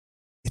said,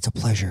 "It's a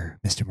pleasure,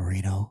 Mr.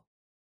 Marino."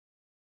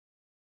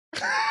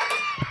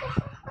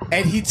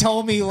 And he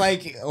told me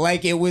like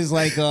it was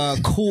like a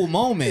cool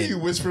moment. You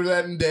whispered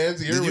that in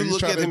Dan's ear. Did when you he's look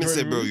trying at to him and enjoy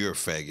say, the bro, movie? you're a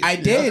faggot? I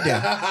did.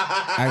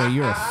 I go,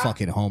 you're a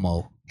fucking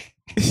homo.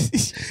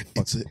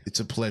 It's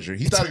a pleasure.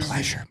 He thought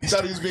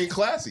he was being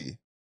classy.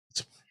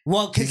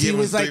 Well, because he gave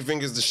was him like, 3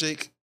 fingers to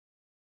shake.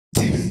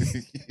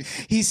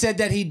 he said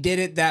that he did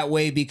it that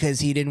way because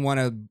he didn't want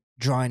to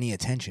draw any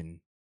attention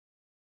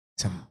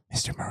to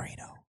Mr.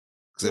 Marino.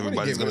 Because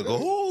everybody's going to go,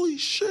 holy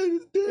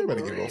shit.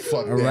 Everybody give a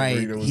fuck. Dan Right.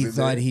 Marino was He in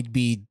thought there. he'd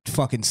be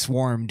fucking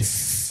swarmed.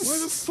 Why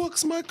the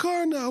fuck's my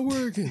car not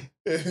working?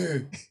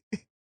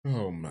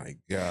 Oh my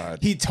God.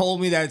 He told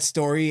me that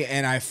story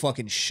and I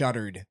fucking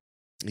shuddered.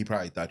 He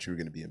probably thought you were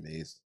going to be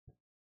amazed.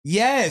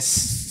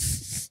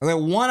 Yes. Like,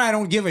 one, I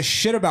don't give a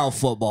shit about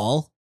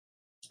football.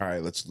 All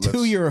right, let's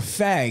Two, you're a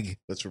fag.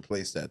 Let's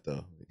replace that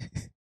though.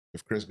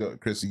 If Chris,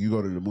 you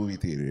go to the movie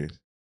theater,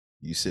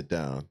 you sit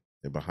down,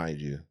 and behind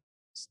you,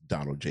 it's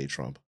Donald J.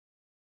 Trump.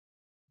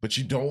 But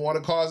you don't want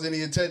to cause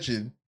any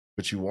attention,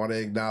 but you want to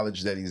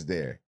acknowledge that he's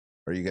there.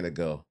 Are you gonna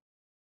go,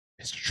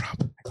 Mr.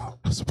 Trump? Oh,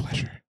 it's a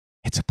pleasure.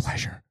 It's a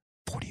pleasure.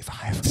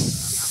 45.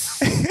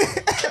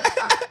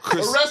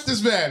 Arrest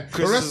this man.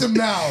 Arrest him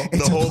now.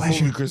 The whole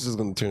movie, Chris is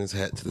going to turn his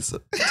hat to the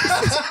side.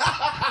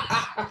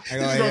 He's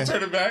gonna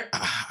turn it back.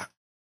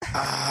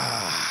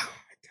 I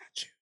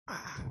got you.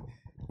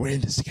 We're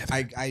in this together.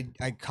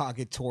 I cock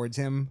it towards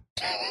him.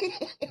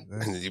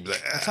 And you'd be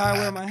like, That's how I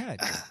wear my hat.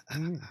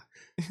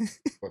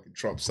 Fucking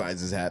Trump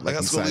signs his hat I like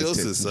got he signs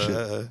tits and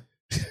scoliosis.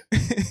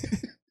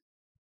 shit.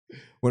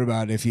 What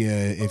about if you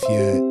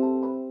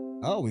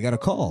oh, we got a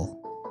call.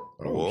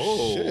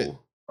 Oh, shit.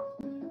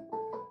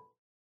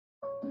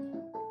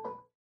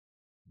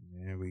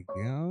 There we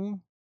go.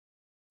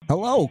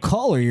 Hello,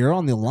 caller, you're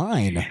on the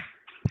line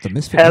with the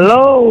Misfit.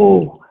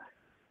 Hello.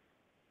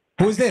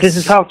 Who's this? This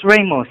is House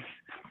Ramos.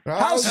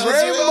 House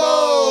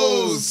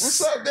Ramos.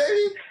 What's up,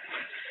 baby?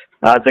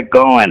 How's it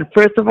going?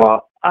 First of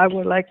all, I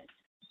would like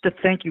to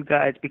thank you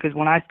guys because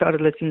when I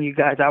started listening to you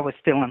guys, I was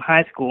still in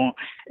high school,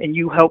 and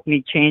you helped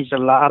me change a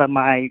lot of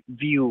my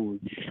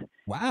views.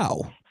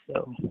 Wow.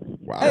 So,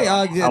 wow. Hey,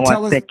 I tell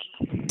want us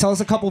to tell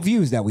us a couple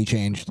views that we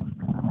changed.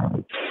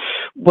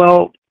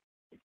 Well,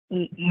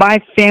 my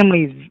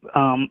family's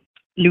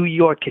New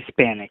York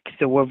Hispanic,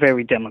 so we're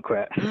very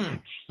Democrat.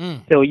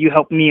 So you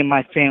helped me and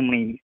my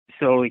family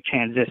slowly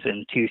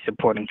transition to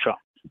supporting Trump.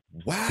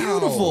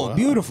 Wow.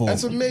 Beautiful.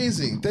 That's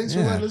amazing. Thanks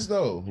for letting us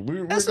know.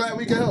 We're glad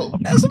we can help.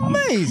 That's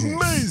amazing.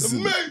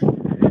 Amazing.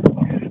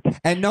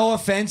 And no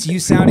offense, you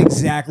sound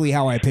exactly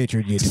how I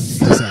pictured you to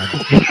sound.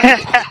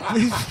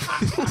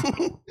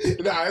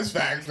 Nah, that's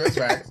facts. That's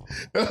facts.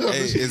 Hey,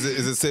 is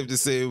it safe to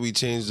say we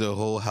changed the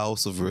whole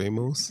house of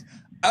Ramos?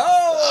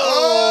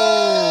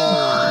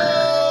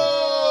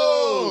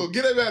 Oh!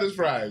 Get him at his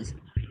prize.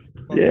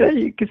 Yeah,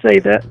 you can say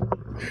that.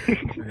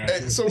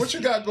 Hey, so what you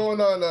got going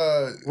on?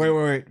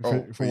 Wait.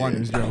 For one,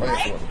 who's Joe?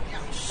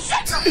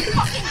 Shut your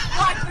fucking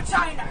black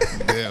vagina!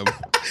 Damn.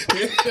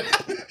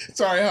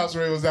 Sorry, House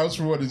Rainbows. That was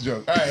for one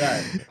joke. All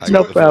right.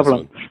 No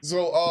problem.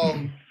 So,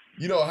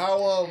 you know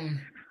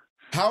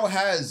how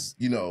has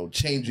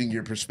changing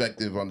your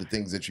perspective on the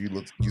things that you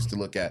used to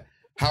look at?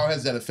 How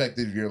has that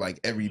affected your like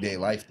everyday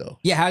life though?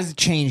 Yeah, how's it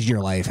changed your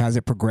life? How's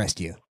it progressed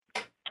you?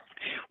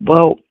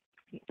 Well,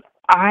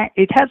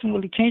 it hasn't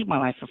really changed my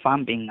life if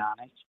I'm being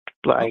honest.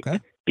 Like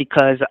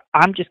because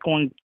I'm just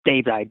going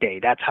day by day.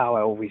 That's how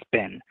I've always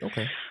been.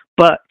 Okay.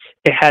 But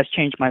it has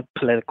changed my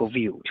political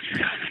views.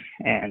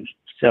 And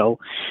so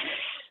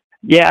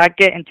yeah, I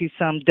get into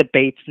some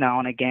debates now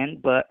and again,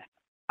 but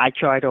I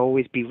try to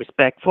always be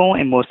respectful,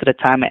 and most of the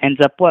time it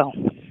ends up well.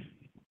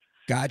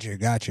 Gotcha.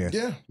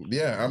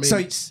 Yeah. I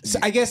mean, so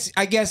I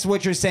guess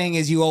what you're saying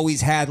is you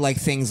always had like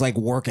things like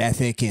work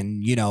ethic,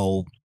 and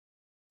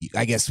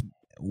I guess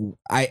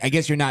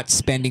you're not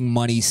spending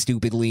money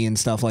stupidly and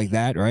stuff like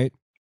that, right?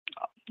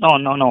 Oh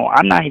no,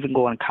 I'm not even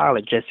going to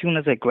college. As soon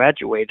as I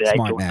graduated, I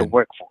joined the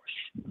workforce.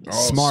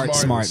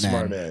 Smart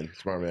man.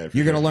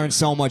 You're gonna learn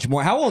so much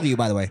more. How old are you,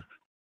 by the way?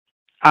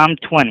 I'm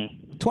 20.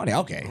 20.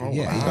 Okay.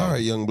 Yeah. All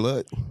right, young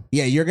blood.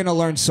 Yeah, you're gonna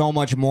learn so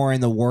much more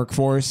in the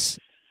workforce.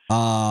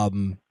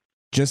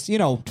 Just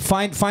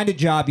find a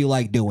job you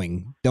like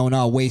doing.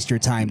 Don't waste your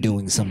time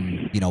doing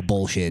some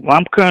bullshit. Well,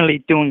 I'm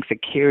currently doing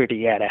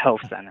security at a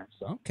health center.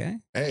 So. Okay.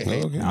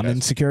 Hey, I'm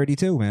in security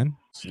too, man.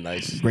 It's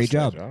nice. Great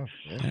job. Yeah.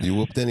 You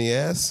whooped any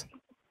ass?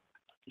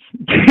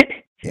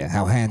 Yeah.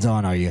 How hands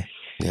on are you?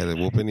 You had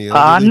to whoop any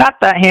elderly? Not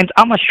that hands.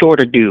 I'm a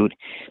shorter dude,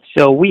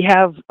 so we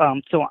have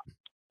so.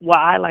 What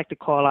I like to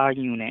call our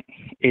unit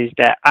is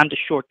that I'm the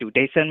short dude.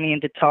 They send me in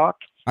to talk.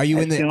 Are you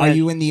in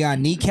the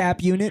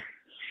kneecap unit?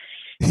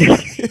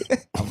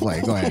 I'm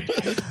playing. Go ahead.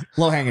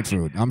 Low hanging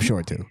fruit. I'm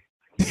short too.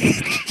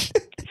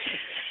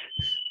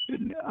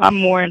 I'm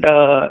more in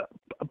the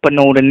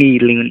below the knee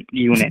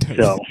unit.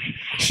 So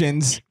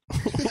shins.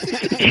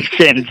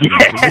 Shins.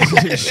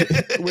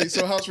 Yeah. Wait.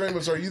 So House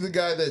Ramos, are you the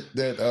guy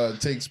that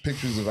takes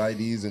pictures of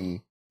IDs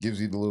and gives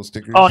you the little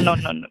stickers? Oh no.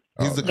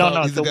 He's the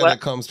guy that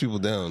calms people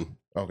down.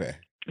 Okay.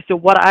 So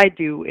what I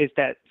do is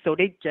that, so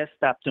they just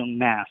stopped doing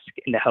masks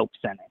in the help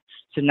center.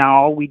 So now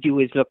all we do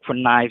is look for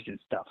knives and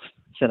stuff.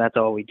 So that's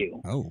all we do.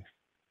 Oh,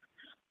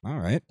 all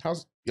right.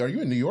 Are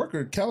you in New York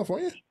or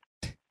California?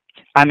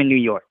 I'm in New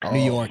York. New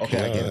York. Okay,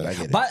 I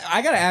get it. But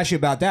I gotta ask you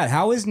about that.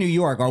 How is New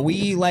York? Are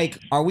we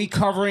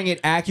covering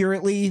it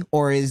accurately,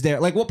 or is there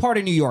what part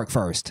of New York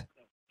first?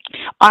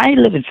 I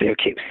live in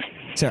Syracuse.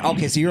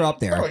 Okay, so you're up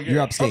there. Oh,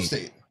 you're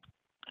upstate.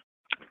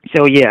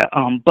 So yeah,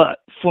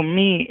 but for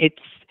me,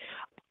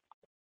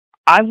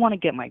 I want to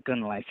get my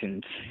gun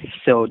license.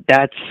 So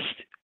that's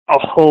a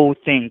whole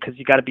thing because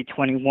you got to be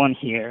 21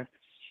 here.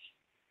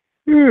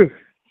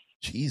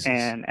 Jesus.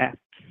 And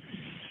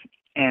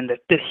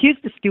here's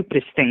the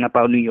stupidest thing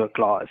about New York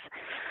laws.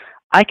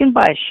 I can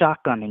buy a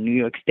shotgun in New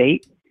York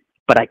State,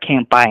 but I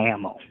can't buy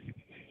ammo.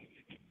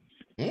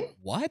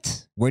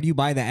 What? Where do you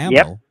buy the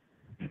ammo?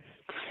 Yep.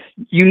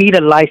 You need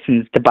a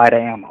license to buy the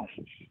ammo.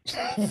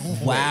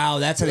 Wow,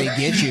 that's how they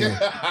get you.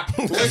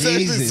 That's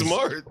actually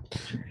smart.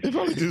 They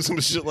probably do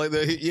some shit like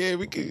that. Yeah,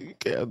 we can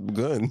have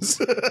guns.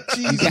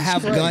 You can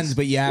have guns,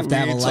 but you have to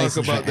have a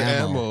license. Talk about for the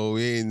ammo.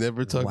 We ain't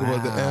never talk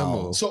about the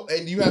ammo. So,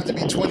 and you have to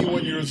be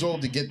 21 years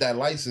old to get that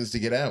license to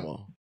get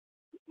ammo.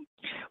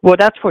 Well,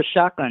 that's for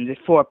shotguns.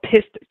 It's for a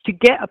pistol. To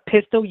get a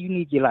pistol, you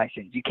need your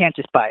license. You can't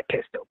just buy a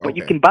pistol, but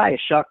you can buy a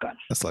shotgun.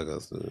 That's like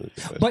us.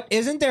 But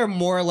isn't there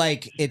more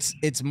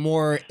it's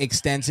more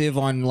extensive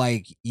on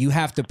you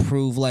have to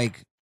prove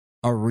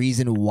a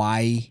reason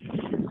why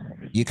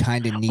you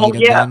kind of need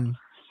a gun?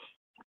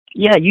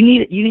 Yeah, you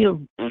need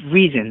a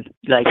reason.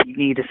 Like you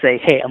need to say,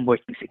 "Hey, I'm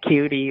working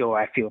security," or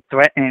 "I feel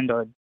threatened,"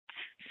 or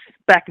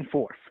back and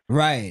forth.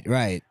 Right.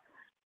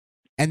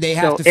 And they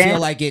have to feel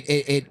like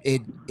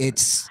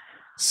it's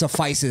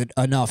suffices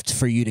enough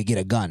for you to get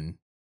a gun.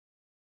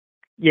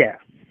 Yeah.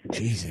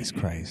 Jesus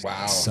Christ. Wow.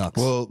 That sucks.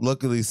 Well,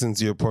 luckily,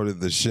 since you're part of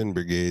the Shin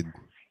Brigade,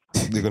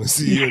 they're gonna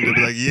see you and they'll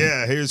be like,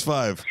 "Yeah, here's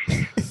 5."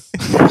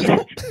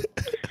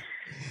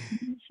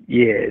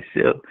 Yeah.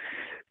 So,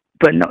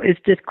 but no,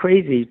 it's just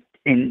crazy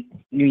in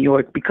New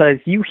York because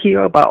you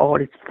hear about all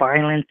this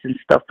violence and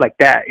stuff like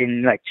that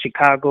in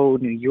Chicago,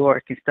 New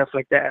York, and stuff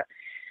like that.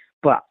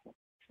 But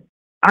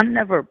I'm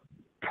never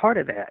part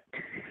of that.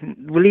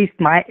 At least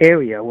my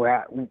area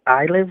where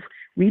I live,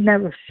 we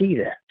never see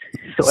that.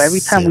 So every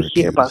time we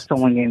hear about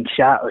someone getting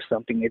shot or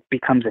something, it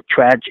becomes a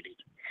tragedy.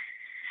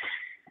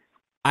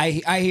 I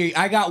hear you.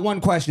 I got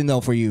one question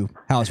though for you,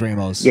 House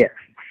Ramos. Yeah.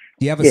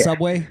 Do you have a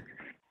subway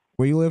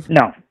where you live?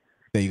 No.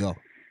 There you go.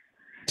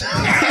 That's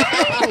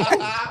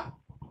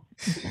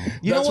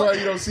why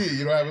you don't see it.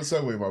 You don't have a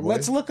subway, my boy.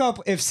 Let's look up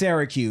if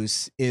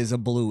Syracuse is a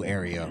blue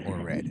area or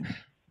red.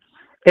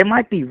 It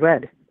might be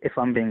red, if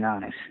I'm being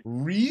honest.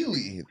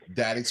 Really?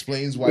 That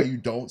explains why you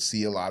don't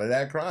see a lot of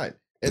that crime.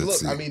 And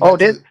look, I mean...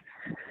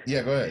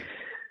 Yeah, go ahead.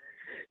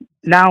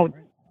 Now,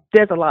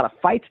 there's a lot of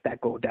fights that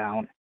go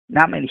down.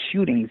 Not many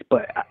shootings,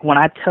 but when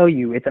I tell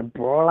you it's a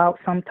brawl out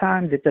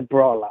sometimes, it's a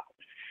brawl out.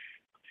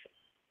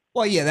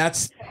 Well, yeah,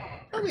 that's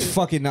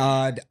fucking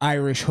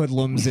Irish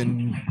hoodlums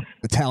and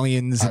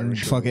Italians and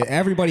fucking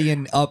everybody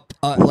in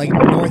like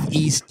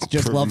northeast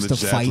just loves to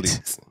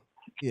fight.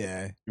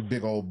 Yeah,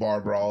 big old bar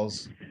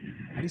brawls.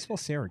 How do you spell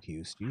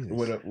Syracuse? Jesus.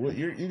 What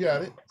you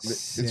got it?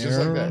 It's just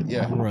like that.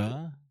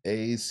 Yeah.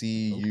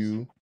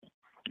 A-C-U.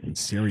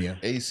 Syria.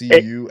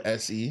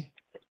 A-C-U-S-E.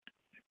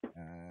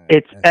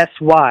 It's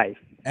S-Y.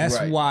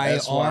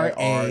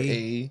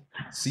 S-Y-R-A-C-U-S-E.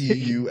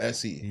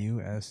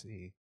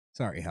 U-S-E.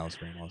 Sorry, House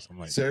Ramos. I'm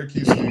like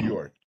Syracuse, New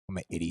York. I'm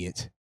an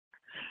idiot.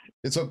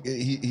 It's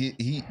okay.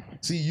 He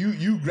see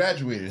you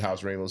graduated,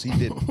 House Ramos. He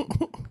didn't.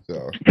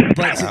 So,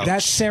 but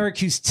that's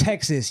Syracuse,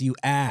 Texas. You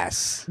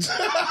ass.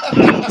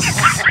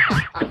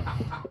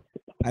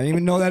 I didn't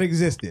even know that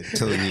existed.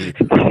 Telling you,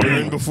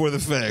 burn before the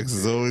facts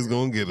is always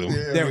gonna get them.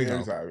 There we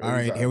go. All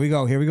right, here we go.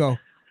 All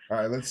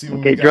right, let's see. What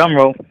Okay, we got. drum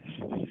roll.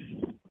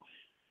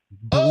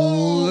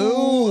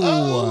 Blue.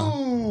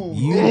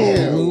 You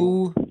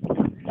blue.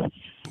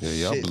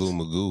 Yeah, y'all blew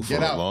Magoo for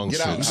Get a out. long Get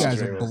shit. out. You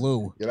guys are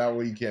blue. Get out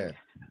where you can.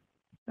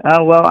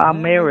 Well,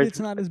 I'm married. It's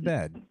not as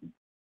bad.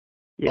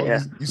 Yeah.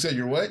 Oh, you said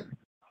you're what?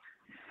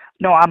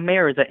 No, I'm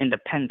married as an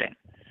independent.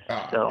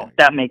 So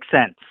that makes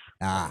sense.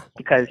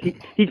 Because he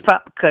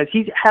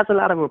has a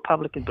lot of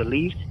Republican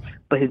beliefs,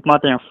 but his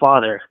mother and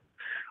father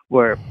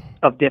were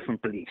of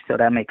different beliefs, so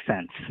that makes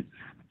sense.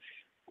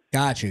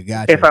 Gotcha.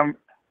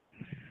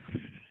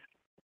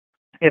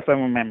 If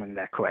I'm remembering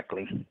that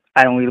correctly.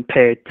 I don't really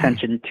pay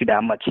attention to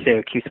that much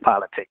Syracuse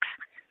politics.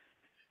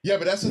 Yeah,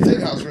 but that's the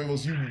thing, House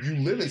Ramos. You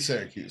live in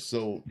Syracuse,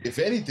 so if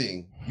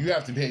anything, you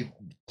have to pay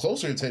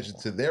closer attention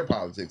to their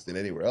politics than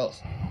anywhere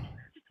else.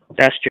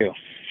 That's true.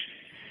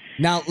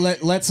 Now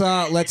let's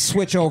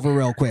switch over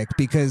real quick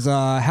because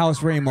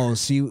House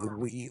Ramos,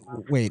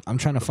 wait, I'm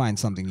trying to find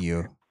something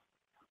you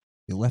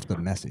left a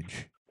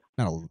message,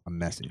 not a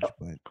message,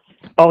 but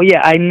Oh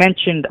yeah, I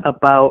mentioned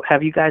about.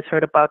 Have you guys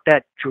heard about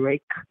that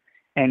Drake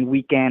and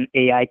Weeknd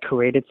AI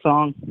created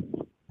song?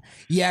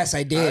 Yes,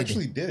 I did. I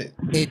actually did it.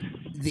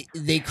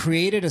 They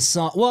created a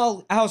song.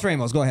 Well, House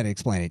Ramos, go ahead and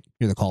explain it.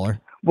 You're the caller.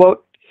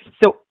 Well,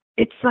 so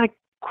it's like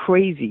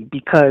crazy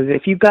because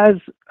if you guys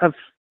have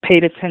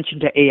paid attention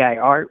to AI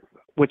art,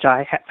 which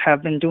I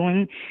have been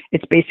doing,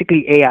 it's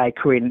basically AI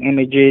creating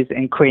images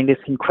and creating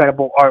this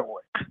incredible artwork.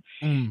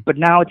 But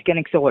now it's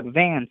getting so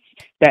advanced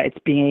that it's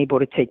being able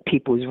to take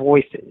people's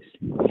voices.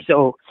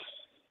 So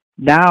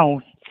now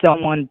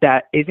someone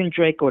that isn't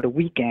Drake or The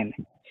Weeknd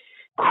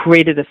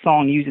created a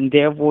song using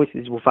their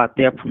voices without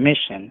their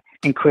permission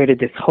and created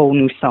this whole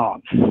new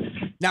song.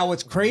 Now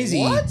what's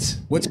crazy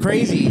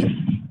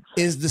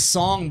is the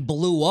song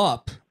blew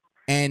up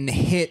and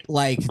hit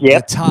like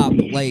the top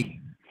the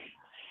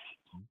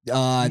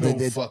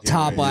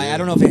top. I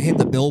don't know if it hit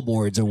the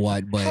billboards or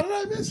what, but how did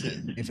I miss it?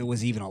 If it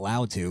was even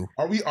allowed to.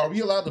 Are we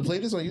allowed to play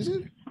this on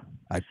YouTube?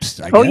 I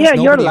Oh guess yeah,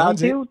 you're nobody allowed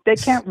owns it. to. They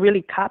can't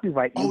really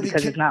copyright you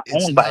because it's not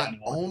owned by anyone.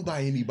 Owned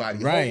by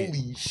anybody. Right.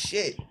 Holy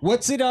shit.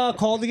 What's it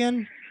called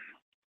again?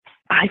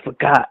 I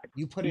forgot.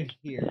 You put it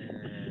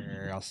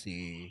here. I'll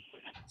see.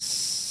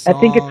 I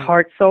think it's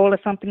Heart Soul or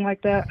something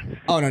like that.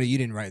 Oh no, you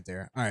didn't write it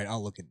there. All right,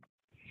 I'll look at.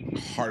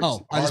 Heart,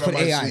 I just put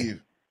on my AI.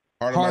 sleeve.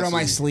 Heart on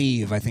my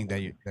sleeve. I think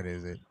that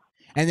is it.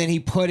 And then he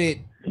put it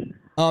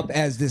up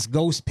as this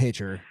ghost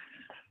picture.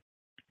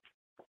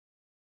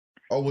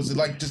 Oh, was it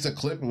like just a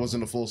clip? It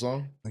wasn't a full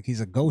song? Like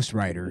he's a ghost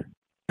writer.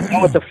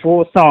 Oh, it's a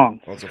full song.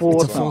 Oh, it's a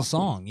full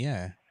song.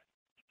 Yeah.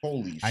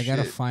 Holy shit. I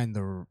gotta find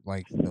the.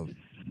 I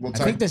What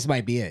think this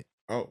might be it.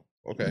 Oh,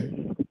 okay.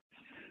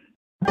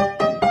 I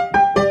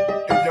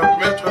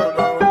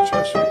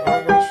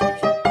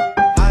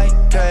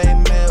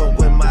came in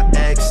with my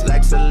ex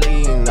like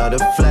Selena, the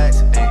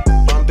flex,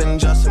 bumping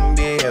Justin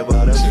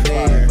Bieber, the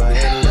fever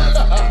ain't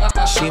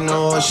left. She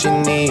know what she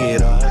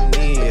need, I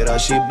need her,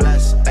 she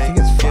blessed. I think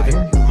it's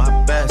fire. My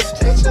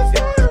best,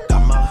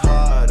 got my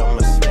heart on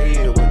my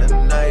sleeve with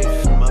a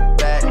knife in my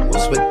back.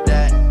 What's with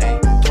that?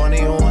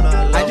 21,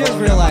 I just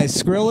realized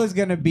Skrill is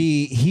gonna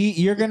be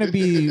you're gonna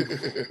be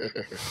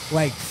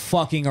like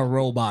fucking a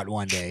robot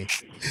one day.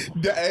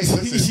 Hey,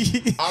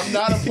 listen, I'm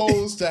not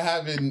opposed to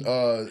having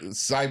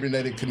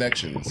cybernetic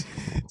connections.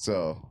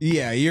 So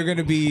yeah, you're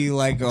gonna be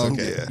like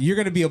you're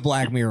gonna be a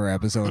Black Mirror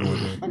episode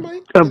with it.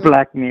 A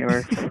Black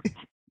Mirror.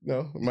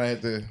 No, I might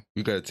have to.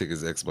 We gotta take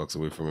his Xbox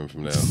away from him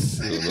from now.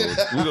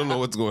 We don't know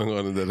what's going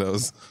on in that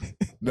house.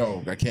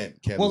 No, I can't.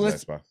 Well,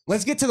 lose Xbox.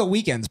 let's get to the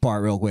weekends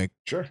part real quick.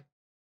 Sure.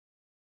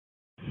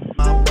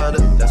 My brother,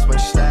 that's when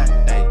slap.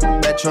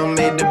 Metro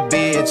made the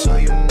beat, so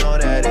you know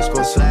that it's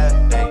gon' slap.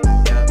 Yeah,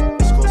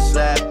 it's gon'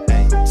 slap.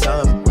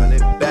 Tell him run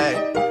it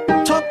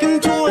back.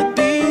 Talking to a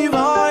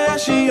diva, yeah,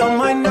 she on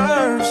my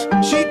nerves.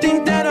 She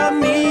think that I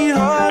need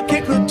her,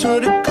 kick her to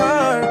the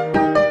curb.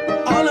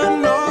 All I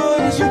know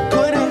is you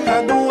couldn't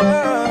have the world,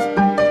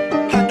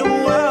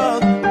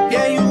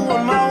 yeah, you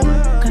on my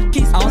world. Got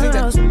these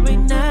girls on my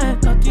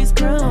neck, got these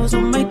girls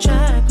on my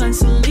track, like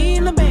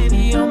Selena,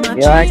 baby, on my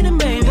cheating,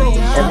 baby.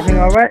 Everything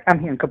all right? I'm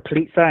hearing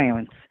complete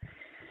silence.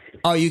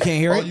 Oh, you can't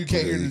hear it? Oh, you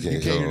can't hear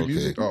the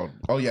music?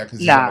 Oh yeah, because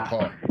he's Nah. on the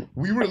call.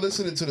 We were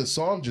listening to the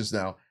song just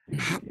now.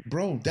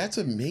 Bro, that's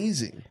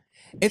amazing.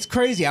 It's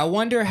crazy. I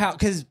wonder how,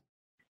 because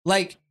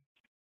like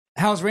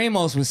House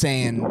Ramos was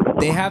saying,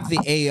 they have the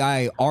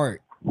AI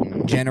art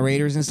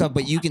generators and stuff,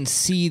 but you can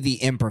see the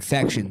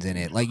imperfections in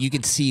it. Like you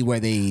can see where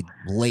they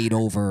laid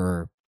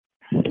over,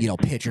 you know,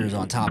 pictures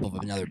on top of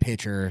another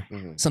picture.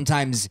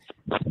 Sometimes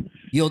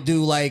you'll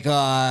do like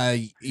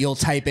you'll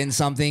type in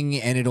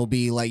something and it'll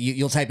be like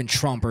you'll type in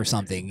Trump or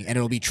something and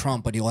it'll be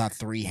Trump, but you'll have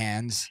 3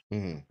 hands.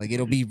 Like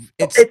it'll be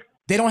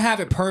they don't have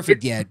it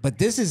perfect yet, but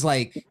this is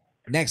like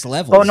next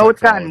level. Oh no,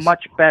 it's gotten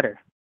much better.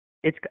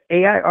 It's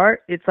AI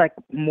art. It's like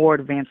more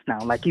advanced now.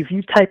 Like if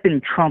you type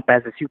in Trump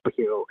as a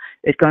superhero,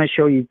 it's gonna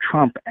show you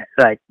Trump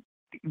like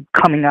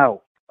coming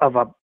out of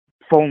a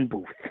phone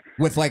booth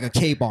with like a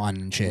cape on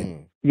and shit.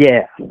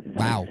 Yeah.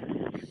 Wow.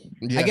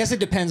 I guess it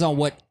depends on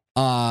what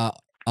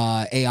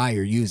AI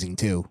you're using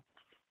too.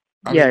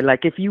 Yeah,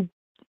 like if you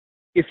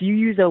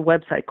use a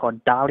website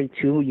called Dolly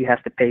 2, you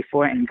have to pay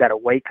for it and you gotta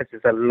wait because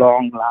there's a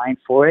long line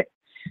for it.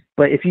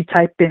 But if you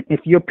type in, if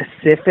you're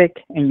Pacific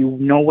and you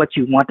know what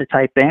you want to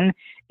type in,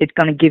 it's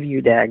gonna give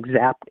you the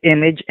exact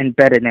image and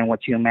better than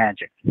what you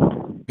imagine.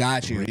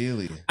 Got you.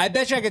 Really? I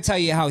bet you I could tell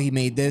you how he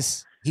made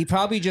this. He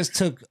probably just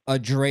took a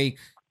Drake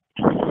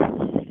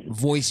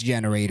voice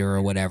generator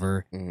or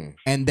whatever,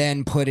 and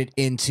then put it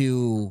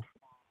into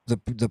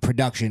the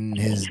production,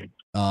 his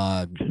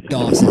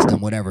DAW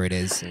system, whatever it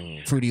is,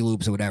 Fruity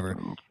Loops or whatever,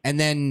 and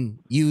then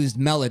used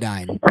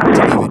Melodyne to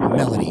give it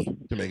melody.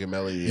 To make a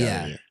melody.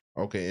 Yeah.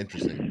 Okay,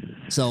 interesting.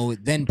 So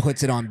then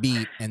puts it on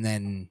beat, and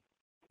then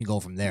you go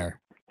from there.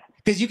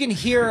 Because you can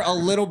hear a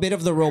little bit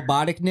of the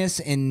roboticness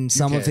in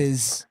some of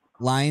his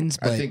lines,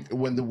 but I think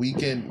when the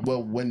Weeknd,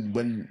 well, when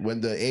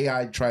the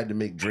AI tried to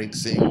make Drake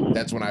sing,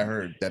 that's when I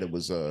heard that it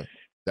was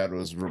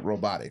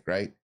robotic,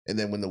 right? And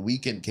then when the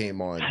Weeknd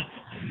came on,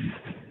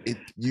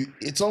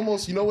 it's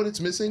almost, you know what it's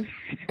missing?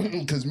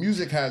 Because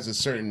music has a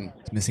certain,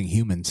 it's missing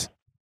humans.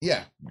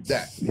 Yeah,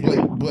 that.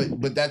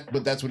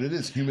 But that's what it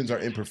is. Humans are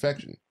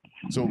imperfection.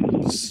 So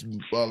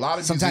a lot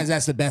of sometimes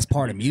that's the best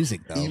part of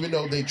music, though. Even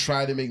though they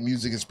try to make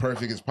music as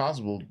perfect as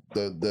possible,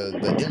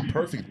 the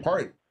imperfect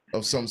part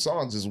of some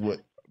songs is what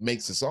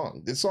makes the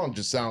song. This song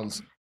just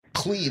sounds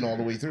clean all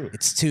the way through.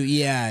 It's too,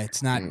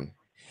 it's not.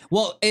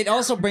 Well, it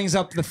also brings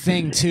up the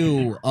thing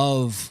too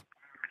of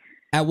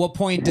at what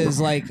point does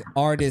like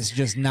artists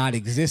just not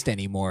exist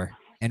anymore,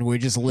 and we're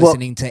just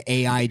listening to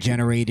AI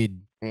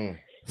generated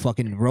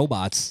fucking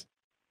robots.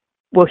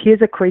 Well,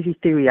 here's a crazy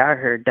theory I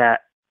heard that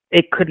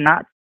it could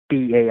not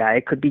be AI.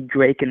 It could be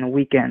Drake and The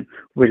Weeknd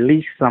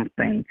release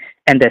something,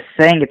 and they're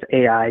saying it's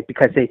AI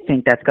because they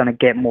think that's going to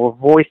get more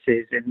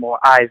voices and more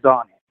eyes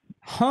on it.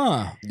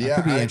 Huh. That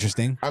could be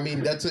interesting. I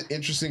mean, that's an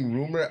interesting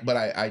rumor, but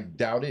I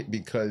doubt it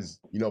because,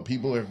 you know,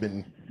 people have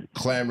been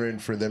clamoring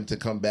for them to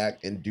come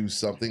back and do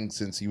something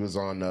since he was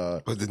on.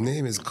 But the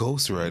name is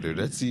Ghostwriter.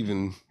 That's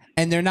even.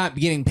 And they're not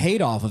getting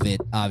paid off of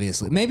it,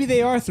 obviously. Maybe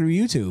they are through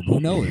YouTube. Who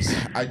knows?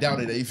 I doubt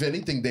it. If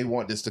anything, they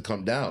want this to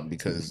come down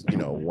because, you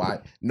know, why?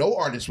 No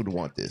artist would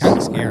want this.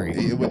 That's scary.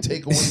 It would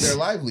take away their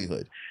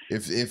livelihood.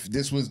 If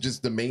this was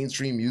just the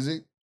mainstream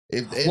music,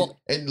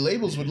 and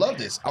labels would love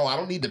this. Oh, I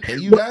don't need to pay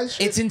you guys?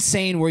 It's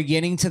insane. We're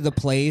getting to the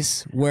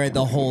place where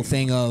the whole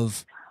thing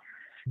of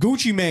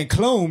Gucci Man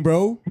clone,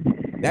 bro.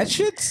 That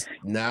shit's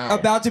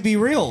about to be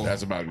real.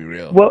 That's about to be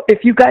real. Well,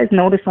 if you guys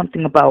notice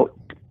something about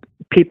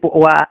people,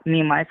 me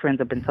and my friends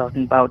have been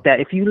talking about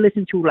that. If you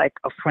listen to like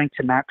a Frank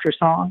Sinatra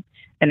song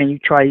and then you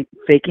try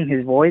faking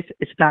his voice,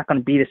 it's not going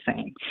to be the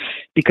same.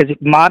 Because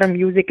if modern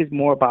music is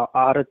more about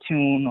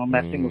auto-tune or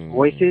messing with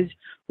voices,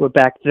 where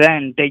back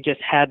then they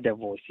just had their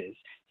voices.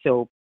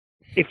 So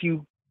if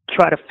you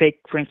try to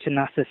fake Frank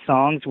Sinatra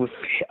songs with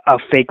a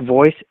fake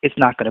voice, it's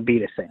not going to be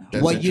the same.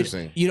 That's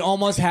interesting. You'd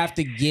almost have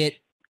to get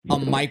a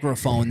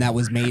microphone that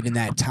was made in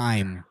that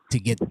time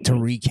to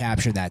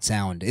recapture that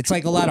sound. It's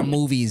like a lot of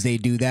movies, they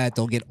do that.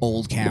 They'll get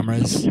old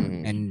cameras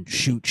and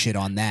shoot shit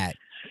on that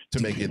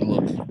to make it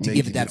look, to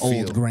give it that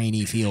old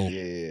grainy feel.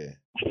 Yeah.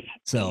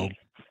 So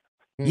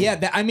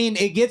I mean,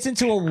 it gets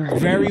into a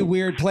very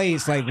weird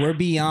place. Like we're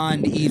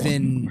beyond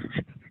even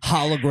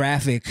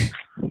hologram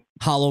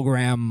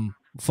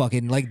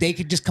fucking, like they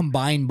could just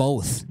combine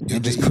both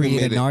and just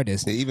create an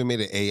artist. They even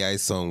made an AI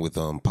song with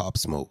Pop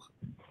Smoke.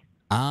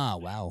 Ah,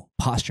 wow.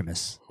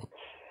 Posthumous.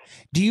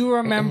 Do you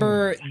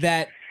remember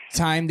that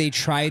time they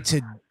tried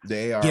to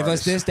give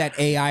us that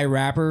AI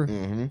rapper,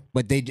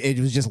 but it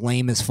was just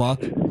lame as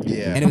fuck?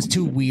 Yeah. And it was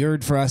too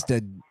weird for us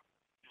to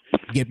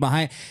get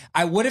behind.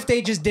 What if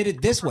they just did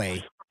it this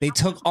way? They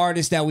took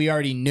artists that we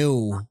already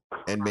knew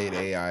and made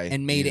AI.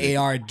 And made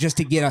AR just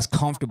to get us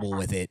comfortable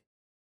with it.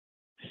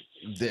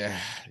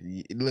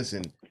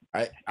 Listen,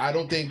 I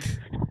don't think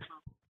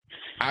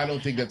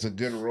that's a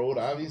good road,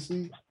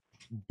 obviously.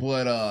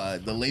 But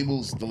the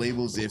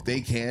labels, if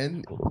they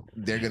can,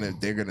 they're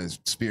gonna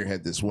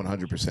spearhead this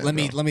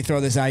 100%. Let me throw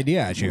this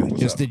idea at you,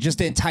 just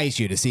to entice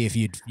you to see if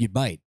you'd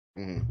bite.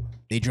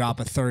 They drop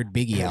a third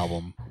Biggie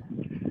album.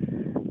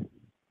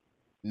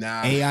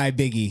 Nah, AI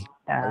Biggie.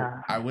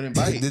 I wouldn't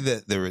bite. They did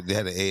that. They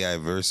had an AI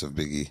verse of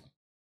Biggie.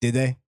 Did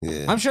they?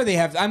 Yeah. I'm sure they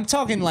have. I'm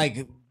talking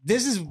like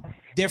this is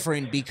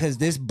different because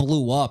this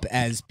blew up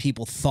as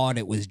people thought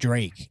it was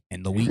Drake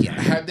and The Weeknd.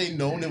 Had they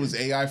known it was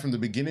AI from the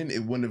beginning,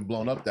 it wouldn't have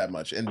blown up that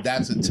much. And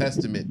that's a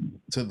testament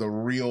to the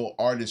real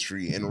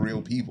artistry and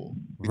real people.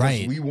 Because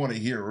Right. we want to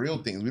hear real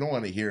things. We don't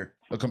want to hear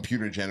a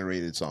computer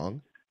generated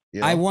song.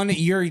 You know? I want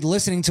you're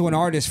listening to an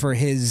artist for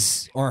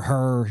his or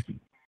her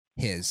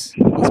let's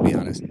be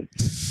honest.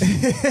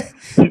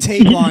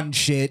 Take on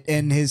shit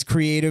and his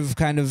creative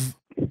kind of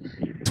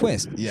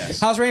twist.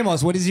 Yes. How's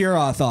Ramos? What is your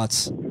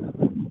thoughts?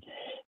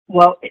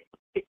 Well,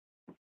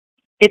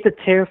 it's a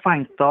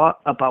terrifying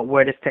thought about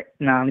where this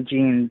technology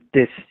and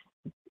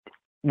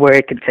where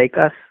it can take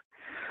us,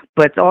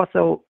 but it's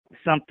also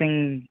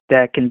something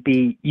that can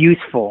be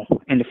useful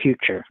in the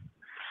future,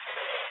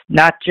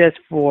 not just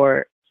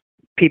for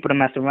people to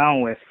mess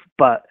around with,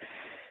 but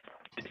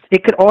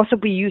it could also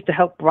be used to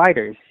help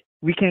writers.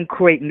 We can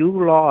create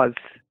new laws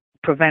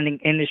preventing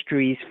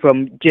industries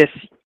from just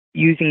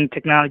using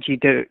technology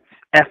to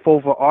F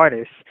over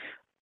artists,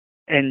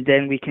 and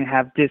then we can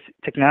have this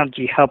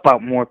technology help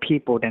out more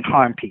people than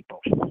harm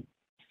people.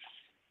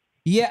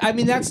 Yeah, I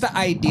mean that's the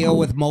idea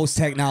with most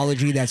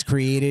technology that's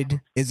created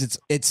is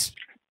it's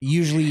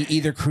usually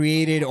either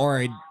created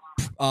or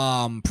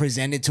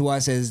presented to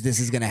us as this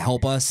is going to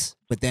help us,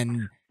 but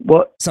then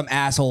some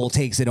asshole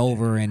takes it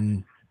over,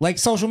 and like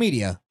social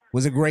media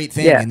was a great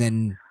thing, and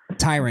then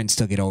tyrants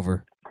took it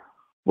over.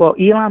 Well,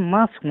 Elon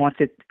Musk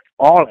wanted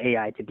all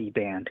AI to be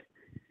banned.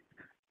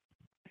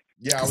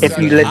 Yeah,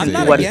 I'm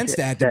not against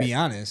that, to be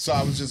honest. So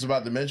I was just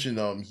about to mention,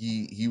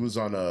 he was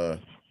on I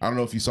don't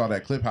know if you saw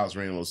that clip, House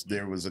Ramos.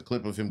 There was a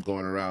clip of him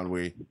going around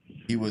where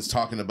he was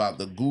talking about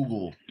the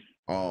Google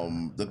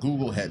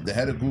head, the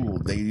head of Google.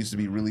 They used to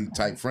be really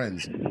tight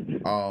friends,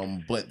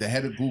 but the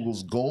head of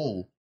Google's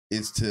goal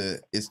is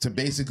to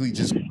basically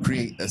just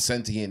create a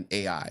sentient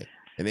AI.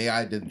 An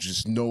AI that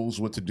just knows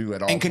what to do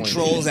at all and points.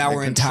 controls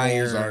our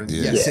entire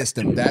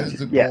system. That is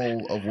the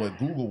goal of what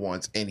Google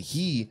wants. And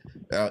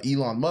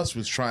Elon Musk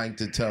was trying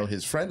to tell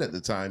his friend at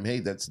the time, hey,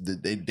 that's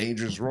the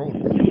dangerous road.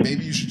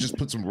 Maybe you should just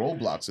put some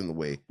roadblocks in the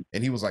way.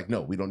 And he was like,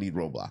 no, we don't need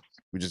roadblocks.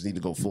 We just need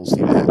to go full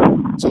steam ahead.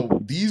 So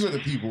these are the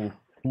people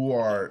who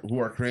are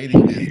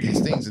creating these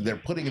things, and they're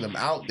putting them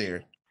out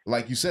there,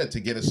 like you said, to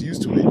get us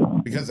used to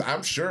it. Because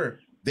I'm sure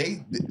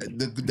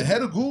the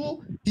head of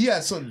Google, he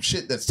has some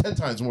shit that's 10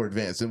 times more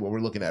advanced than what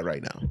we're looking at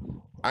right now.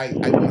 I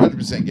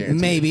 100%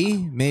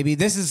 guarantee. Maybe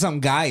this is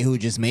some guy who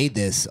just made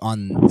this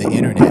on the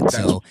internet.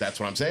 That's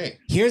what I'm saying.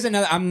 Here's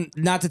another. I'm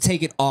not to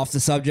take it off the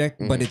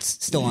subject, but it's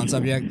still on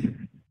subject.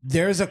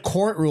 There's a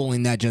court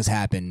ruling that just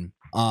happened,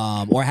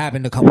 or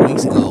happened a couple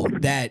weeks ago,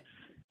 that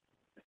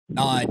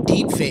a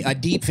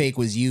deep fake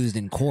was used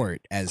in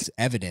court as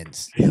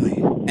evidence,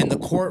 and the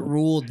court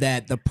ruled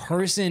that the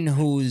person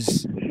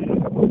who's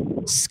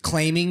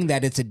claiming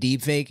that it's a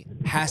deepfake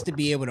has to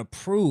be able to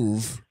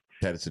prove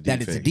that it's a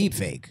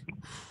deepfake.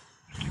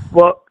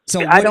 Well,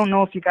 so I don't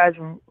know if you guys.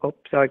 Oh,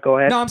 sorry. Go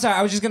ahead. No, I'm sorry.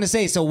 I was just gonna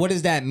say. So, what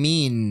does that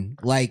mean?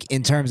 Like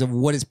in terms of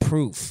what is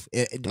proof?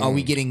 Are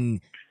we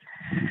getting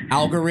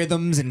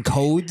algorithms and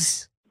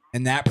codes,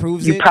 and that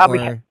proves you it?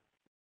 Probably.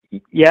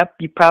 Yep,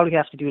 you probably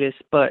have to do this.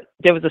 But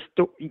there was a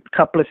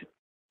couple of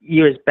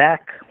years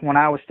back when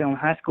I was still in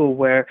high school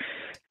where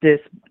this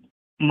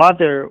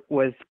mother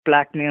was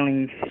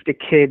blackmailing the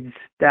kids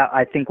that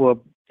I think were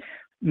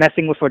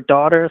messing with her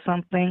daughter or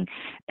something,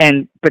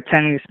 and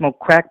pretending to smoke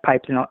crack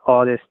pipes and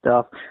all this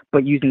stuff,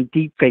 but using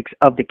deep fakes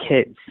of the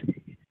kids.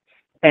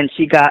 And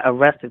she got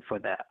arrested for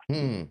that.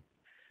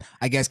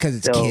 I guess because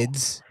it's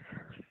kids.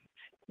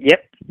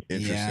 Yep.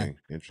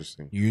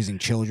 Interesting. You're using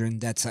children.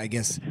 I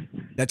guess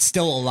that's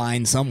still a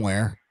line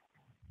somewhere.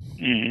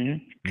 Mm-hmm.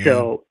 Yeah.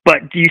 So,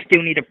 but you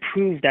still need to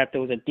prove that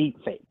those are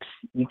deep fakes.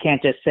 You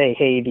can't just say,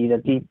 hey, these are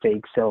deep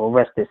fakes, so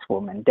arrest this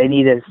woman. They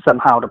needed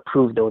somehow to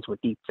prove those were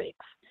deep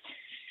fakes.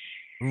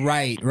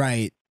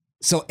 Right.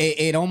 So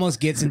it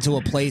almost gets into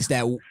a place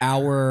that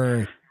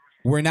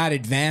we're not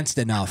advanced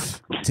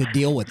enough to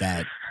deal with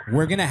that.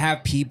 We're going to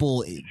have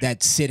people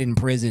that sit in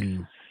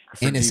prison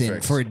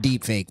innocent for a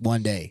deep fake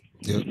one day.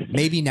 Yep.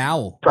 Maybe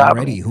now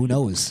already. Who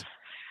knows?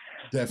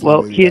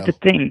 Well, here's the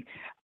thing.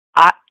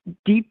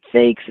 Deep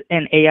fakes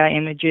and AI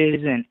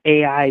images and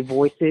AI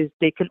voices,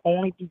 they can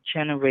only be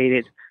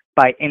generated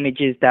by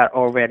images that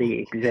already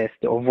exist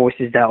or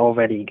voices that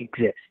already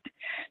exist.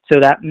 So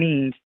that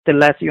means the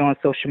less you're on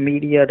social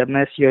media, the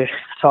less you're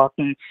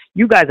talking,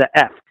 you guys are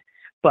effed.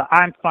 But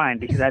I'm fine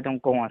because I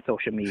don't go on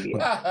social media.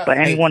 But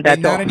anyone that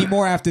not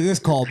anymore after this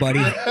call,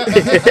 buddy.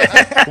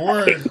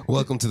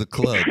 Welcome to the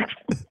club.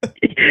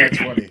 That's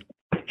funny.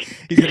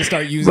 He's gonna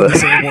start using the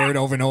same word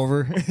over and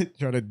over.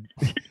 Go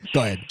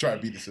ahead. Try to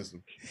beat the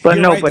system. But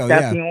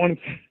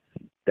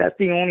that's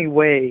the only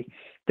way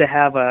to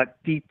have a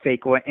deep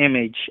fake or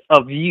image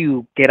of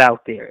you get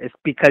out there. It's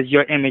because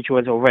your image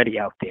was already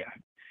out there.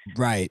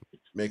 Right.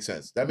 Makes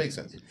sense. That makes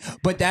sense.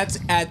 But that's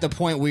at the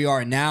point we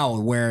are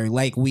now where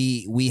like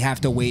we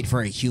have to wait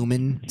for a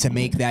human to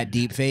make that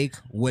deep fake.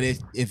 What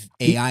if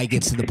AI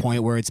gets to the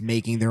point where it's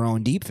making their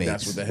own deep fakes?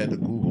 That's what the head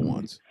of Google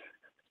wants.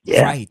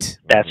 Yeah, right.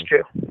 That's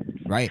true.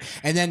 Right.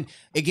 And then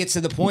it gets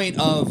to the point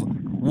of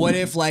What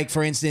if, like,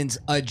 for instance,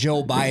 a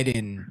Joe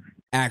Biden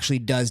actually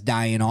does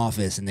die in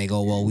office and they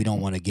go, well, we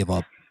don't want to give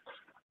up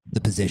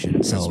the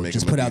position, so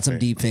just put out some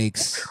deep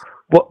fakes.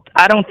 Well,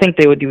 I don't think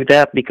they would do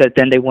that because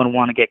then they wouldn't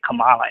want to get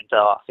Kamala into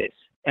office,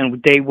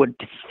 and they would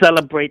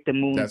celebrate the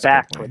moon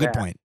back for Good that.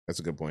 point. That's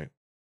a good point.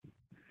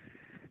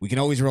 We can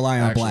always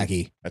rely on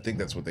Blackie. I think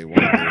that's what they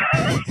want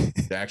to do.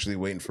 They're actually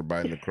waiting for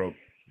Biden to croak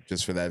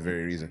just for that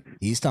very reason.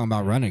 He's talking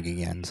about running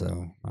again,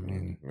 so I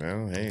mean,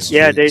 well, hey,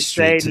 Yeah, they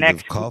say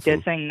next.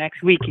 They're saying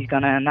next week he's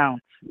gonna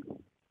announce.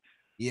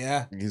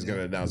 Yeah, he's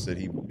gonna announce that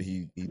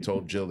he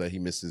told Jill that he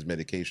missed his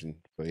medication,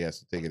 so he has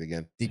to take it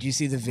again. did you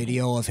see the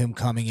video of him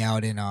coming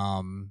out in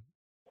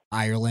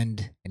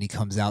Ireland and he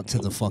comes out to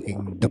the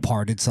fucking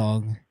Departed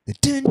song? The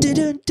dun, dun,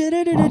 dun, dun,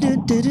 dun, dun,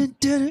 dun, dun, dun,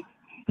 dun.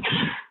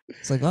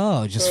 It's like,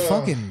 oh, just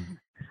fucking.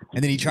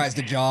 And then he tries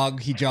to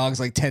jog. He jogs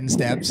like 10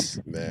 steps.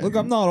 Man. Look,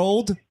 I'm not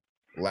old.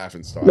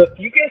 Laughing stock. Look,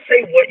 you can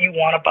say what you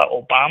want about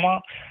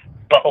Obama,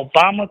 but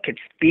Obama could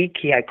speak.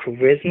 He had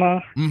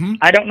charisma. Mm-hmm.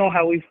 I don't know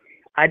how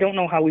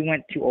we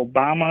went to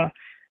Obama,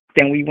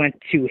 then we went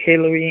to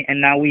Hillary,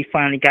 and now we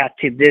finally got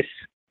to this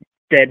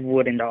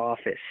deadwood in the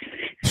office.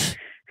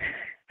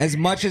 As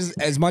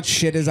much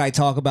shit as I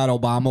talk about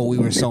Obama, we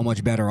were so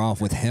much better off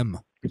with him.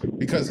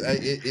 Because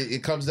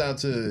it comes down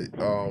to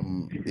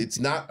it's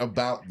not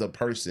about the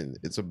person,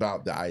 it's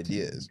about the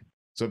ideas.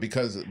 So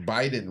because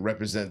Biden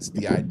represents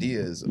the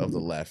ideas of the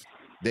left,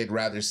 they'd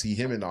rather see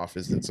him in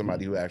office than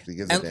somebody who actually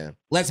gives a damn.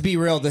 Let's be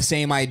real, the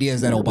same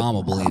ideas that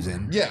Obama believes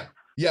in.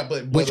 Yeah,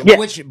 but which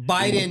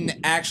Biden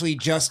actually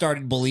just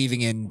started believing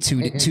in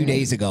two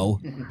days ago.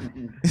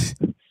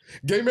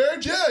 Gay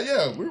marriage,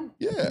 yeah.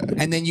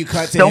 And then you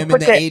cut to him in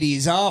the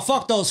 80s. Oh,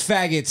 fuck those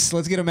faggots.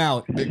 Let's get them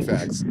out. Big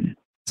facts.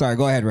 Sorry,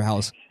 go ahead,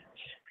 Rehouse.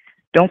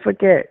 Don't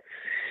forget,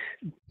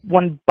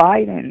 when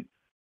Biden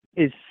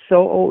is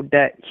so old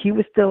that he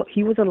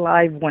was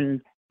alive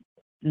when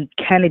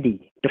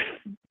Kennedy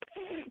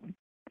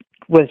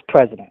was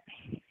president.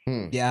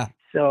 Yeah.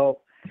 So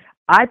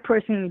I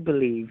personally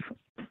believe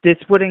this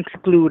would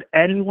exclude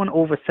anyone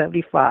over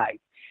 75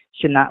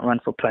 should not run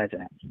for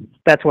president.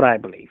 That's what I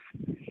believe.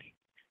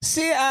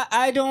 See,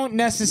 I don't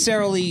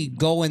necessarily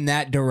go in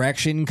that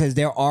direction because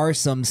there are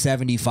some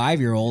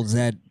 75-year-olds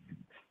that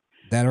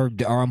are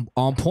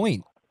on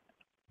point.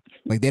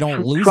 Like, they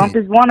don't lose Trump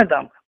it. is one of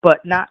them, but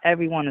not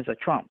everyone is a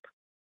Trump.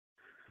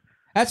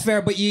 That's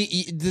fair, but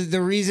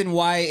the reason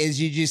why is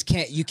you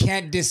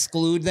can't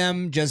exclude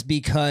them just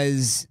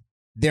because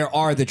there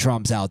are the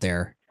Trumps out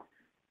there.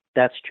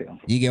 That's true.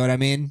 You get what I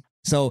mean?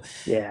 So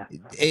yeah,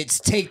 it's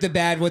take the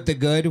bad with the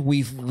good.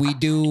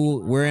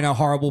 We're in a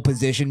horrible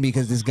position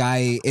because this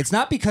guy. It's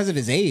not because of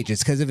his age.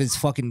 It's because of his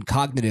fucking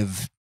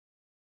cognitive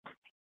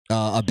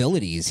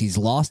abilities. He's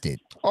lost it.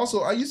 Also,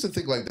 I used to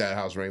think like that,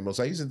 House Ramos.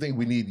 I used to think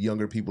we need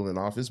younger people in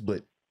office,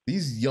 but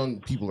these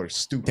young people are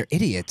stupid. They're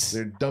idiots.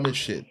 They're dumb as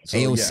shit. So,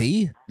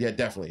 AOC? Yeah,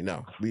 definitely.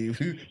 No, we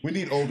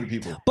need older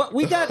people. But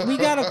we got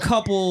a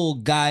couple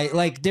guys.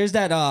 Like, there's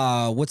that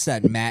what's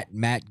that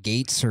Matt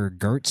Gates or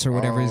Gertz or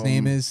whatever his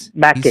name is.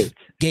 Gates.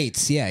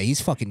 Gates, yeah,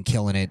 he's fucking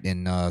killing it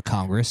in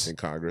Congress.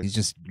 He's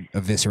just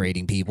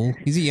eviscerating people.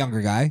 He's a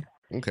younger guy.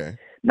 Okay.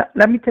 Now,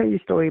 let me tell you a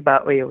story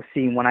about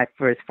AOC when I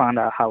first found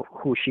out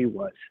who she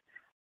was.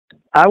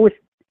 I was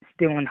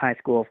still in high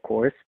school, of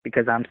course,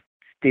 because I'm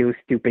still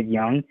stupid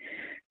young.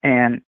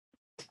 And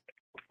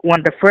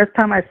when the first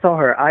time I saw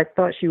her, I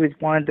thought she was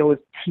one of those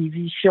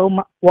TV show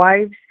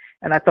wives,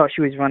 and I thought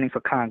she was running for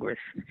Congress.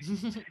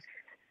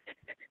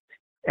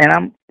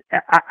 And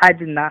I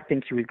did not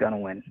think she was going to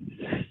win.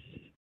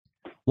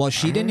 Well,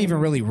 she didn't even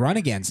really run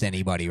against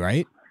anybody,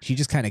 right? She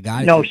just kind of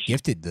got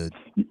gifted the.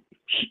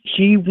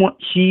 She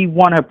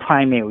won her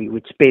primary,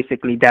 which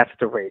basically that's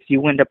the race.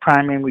 You win the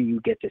primary, you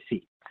get the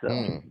seat.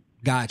 So.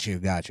 Got you.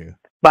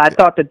 But I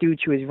thought the dude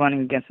she was running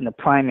against in the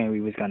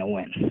primary was going to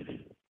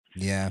win.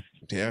 Yeah.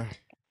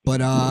 But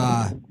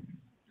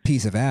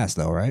piece of ass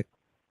though, right?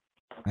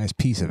 Nice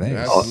piece of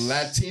ass.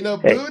 That's Latina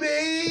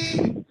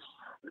booty.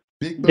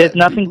 There's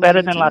nothing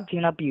better than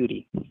Latina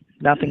beauty.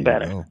 Nothing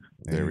better.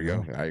 There we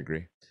go. I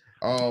agree.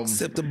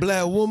 Except the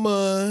black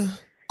woman,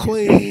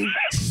 queen.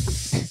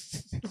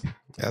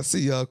 I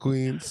see y'all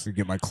queens.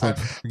 Get my clip.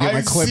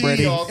 I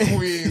see y'all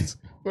queens.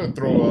 I'm gonna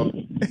throw up.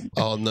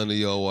 Oh, none of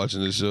y'all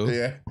watching the show.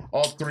 Yeah,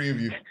 all three of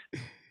you.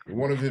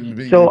 One of them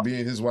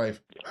being his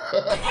wife.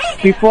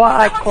 Before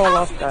I call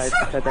off, guys,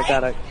 because I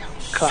gotta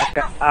clock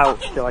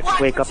out so I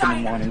can wake up in the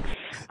morning.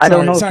 I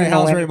don't know. Sorry, if you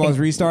know House anything. Ramos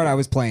restart. I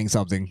was playing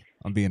something.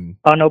 I'm being.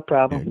 Oh, no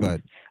problem. Yeah, go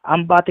ahead.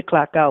 I'm about to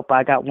clock out, but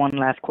I got one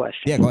last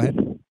question. Yeah, go ahead.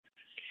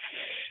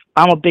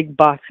 I'm a big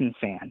boxing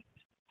fan.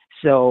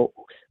 So,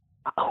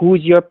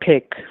 who's your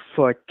pick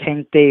for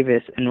Tank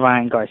Davis and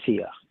Ryan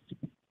Garcia?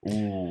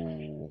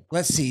 Ooh.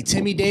 Let's see,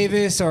 Timmy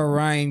Davis or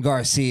Ryan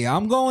Garcia.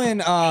 I'm going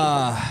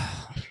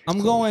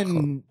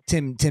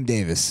Tim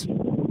Davis.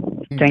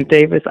 Tank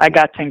Davis. I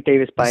got Tank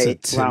Davis by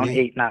round Timmy?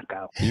 8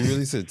 knockout. You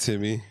really said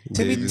Timmy?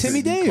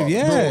 Timmy Dave, Bro,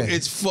 yeah.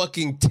 it's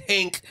fucking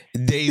Tank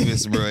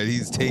Davis, bro.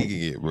 He's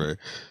taking it, bro.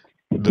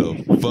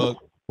 The fuck?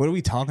 What are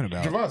we talking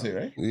about? Javante,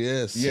 right?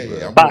 Yes.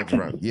 Yeah. I'm Boxing.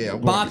 going Javante. Yeah, I'm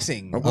going.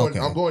 Boxing. I'm going. Okay.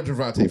 I'm going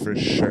Javante for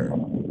sure.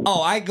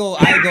 Oh, I go.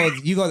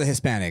 You go the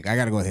Hispanic. I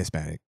gotta go with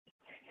Hispanic.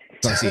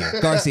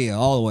 Garcia,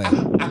 all the way.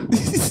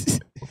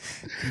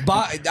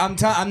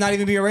 I'm not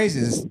even being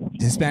racist.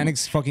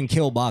 Hispanics fucking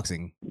kill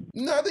boxing.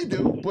 No, they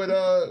do, but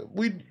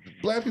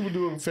black people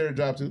do a fair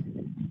job too.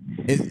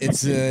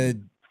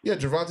 Yeah,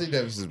 Javante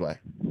Davis is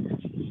black.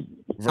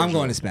 I'm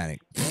going Hispanic.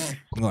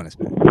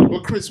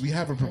 Well, Chris, we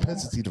have a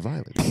propensity to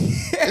violence. He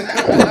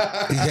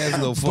has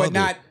no fun.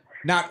 But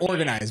not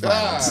organized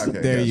violence. Okay,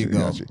 there you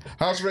go.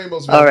 House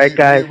Ramos. All right,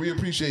 guys. We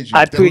appreciate you.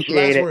 I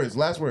appreciate it.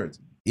 Last words.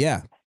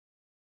 Yeah.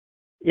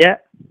 Yeah.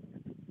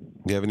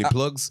 You have any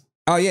plugs?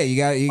 Oh yeah, you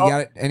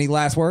got any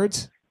last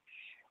words?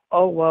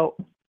 Oh well,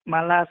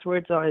 my last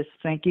words are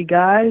thank you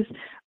guys.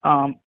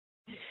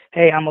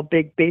 Hey, I'm a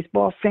big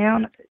baseball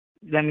fan.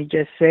 Let me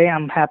just say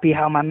I'm happy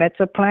how my Mets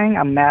are playing.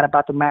 I'm mad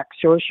about the Max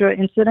Scherzer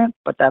incident,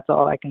 but that's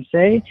all I can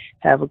say.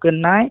 Have a good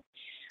night.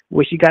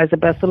 Wish you guys the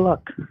best of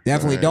luck.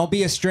 Definitely. Right. Don't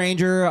be a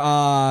stranger.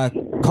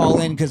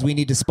 Call in because we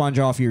need to sponge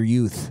off your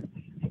youth.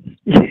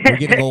 We're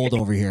getting old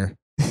over here.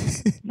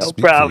 No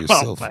problem.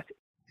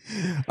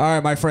 All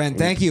right, my friend.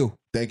 Thank you.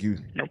 Thank you.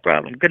 No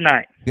problem. Good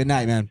night. Good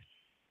night, man.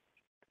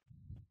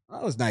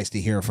 That was nice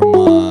to hear from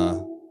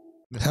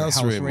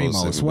House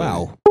Ramos.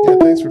 Wow. Yeah,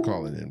 thanks for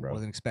calling in, bro.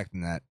 Wasn't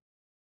expecting that.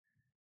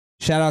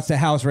 Shout outs to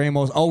House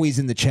Ramos, always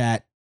in the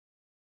chat,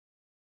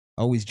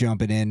 always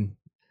jumping in.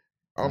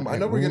 I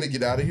know we're gonna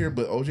get out of here,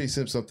 but OJ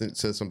said something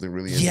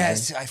really interesting.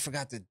 Yes, I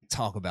forgot to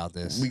talk about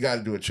this. We got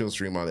to do a chill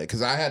stream on it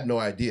because I had no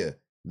idea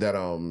that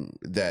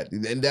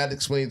and that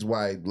explains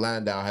why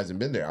Landau hasn't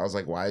been there. I was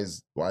like, why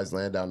is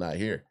Landau not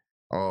here?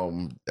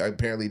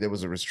 Apparently there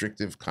was a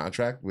restrictive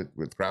contract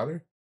with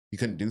Crowder. He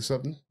couldn't do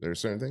something. There are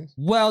certain things.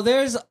 Well,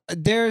 there's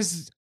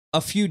a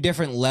few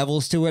different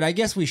levels to it. I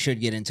guess we should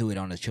get into it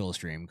on a chill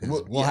stream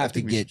because we'll have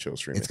to get chill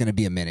stream. It's going to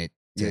be a minute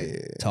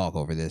to talk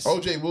over this.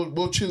 OJ,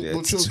 we'll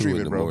chill stream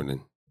it, bro.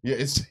 Morning.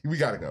 Yeah, we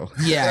gotta go.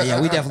 Yeah,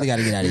 we definitely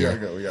gotta get out of here.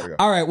 We gotta go.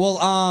 All right, well,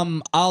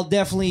 I'll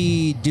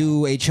definitely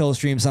do a chill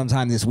stream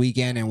sometime this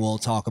weekend, and we'll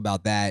talk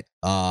about that.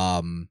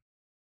 And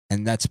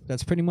that's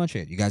pretty much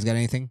it. You guys got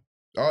anything?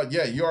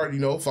 Yeah, you already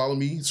know. Follow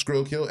me,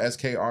 Skrillkill,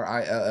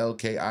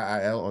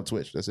 SKRILLKIIL on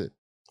Twitch. That's it.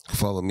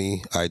 Follow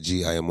me,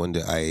 IG, I am Wonder,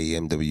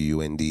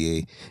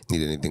 IAMWUNDA.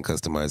 Need anything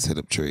customized, hit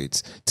up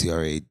trades.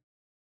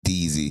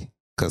 TRADZ,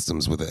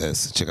 customs with an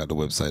S. Check out the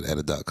website,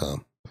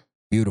 adda.com.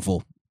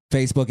 Beautiful.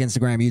 Facebook,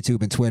 Instagram,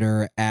 YouTube, and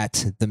Twitter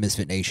at The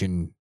Misfit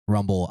Nation.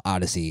 Rumble,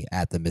 Odyssey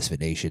at The Misfit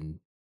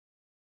Nation.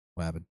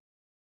 What happened?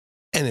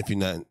 And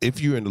if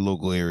you're in the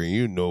local area,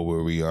 you know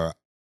where we are.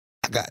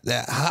 I got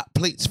that hot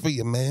plates for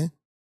you, man.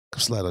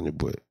 Come slide on your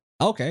boy.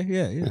 Okay,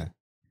 yeah.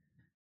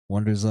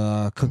 Wonder's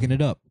cooking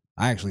it up.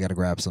 I actually got to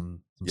grab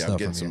some stuff. I'm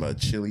getting some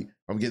chili.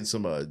 I'm getting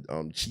some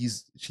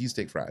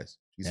cheesesteak fries.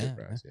 Yeah.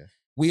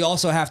 We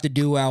also have to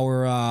do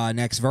our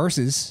next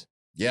verses.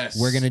 Yes.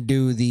 We're gonna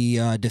do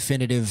the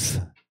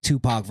definitive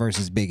Tupac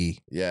versus Biggie.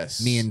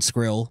 Yes. Me and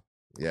Skrill.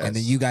 Yes. And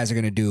then you guys are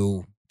gonna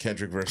do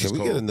Kendrick versus Can we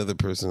Cole. get another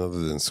person other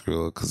than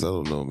Skrill? Because I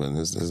don't know, man.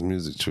 His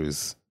music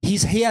choice. He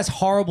has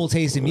horrible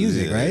taste in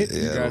music, right?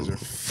 You guys are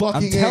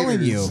fucking I'm telling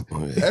haters.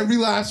 you. Every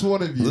last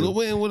one of you. Lil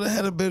Wayne would have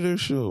had a better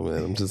show,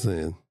 man. I'm just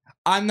saying.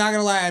 I'm not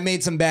gonna lie, I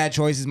made some bad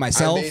choices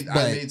myself.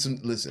 I made some.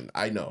 Listen,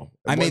 I know.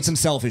 I made some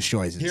selfish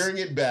choices. Hearing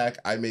it back,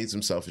 I made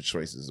some selfish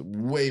choices.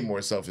 Way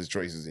more selfish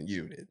choices than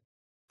you did.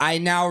 I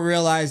now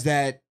realize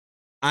that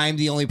I'm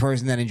the only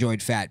person that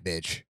enjoyed Fat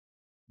Bitch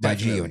by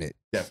G Unit.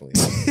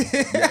 Definitely.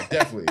 Yeah,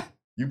 definitely.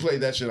 You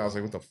played that shit. I was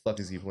like, what the fuck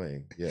is he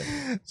playing? Yeah.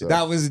 So,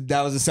 that was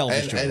a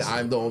selfish choice. And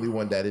I'm the only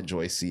one that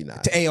enjoys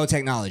C9. To AO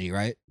Technology,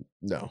 right?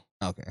 No.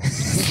 Okay.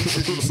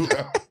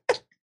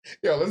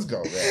 Yo, let's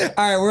go, man.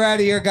 All right, we're out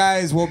of here,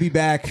 guys. We'll be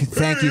back.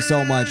 Thank you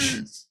so much.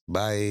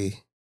 Bye.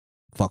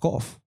 Fuck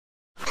off.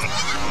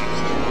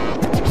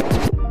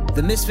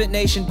 The Misfit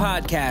Nation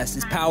podcast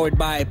is powered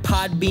by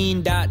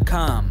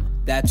Podbean.com.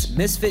 That's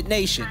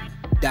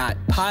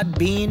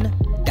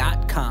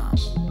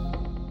misfitnation.podbean.com.